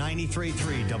Struts on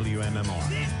 93.3 WMMR.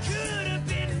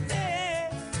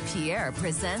 Pierre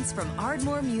presents from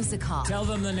Ardmore Music Hall. Tell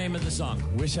them the name of the song.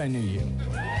 Wish I Knew You.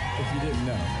 If you didn't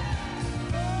know.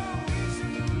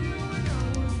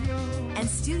 And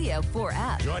Studio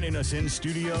 4F. Joining us in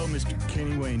studio, Mr.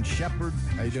 Kenny Wayne Shepherd.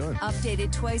 How you doing?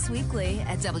 Updated twice weekly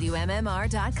at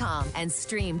WMMR.com and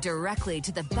stream directly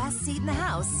to the best seat in the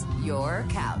house, your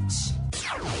couch.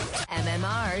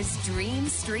 MMR's Dream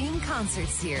Stream Concert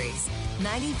Series.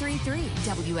 93.3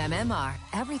 WMMR.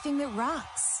 Everything that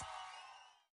rocks.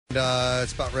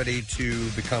 It's about ready to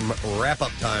become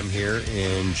wrap-up time here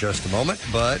in just a moment,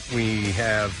 but we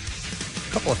have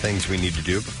a couple of things we need to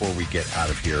do before we get out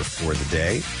of here for the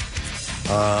day.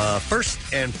 First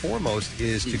and foremost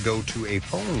is to go to a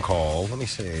phone call. Let me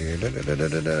see.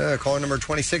 Caller number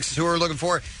 26 is who we're looking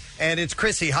for, and it's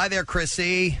Chrissy. Hi there,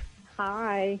 Chrissy.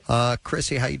 Hi.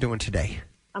 Chrissy, how you doing today?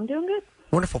 I'm doing good.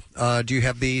 Wonderful. Do you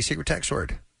have the secret text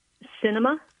word?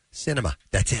 Cinema. Cinema.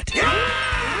 That's it.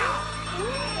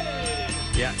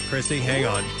 Yeah, Chrissy, hang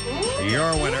on. You're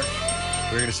a winner.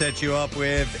 We're going to set you up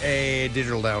with a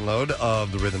digital download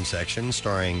of the rhythm section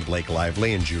starring Blake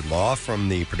Lively and Jude Law from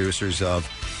the producers of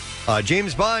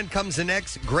James Bond Comes the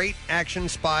Next Great Action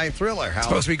Spy Thriller. How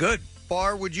Supposed to be good.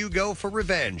 far would you go for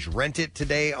revenge? Rent it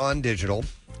today on digital.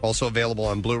 Also available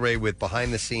on Blu-ray with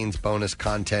behind-the-scenes bonus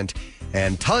content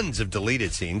and tons of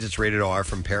deleted scenes. It's rated R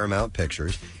from Paramount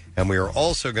Pictures. And we are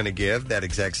also going to give that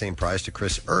exact same prize to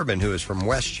Chris Urban, who is from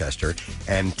Westchester,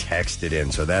 and texted in.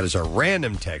 So that is our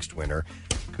random text winner.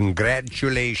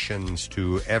 Congratulations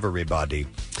to everybody.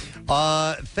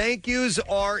 Thank yous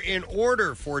are in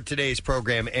order for today's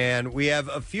program, and we have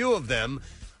a few of them.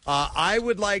 I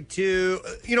would like to,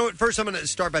 first I'm going to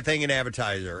start by thanking an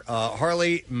advertiser.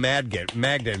 Harley Magden,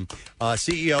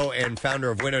 CEO and founder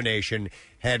of Window Nation,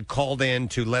 had called in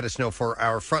to let us know for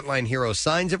our Frontline Hero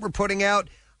signs that we're putting out.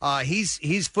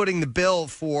 He's footing the bill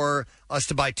for us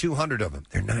to buy 200 of them.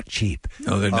 They're not cheap.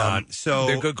 No, they're not. So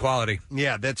they're good quality.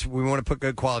 Yeah, we want to put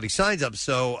good quality signs up.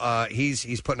 So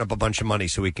he's putting up a bunch of money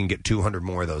so we can get 200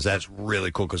 more of those. That's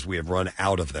really cool because we have run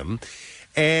out of them.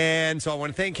 And so I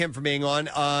want to thank him for being on.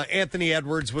 Anthony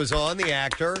Edwards was on, the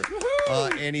actor,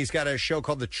 and he's got a show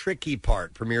called The Tricky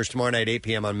Part. Premieres tomorrow night, 8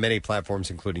 p.m. on many platforms,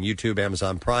 including YouTube,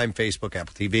 Amazon Prime, Facebook,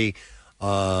 Apple TV,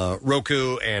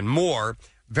 Roku, and more.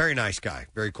 Very nice guy.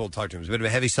 Very cool to talk to him. It was a bit of a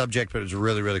heavy subject, but it was a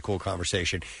really, really cool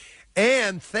conversation.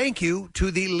 And thank you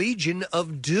to the Legion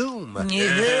of Doom.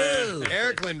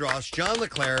 Eric Lindros, John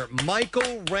LeClaire,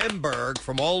 Michael Remberg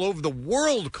from all over the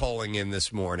world calling in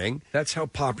this morning. That's how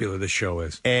popular the show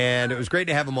is. And it was great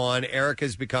to have him on. Eric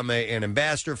has become an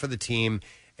ambassador for the team,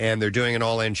 and they're doing an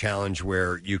all-in challenge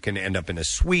where you can end up in a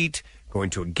suite, going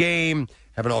to a game,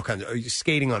 having all kinds of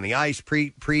skating on the ice,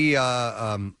 pre-game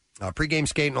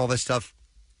skating, all this stuff.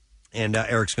 And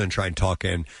Eric's going to try and talk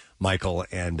in Michael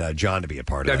and John to be a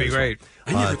part of that. That'd be great.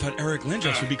 I never thought Eric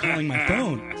Lindros would be calling my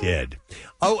phone. Did.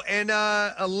 Oh, and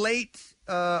a late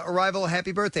arrival.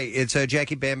 Happy birthday. It's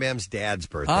Jackie Bam Bam's dad's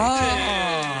birthday,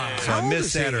 too. So I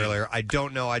missed that earlier. I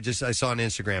don't know. I saw an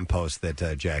Instagram post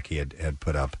that Jackie had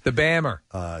put up. The Bammer.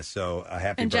 So a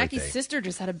happy And birthday. Jackie's sister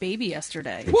just had a baby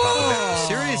yesterday. Whoa!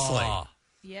 Seriously?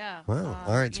 Yeah. Wow.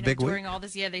 All right. It's a big during week. all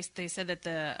this, they said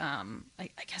that I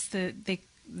guess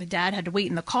the dad had to wait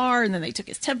in the car, and then they took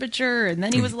his temperature, and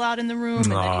then he was allowed in the room, and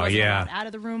then he wasn't allowed out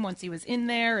of the room once he was in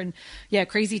there, and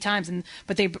crazy times.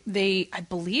 But they I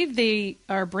believe they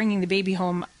are bringing the baby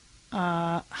home.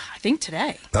 I think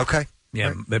today. Okay.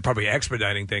 Yeah, they're probably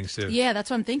expediting things too. Yeah, that's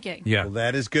what I'm thinking. Yeah. Well,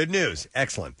 that is good news.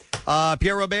 Excellent.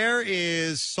 Pierre Robert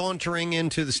is sauntering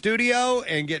into the studio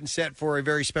and getting set for a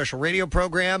very special radio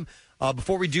program.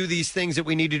 Before we do these things that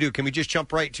we need to do, can we just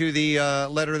jump right to the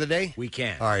letter of the day? We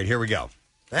can. All right, here we go.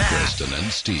 Preston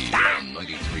and Steve on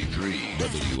 93.3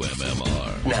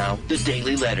 WMMR. Now, the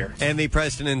Daily Letter. And the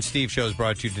Preston and Steve show is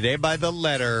brought to you today by the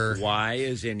letter Y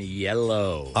is in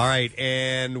yellow. All right,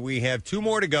 and we have 2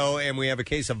 more to go, and we have a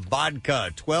case of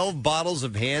vodka, 12 bottles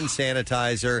of hand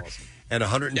sanitizer, and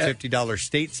 $150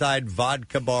 stateside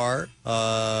vodka bar,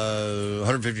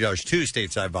 $150 to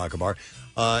stateside vodka bar.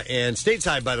 And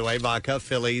stateside, by the way, vodka,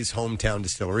 Philly's hometown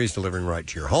distilleries, delivering right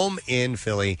to your home in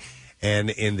Philly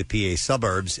and in the PA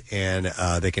suburbs. And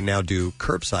they can now do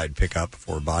curbside pickup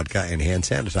for vodka and hand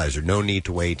sanitizer. No need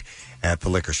to wait at the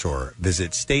liquor store.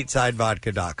 Visit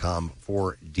statesidevodka.com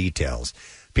for details.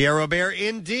 Pierre Robert,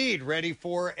 indeed, ready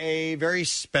for a very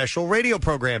special radio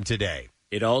program today.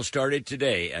 It all started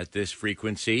today at this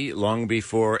frequency, long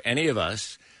before any of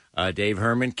us. Dave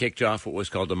Herman kicked off what was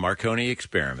called the Marconi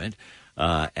Experiment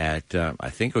at, I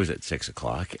think it was at 6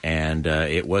 o'clock. And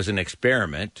it was an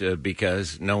experiment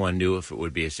because no one knew if it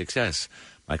would be a success.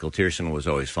 Michael Tierson was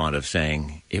always fond of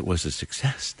saying it was a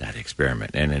success, that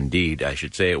experiment. And indeed, I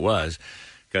should say it was,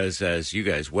 because as you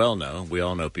guys well know, we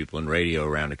all know people in radio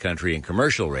around the country and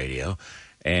commercial radio,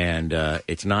 and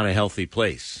it's not a healthy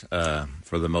place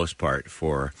for the most part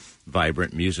for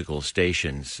vibrant musical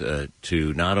stations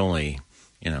to not only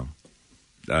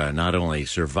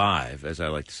survive, as I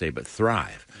like to say, but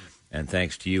thrive. And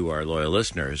thanks to you, our loyal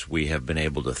listeners, we have been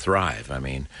able to thrive. I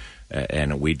mean,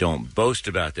 and we don't boast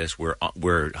about this.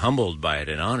 We're humbled by it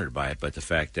and honored by it. But the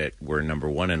fact that we're number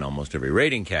one in almost every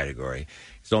rating category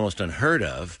is almost unheard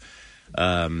of.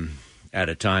 At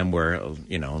a time where a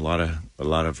lot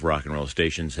of rock and roll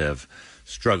stations have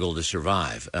struggled to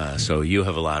survive. So you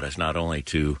have allowed us not only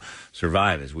to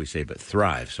survive, as we say, but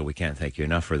thrive. So we can't thank you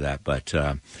enough for that. But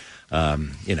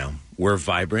we're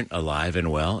vibrant, alive,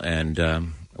 and well,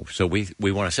 and so we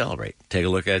want to celebrate. Take a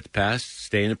look at the past,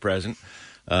 stay in the present,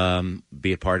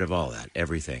 be a part of all that,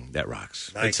 everything that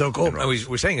rocks. It's so cool.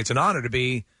 We're saying it's an honor to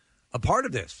be a part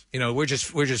of this. We're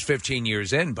just 15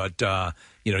 years in, but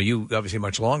you obviously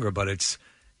much longer. But it's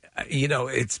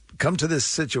come to this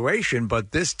situation.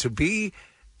 But this to be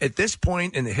at this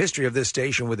point in the history of this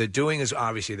station, what they're doing is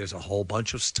obviously there's a whole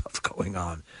bunch of stuff going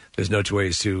on. There's no two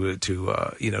ways to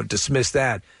dismiss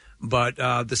that. But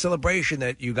the celebration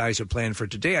that you guys have planned for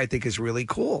today, I think, is really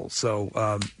cool.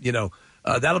 So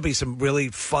that'll be some really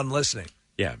fun listening.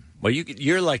 Yeah. Well,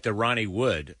 you're like the Ronnie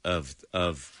Wood of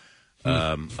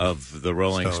the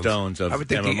Rolling Stones of I would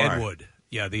think MMR. the Ed Wood.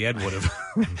 Yeah, the Ed Wood of.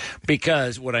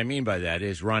 Because what I mean by that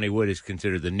is Ronnie Wood is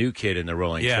considered the new kid in the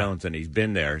Rolling Stones, and he's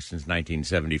been there since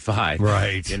 1975.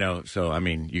 Right. So, I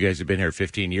mean, you guys have been here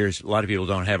 15 years. A lot of people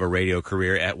don't have a radio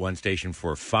career at one station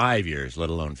for 5 years, let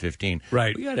alone 15.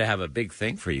 Right. We got to have a big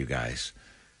thing for you guys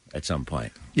at some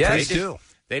point. Yeah,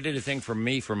 They did a thing for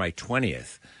me for my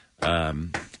 20th.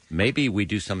 Maybe we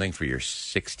do something for your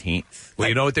 16th. Well,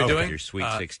 you know what they're doing? Your sweet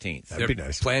 16th. That'd be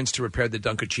nice. Plans to repair the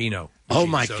Dunkachino. Oh,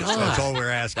 my So God. That's all we're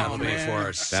asking for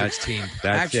our That's 16th.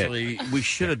 That's Actually, we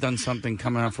should have done something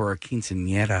coming up for our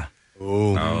quinceañera.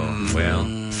 Oh,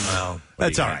 well,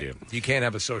 that's all right. You can't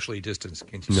have a socially distanced.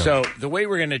 Can't you? So the way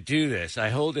we're going to do this, I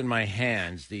hold in my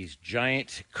hands these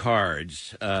giant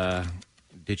cards.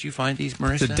 Did you find these,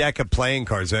 Marissa? It's a deck of playing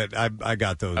cards. I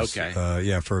got those.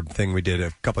 Okay. For a thing we did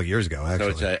a couple of years ago,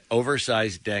 actually. So it's an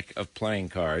oversized deck of playing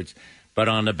cards. But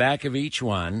on the back of each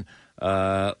one,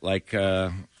 start with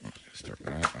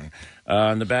that one.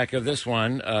 On the back of this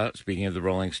one, speaking of the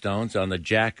Rolling Stones, on the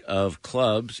Jack of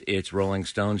Clubs, it's Rolling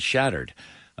Stones Shattered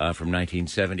from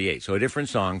 1978. So a different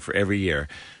song for every year.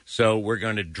 So we're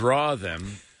going to draw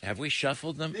them. Have we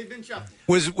shuffled them? They've been shuffled.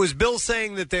 Was Bill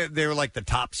saying that they're like the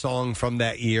top song from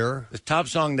that year? The top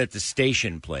song that the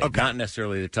station played, not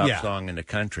necessarily the top song in the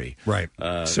country. Right.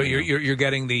 So you're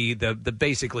getting the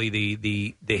basically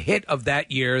the hit of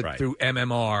that year through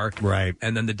MMR, right?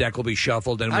 And then the deck will be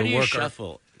shuffled, and How we'll do you work.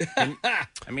 shuffle? I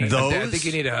mean, I think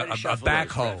you need a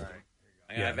backhoe.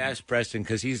 I've asked Preston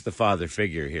because he's the father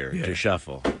figure here to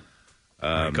shuffle.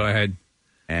 Go ahead.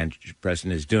 And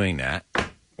Preston is doing that.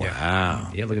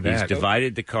 Wow. Yeah, look at He's that.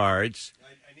 divided the cards.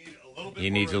 He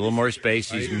needs a little more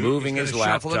space. He's moving his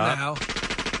shuffle laptop.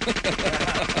 it now.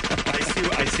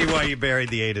 I see why you buried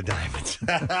the 8 of diamonds.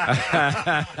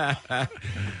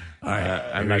 All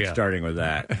right, I'm not starting with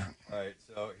that. All right,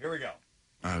 so here we go.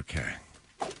 Okay.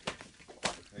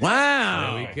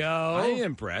 Wow. There we go. I'm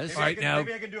impressed. Maybe I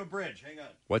can do a bridge. Hang on.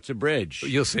 What's a bridge?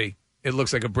 You'll see. It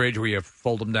looks like a bridge where you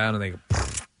fold them down and they go.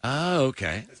 Oh,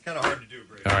 okay. It's kind of hard to do a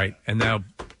bridge. All right, and now.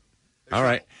 All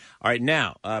right.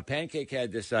 Now, Pancake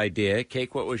had this idea.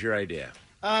 Cake, what was your idea?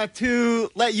 To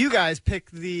let you guys pick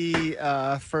the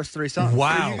first 3 songs.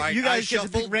 Wow. So you guys get to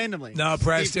pick randomly. No,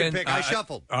 Preston. I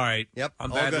shuffled. All right. Yep.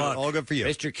 I'm all bad good. luck. All good for you.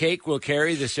 Mr. Cake will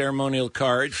carry the ceremonial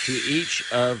cards to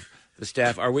each of the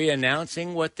staff. Are we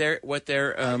announcing what they're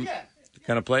going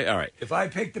to play? All right. If I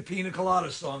pick the Pina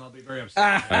Colada song, I'll be very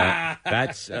upset.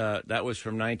 That was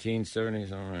from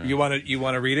 1970s. You want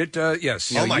to read it?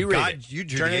 Yes. Oh my you read God! it. You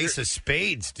drew Turn the it- Ace of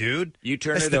Spades, dude. You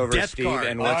turn That's it the over, death Steve, card.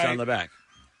 and what's All right. on the back?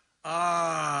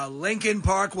 Lincoln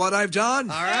Park, What I've Done.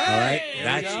 All All right.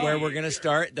 That's where we're going to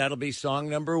start. That'll be song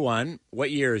number 1. What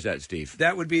year is that, Steve?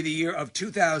 That would be the year of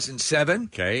 2007.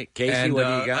 Okay. Casey, And what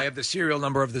do you got? I have the serial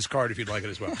number of this card if you'd like it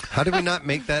as well. How did we not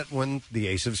make that one the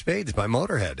Ace of Spades by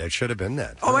Motorhead? That should have been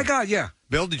that. Oh, my God, yeah.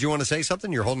 Bill, did you want to say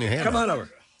something? You're holding your hand Come up. on over.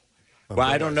 Well,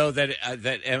 I don't know that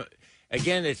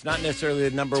again, it's not necessarily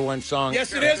the number 1 song.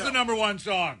 Yes, it is the number 1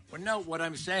 song. Well, no, what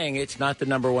I'm saying, it's not the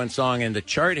number 1 song in the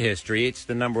chart history. It's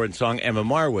the number 1 song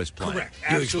MMR was playing. Correct.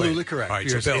 Absolutely correct. All right,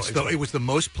 so Because Bill, it was the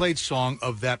most played song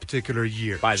of that particular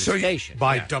year. By the station.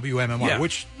 By Yeah. WMMR, Yeah.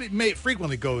 which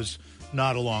frequently goes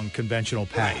not along conventional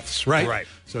paths, right? Right.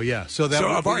 So, yeah. So, that So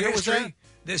what of our year was history, that?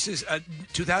 this is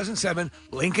 2007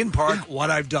 Lincoln Park, What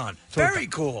I've Done. Very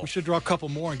cool. We should draw a couple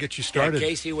more and get you Yeah, started.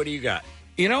 Casey, what do you got?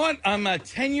 You know what? I'm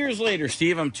 10 years later,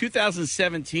 Steve. I'm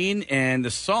 2017, and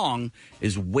the song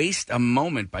is Waste a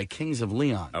Moment by Kings of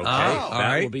Leon. Okay. all that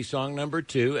right. will be song number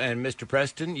 2. And Mr.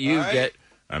 Preston, you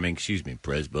excuse me,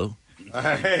 Presbo. All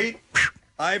right.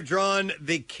 I've drawn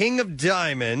the King of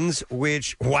Diamonds,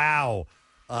 which,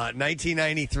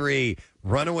 1993,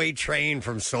 Runaway Train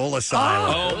from Soul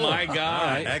Asylum. Oh, my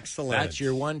God. Excellent. That's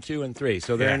your 1, 2, and 3.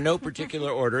 So they're in no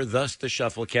particular order, thus the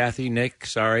shuffle. Kathy, Nick,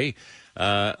 sorry.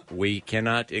 We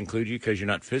cannot include you because you're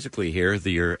not physically here.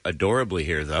 You're adorably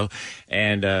here, though.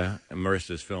 And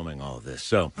Marissa's filming all of this.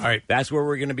 So All right. that's where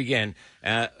we're going to begin.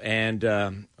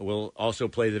 And we'll also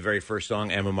play the very first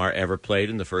song MMR ever played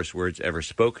and the first words ever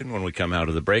spoken when we come out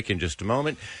of the break in just a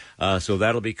moment. So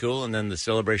that'll be cool. And then the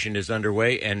celebration is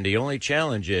underway. And the only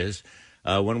challenge is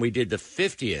when we did the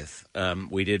 50th,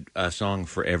 we did a song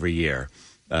for every year.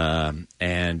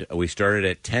 And we started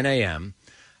at 10 a.m.,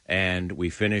 and we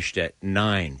finished at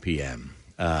 9 p.m.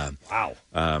 Wow.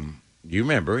 You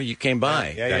remember, you came by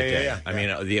Yeah, that yeah, day. yeah. I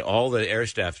mean, all the air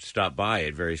staff stopped by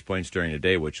at various points during the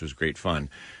day, which was great fun.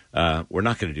 We're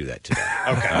not going to do that today.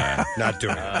 Okay. Not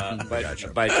doing it.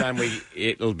 But by the time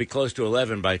it'll be close to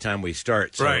 11 by the time we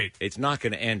start. So Right. It's not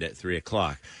going to end at 3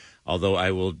 o'clock. Although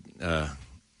I will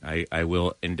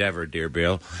endeavor, dear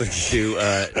Bill,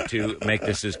 to make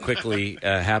this as quickly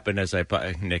happen as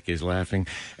Nick is laughing,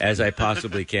 as I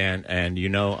possibly can. And you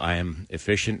know I am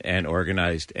efficient and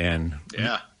organized and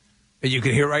You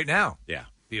can hear right now. Yeah.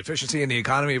 The efficiency and the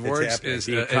economy of words happening. is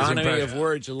the is economy impressive. of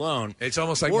words alone. It's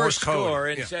almost like Worst Morse code. score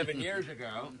in Yeah. 7 years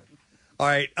ago. All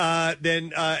right.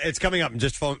 Then it's coming up in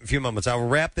just a few moments. I will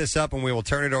wrap this up, and we will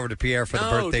turn it over to Pierre for the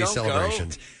birthday don't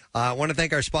celebrations. I want to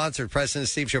thank our sponsor, Preston and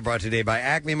Steve Show, brought today by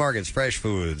Acme Markets, fresh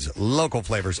foods, local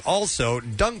flavors. Also,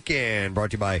 Dunkin',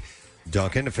 brought to you by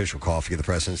Dunkin', official coffee of the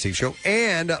Preston and Steve Show,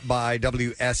 and by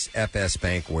WSFS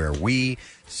Bank, where we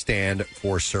stand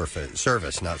for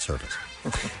service, not service.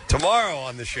 Tomorrow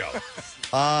on the show,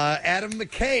 Adam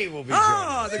McKay will be joining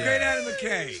us. The great Adam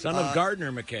McKay. Son of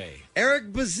Gardner McKay.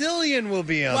 Eric Bazillion will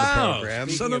be on Wow. the program.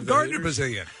 Son of Gardner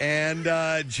Bazillion.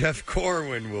 And Jeff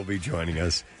Corwin will be joining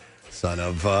us. Son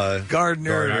of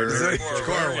Gardner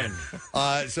Corwin.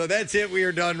 So that's it. We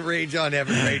are done. Rage on. Have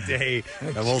a great day.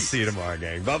 And we'll see you tomorrow,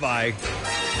 gang. Bye-bye.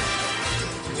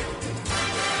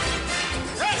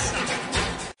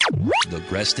 The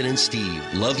Preston and Steve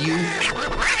Love You,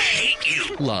 Hate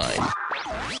You line.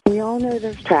 We all know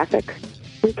there's traffic.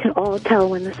 We can all tell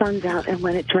when the sun's out and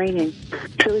when it's raining.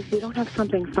 So if you don't have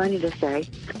something funny to say,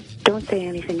 don't say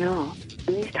anything at all.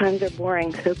 And these times are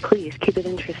boring, so please keep it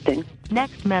interesting.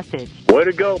 Next message. Way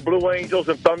to go, Blue Angels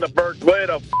and Thunderbirds. Way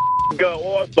to go.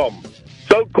 Awesome.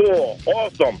 So cool.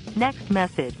 Awesome. Next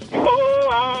message.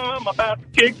 Oh, I'm about to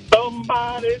kick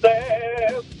somebody's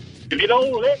ass. If you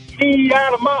don't let me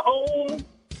out of my home,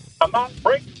 I might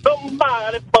break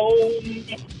somebody's bone.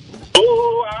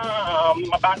 Oh, I'm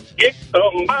about to kick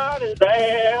somebody's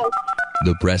ass.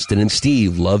 The Preston and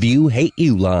Steve Love You, Hate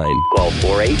You line. Call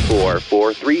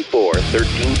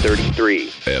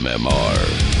 484-434-1333.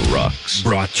 MMR rocks.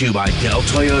 Brought to you by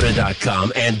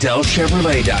DellToyota.com and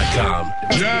DellChevrolet.com.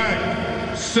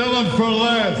 Jack, sell them for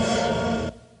less.